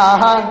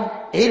ইলাহা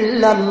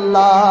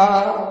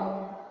ইল্লাল্লাহ।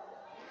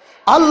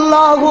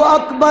 আল্লাহু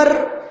আকবার,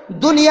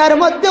 দুনিয়ার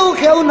মধ্যেও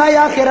কেউ নাই,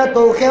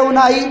 আখিরাতেও কেউ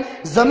নাই,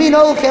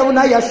 জমিনেও কেউ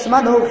নাই,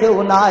 আসমানেও কেউ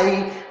নাই।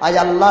 আয়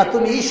আল্লাহ,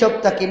 তুমি সব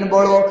তাকিন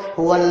বড়।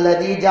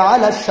 হুয়াল্লাযী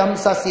জাআলা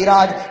আশ-শামসা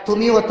সিরাজ,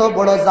 তুমি অত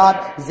বড় জাত,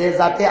 যে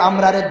জাতে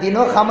আমরার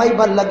দিনও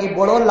খামাইবার লাগি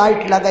বড়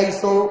লাইট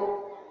লাগাইছো।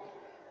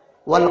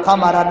 ওয়াল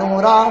কামারা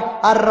নূরা,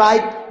 আর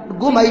রাত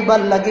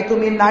ঘুমাইবার লাগি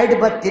তুমি নাইট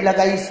বাতি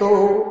লাগাইছো।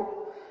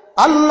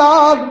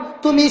 আল্লাহ,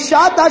 তুমি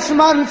সাত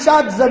আসমান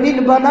সাত জমিন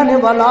বানানে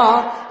वाला,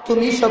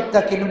 তুমি সব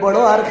তাকিন বড়,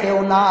 আর কেউ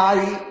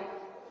নাই।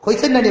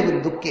 হইছেন না নেবেন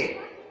দুঃখে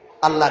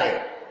আল্লাহরে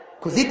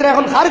খুঁজিতরা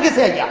এখন খার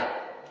গেছে আইয়া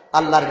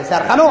আল্লাহর গেছে,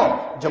 আর খানো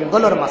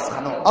জঙ্গলের মাছ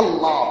খানো।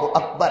 আল্লাহু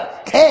আকবার।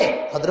 খে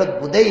হযরত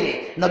বুদাইরে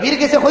নবীর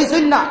গেছে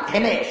হইছেন না,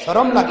 খেনে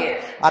শরম লাগে,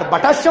 আর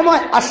বাটার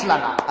সময় আসলা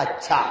না।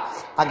 আচ্ছা,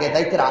 আগে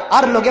দাইতরা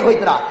আর লগে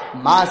হইতরা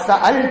মা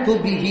সাআলতু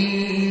বিহি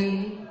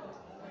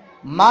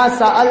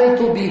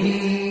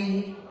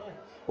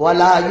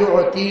ওয়ালা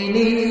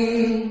ইউতিনি,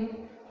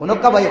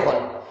 হুনকা ভাই হল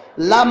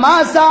লামা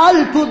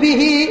সাআলতু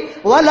বিহি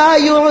ওয়ালা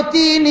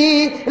ইউতিনি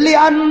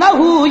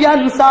লিআন্নাহু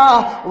ইয়ানসা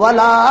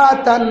ওয়ালা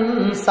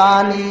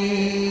তানসানি।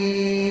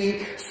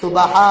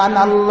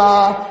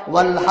 সুবহানাল্লাহ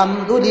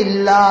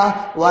ওয়ালহামদুলিল্লাহ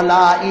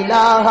ওয়ালা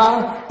ইলাহা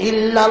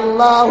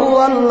ইল্লাল্লাহু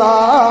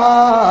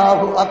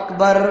আল্লাহু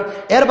আকবার।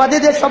 এর বাদে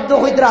যে শব্দ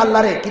হইতরা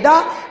আল্লাহরে কিদা,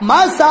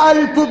 মা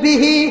সাআলতু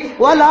বিহি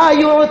ওয়ালা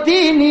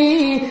ইউতিনি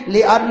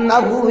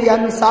লিআন্নাহু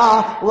ইয়ানসা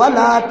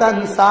ওয়ালা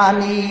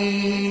তানসানি।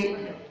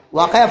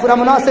 ওয়াকায়া পুরা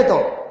মনে আছে তো?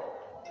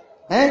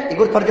 হ্যাঁ,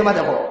 এগুলো তর্জমা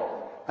দেখো,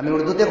 আমি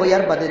উর্দুতে কই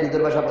আর বাদে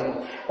নিজের ভাষা বলি।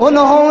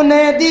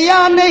 উনহোনে দিয়া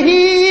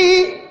নেহি,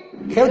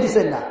 খেউ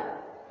দিছেন না,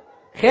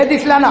 খেয়ে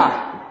দিসলা না,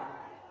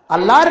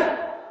 আল্লাহর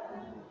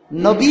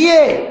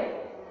নবিয়ে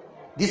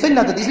দিছেন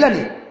না তো, দিসলা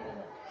নি?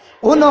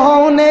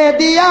 উনহোনে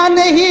দিয়া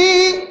নেহি,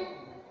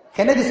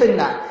 খেনে দিছেন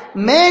না,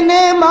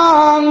 মেনে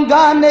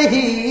মাঙ্গা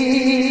নেহি,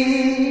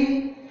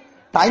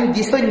 টাইম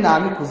দিছেন না,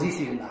 আমি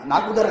খুঁজিছি না, না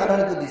কুদার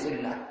কারণে তো দিছেন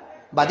না,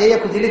 বাদে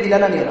খুঁজিলে দিলা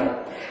না নিয়ে।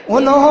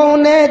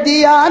 उन्होंने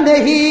दिया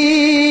नहीं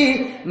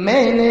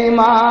मैंने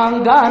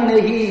मांगा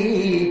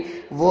नहीं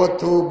वो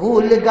तू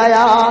भूल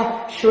गया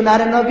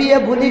সোনার নবী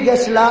ভুলি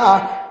গেছলা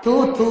তু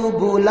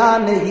ভুলা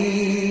नहीं।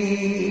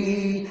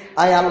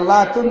 আয়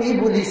আল্লাহ, তুমি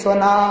ভুলিস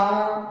না,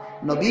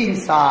 নবী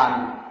ইনসান,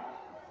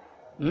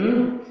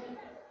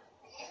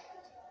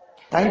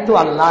 তাই তো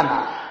আল্লাহ না,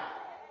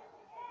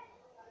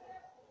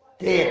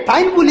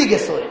 টাইম ভুলি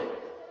গেছ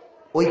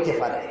ওইতে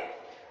পারে,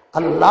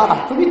 আল্লাহ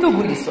তুমি তো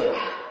ভুলিস।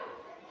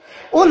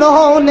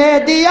 उन्होंने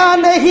दिया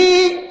नहीं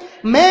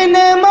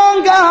मैंने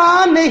मांगा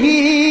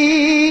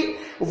नहीं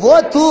वो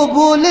तू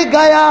भूल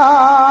गया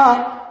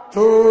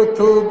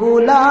तू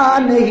भूला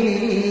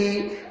नहीं।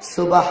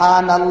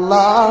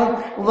 সুবহানাল্লাহ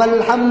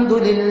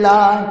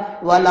ওয়ালহামদুলিল্লাহ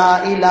ওয়ালা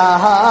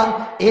ইলাহা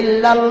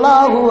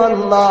ইল্লাল্লাহু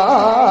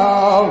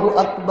আল্লাহু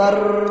আকবার।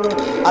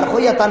 আর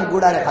হইয়াতান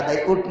গুড়া রেখা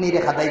দেয়, উটনি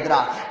রেখা দেয়।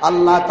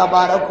 আল্লাহ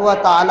তাবারক ওয়া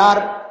তাআলার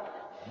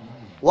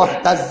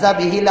ওয়াহতাজ্জা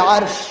বিহিল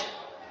আরশ,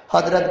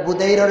 হযরত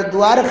বুদাইরের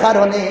দুয়ার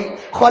কারণে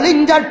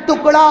খলিঞ্জার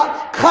টুকরা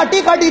খাটি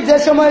খাটি যে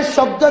সময়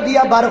শব্দ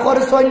দিয়া বার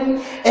করছেন,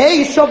 এই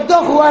শব্দ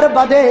হওয়ার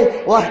বাদে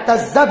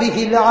ওয়াহতাজ্জা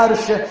বিহিল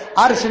আরশ,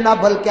 আরশ না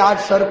বলকে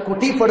আরশের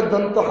কুটি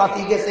পর্যন্ত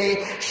কাঁপি গেছে।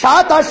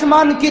 সাত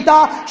আসমান কিতা,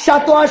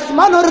 সাত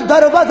আসমানের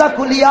দরওয়াজা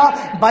খুলিয়া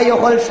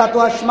বায়ুহল সাত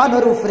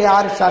আসমানের উপরে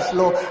আরশ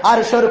আসলো,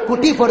 আরশের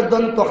কুটি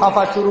পর্যন্ত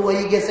কাঁপা শুরু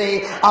হয়ে গেছে।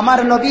 আমার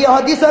নবী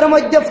হাদিসের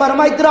মধ্যে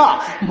ফরমাইতরা,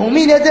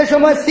 মুমিনে যে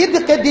সময়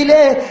সিদকে দিলে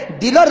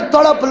দিলর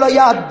তড়প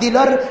লইয়া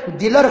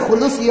দিলর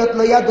খুলুসিয়ত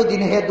লইয়া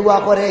দুদিন হে দোয়া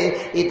করে,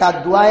 ইতা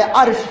দোয়ায়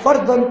আরশ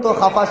পর্যন্ত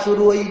খাফা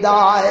শুরু হই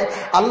যায়।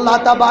 আল্লাহ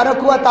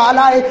তাবারক ওয়া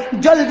তাআলা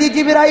জলদি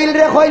জিবরাইল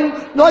রে কইন,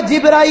 ও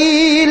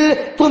জিবরাইল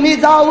তুমি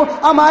যাও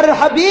আমার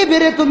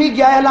হাবিবের তুমি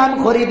গিয়া এলান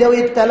করি দেও,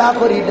 ইত্তলা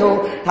করি দেও,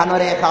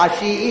 তানোর এক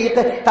আশিক,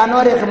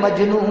 তানোর এক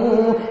মজনু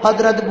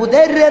হযরত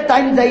বুদাইর রে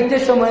তাইন যাইতে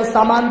সময়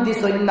সামান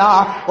দিছইন না।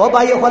 ও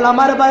ভাই হল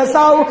আমার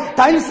বাইসাও,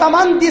 তাইন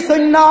সামান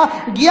দিছইন না,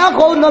 গিয়া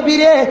কও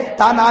নবীরে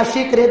তান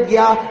আশিক রে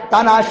গিয়া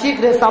তান আশিক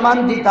রে সামান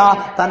দিতা।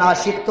 তান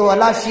আশিক তো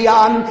আলা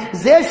শিয়ান,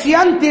 যে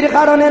শিয়ান্তির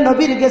কারণে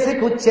নবীর গেছে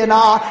খুঁজছে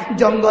না,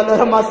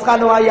 জঙ্গলের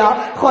মাঝখানে আয়া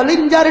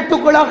খলিঞ্জার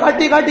টুকরা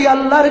কাটি কাটি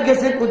আল্লাহর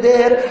গেছে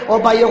খুদের। ও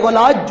ভাই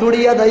গলা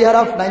জুড়িয়া দয়ার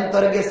আফনাইন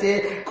তোর গেছে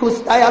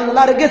খুঁজতায়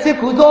আল্লাহর গেছে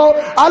খুঁজো,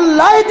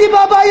 আল্লাহ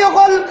দিবা ভাই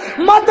গল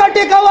মাথা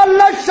টেকাও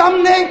আল্লাহর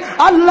সামনে,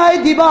 আল্লাহ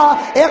দিবা।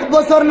 1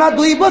 বছর না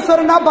 2 বছর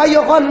না ভাই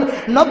গল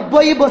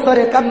 90 বছর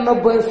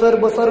 91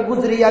 বছর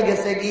গুজরিয়া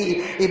গেছে কি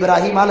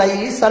ইব্রাহিম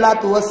আলাইহিস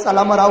সালাতু ওয়াস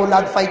সালামের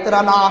আওলাদ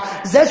ফাইতরা না।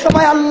 যে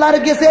সময় আল্লাহর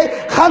গেছে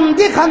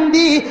খান্দি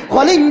খান্দি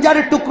খলিঞ্জার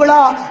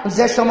টুকরা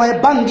যে সময়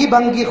বাঙ্গি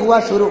বাঙ্গি হওয়া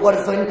শুরু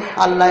করছেন,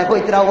 আল্লাহ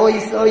কইতরা ওই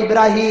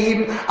ইব্রাহিম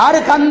আর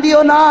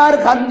খান্দিও না, আর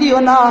খান্দিও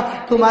না,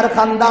 তোমার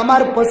খান্দা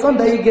আমার পছন্দ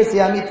হয়ে গেছে,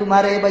 আমি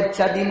তোমারে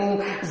বাচ্চা দিমু।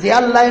 যে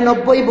আল্লাহ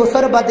 90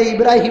 বছর বাদে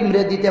ইব্রাহিম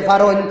রে দিতে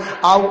পারেন,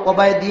 আও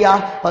ওবায় দিয়া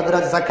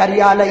হযরত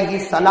জাকারিয়া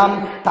আলাইহিস সালাম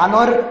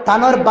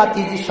তানর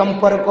বাতিজি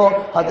সম্পর্ক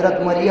হযরত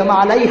মরিয়ম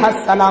আলাইহাস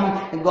সালাম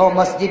গো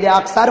মসজিদে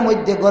আকসার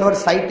মধ্যে গরর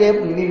সাইডে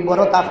মিম্বর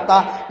তাখতা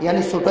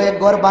ইয়ানি ছোট এক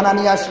ঘর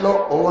বানানি আসলো,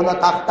 ওনো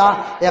তাখতা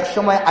এক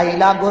সময়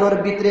আইলা গরর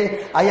ভিতরে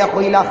আইয়া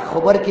কইলা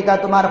খবর কিতা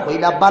তোমার,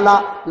 কইলা বালা,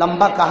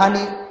 লম্বা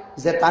কাহানি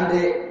যে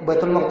তানরে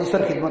বাইতুল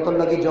মকদিসের খিদমতর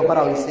লাগি জো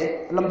করা হইছে,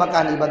 লম্বা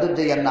কাহানি বাদুর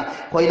যাইয়ার না।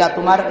 কইলা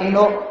তোমার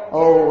ইনো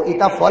ও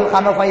ইটা ফল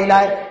খানো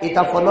পাইলাই,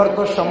 ইটা ফলর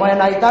তো সময়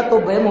নাই, তা তো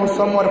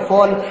বেমৌসুমের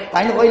ফল।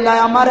 তাই কইলা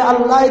আমার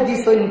আল্লাহ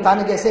দিছইন, তান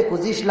গেছে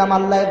খুঁজিছিলাম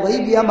আল্লাহ গই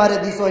গিয়া আমারে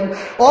দিছইন।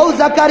 ও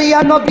জাকারিয়া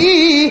নবী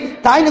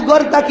তাইন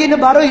গর তাকিন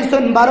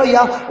বারইছইন,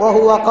 বারইয়া ওয়া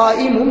হুয়া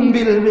কাইমুম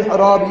বিল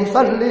মিহরাব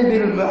ইসাল্লি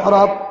বিল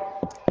মিহরাব,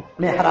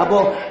 মেহরাবো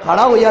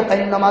খাড়া হইয়া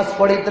তাই নামাজ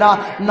পড়িতরা।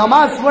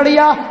 নামাজ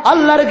পড়িয়া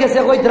আল্লাহর কাছে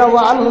কইতরা, ও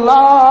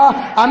আল্লাহ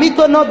আমি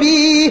তো নবী,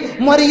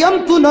 মরিয়ম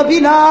তো নবী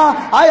না,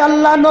 আয়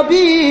আল্লাহ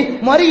নবী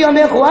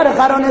মরিয়মে হওয়ার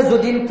কারণে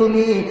যদিন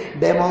তুমি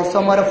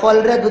বেমৌসুমের ফল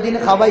রে দুদিন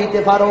খাওয়াইতে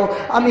পারো,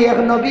 আমি এক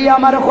নবী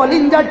আমার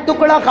খলিঞ্জার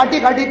টুকরা কাটি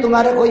কাটি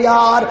তোমার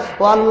কইয়ার,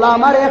 ও আল্লাহ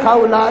আমারে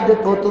খাওলাদ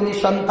তো তুমি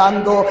সন্তান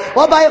দো।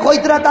 ও ভাই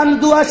কইতরা তান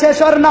দুয়া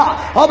শেষর না,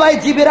 ও ভাই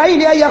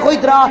জিবরাইল আইয়া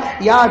কইতরা,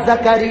 ইয়া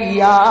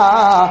জাকারিয়া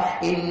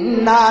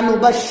ইন্না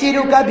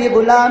নুবাশশিরুকা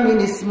বিগুলামিন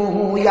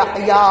ইসমুহু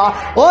ইয়াহইয়া,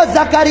 ও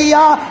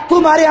জাকারিয়া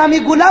তোমারে আমি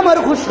গুলামের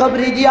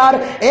খুশখবরি দিয়ার,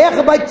 এক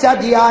বাচ্চা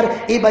দিয়ার,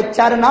 এই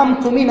বাচ্চার নাম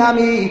তুমি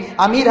নামি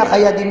আমি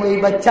রাখাইয়া দিমু, এই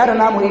বাচ্চার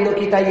নাম হইল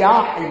কিতা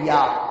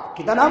ইয়াহইয়া।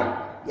 কিতা নাম?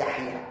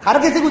 ইয়াহইয়া। কার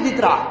কাছে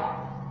গুদিতরা?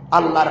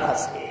 আল্লাহর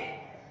কাছে।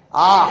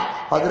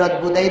 হযরত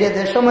বুদাইরে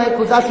যে সময়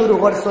খুঁজা শুরু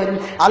করছেন,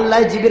 আল্লাহ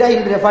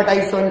জিবরাইল রে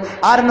পাঠাইছেন,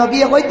 আর নবী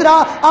কইতরা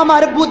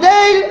আমার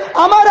বুদাইল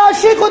আমার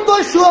আশিক তো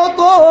শত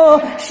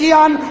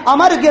শিয়ান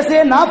আমার গেছে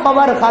না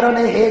পাওয়ার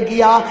কারণে হে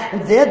গিয়া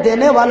যে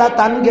দেনেওয়ালা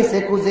তান গেছে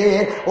খুঁজে।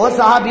 ও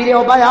সাহাবীরে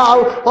ও ভাইয়াও,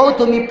 ও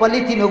তুমি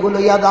পলিথিন গুলো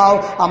ইয়া দাও,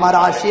 আমার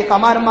আশিক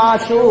আমার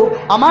মাশুক,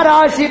 আমার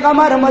আশিক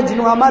আমার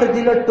মজনু, আমার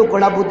দিলের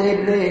টুকরা বুদাইল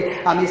রে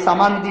আমি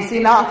সামান দিছি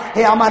না,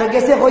 হে আমার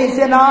গেছে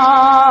হইছে না।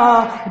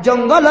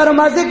 জঙ্গলের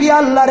মাঝে গিয়া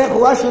আল্লাহরে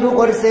খোয়া শুরু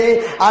করছে,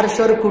 আর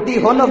সর কুটি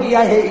হনো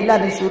গিয়া হে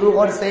ইলানি শুরু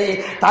করছে,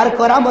 তার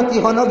করামতি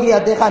হনো গিয়া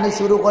দেখানি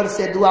শুরু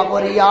করছে দোয়া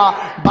করিয়া।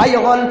 ভাই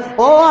হল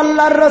ও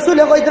আল্লাহর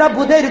রাসূলে কইতরা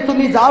বুদাইর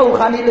তুমি যাও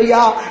খানি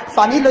লইয়া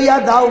পানি লইয়া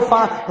যাও,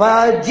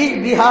 জি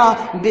বিহা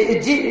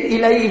জি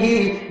ইলাইহি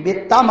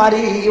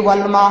বিতামারি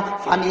ওয়াল মা,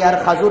 পানি আর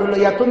খাজুর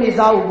লইয়া তুমি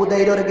যাও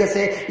বুদাইরের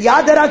গেছে।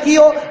 ইয়াদ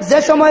রাখিও যে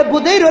সময়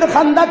বুদাইরের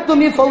খান্দাক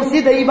তুমি পৌঁছি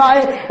দেইবাই,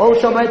 ও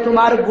সময়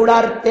তোমার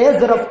গুড়ার তেজ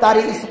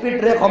রফতারি স্পিড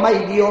রে কমাই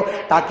দিও,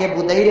 তাকে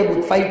বুদাইরে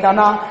বুঝাইতা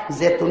না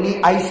যে তুমি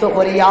আইসো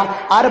করিয়া।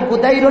 আর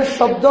বুদাইরের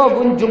শব্দ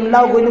গুণ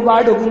জুমলা গুণ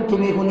ওয়ার্ড গুণ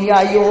তুমি শুনিয়া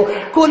আইও,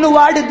 কোন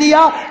ওয়ার্ড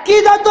দিয়া কি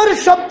তানজিয়াতর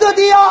শব্দ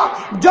দিয়া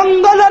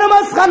জঙ্গলের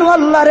মাঝখান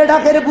আল্লাহরে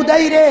ডাকের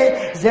বুদাই রে,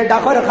 যে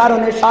ডাকর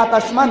কারণে সাত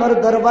আসমানের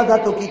দরওয়াজা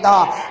তুকিতা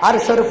আর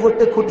সরফুট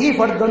খুঁটি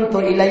পর্যন্ত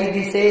ইলাই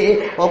দিছে।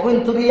 অগুন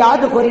তুমি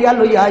ইয়াদ করিয়া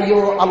লইয়া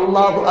আইও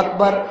আল্লাহু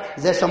আকবার।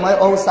 যে সময়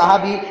ও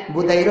সাহাবী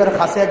বুদাইরের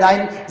কাছে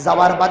যাইন,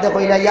 যাওয়ার বাদে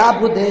কইলা ইয়া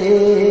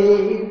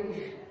বুদাইর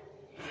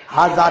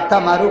হাজা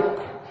তামারুক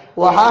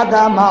ওয়া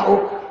হাদা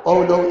মাউক,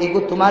 ওলো ইগু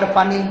তোমার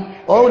পানি,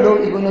 ওলো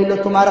ইগু নইল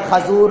তোমার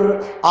খাজুর।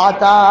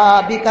 আতা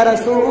বিকা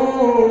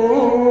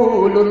রাসূলুল্লাহ,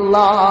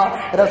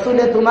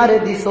 রাসূলে তোমারে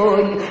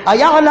দিছন।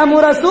 আয়ালামু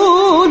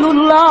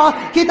রাসূলুল্লাহ,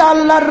 কিতা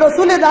আল্লাহর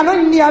রাসূলে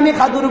জানেননি আমি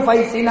খাজুর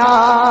পাইছি না,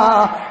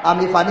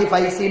 আমি পানি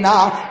পাইছি না।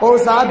 ও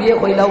সাহাবী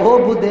কইলা ও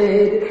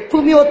বুদের,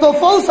 তুমি অত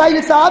ফৌসাইল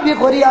সাহাবী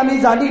করি আমি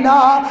জানি না,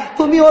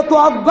 তুমি অত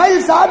আব্বাইল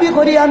সাহাবী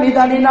করি আমি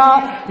জানি না।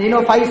 তিনো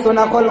পাইছো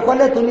না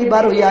কলকলে তুমি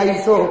বার হইয়া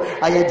আইছো,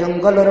 আয়া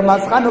জঙ্গলের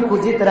মাঝখানে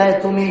খুঁজিত রায়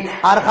তুমি,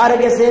 আর খার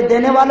গেছে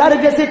দেনেওয়ালার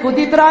গেছে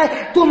খুঁজিত রায়।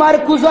 তোমার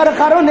কুজার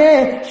কারণে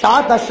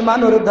সাত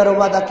আসমানের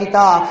দরওয়াজা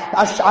কিতা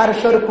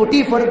আরশের কোটি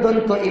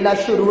পর্যন্ত ইলা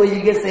শুরু হয়ে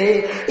গেছে।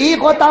 এই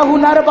কথা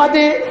হুনার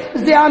বাদে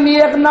যে আমি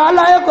এক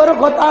নালায়কের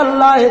কথা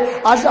আল্লাহ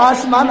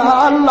আসমান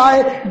আল্লাহ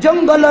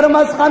জঙ্গলের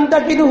মাঝখান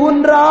থেকে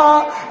হুনরা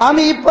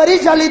আমি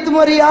পরিচালিত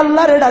মরি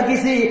আল্লাহরে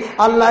ডাকিছি,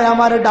 আল্লাহ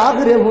আমার ডাক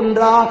রে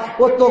হুনরা।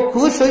 ও তো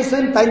খুশ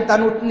হইছেন, তাই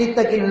তান উঠনি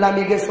থেকে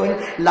লামি গেছেন,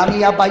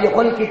 লামিয়া বাই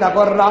হল কিতা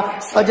কররা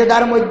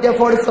সজদার মধ্যে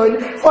পড়ছেন,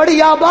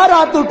 পড়িয়া আবার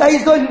হাত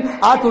উঠাইছেন,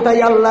 হাত উঠাই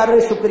আল্লাহর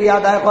শুকরিয়া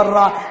আদায়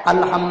কররা।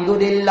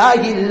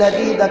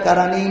 আলহামদুলিল্লাহিল্লাযী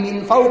যাকারানি মিন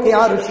ফাওকি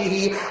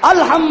আরশিহি,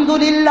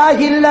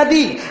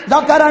 আলহামদুলিল্লাহিল্লাযী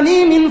যাকারানি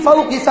মিন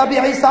ফাওকি সাবঈ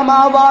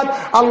সামাওয়াত,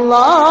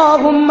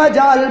 আল্লাহুম্মা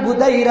জাল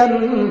বুদাইরান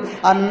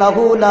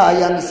আন্নাহু লা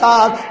ইয়ানসা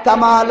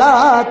কামা লা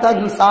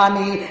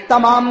তানসানি।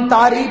 तमाम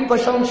तारीफ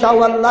प्रशंसा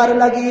अल्लाहर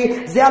लगी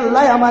जे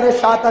अल्लाह हमारे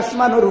सात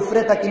आसमानोर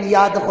ऊपरे तकिन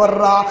याद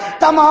कररा।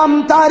 तमाम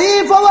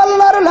तारीफ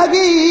अल्लाहर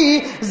लगी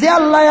जे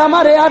अल्लाह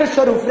हमारे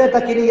अर्शेर ऊपरे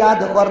तकिन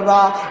याद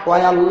कररा। ओ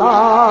अल्लाह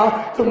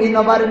तुमी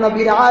नबर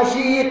नबीर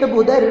आशिक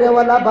बुदैर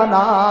वाला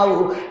बनाओ,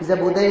 जे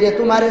बुदैरे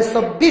तुम्हारे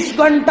 24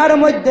 घंटार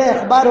मध्य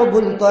एकबारो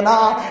भूलतो ना,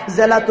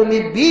 जेला तुमी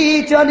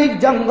बीच अनेक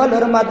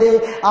जंगलेर माঝে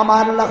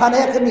আমার লাখানে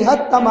এক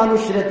নিহত্তা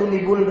মানুষরে তুমি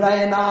ভুল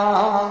রায় না।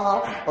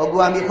 ওগো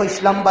আমি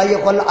কইছিলাম ভাই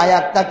হল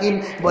আয়াত তাকিন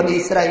বনি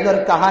ইসরাইলের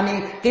কাহিনী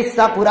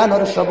কিসসা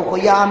কুরআনের সব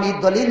কইয়া আমি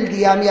দলিল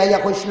দিয়া আমি আয়া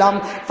কইছিলাম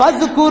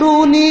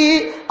ফাজকুরুনি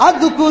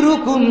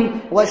আযকুরুকুম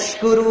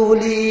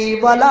ওয়াশকুরুলি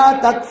ওয়ালা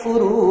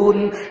তাকফুরুন,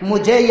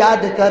 মুঝে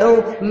याद करो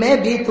मैं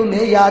भी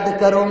तुम्हें याद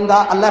करूंगा।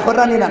 আল্লাহ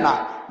কোরআনে না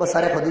वो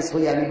सारे हदीस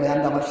हुई আমি बयान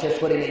আমার শেষ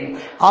করে নেই।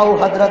 আও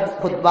হযরত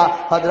খুতবা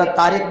হযরত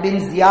তারিক বিন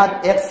জিয়াদ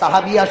এক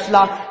সাহাবী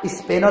আসলা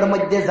স্পেনের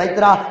মধ্যে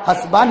যাইতরা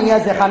হাসবানিয়া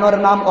যেখানোর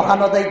নাম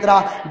ওখানো যাইতরা।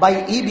 ভাই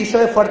এই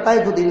বিষয়ে পড়তাই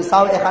দুদিন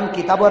চাও, এখন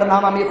কিতাবের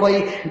নাম আমি কই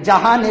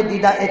জাহানে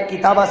দিদা এক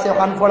কিতাব আছে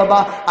ওখান পড়বা,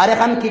 আর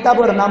এখন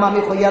কিতাবের নাম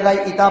আমি কইয়া যাই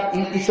কিতাব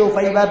ইংলিশেও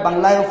পাইবা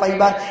বাংলায়ও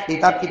পাইবা,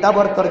 কিতাব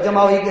কিতাবের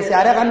তরজমা হয়ে গেছে।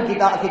 আর এখন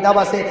কিতাব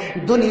আছে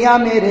দুনিয়া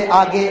মেরে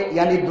আগে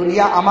यानी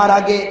দুনিয়া আমার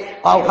আগে,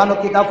 ওখানো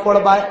কিতাব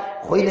পড়বা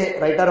হইলে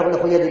রাইটার হলে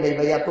হইয়া দিলে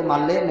ভাইয়া তো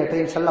মানলে নেটে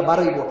ইনশাল্লাহ বার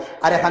হইব।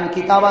 আর এখন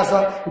কিতাব আছে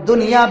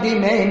দুনিয়া বি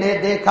মেনে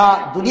দেখা,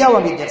 দুনিয়াও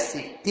আমি দেখছি,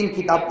 3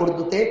 কিতাব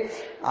উর্দুতে।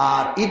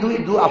 আর এই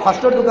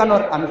ফার্স্টের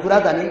দোকানের আমি পুরা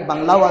জানি,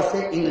 বাংলাও আছে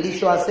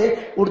ইংলিশও আছে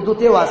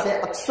উর্দুতেও আছে,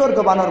 অক্সর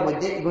জবানের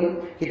মধ্যে এগুন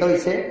কিতা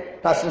হয়েছে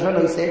ট্রান্সলেশন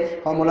হয়েছে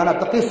মৌলানা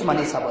তকি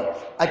উসমানী সাহেবের।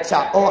 আচ্ছা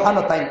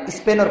ওখানে তাই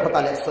স্পেনের কথা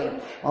লেখছেন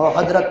ও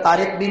হযরত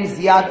তারিক বিন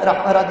জিয়াদ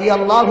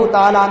রাদিয়াল্লাহু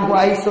তাআলা আনহু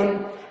আইসুন।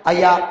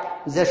 আয়া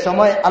যে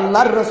সময়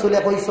আল্লাহর রসুলে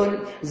কইছেন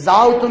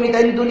যাও তুমি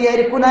তাই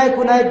দুনিয়ার কোনায়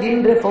কোনায় দিন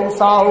রে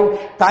পৌঁছাও,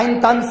 তাইন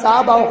তান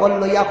সাহাবাও হল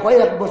লইয়া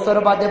কয়েক বছর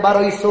বাদে বার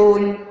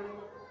হইছুন।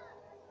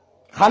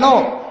 খানো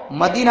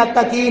মদিনা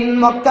তাকিন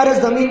মক্কার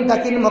জমিন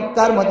তাকিন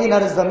মক্কার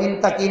মদিনার জমিন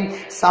তাকিন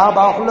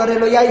সাহাবা হলরে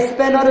লইয়া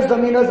স্পেনের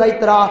জমিনও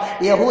যাইতরা,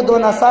 ইহুদ ও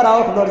নাসারা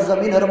হলর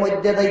জমিনের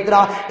মধ্যে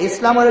যাইতরা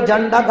ইসলামের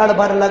ঝান্ডা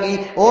গাড়বার লাগি।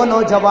 ও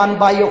নৌজওয়ান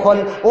ভাই হল,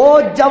 ও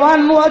জওয়ান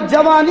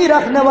জওয়ানি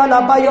रखने वाला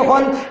भाई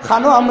हल,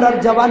 खानो हमरार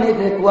जवानी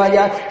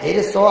देखवाया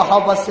हिरसो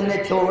हवस ने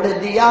छोड़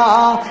दिया,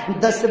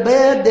 10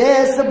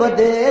 देश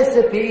बदेश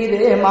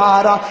फिरे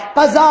मारा,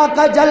 कजा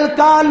का जल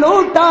का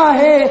लूटा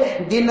है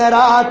दिन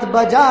रात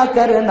बजा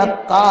कर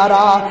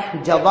नक्कारा,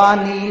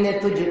 जवानी ने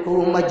तुझको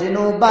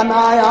मजनू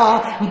बनाया,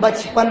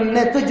 बचपन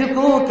ने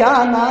तुझको क्या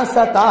ना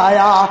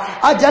सताया,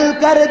 अजल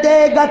कर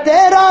देगा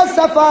तेरा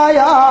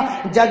सफाया,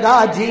 जगह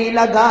जी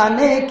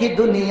लगाने की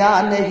दुनिया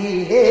नहीं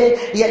है,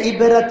 ये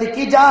इबरत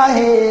की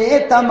जाहे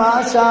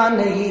तमाशा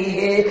नहीं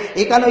है।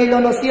 এখানে হইল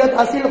নসিহত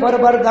হাসিল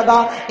করবার জায়গা,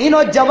 ইনো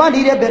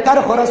জওয়ানি রে বেকার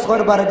খরচ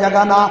করবার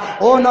জায়গা না।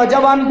 ও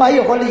নওজওয়ান ভাই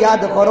হল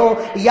ইয়াদ করো,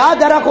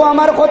 ইয়াদ রাখো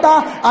আমার কথা।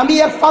 আমি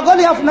এক পাগল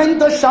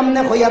আপনাদের সামনে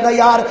হইয়া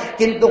দেয়ার,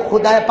 কিন্তু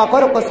খুদায়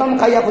পাকর কসম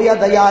খাইয়া কইয়া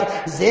দয়ার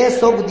যে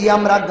চোখ দিয়ে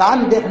আমরা গান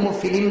দেখমু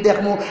ফিল্ম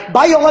দেখমু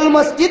বাইগল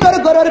মসজিদের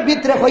ঘরের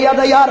ভিতরে কইয়া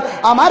দয়ার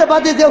আমার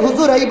বাদে যে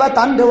হুজুর হইবা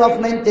তান্ডেও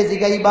আপনার তেজি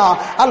গাইবা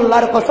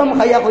আল্লাহর কসম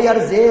খাইয়া কইয়ার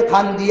যে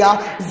খান দিয়া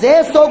যে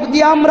চোখ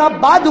দিয়া আমরা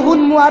বাদ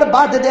হুনমু আর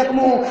বাদ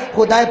দেখমু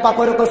খোদায়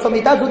পাকর কসম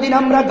ইটা যদি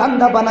আমরা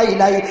গান্দা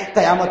বানাইলাই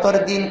কিয়ামতের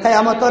দিন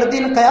কিয়ামতের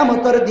দিন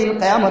কিয়ামতের দিন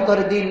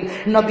কিয়ামতের দিন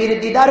নবীর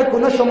দিদার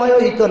কোনো সময়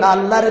হইতো না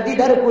আল্লাহর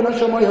দিদার কোনো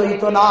সময়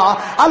হইতো না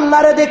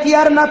আল্লাহরে দেখি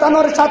আর না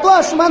তানোর সাত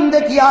আসমান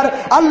দেখি আর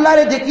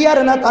আল্লাহরে দেখি আর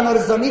না তানোর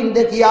জমিন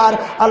দেখি আর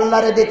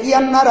আল্লাহরে দেখি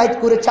আর না রাত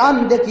করে চাঁদ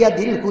দেখিয়া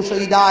দিল খুশ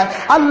হই যায়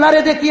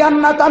আল্লাহরে দেখি আর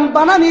না তান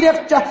বানানির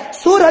একটা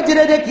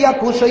সূরজরে দেখিয়া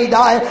খুশ হই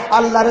যায়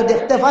আল্লাহরে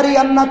দেখতে পারি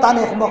আর না তান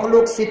এক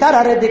মখলুক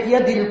সিতারারে দেখিয়া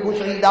দিল খুশ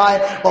হই যায়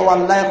ও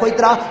আল্লাহ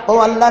কইতরা ও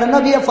আল্লাহর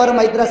নবী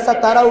ফরমাইতরা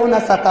সাতারাউনা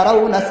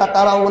সাতারাউনা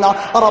সাতারাউনা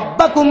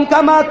রাব্বাকুম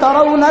কামা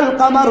তারাউনাল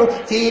কমর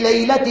ফি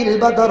লাইলাতিল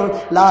বদর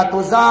লা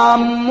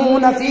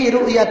তুজাম্মুনা ফি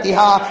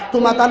রুয়াতিহা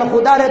তুমা তান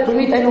খুদারে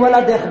তুমি তাইন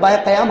ওয়ালা দেখবা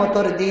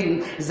কিয়ামতের দিন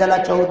জলা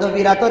 14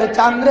 বিরাতর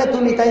চাঁদরে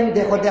তুমি তাইন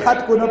দেখো দেখাত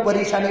কোনো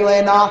পরেশানি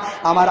হয় না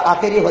আমার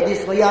আখেরি হাদিস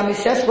হইয়া আমি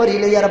শেষ করি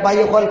লইয়ার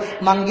বায়ু হল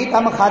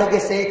মাঙ্গিতাম খার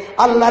গেছে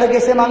আল্লাহর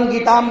গেছে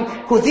মাঙ্গিতাম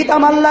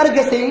খুঁজিতাম আল্লাহর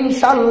গেছে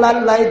ইনশাআল্লাহ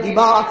আল্লাহ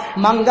দিবা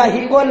মাঙ্গা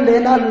হি করলে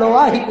না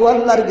লোয়া হি কো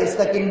আল্লাহর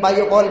গেছে কিন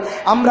বায়ু হল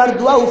আমরার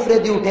দোয়া উফরে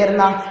দি উঠের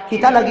না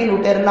কিতা লাগিন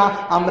উঠের না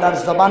আমরার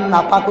জবান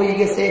নাপাক হয়ে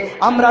গেছে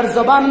আমরার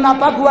জবান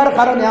নাপাক হওয়ার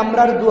কারণে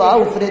আমরার দোয়া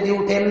উফরে দি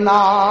উঠেন না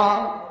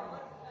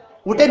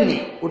উঠেননি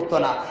উঠতো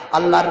না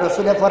আল্লাহর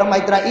রসুলে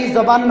ফরমাইতরা এই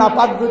জবান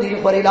নাপাক যদিন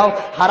করিলাও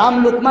হারাম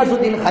লুকমা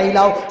যদিন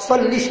খাইলাও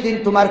 40 দিন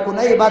তোমার কোন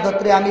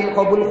ইবাদতরে আমি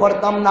কবুল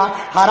করতাম না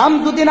হারাম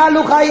যদিন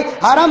আলু খাই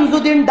হারাম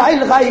যদিন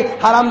ডাইল খাই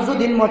হারাম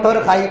যদিন মটর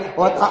খাই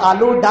ও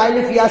আলু ডাইল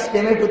পিঁয়াজ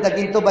টমেটোতে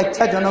কিন্তু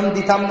বাচ্চা জন্ম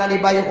দিতাম না নি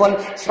বাই হল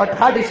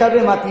শর্টকাট হিসাবে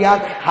মাতিয়ার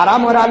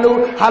হারামর আলু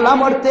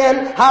হারামর তেল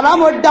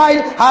হারামর ডাইল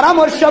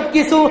হারামর সব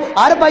কিছু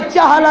আর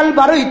বাচ্চা হালাল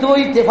বারোইতে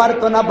হইতে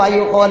পারতো না বাই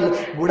হল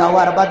বুড়া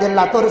হওয়ার বাদে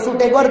লাতর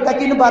ছুটে গড়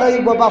তাকিন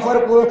বারোইব বাফর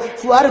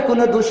ফুয়ার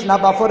কোনো দোষ না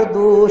বাফর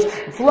দোষ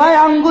ফুয়ায়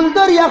আঙ্গুল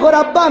দরিয়া কর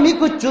আব্বা আমি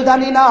কুচ্ছু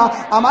জানি না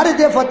আমার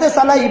যে ফতে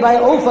চালাই ভাই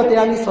ও ফতে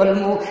আমি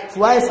চলমু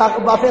ফুয়ায়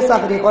বাফে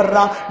চাকরি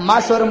কররা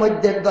মাসের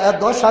মধ্যে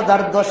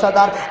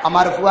 10,000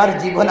 আমার ফুয়ার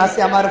জীবন আছে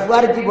আমার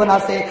ফুয়ার জীবন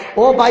আছে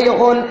ও ভাই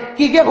হল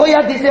কি কে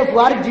কইয়া দিছে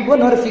ফুয়ার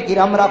জীবনের ফিকির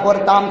আমরা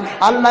করতাম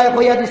আল্লাহ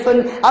কইয়া দিছেন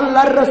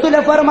আল্লাহর রসুলে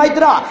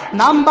ফরমাইতরা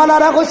নাম বালা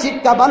রাখো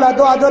শিক্ষা বালা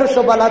দো আদর্শ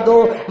বালা দো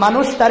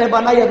মানুষ তারে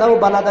বানাইয়া দাও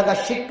বালা দাগা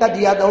শিক্ষা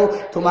দিয়া দাও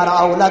তোমার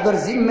আওলাদর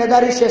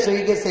জিম্মেদারি শেষ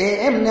হয়ে গেছে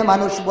এমনে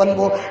মানুষ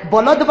বনবো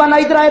বলদ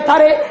বানাইতে রায়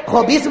তারে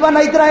খবিস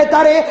বানাইতে রায়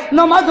তারে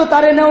নমাজও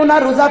তারে নেও না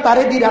রোজা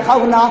তারে দি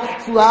রাখাও না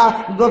ফুয়া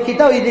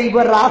গখিতা হই দেইব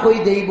রাখ হই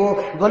দেইব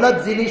গলত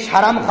জিনিস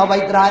হারাম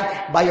খাওয়াইতে রায়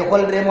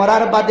বায়কল রে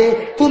মরার বাদে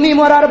তুমি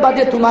মরার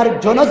বাদে তোমার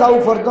জনজাও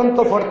পর্যন্ত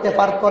পড়তে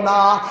পারতো না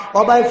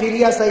অবাই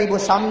ফিরিয়া চাইব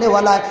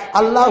সামনেওয়ালায়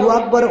আল্লাহু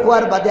আকবর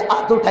হওয়ার বাদে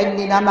আত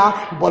উঠাইনি না না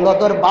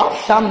বলদর বাপ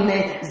সামনে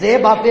যে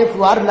বাপে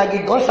ফুয়ার লাগি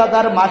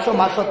 10,000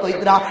 মাসো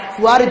তৈরা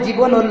ফুয়ার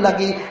জীবনের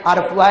লাগি আর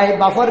ফুয়ায়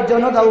বাপর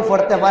জনজাও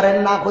পড়তে পারেন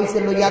না কইছে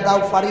লইয়া দাও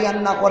ফারিয়ান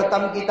না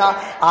করতাম কিতা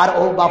আর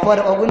ও বাপর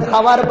অগুন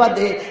খাওয়ার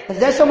বাদে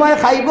যে সময়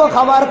খাইব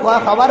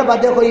খাবার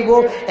বাদে হইব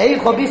এই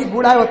খবিস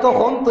বুড়া অত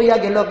কম তৈয়া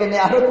গেল কেনে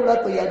আরো তোরা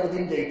তৈয়া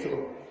দুদিন যাইছ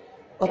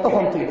অত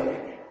কম তৈল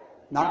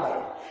না ভাই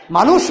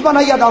মানুষ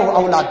বানাইয়া দাও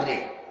আওলাদ রে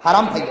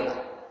হারাম খাইল না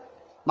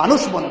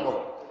মানুষ বনবো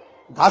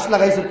গাছ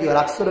লাগাইছো কি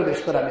রাখছো বেশ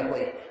করে আমি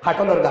কই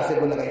কাটলের গাছে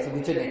গো লাগাইছো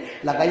বুঝছে নে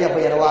লাগাইয়া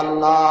কই আর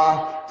আল্লাহ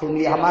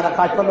তুমি আমার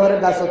কাটলের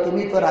গাছ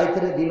তুমি তো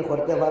রাইতের দিন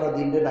করতে পারো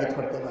দিন রে রাইত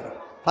করতে পারো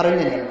পারেন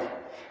না আল্লাহ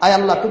আয়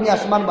আল্লাহ তুমি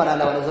আসমান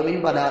বানালে वाला জমিন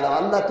বানালে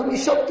আল্লাহ তুমি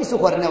সব কিছু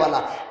করনে वाला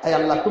আয়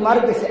আল্লাহ তোমার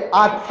কাছে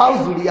আট পাও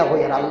জুড়িয়া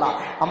হই আর আল্লাহ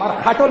আমার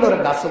কাটলের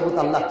গাছ বুত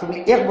আল্লাহ তুমি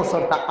এক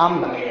বছরটা আম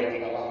লাগাইয়া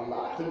দিবা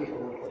আল্লাহ তুমি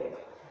কবুল করে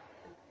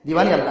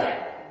দিবানি আল্লাহ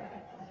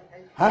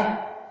হ্যাঁ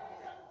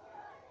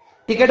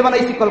টিকেট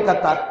বানাইছি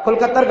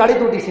কলকাতার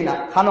গাড়িতে উঠিছি না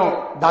খানো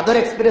দাদর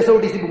এক্সপ্রেসে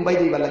উঠিছি মুম্বাই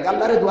দিবার লাগে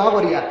আল্লাহরে দোয়া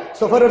করিয়া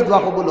সফরের দোয়া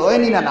কবুল হয়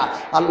নি না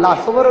আল্লাহ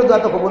সফরের দোয়া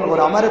তো কবুল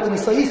করো আমারে তুমি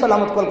সহি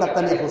সালামত কলকাতা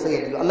নিয়ে পৌঁছাইয়া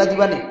দিও আল্লাহ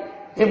দিবানি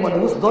এ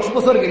মানুষ 10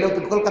 বছর গেলেও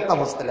তুমি কলকাতা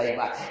বসতে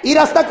লাইবা এই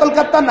রাস্তা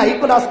কলকাতা নাই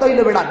কোন রাস্তা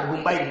হইলে বেড়া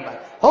মুম্বাই দিবা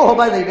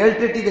হবাই দিবে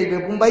এলটিটি দিবে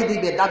মুম্বাই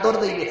দিবে দাদর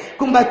দিবে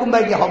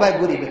কুম্বাই গিয়ে হবাই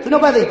ঘুরিবে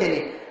শুনবা দিতে নি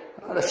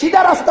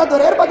সিধা রাস্তা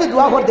ধরে এর বাদে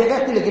দোয়া করে দেখে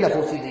একটু লিখিলা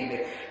পৌঁছে দিবে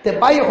তে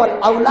বাই হল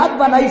আওলাদ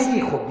বানাইছি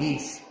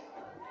খবিস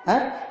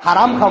হ্যাঁ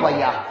হারাম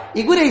খাওয়াইয়া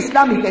ইগুরে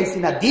ইসলাম শিকাইছি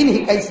না দিন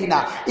শিকাইছি না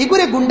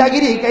ইগুরে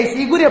গুন্ডাগিরি শিকাইছি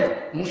ইগুরে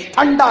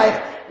ঠান্ডা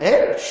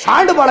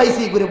ষাঁড়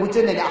বাড়াইছি ইগুরে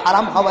বুঝছেন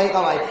হারাম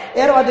খাওয়াই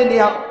এর বাদে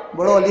নিয়া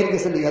বড় অলির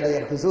গেছে লিয়া দেয়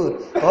হুজুর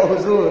ও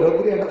হুজুর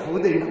ওগুলি একটা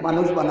ফুদ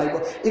মানুষ বানাইব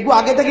এগু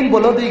আগে থেকে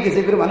বলদ হয়ে গেছে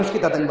এগুলো মানুষ কি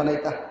তাতেন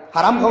বানাইতা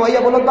হারাম খাওয়াইয়া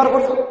বলদ বার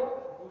করছো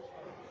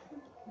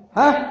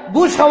হ্যাঁ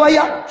বুশ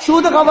খাওয়াইয়া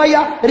সুদ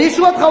খাওয়াইয়া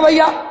রিশ্বত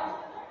খাওয়াইয়া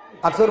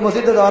আকসর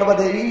মসজিদে যাওয়ার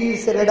বাদে এই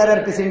রেডারের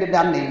পেশেন্টের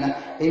দাম নেই না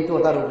এই তো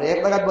তার উপরে এক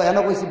জায়গায়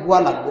বয়ানো কইছি বুয়া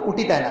লাগবো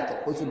উঠি তাই না তো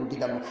কইছি উঠি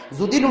দাম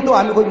যদি উঠো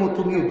আমি কই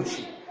তুমিও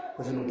দোষী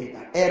কইছি উঠি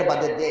না এর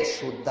বাদে দেশ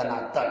সুদানা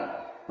দান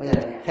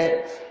বুঝলেন হ্যাঁ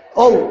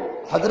ও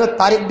হজরত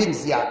তারিক বিন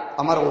জিয়াদ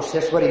আমার ও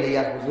শেষ করে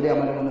ইয়ার হুজুরে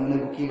আমার মনে মনে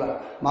কিবা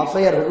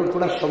মাফসাইয়ার হুজুর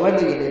থোড়া সময়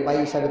লেগে গেলে ভাই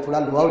হিসাবে থোড়া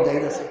লোয়াও যাই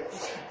আছে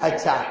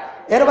আচ্ছা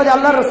এর বাদে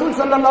আল্লাহ রসুল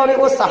সাল্লাল্লাহু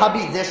আলাইহি ওয়া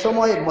সাহাবী যে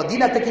সময়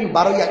মদিনা থেকে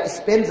বারোয়া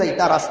স্পেন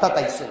যাইতা রাস্তা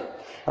তাইছে,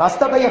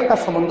 রাস্তা তাই একটা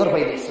সমুদ্র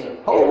হয়ে গেছিল।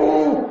 ও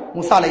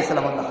মুসা আলাইহিস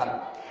সালাম দেখান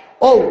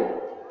ও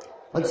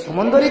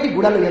সমুদ্রে কি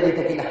গুড়া লইয়া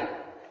দিতে কিনা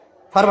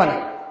পারবানি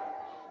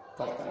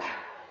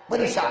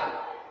পরিশা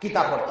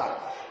কিতা করতা।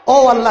 ও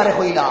আল্লাহ রে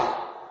হইলা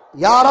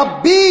ইয়া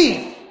রাব্বি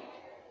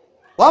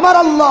ও আমার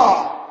আল্লাহ,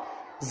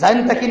 জান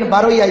তাকিন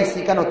বারোই আইছি,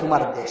 কেন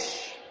তোমার দেশ,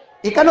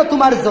 এখানে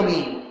তোমার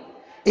জমিন,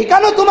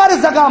 এখানে তোমার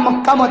জায়গা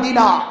মক্কা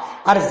মদিনা,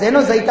 আর যেন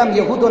যাইতাম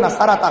ইহুদ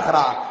নাসারা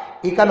তাকরা,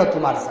 এখানে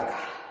তোমার জায়গা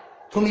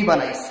তুমি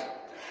বানাইছ।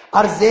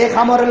 আর যে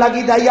খামর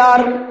লাগি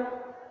দায়ার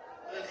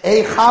এই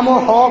খামো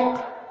হক,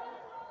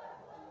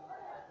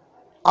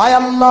 আয়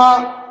আল্লাহ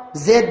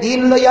যে দিন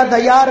লইয়া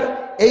দায়ার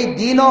এই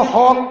দিনও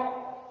হক।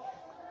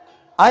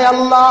 আয়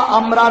আল্লাহ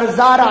আমরার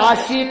যার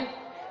আশিক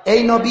এই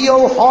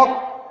নবীও হক,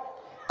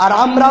 আর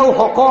আমরাও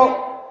হক।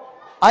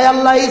 আয়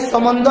আল্লাহ এই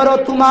সমন্দরও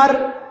তোমার,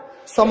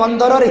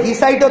 সমন্দরের হি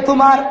সাইডও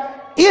তোমার,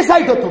 এ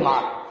সাইডও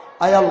তোমার।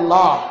 আয়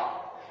আল্লাহ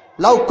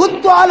লাউ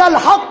কুনতু আলাল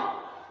হক,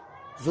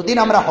 যদি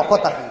আমরা হক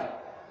থাকি,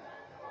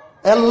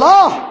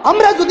 আল্লাহ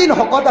আমরা যদি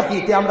হক থাকি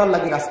তে আমরা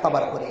লাগি রাস্তা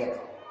বার করিয়া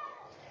দেয়।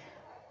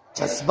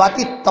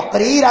 জজবাতি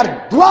তকরির আর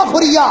দোয়া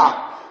করিয়া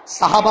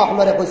সাহাবা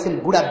হলরে কইছেন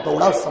গুড়া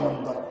দৌড়াও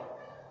সমন্দর,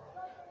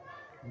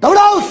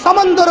 দৌড়াও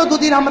সমন্দর।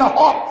 দুদিন আমরা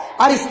হক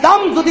আর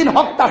ইসলাম দুদিন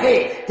হক থাকে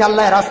তে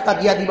আল্লাহ রাস্তা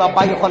দিয়া দিবা।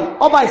 বাই হল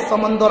অবাই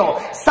সমন্দর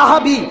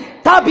সাহাবি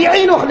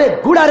তাবিঈন হলে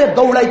গুড়ারে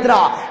দৌড়াইতরা,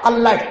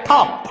 আল্লাহ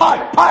ঠাপ ফাট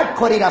ফাট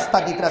করে রাস্তা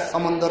দিতরা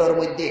সমন্দরের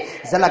মধ্যে।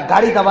 যেলা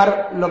গাড়ি যাবার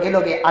লগে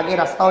লগে আগে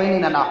রাস্তা হয়নি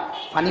না না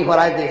পানি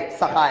ভরায় দে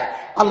সাকায়।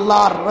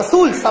 আল্লাহর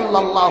রসুল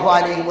সাল্লাল্লাহু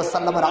আলাইহি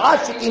ওয়াসাল্লামের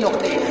আশিকিন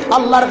হলে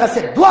আল্লাহর কাছে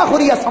দোয়া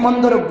করিয়া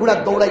সমন্দরের গুড়া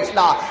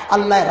দৌড়াইছিলা,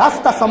 আল্লাহ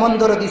রাস্তা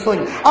সমন্দর দিছইন।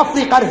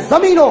 আফ্রিকার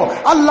জমিনও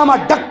আল্লামা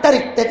ডাক্তার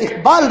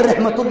ইকবাল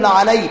রহমতুল্লাহ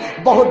আলাই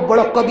বহুত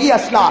বড় কবি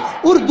আসলা,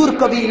 উর্দুর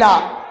কবিলা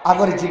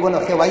আগর জীবন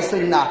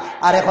খেওয়াইছেন না,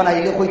 আর এখন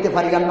আইলে কইতে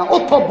পারিলাম না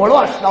অত বড়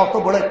আসলা, অত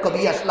বড়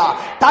কবি আসলা।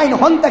 তাই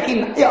হন তাকিন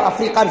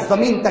আফ্রিকার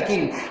জমিন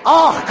তাকিন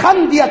খান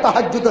দিয়া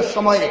তাহাজ্জুদের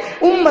সময়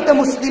উম্মতে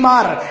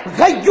মুসলিমার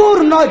গায়্যুর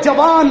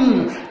নওজওয়ান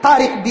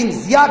তারিক বিন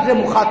জিয়াদ রে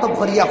মুখাতব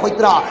করিয়া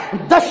কইতরা,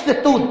 দশত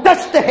তু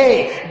দশত হে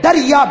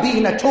দরিয়া भी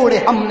न छोड़े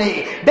हमने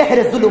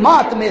बहरे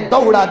जुलुमात में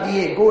दौड़ा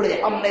दिए गोड़े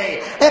हमने।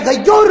 ए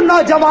গায়্যুর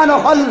নওজওয়ান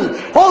হল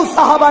ও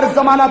সাহাবার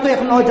জমানা তো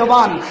এক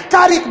নওজওয়ান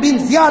তারিক বিন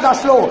জিয়াদ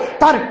আসলো,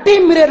 তার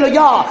টিম রে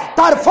লইয়া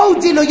তার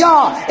ফৌজি লইয়া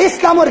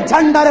ইসলামের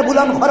ঝান্ডারে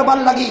বুলন্দ করবার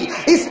লাগি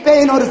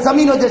স্পেন ওর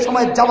জমিনও যে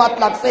সময় জবাত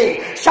লাগছে,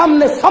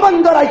 সামনে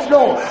সমন্দর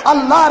আইসলো।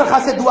 আল্লাহর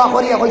কাছে দোয়া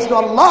করিয়া কইছিল,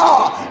 আল্লাহ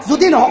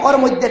যদি হকর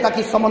মধ্যে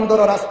তাকি সমন্দর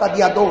রাস্তা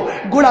দিয়া দো।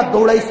 গুড়া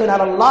দৌড়াইছেন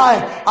আর আল্লাহ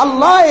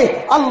আল্লাহ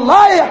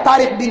আল্লাহ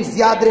তারিক বিন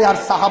জিয়াদ রে আর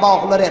সাহাবা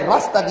হলরে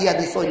রাস্তা দিয়া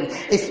দিছেন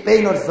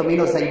স্পেন ওর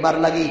জমিনও যাইবার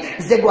লাগি।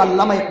 যেগো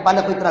আল্লামা ইকবাল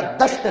কইতরা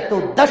দশত তো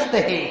দশত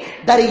হে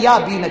দরিয়া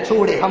भी न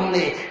छोड़े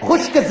हमने,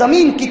 खुश्क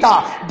जमीन किता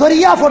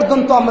दरिया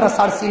পর্যন্ত আমরা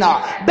ছাড়ছি না,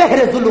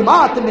 বেহরে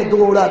জুলুমাত মে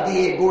দৌড়া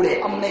দিয়ে গোড়ে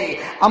हमने।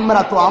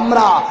 আমরা তো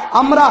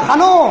আমরা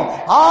খানো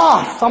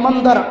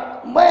সমন্দর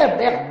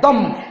একদম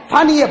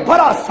ফানিয়ে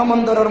ভরা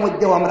সমন্দরের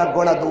মধ্যেও আমরা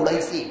গোড়া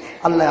দৌড়াইছি,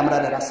 আল্লাহ আমরা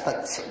রাস্তা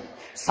দিচ্ছেন।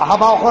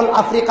 সাহাবা হল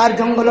আফ্রিকার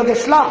জঙ্গল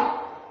গেছলা,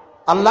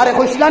 আল্লাহ রে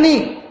কইসলানি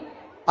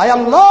আয়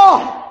আল্লাহ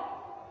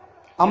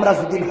আমরা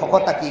যদি হক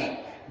থাকি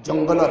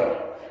জঙ্গলের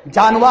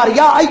জানোয়ার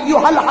ইয়া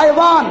আইয়ুহাল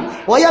হায়ওয়ান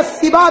ওয়া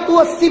ইয়াসিবাত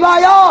ওয়াস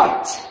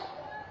সিবায়াত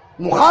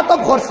মুখাতব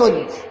করছেন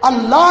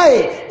আল্লাহ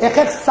এক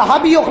এক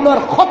সাহাবী হলর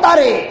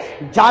খতারে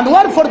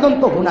জানোয়ার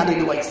পর্যন্ত হুনানি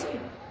লইছে।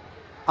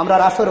 আমরা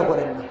আসরও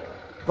করেন না,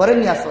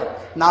 করেননি আসর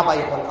না ভাই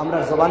হল আমরা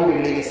জবান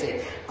মিলে গেছে।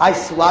 আজ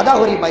ওয়াদা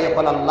করি ভাই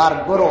হল আল্লাহর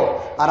গরো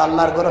আর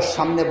আল্লাহর গরোর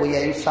সামনে বইয়া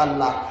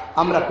ইনশাআল্লাহ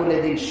আমরা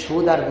কোনোদিন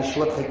সুদ আর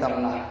রিশওয়াত হইতাম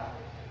না।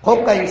 হোক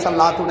কা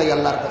ইনশাআল্লাহ তুলাই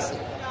আল্লাহর কাছে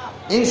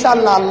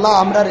ইনশাআল্লাহ। আল্লাহ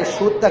আমরা রে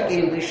সুদ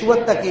তাকিন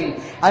রিশওয়াত তাকিন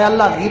আয়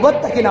আল্লাহ গীবত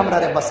তাকিন আমরা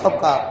রে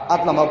বাসবকা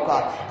আদলা মক্কা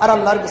আর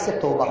আল্লাহর কাছে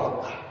তওবা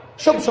করবা,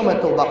 সব সময়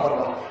তওবা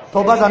করবা।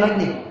 তওবা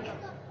জানেননি?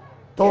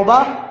 তওবা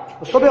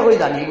সবে হয়ে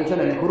জানি বুঝছেন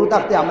না, গুরু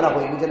থাকতে আমরা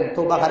হই বুঝলেন।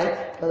 তওবা করে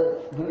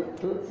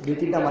দুই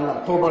তিনটা মানলাম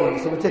তওবা হয়ে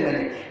গেছে বুঝছেন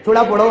না,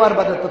 থোড়া বড় আর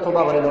বাদে তো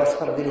তওবা করে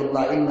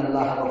আস্তাগফিরুল্লাহ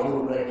ইন্নাল্লাহ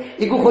গফুরুর রহিম।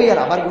 এগু হইয়ার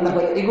আবার গুনাহ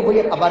করে, এগু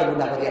হইয়ার আবার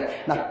গুনাহ করে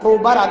না।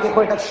 তওবার আগে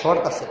কয়টা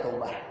শর্ত আছে,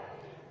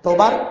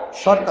 তওবার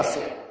শর্ত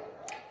আছে।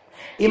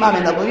 ইমামে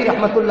নববী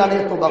রাহমাতুল্লাহ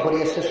আলাইহি তওবা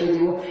করিয়া শেষ হয়ে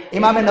দিব।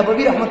 ইমামে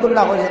নববী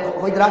রাহমাতুল্লাহ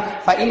কইরা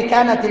ফাইন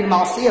কানাতিল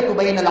মাসিয়াতু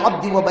বাইনাল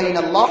আবদি ওয়া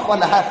বাইনাল্লাহ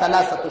ফালাহা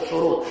সালাসাতু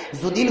শুরুত,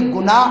 যদি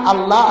গুনাহ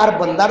আল্লাহ আর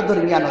বান্দার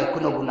দরমিয়ান হয়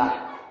কোনো গুনাহ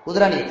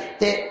বুঝরানি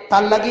তে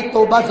তার লাগি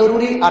তওবা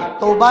জরুরি। আর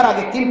তওবার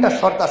আগে তিনটা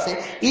শর্ত আছে,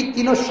 এই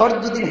তিনও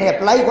শর্ত যদি হে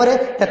অ্যাপ্লাই করে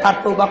তে তার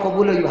তওবা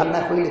কবুল হইবার না,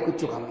 হইলে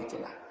কিচ্ছু কাম হইতো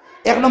না।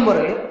 এক নম্বর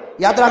হলো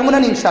ইয়াদ রাখবেন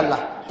না ইনশাআল্লাহ,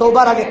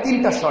 তওবার আগে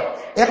তিনটা শর্ত।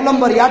 এক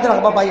নম্বর ইয়াদ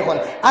রাখবা ভাই হল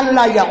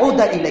আল্লাহ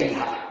ইয়াউদা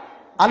ইলাইহা।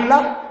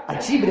 আল্লাহ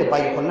अजीब रे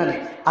भाई बोलना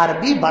नहीं,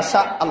 अरबी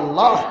भाषा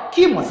अल्लाह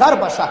की मजार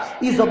भाषा,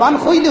 ये जबान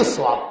खोइले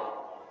स्वाब,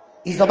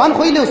 ये जबान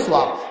खोइले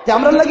स्वाब ते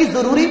हमरा लगी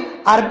जरूरी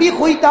अरबी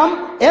खोइताम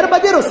एर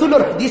बादे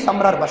रसूलर हदीस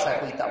हमरार भाषा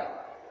खोइताम।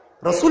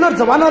 रसूलर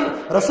जबान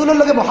रसूलर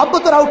लगे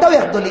मोहब्बत और आउटाव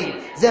एक दलील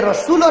जे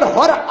रसूलर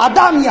हर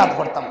आदाम याद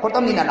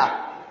करताम नी ना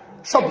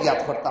সব ইয়াদ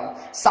করতাম।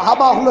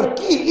 সাহাবা হলোর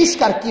কি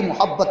ইশক আর কি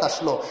মোহাব্বত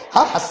আসলো।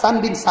 হ্যাঁ, হাসান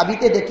বিন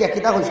সাবিতে দেখিয়া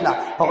কিতা হইছিলাম,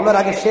 হগলোর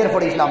আগে শের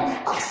পড়িছিলাম,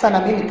 আহসানা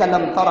মিনকা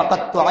লাম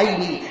তারাকাতু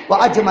আইনি ওয়া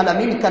আজমালা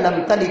মিনকা লাম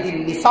তালিদিন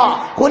নিসা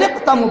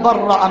খুলিকতা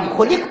মুবাররাআন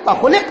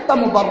খুলিকতা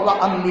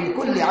মুবাররাআন মিন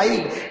কুল্লি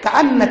আইব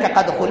কাআন্নাকা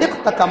কাদ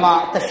খুলিকতা কামা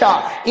তাশা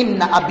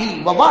ইন্না আবি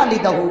ওয়া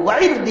ওয়ালিদাহু ওয়া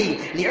ইরদি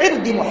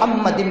লিইরদি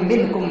মুহাম্মাদিন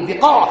মিনকুম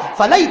বিকা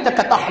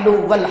ফালাইতাকা তাহলু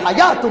ওয়াল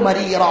হায়াতু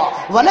মারিরা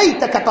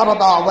ওয়ালাইতাকা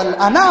তারদা ওয়াল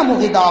আনামু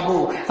গিদাবু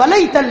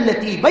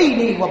ফালাইতাল্লাতী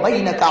বাইনি ওয়া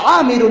বাইনাকা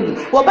আমিরুন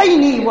ওয়া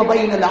বাইনি ওয়া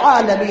বাইনাল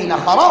আলামিন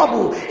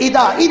খারাবু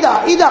ইদা ইদা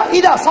ইদা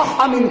ইদা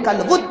সাহহা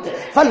মিনকাল গুদ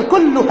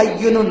ফালকুল্লু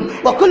হাইয়ুন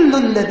ওয়া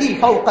কুল্লুল্লাযী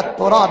ফাওকা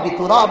তুরাবি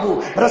তুরাবু।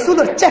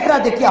 রাসূলের চেহারা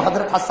দেখিয়া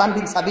হযরত হাসান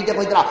বিন সাবিতে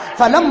কইরা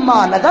ফালাম্মা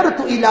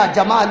নাযারতু ইলা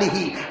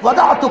জামালিহি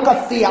ওয়াদাতু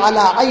কাফি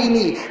আলা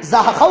আইনি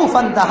যাহা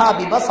খাউফান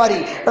যাহাবি বাসারি।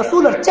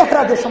 রাসূলের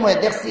চেহারা যে সময়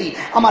দেখছি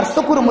আমার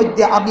চকুর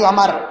মধ্যে আমি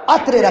আমার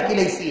আত্রে রাখি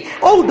লইছি,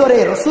 ও ডরে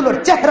রাসূলের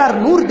চেহারার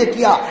নূর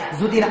দেখিয়া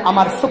যদি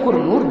আমার চকুর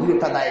নূর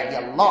দুইটা দায়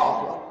গিয়া।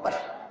 আল্লাহু আকবার।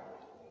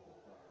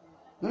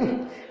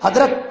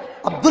 হযরত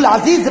আব্দুল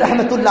আজিজ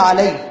রহমতুল্লাহ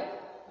আলাইহি,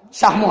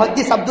 শাহ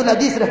মুহাদ্দিস আব্দুল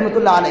আজিজ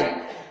রহমতুল্লাহ আলাইহি,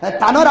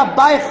 তানোর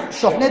আব্বাই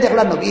স্বপ্নে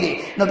দেখলা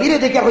নবীরে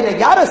দেখিয়া কইলা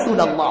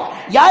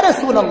ইয়া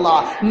রাসূলুল্লাহ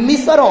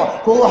মিসর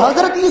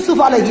হযরত ইউসুফ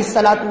আলাইহিস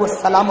সালাতু ওয়াস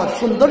সালামের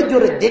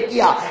সৌন্দর্যরে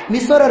দেখিয়া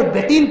মিসরের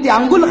বেটিনতে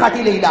আঙ্গুল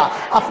কাটি লইলা,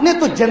 আপনি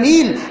তো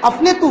জমিল,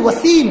 আপনি তো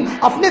ওয়াসিম,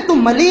 আপনি তো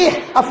মালিহ,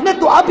 আপনি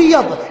তো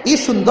আবিয়াদ, এই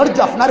সৌন্দর্য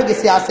আপনার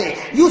কাছে আছে,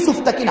 ইউসুফ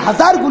তাকিন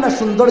 1000 গুণা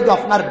সৌন্দর্য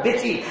আপনার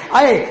বেশি।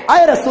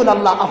 আয়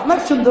রাসূলুল্লাহ, আপনার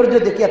সৌন্দর্য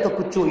দেখিয়া তো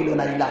কিচ্ছু হইল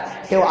না,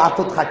 কেউ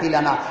আতত খাটিলা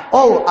না।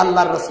 ও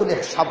আল্লাহর রাসূলের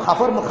সব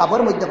খবর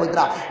মধ্যে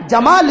কইরা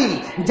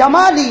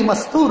জামালি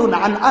মাস্তুরুন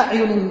আন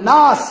আয়ুনিন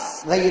নাস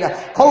গায়রা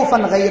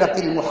খাউফান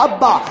গায়রাতিল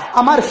মুহাব্বা,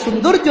 আমার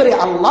সৌন্দর্যরে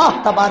আল্লাহ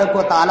তাবারক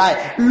ওয়া তাআলা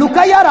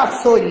লুকাইয়া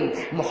রাখছেন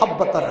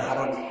মুহাব্বতের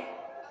কারণে।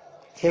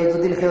 কেউ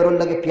যদি কেউর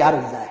লাগে প্যার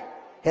হয়ে যায়,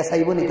 হে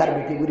সাইবনি তার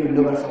বেটি গুরি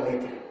লোবার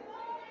সবাইতে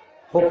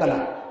হোক না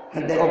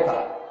দেখো কা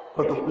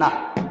ফটো না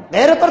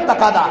গায়রাতের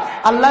তাকাদা।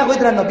 আল্লাহ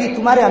কইরা নবী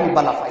তোমারে আমি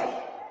বালা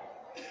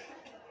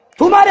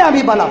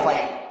পাই,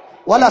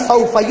 ওয়ালা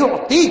সাউফা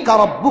ইউতিকা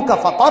রাব্বুকা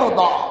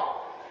ফাতারদা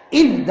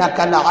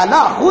ইন্নাকা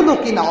লাআলা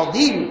খুলুকিন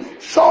আযীম।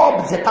 সব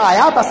যেটা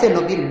আয়াত আছে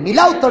নবীর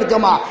মিলাও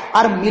তরজমা,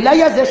 আর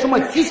মিলাইয়া যে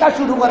সময় ফিসা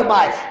শুরু করবা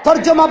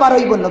তরজমা বার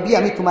হইব, নবী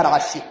আমি তোমার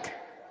আশিক।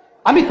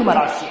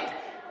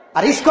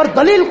 আর ইশকর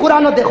দলিল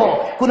কোরআনও দেখো,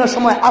 কোন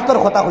সময় আতর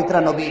কথা হইতরা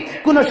নবী,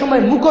 কোন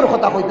সময় মুখর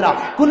কথা হইতরা,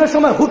 কোন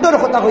সময় হুটর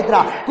কথা হইতরা,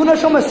 কোন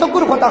সময়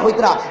চকুর কথা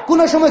হইতরা, কোন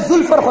সময়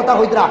জুলফর কথা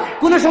হইতরা,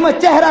 কোন সময়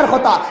চেহারার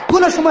কথা,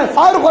 কোন সময়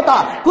ফাউর কথা,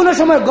 কোন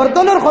সময়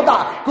গর্দনের কথা,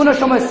 কোন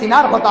সময়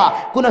সিনার কথা,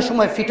 কোন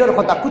সময় ফিটর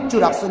কথা, কুচ্ছু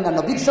রাখছেন না,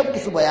 নবীর সব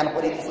কিছু বয়ান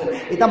করে দিচ্ছেন।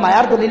 এটা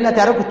মায়ার দলিল না,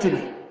 আরো কুচ্ছু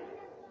নেই।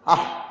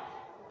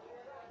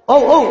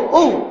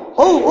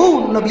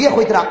 নবী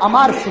কইতরা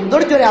আমার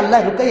সৌন্দর্যরে আল্লাহ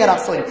লুকাইয়া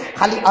রাখছেন,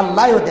 খালি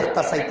আল্লাহও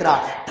দেখতা চাইতরা,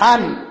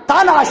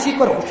 তান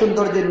আশিকর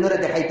সৌন্দর্য নরে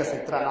দেখাইতে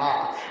চাইতরা না।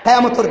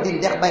 কিয়ামতের দিন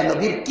দেখবাই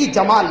নবীর কি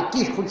জামাল,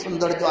 কি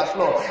সৌন্দর্য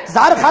আসলো,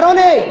 যার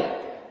কারণে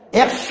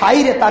এক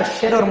শাইরে তার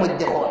শেরের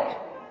মধ্যে হয়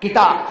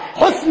কিতা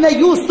হুসনে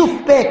ইউসুফ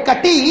পে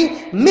কটি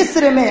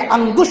মিস্র মে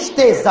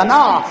আঙ্গুশতে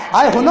জানা।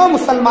 আয় হনো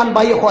মুসলমান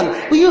ভাই হল,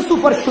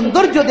 ইউসুফের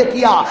সৌন্দর্য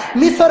দেখিয়া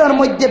মিসরের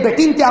মধ্যে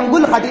বেটিনতে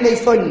আঙ্গুল কাটি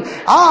লইছেন।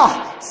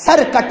 सर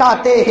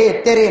कटाते हैं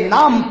तेरे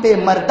नाम पे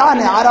मर्दान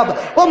अरब,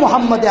 ओ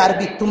मोहम्मद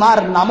अरबी तुम्हार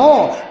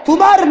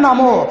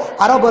नामो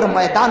अरबर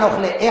मैदान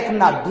ओखले एक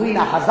ना दुई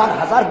ना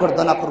हजार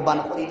गर्दना कुर्बान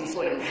करी दिसो।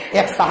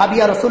 एक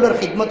साहाबिया रसूलर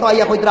खिदमत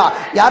आइया कइदरा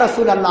या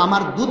रसूल अल्लाह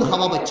আমার দুধ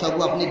খাওয়া বাচ্চা গো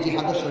আপনি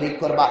জিহাদে শরীক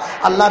করবা।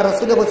 আল্লাহর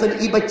রাসূল বলেন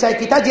এই বাচ্চায়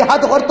কিতা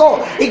জিহাদ করতো,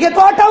 ইগে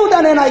তো আটাও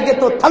জানে না, ইগে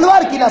তো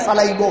তলোয়ার কিলা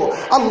চালাইবো।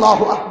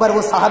 আল্লাহু আকবার। ও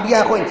সাহাবিয়া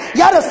কইন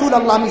ইয়া রাসূল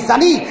আল্লাহ আমি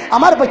জানি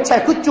আমার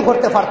বাচ্চায় কিচ্ছু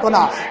করতে পারতো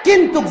না,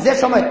 কিন্তু যে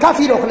সময়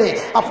কাফির হলে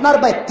আপনার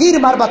ভাই তীর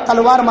মারবা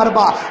তলোয়ার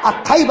মারবা আর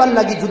খাইবার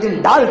লাগি যদি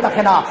ডাল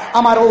থাকে না,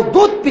 আমার ও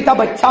দুধ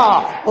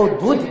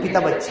পিতা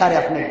বাচ্চারে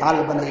আপনি ডাল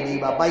বানাই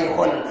দিবা। ভাই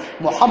হল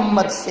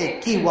মোহাম্মদ से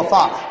की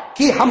वफा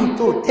कि हम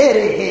तो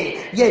तेरे हैं,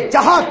 ये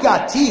जहां क्या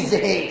चीज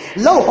है,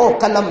 लौहो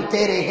कलम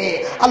तेरे है।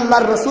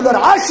 আল্লাহর রাসূলের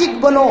আশিক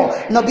বনো,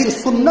 নবীর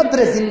সুন্নত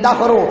রে জিন্দা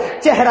করো,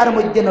 চেহারার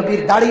মধ্যে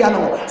নবীর দাড়ি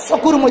আনো,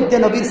 চকুর মধ্যে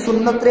নবীর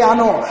সুন্নত রে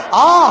আনো,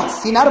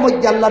 সিনার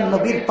মধ্যে আল্লাহর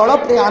নবীর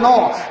তড়প রে আনো,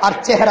 আর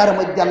চেহারার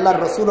মধ্যে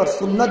আল্লাহর রাসূলের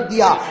সুন্নত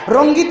দিয়া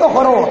রঙ্গিত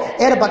করো।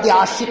 এর বাদে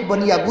আশিক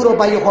বনিয়া গুরু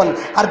বাই হল।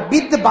 আর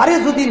বিদ বারে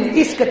যদি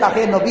ইশক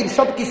থাকে নবীর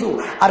সবকিছু,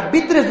 আর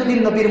ভিতরে যদি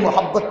নবীর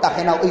মোহাব্বত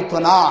থাকে না, ওই তো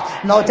না।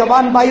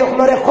 নওজওয়ান ভাই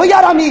হলরে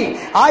খয়ার আমি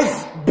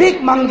ভিক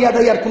মাঙ্গিয়া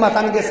দইয়ার তোমার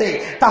কান গেছে,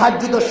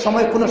 তাহাজ্জুদের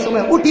সময় কোন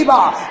সময় উঠিবা,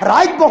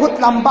 রাত বহুত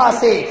লম্বা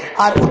আছে,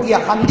 আর উঠিয়া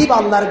খান্দিবা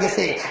আল্লাহর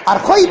গেছে, আর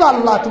কইবা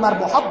আল্লাহ তোমার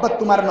মোহাব্বত,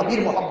 তোমার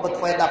নবীর মোহাব্বত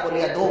পয়দা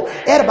করিয়া দো।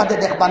 এর বাদে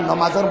দেখবা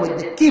নামাজের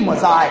মধ্যে কি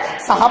মজা হয়।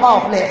 সাহাবা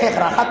হলে এক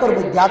রাকাতের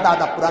মধ্যে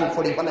আদা কোরআন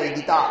পড়ি ফেলাই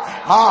দিতা।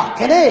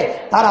 কেনে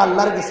তারা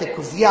আল্লাহর গেছে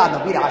খুঁজিয়া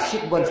নবীর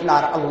আশিক বনছিল,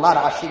 আর আল্লাহর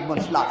আশিক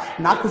বনছিল।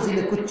 না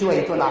খুঁজিলে কিচ্ছু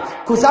হইতো না।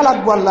 খুঁজা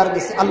লাগবো আল্লাহর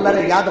গেছে,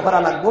 আল্লাহরে ইয়াদ করা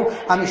লাগবো।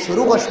 আমি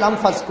শুরু করলাম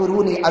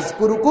ফাজকুরুনি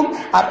আজকুরুকুম,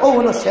 আর ও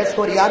হলো শেষ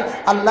করিয়ার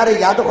আল্লাহরে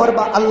ইয়াদ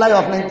করবা, আল্লাহ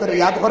আপনার তোরে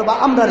ইয়াদ করবা,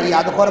 আমরারে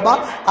ইয়াদ করবা।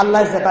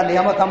 আল্লাহ যেটা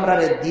নিয়ামত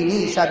আমরারে দিনী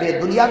হিসাবে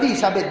দুনিয়াবি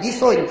হিসাবে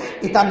দিছই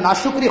ইটা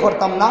নাশুকরি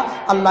করতাম না।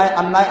 আল্লাহ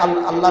আল্লাহ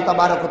আল্লাহ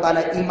তাবারক ওয়া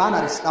তাআলা ঈমান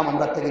আর ইসলাম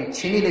আমরা থেকে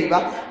ছিনি লইবা।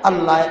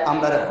 আল্লাহ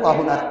আমরারে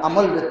খুয়াহুনার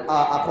আমল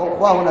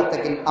খুয়াহুনার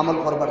থেকে আমল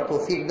করবার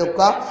তৌফিক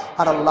দেওয়া।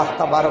 আর আল্লাহ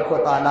তাবারক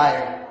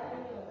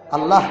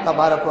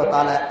ওয়া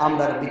তাআলা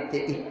আমরার ভিত্তি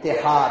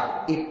ইত্তেহাদ,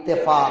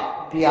 ইত্তেফাক,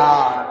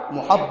 প্যার,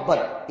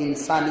 মোহাব্বত,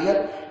 ইনসানিয়ত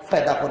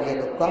पैदा करिए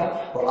दुआ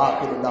व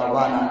आखिर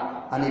दावाना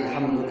अनिल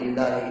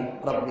हम्दुलिल्लाहि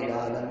रब्बिल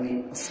आलमीन।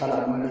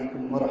 अस्सलामु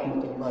अलैकुम व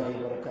रहमतुल्लाहि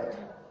व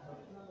बरकातुहू।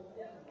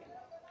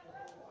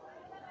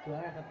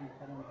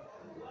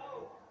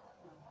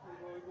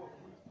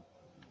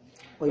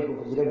 ওই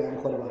বুঝলে বয়ান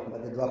করবা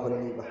বাদে দোয়া করে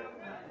নিবা।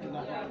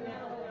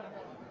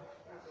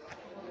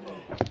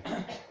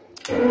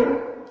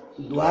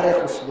 দুয়ারে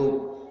উসলুব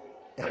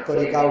এক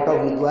তরিকা ওটা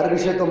দুয়ার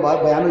বিষয় তো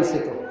বয়ান হয়েছে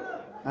তো।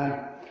 হ্যাঁ,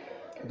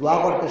 দোয়া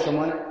করতে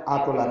সময়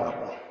আতলা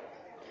রাখবা।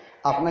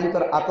 আপনার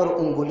তোর আতর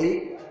উঙ্গুলি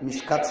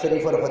মিশকাত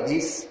শরীফের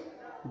হদিস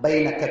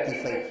বাইনা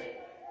কাতিফাই,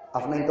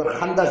 আপনার তোর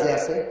খান্দা যে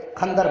আছে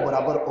খান্দার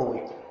বরাবর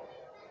ওইত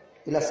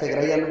ইলা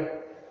সেগরাইয়ানো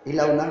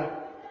ইলাও না।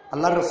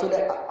 আল্লাহ রসুল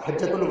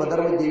হজ্জাতুল বদর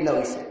মধ্যে ইলা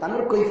হয়েছে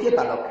তানোর কৈফিয়ত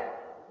আলোক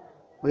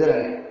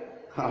বুঝলেন।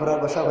 আমরা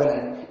বসা হয় না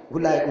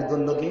গুলায়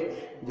উদল লোকে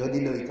যদি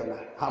লইত না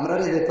আমরা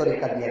যে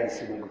তরিকা দিয়া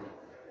দিছি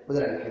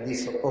বুঝলেন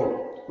দিস ও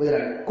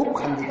বুঝলেন খুব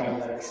খান্দি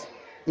কামলা দিছে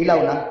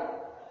ইলাও না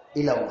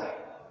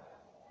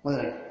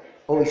বুঝলেন।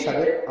 ও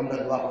হিসাবে আমরা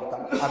দোয়া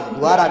করতাম। আর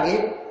দোয়ার আগে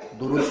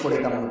দুরুদ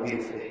পড়িতাম নবীর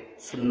উপরে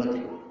সুন্নতি।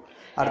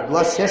 আর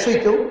দোয়া শেষ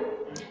হইতেও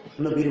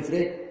নবীর উপরে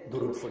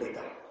দুরুদ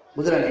পড়িতাম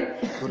বুঝলেন।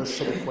 দুরুদ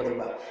শরীফ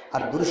পড়িবা।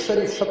 আর দুরুদ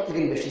শরীফ সব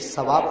থেকে বেশি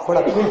সওয়াব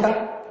পড়া কোনটা?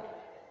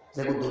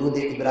 যেগুলো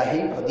দুরুদে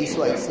ইব্রাহিম হাদিসও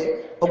আইছে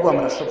ওগু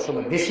আমরা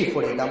সবসময় বেশি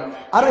পড়িতাম।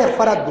 আরো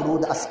এফারা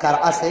দুরুদ আসকার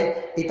আছে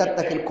ইতার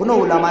তাকে কোনো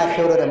উলামায়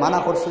খেউরে মানা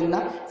করছেন না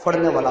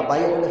ফড়নেওয়ালা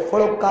বাই হলে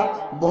ফড়ক্কা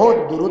বহুত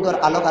দুরুদর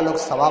আলোক আলোক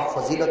সওয়াব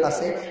ফজিলত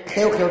আছে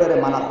খেউরে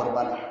মানা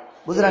করবা না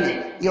বুঝলানি।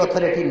 ই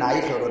অথরিটি নাই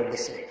খেউরের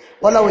বেশি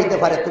ওলা হইতে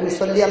পারে তুমি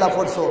সল্লি আল্লাহ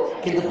পড়ছো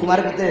কিন্তু তোমার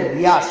ভিতরে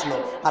রিয়া আসলো।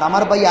 আর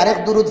আমার ভাই আরেক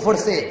দুরুদ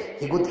পড়ছে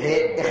হিগুত হে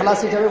এখলাস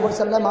হিসাবে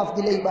পড়ছে আল্লাহ মাফ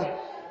দিলেই বা।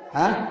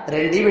 হ্যাঁ,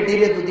 রেন্ডি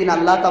বেটিরে দুদিন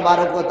আল্লাহ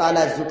তাবারক ওয়া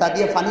তাআলা জুতা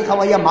দিয়ে পানি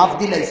খাওয়াইয়া মাফ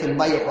দিলাইছেন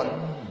ভাই এখন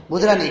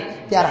বুঝলানি।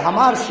 আর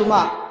আমার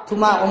সুমা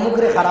তুমা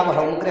অমুকরে খারাপ হয়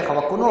অমুকরে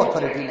খাওয়া কোনো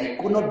অথরিটি নাই।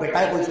 কোনো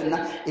বেটায় কইছেন না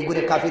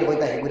এগুরে কাফির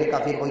হইতা এগুরে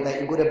কাফির হইতা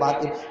এগুরে বাদ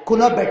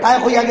কোনো বেটায়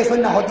হইয়া গেছেন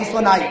না হদিসও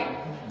নাই।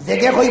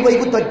 জেগে কইব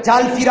ইগু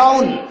দাজ্জাল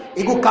ফিরাউন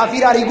ইগু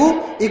কাফির আর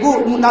ইগু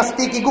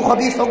নাস্তিক ইগু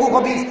খবিস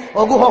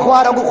অগু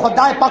হওয়ার অগু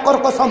খোদায় পাকর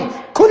কসম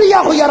খুলিয়া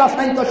হইয়ার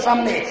আপনার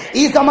সামনে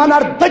এই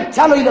জামানার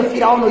দাজ্জাল হইল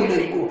ফিরাউন হইল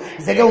ইগু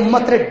জেগে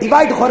উম্মতরে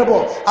ডিভাইড করবো।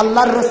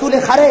 আল্লাহর রসুলে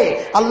খারে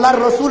আল্লাহর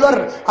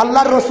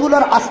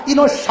রসুলের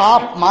আস্তিনো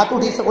সাপ মাত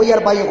উঠিছে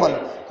হইয়ার বাই হল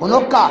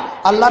হুনক্কা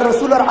আল্লাহর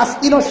রসুলের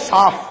আস্তিনো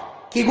সাপ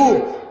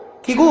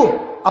কিগু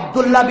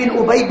আব্দুল্লাহ বিন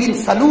উবাই বিন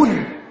সালুল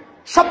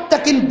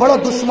সবটাকিন বড়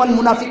দুশ্মন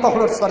মুনাফিক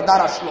হলোর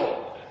সর্দার আসলো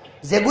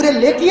যেগুলো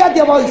লেখিয়া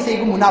দেওয়া হয়েছে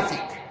এগু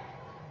মুনাফিক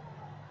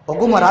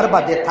অগু মরার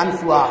বাদে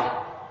তানফুয়া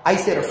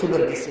আইসে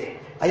রসুলের গেছে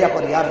আইয়া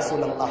করে ইয়া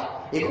রাসূলুল্লাহ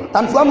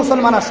তানফুয়া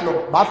মুসলমান আসলো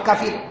বাপ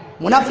কাফির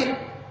মুনাফিক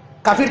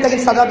কাফির থেকে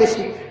সাদা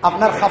বেশি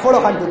আপনার খাফড়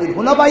ওখান যদি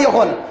হুনবাই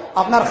হল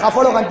আপনার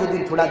খাফড় ওখান যদি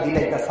থোড়া দিলে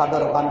এটা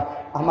সাদর ওখান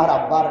আমার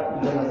আব্বার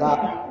জনজা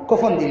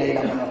কখন দিলে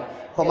মনে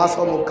হমাস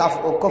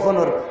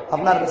কখনোর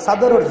আপনার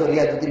সাদরের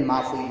জরিয়া যদি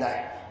মাফ হয়ে যায়।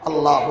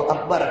 আল্লাহু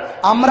আকবার।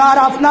 আমরা আর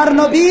আপনার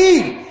নবী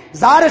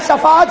যার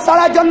শাফাআত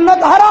ছাড়া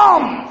জান্নাত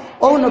হারাম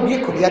ও নবী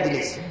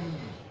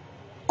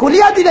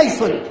খুলিয়া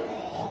দিলাইছেন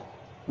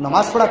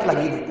নামাজ পড়াত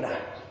লাগিয়ে দিতরা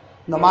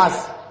নামাজ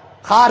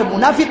খার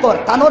মুনাফিকর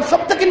তানোর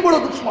সবথেকে বড়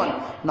দুশ্মন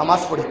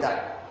নামাজ পড়িতা।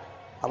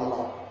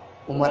 আল্লাহ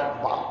উমর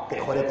বাপকে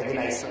ঘরে থেকে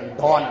নাইছেন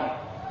ডন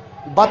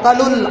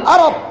বাতালুল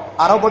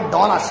আরবর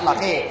ডন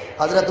আসলাকে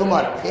হযরত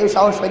উমর কেউ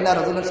সাহস পাই না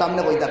রাসূলের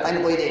সামনে কইতা তাই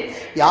কই রে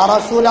ইয়া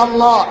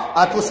রাসূলুল্লাহ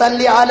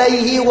আতুসাল্লি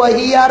আলাইহি ওয়া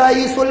হিয়া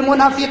রাইসুল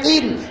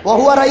মুনাফিকিন ওয়া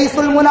হুয়া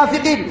রাইসুল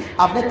মুনাফিকিন।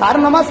 আপনি তার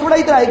নামাজ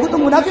পড়াইতা এগু তো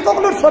মুনাফিক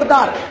হলোর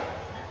সর্দার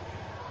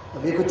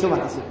নবী কুচ্ছ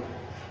মাতিছে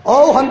ও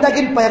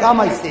হন্তাকিন পেগাম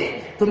আইছে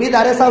তুমি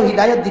যারে চাও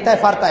হিদায়ত দিতে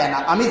পারতাই না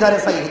আমি যারে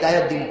চাই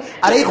হিদায়ত দিব।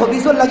 আর এই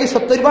হবিসর লাগে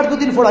 70 বার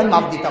দুদিন পড়াই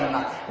মাফ দিতাম না।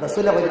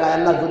 রাসূলুল্লাহ কইরা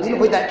আল্লাহ দুদিন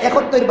কইতা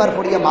 71 বার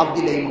পড়িয়া মাফ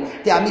দিলেই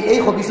তে আমি এই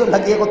হবিসর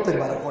লাগে 71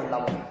 বার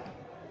পড়লাম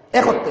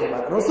 71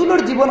 বার।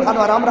 রাসূলের জীবন খানো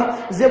আর আমরা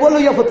যে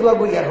বলইয়া ফতোয়া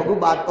গুইয়ার হগু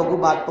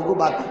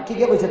বাদ কি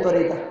কে কইছে তোর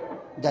এইটা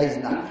জায়েজ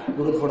না।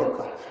 দুরূদ পড়ো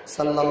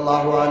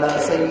সাল্লাল্লাহু আলা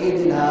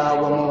সাইয়্যিদিনা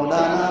ওয়া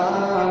মাওলানা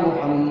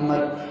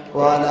মুহাম্মদ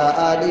ওয়া আলা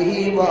আলিহি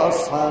ওয়া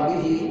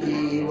আসহাবিহি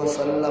ওয়া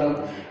সাল্লাম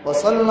ওয়া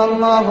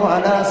সাল্লাল্লাহু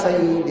আলা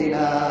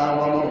সাইয়্যিদিনা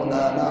ওয়া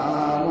মাওলানা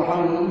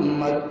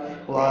মুহাম্মদ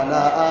ওয়া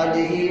আলা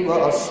আলিহি ওয়া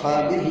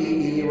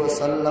আসহাবিহি ওয়া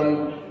সাল্লাম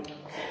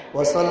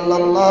ওয়া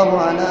সাল্লাল্লাহু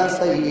আলা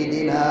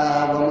সাইয়্যিদিনা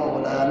ওয়া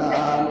মাওলানা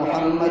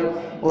মুহাম্মদ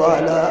ওয়া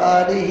আলা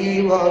আলিহি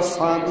ওয়া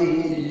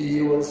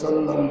আসহাবিহি ওয়া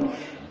সাল্লাম।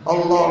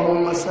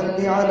 اللهم صل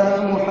على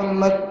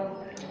محمد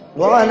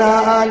وعلى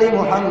آل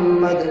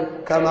محمد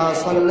كما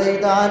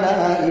صليت على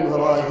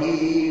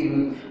إبراهيم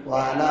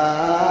وعلى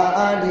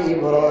آل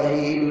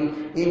إبراهيم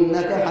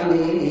إنك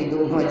حميد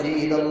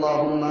مجيد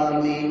اللهم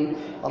آمين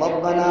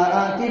ربنا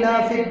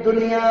آتنا في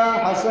الدنيا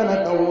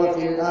حسنة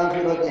وفي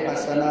الآخرة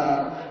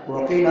حسنة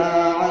وقنا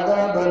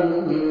عذاب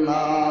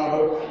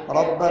النار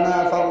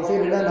ربنا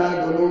فاغفر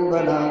لنا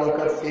ذنوبنا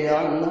وكفر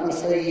عنا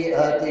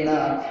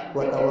سيئاتنا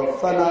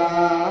وتوفنا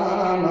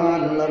مع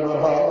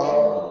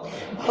الأبرار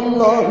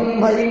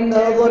اللهم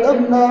إنا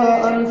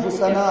ظلمنا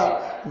أنفسنا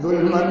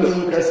ظلما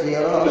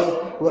كثيرا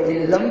وإن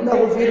لم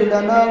تغفر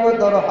لنا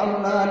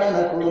وترحمنا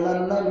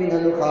لنكونن من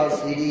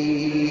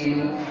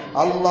الخاسرين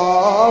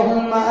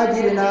اللهم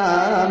أجرنا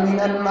من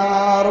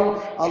النار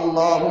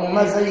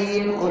اللهم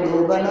زين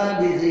قلوبنا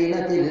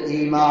بزينة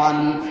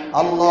الإيمان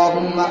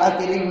اللهم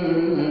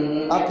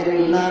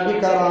أكرمنا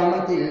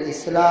بكرامة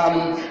الإسلام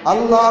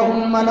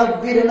اللهم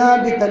نبرنا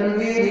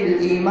بتنوير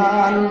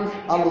الإيمان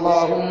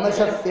اللهم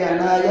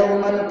شفعنا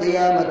يوم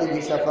القيامة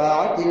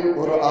بشفاعة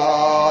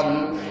القرآن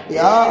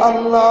يا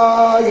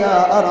الله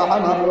يا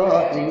أرحم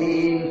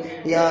الراحمين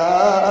يا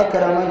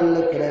أكرم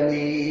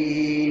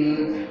الأكرمين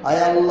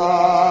أي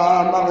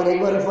الله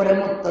مغرب الفر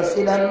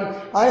متصلا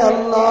أي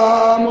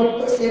الله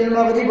متصل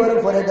مغرب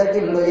الفر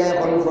دكيل يا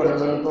خل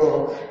فردن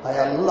تو أي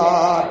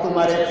الله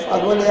تمہارے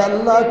فضل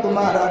الله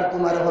تمہارا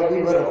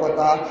حبیب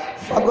خدا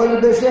فضل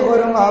بشے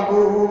اور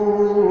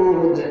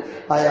معبود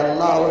أي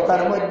الله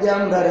তার মধ্যে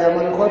আমরা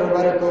আমল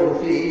করবার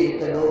তৌফিক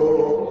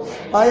দাও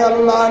أي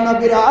الله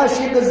নবীর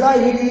আশিক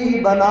জাহিরি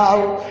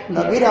বানাও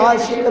নবীর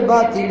আশিক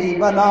বাতিনি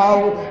বানাও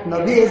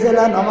নবী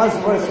জেলা নামাজ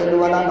পড়ছেন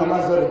ওয়ালা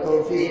নামাজের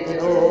তৌফিক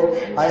দাও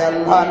أي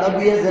الله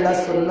নবী জেলা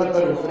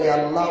সুন্নতের উপরে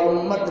আল্লাহ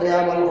উম্মত রে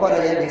আমল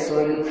করাইয়া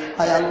দিছেন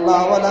أي الله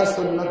ওয়ালা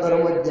সুন্নতের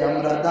মধ্যে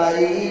আমরা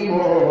দাইম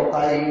ও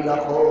কায়েম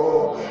রাখো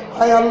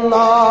أي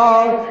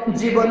الله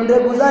জীবন রে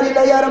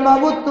গুজারিলা ইয়ার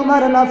মাবুদ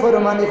তোমার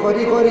নাফরমানি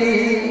করি করি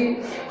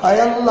أي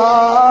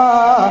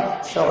الله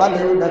সকালে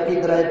ডাকি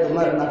দ্রায়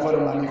তোমার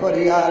নাফরমানি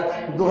করি আর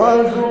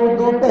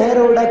দুপহর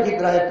ডাকি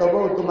দ্রায়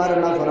তবু তোমার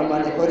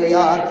নাফরমানি করি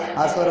আর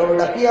আসর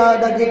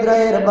ডাকি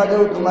দ্রায়ের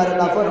বাদেও তোমার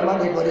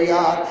নাফরমানি করি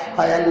আর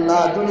أي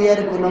الله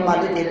দুনিয়ার কোন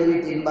মালিকে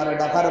 2-3 বার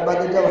ডাকার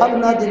বাদে জবাব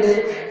না দিলে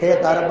হে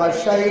তার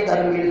বাদশাহী তার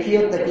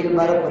মিলকিয়ত 3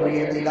 বার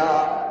করিয়ে দিলা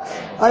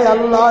أي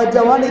الله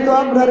জওয়ানি তো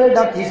আমরা রে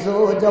ডাকিছো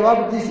জবাব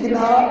দিছি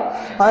না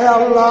أي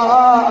الله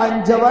আন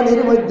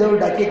জওয়ানির মধ্যেও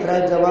ডাকি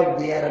দ্রায় জবাব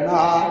দিয়ার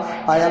না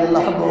أي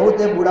الله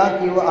বহুতে বুড়া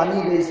কিও আনি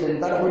লইছেন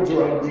তার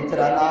জবাব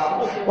দিতরা না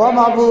ও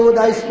মাবুদ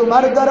আইস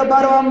তোমার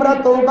দরবার আমরা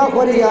তওবা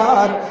করি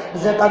আর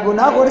যেটা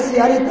গুনাহ করছি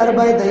আর তার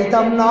ভাই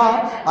দেইতাম না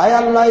أي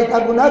الله এটা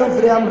গুনার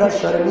উপরে আমরা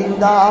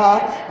শর্মিন্দা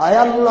أي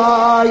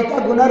الله এটা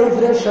গুনার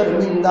উপরে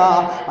শর্মিন্দা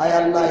أي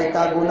الله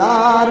এটা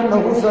গুনার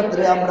নহুসত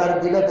রে আমরা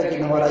দিল থেকে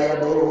নহরাইয়া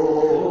দো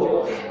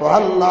ও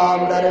আল্লাহ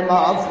আমরারে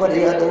মাফ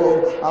করিয়া দো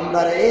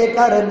আমরারে এক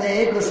আর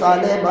নেক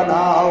সালে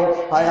বানাও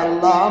আয়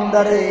আল্লাহ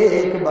আমরারে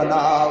এক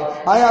বানাও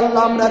আয়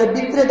আল্লাহ আমরারে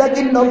ভিতরে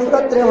দেখি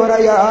নফরত রে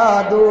হরাইয়া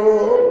দো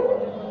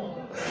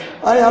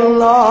আয়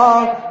আল্লাহ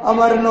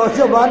আমার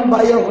নওজওয়ান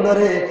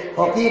ভাইওগুলোরে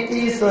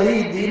হকিকি সহি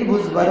দিন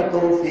বুঝবার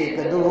তৌফিক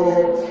দো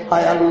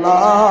আয়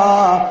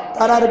আল্লাহ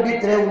তারার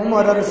ভিতরে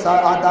উমরের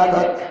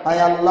আদালত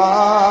আয় আল্লাহ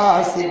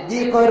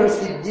সিদ্দিকর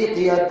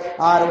সিদ্দিকিয়ত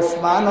আর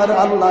উসমানের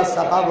আল্লাহ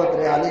সাহাবত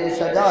রে আলীর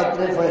শাজাত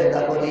রে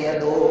ফয়দা করিয়া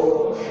দো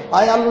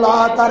আয় আল্লাহ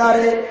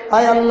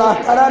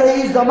তারারে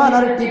এই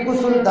জমানার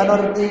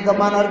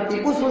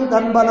টিপু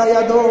সুলতান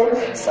বানাইয়া দো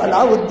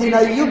সালাউদ্দিন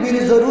আইয়ুবীর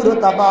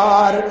জরুরত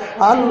আবার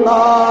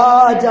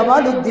আল্লাহ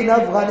জামালউদ্দিন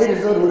আফগানির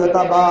জরুরত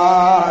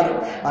আবার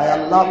আয়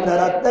আল্লাহ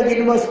আপনারা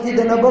তাগিন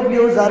মসজিদে নববী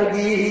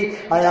জারগি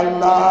আয়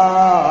আল্লাহ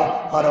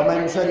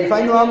হরমাইন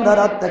শরীফাইনো আমরা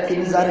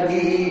রাত্তাকিন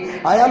জারগি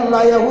আয়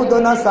আল্লাহ ইহুদ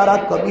নাসারা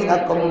কবিনা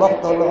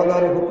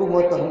কমবক্তলর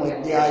হুকুমতের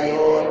মধ্যে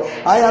আয়োর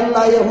আয়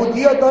আল্লাহ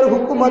ইহুদিয়তর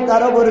হুকুমত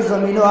আরবের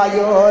জমিনও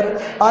আয়োর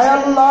আয়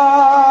আল্লাহ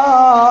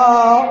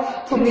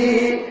তুমি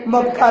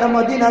মক্কার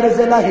মদিনার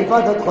জেলা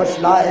হিফাজত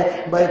করছলাই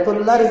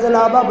বাইতুল্লাহর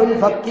জেলা বাবুল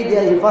ফাক্কি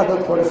দিয়া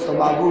হিফাজত করছো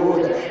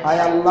মাবুদ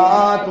আয় আল্লাহ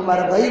তোমার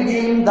গায়বী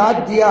ইমদাদ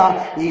দিয়া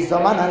এই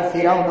জমানার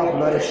ফিরাউন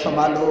হলরে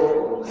সমালো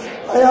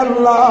আয়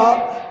আল্লাহ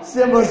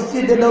সে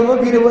মসজিদে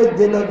নববীর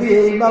মধ্যে নবী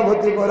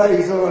ইমামতি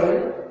করাইছো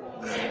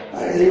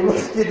এই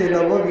মসজিদে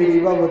নববীর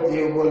ইমামতি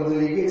বন্ধ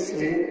হয়ে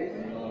গেছে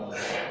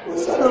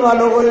মুসলমান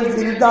বল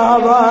চিন্তা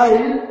ভাই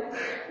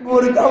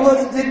বুরকা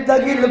মসজিদ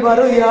দাখিল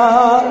বারোয়া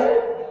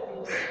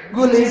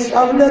গুলির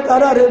সামনে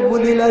তারারে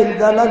গুলি লাইল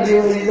দালালি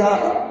হয়ে যা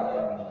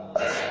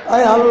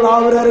আয় আল্লাহ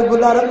আমরার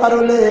গুলার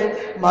কারণে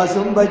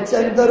মাসুম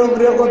বাচ্চাদের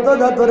উপরে কত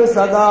না তোর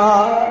সাদা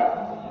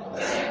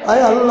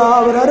আয় আল্লাহ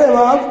আমরারে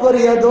মাফ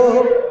করিয়া দো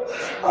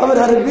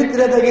আমরার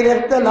ভিতরে দেখি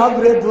একটা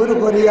লাভরে দূর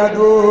করিয়া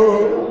দো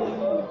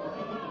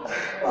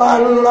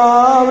আল্লাহ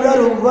আমরার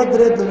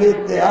উপদ্রে তুমি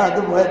ইত্তেহাদ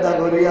পয়দা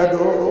করিয়া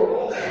দো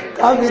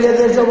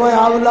কাবিরেদের সময়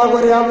হামলা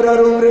করে আমরার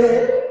উপরে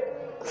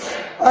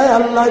আয়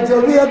আল্লাহ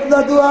জমিয়ত না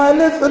দু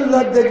আহলে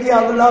সুন্নাত দেখি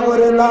হামলা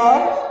করে না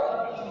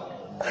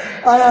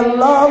আয়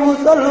আল্লাহ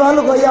মুসলমান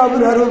কই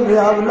আমরার উপরে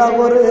হামলা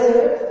করে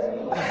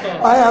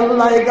আয়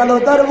আল্লাহ এখানে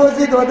তার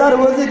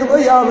মসজিদ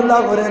হইয়া আল্লাহ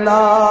করে না।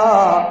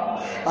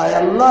 আয়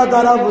আল্লাহ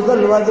তারা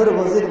মুসলমানের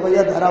মসজিদ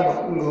হইয়া তারা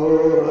ভাঙ্গ।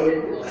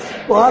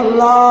 ও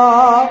আল্লাহ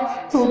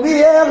তুমি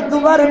এক,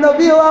 তোমার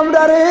নবীও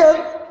আমরা রে,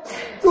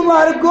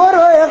 তোমার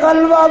গরো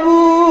একাল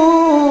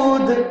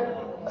বাবুদ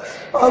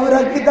আমরা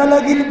কিতা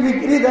লাগিল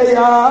বিক্রি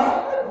দেয়া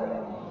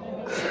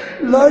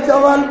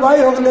নজওয়ান ভাই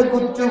হকলে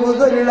কুচ্ছু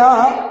বুঝলা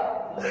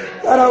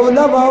তারা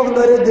উলামা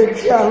হকলরে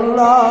দেখি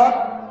আল্লাহ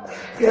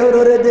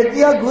কেউরে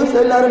দেখিয়া ঘুষ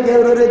হইলার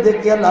কেউরে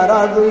দেখিয়া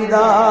নারাজ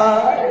হইলা।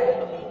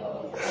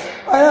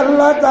 আয়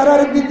আল্লাহ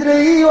তারার ভিতরে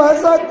ই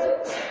ওয়াসাদ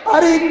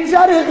আর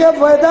ইনশা রেখে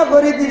পয়দা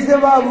করে দিছে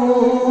বাবু।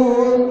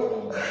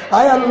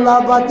 আয় আল্লাহ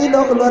বাতিল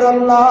হকলর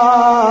আল্লাহ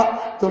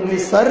তুমি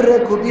সর্রে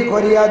খুবই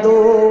করিয়া দো।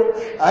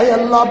 আয়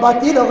আল্লাহ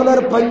বাতিল হকলর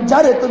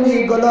পঞ্জারে তুমি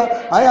গলো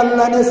আয়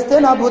আল্লাহ নেস্তে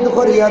নাবুদ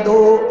করিয়া দো।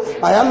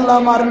 আয় আল্লাহ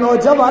আমার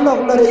নৌজওয়ান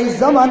হকলর এই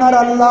জমানার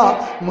আল্লাহ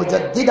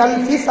মুজদ্দিদ আল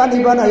ফিসানি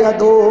বানাইয়া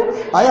দো।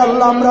 আয়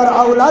আল্লাহ আমরার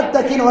আওলাদ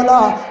দেখিন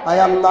ওলা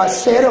আয় আল্লাহ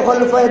শের হল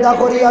পয়দা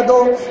করিয়া দো।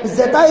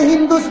 যেটাই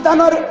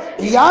হিন্দুস্তানের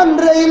ইয়ান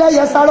রে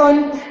ইলাইয়া সাড়ন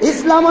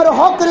ইসলামের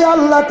হক রে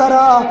আল্লাহ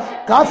তারা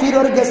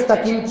কাফিরর গেস্তা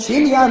কিন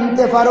ছিনিয়ে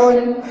আনতে পারেন।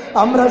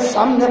 আমরা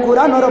সামনে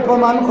কোরআনের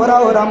অপমান করা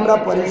ওর আমরা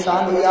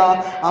পরেশান হইয়া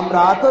আমরা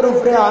আতর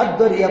উপরে হাত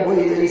ধরিয়া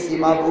বই রয়েছি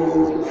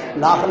মাবুদ।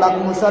 লাখ লাখ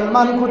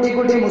মুসলমান কোটি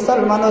কোটি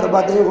মুসলমানের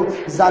বাদেও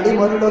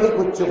জালিমর লোকে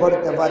কুচ্ছু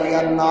করতে পারি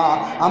না।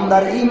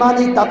 আমরার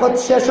ইমানি তাকত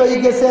শেষ হয়ে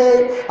গেছে।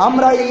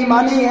 আমরা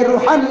ইমানি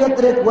রুহানিয়ত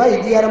রে কুয়াই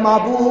দিয়ার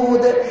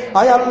মাবুদ।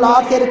 আয় আল্লাহ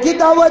আখের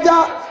কিতাবজা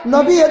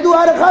নবী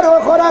দুয়ার খারো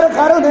করার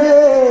কারণে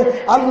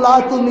আল্লাহ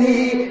তুমি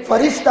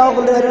ফরিস্তা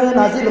ওগুলোর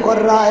নাজিল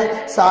করায়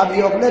সাহাবি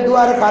ওগুলো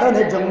দুয়ার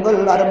কারণে জঙ্গল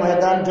আর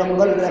ময়দান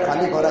জঙ্গল রে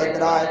খালি করাই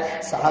রায়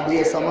সাহাবি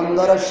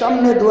সমন্দরের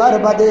সামনে দুয়ার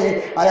বাদে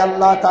আয়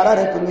আল্লাহ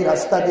তারারে তুমি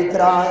রাস্তা দিত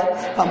রায়।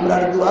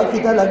 আমরার দুয়া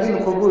কিতা লাগিল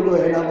কবুল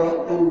হয়ে না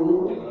বাবু।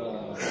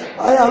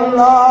 আয়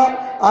আল্লাহ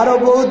আরো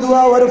বহু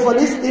দুয়া ওর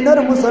ফলিস্তিনের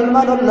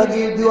মুসলমানের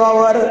লাগি দুয়া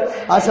ওর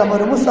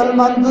আসামের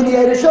মুসলমান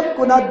দুনিয়ার সব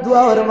কোনার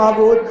দুয়া ওর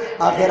মাবুদ।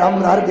 আখের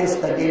আমরার দেশ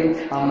থাকিন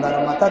আমরার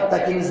মাথার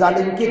থাকিন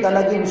জালিম কি তা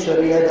লাগিন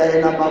সরিয়ে যায়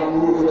না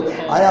মাবুদ।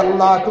 আয়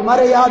আল্লাহ তোমার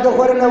ইয়াদ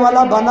করনে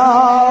वाला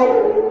বানাও।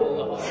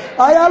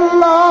 আয়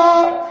আল্লাহ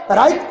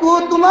রাত को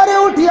तुम्हारे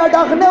उठिया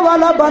डाकने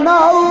वाला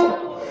बनाओ।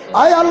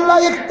 आय अल्लाह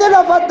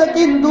इख्तिलाफत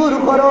किन दूर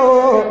करो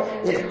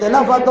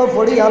इख्तिलाफत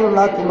फड़ी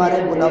अल्लाह तुम्हारे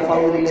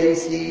मुनाफाउल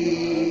लईसी।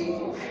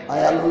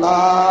 आय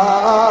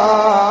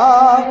अल्लाह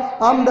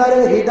আমরার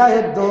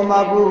হিদায়াত দো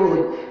মাবুদ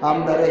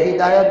আমরার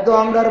হিদায়াত দো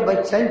আমরার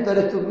বাচ্চাইন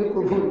তোরে তুমি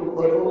কবুল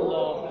করো।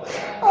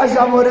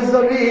 আসামর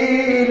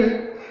জমিন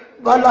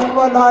বালা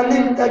বালা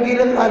আলিম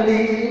তাগিল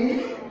খালি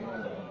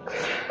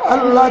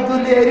আল্লাহ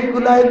দুনিয়ার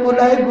কুলায়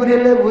কুলায়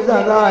ঘুরেলে বোঝা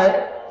যায়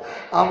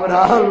আমরা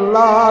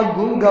আল্লাহ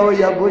গুঙ্গা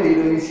হইয়া বই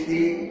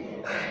রইছি।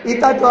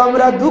 ইটা তো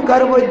আমরা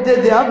দুঃখের মধ্যে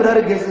যে আমরার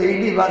গেছে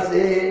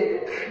ইলিবাসে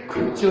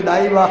কুচ্ছু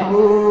নাই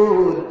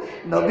মাহমুদ।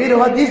 নবীর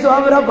হাদিসও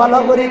আমরা বালা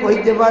করি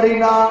কইতে পারি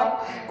না,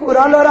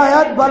 কোরআনের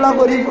আয়াত বালা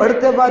করি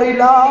পড়তে পারি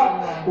না।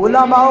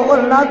 উলামা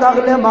হল না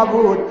থাকলে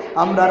মাহমুদ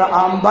আমরার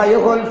আমবাই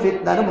হল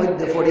ফিতনার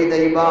মধ্যে পড়ে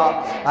যাইবা।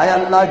 আয়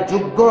আল্লাহ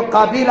যোগ্য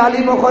কাবিল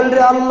আলিম হল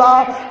রে আল্লাহ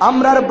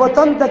আমরার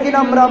বতন থাকিন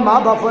আমরা মা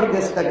বাপর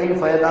গেছ থাকিন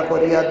ফয়দা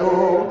করিয়া দো।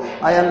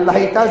 আয় আল্লাহ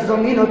ইটা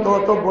জমিন তো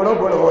তো বড়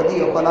বড় হদি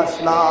হল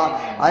আসলা।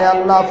 আয়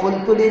আল্লাহ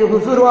ফুলতুলির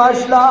হুজুরও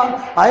আসলা।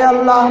 আয়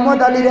আল্লাহ আহমদ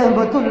আলী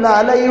রহমতুল্লাহ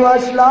আলাইহি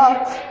আসলা,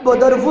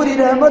 বদরপুরি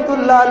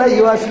রহমতুল্লাহ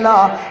আলাইহি আসলা।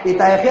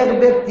 ইটা এক এক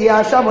ব্যক্তি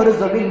আসামর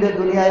জমিন রে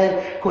দুনিয়ায়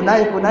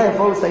কোনায় কোনায়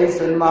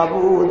পৌঁছাইছেন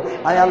মাবুদ।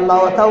 আয় আল্লাহ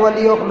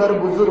ওয়ালি হকলর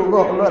বুজুর্গ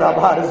হকলর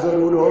আভার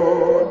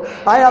জরুরত।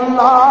 আয়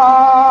আল্লাহ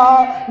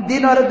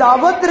দিনের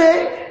দাওয়াত রে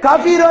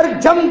কাফিরর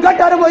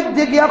জমঘটার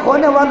মধ্যে গিয়া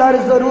খোনেওয়ালার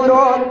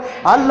জরুরত।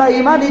 আল্লাহ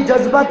ইমানি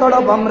জজবা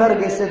তড়প আমরার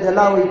গেছে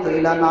দেলা হইতো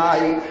ইলা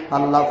নাই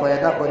আল্লাহ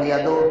ফয়দা করিয়া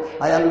দো।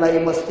 আয় আল্লাহ এই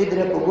মসজিদ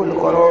রে কবুল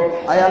করো।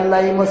 আয় আল্লাহ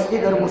এই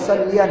মসজিদের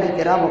মুসল্লিয়ানে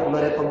কেরাম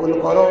হকলরে কবুল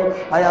করো।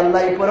 আয় আল্লাহ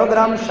এই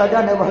প্রোগ্রাম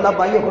সাজানে ভালা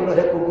বাই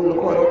হকলরে কবুল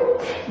করো।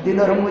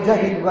 দিনের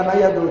মুজাহিদ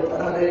বানাইয়া দো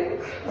তারারে।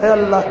 আয়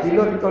আল্লাহ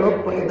দিলর তড়প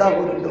পয়দা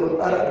করে দো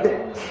তারারে।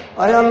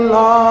 আয়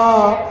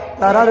আল্লাহ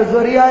তারার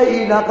জরিয়ায়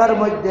ইলাকার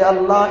মধ্যে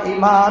আল্লাহ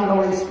ইমান ও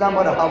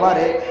ইসলামের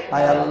হাওয়ারে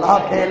আয় আল্লাহ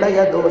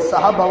ফেলাইয়া দো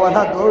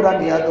সাহাবাওয়ালা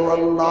দৌড়ানিয়া দো।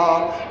 আল্লাহ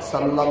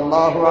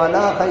সাল্লাল্লাহু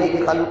আলা খাইরি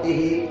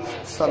খালকিহি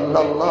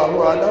সাল্লাল্লাহু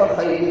আলা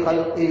খাইরি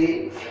খালকিহি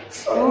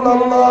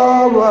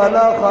সাল্লাল্লাহু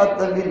আলা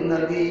খাতামিন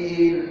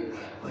নবিয়্যিন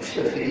ওয়া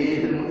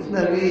শফীউল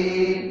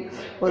মুজনবিন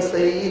ওয়া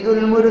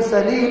সাইয়্যিদুল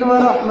মুরসালিন ওয়া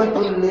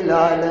রাহমাতুল লিল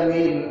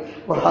আলামিন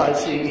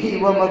وهاشمي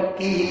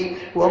ومكي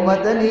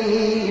ومدني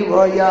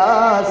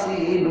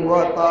وياسين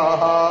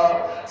وطه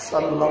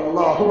صلى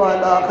الله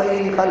على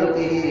خير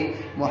خلقه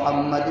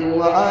محمد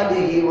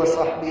وآله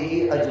وصحبه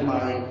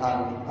أجمعين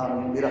آمين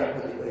آمين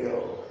برحمتك يا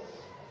رب.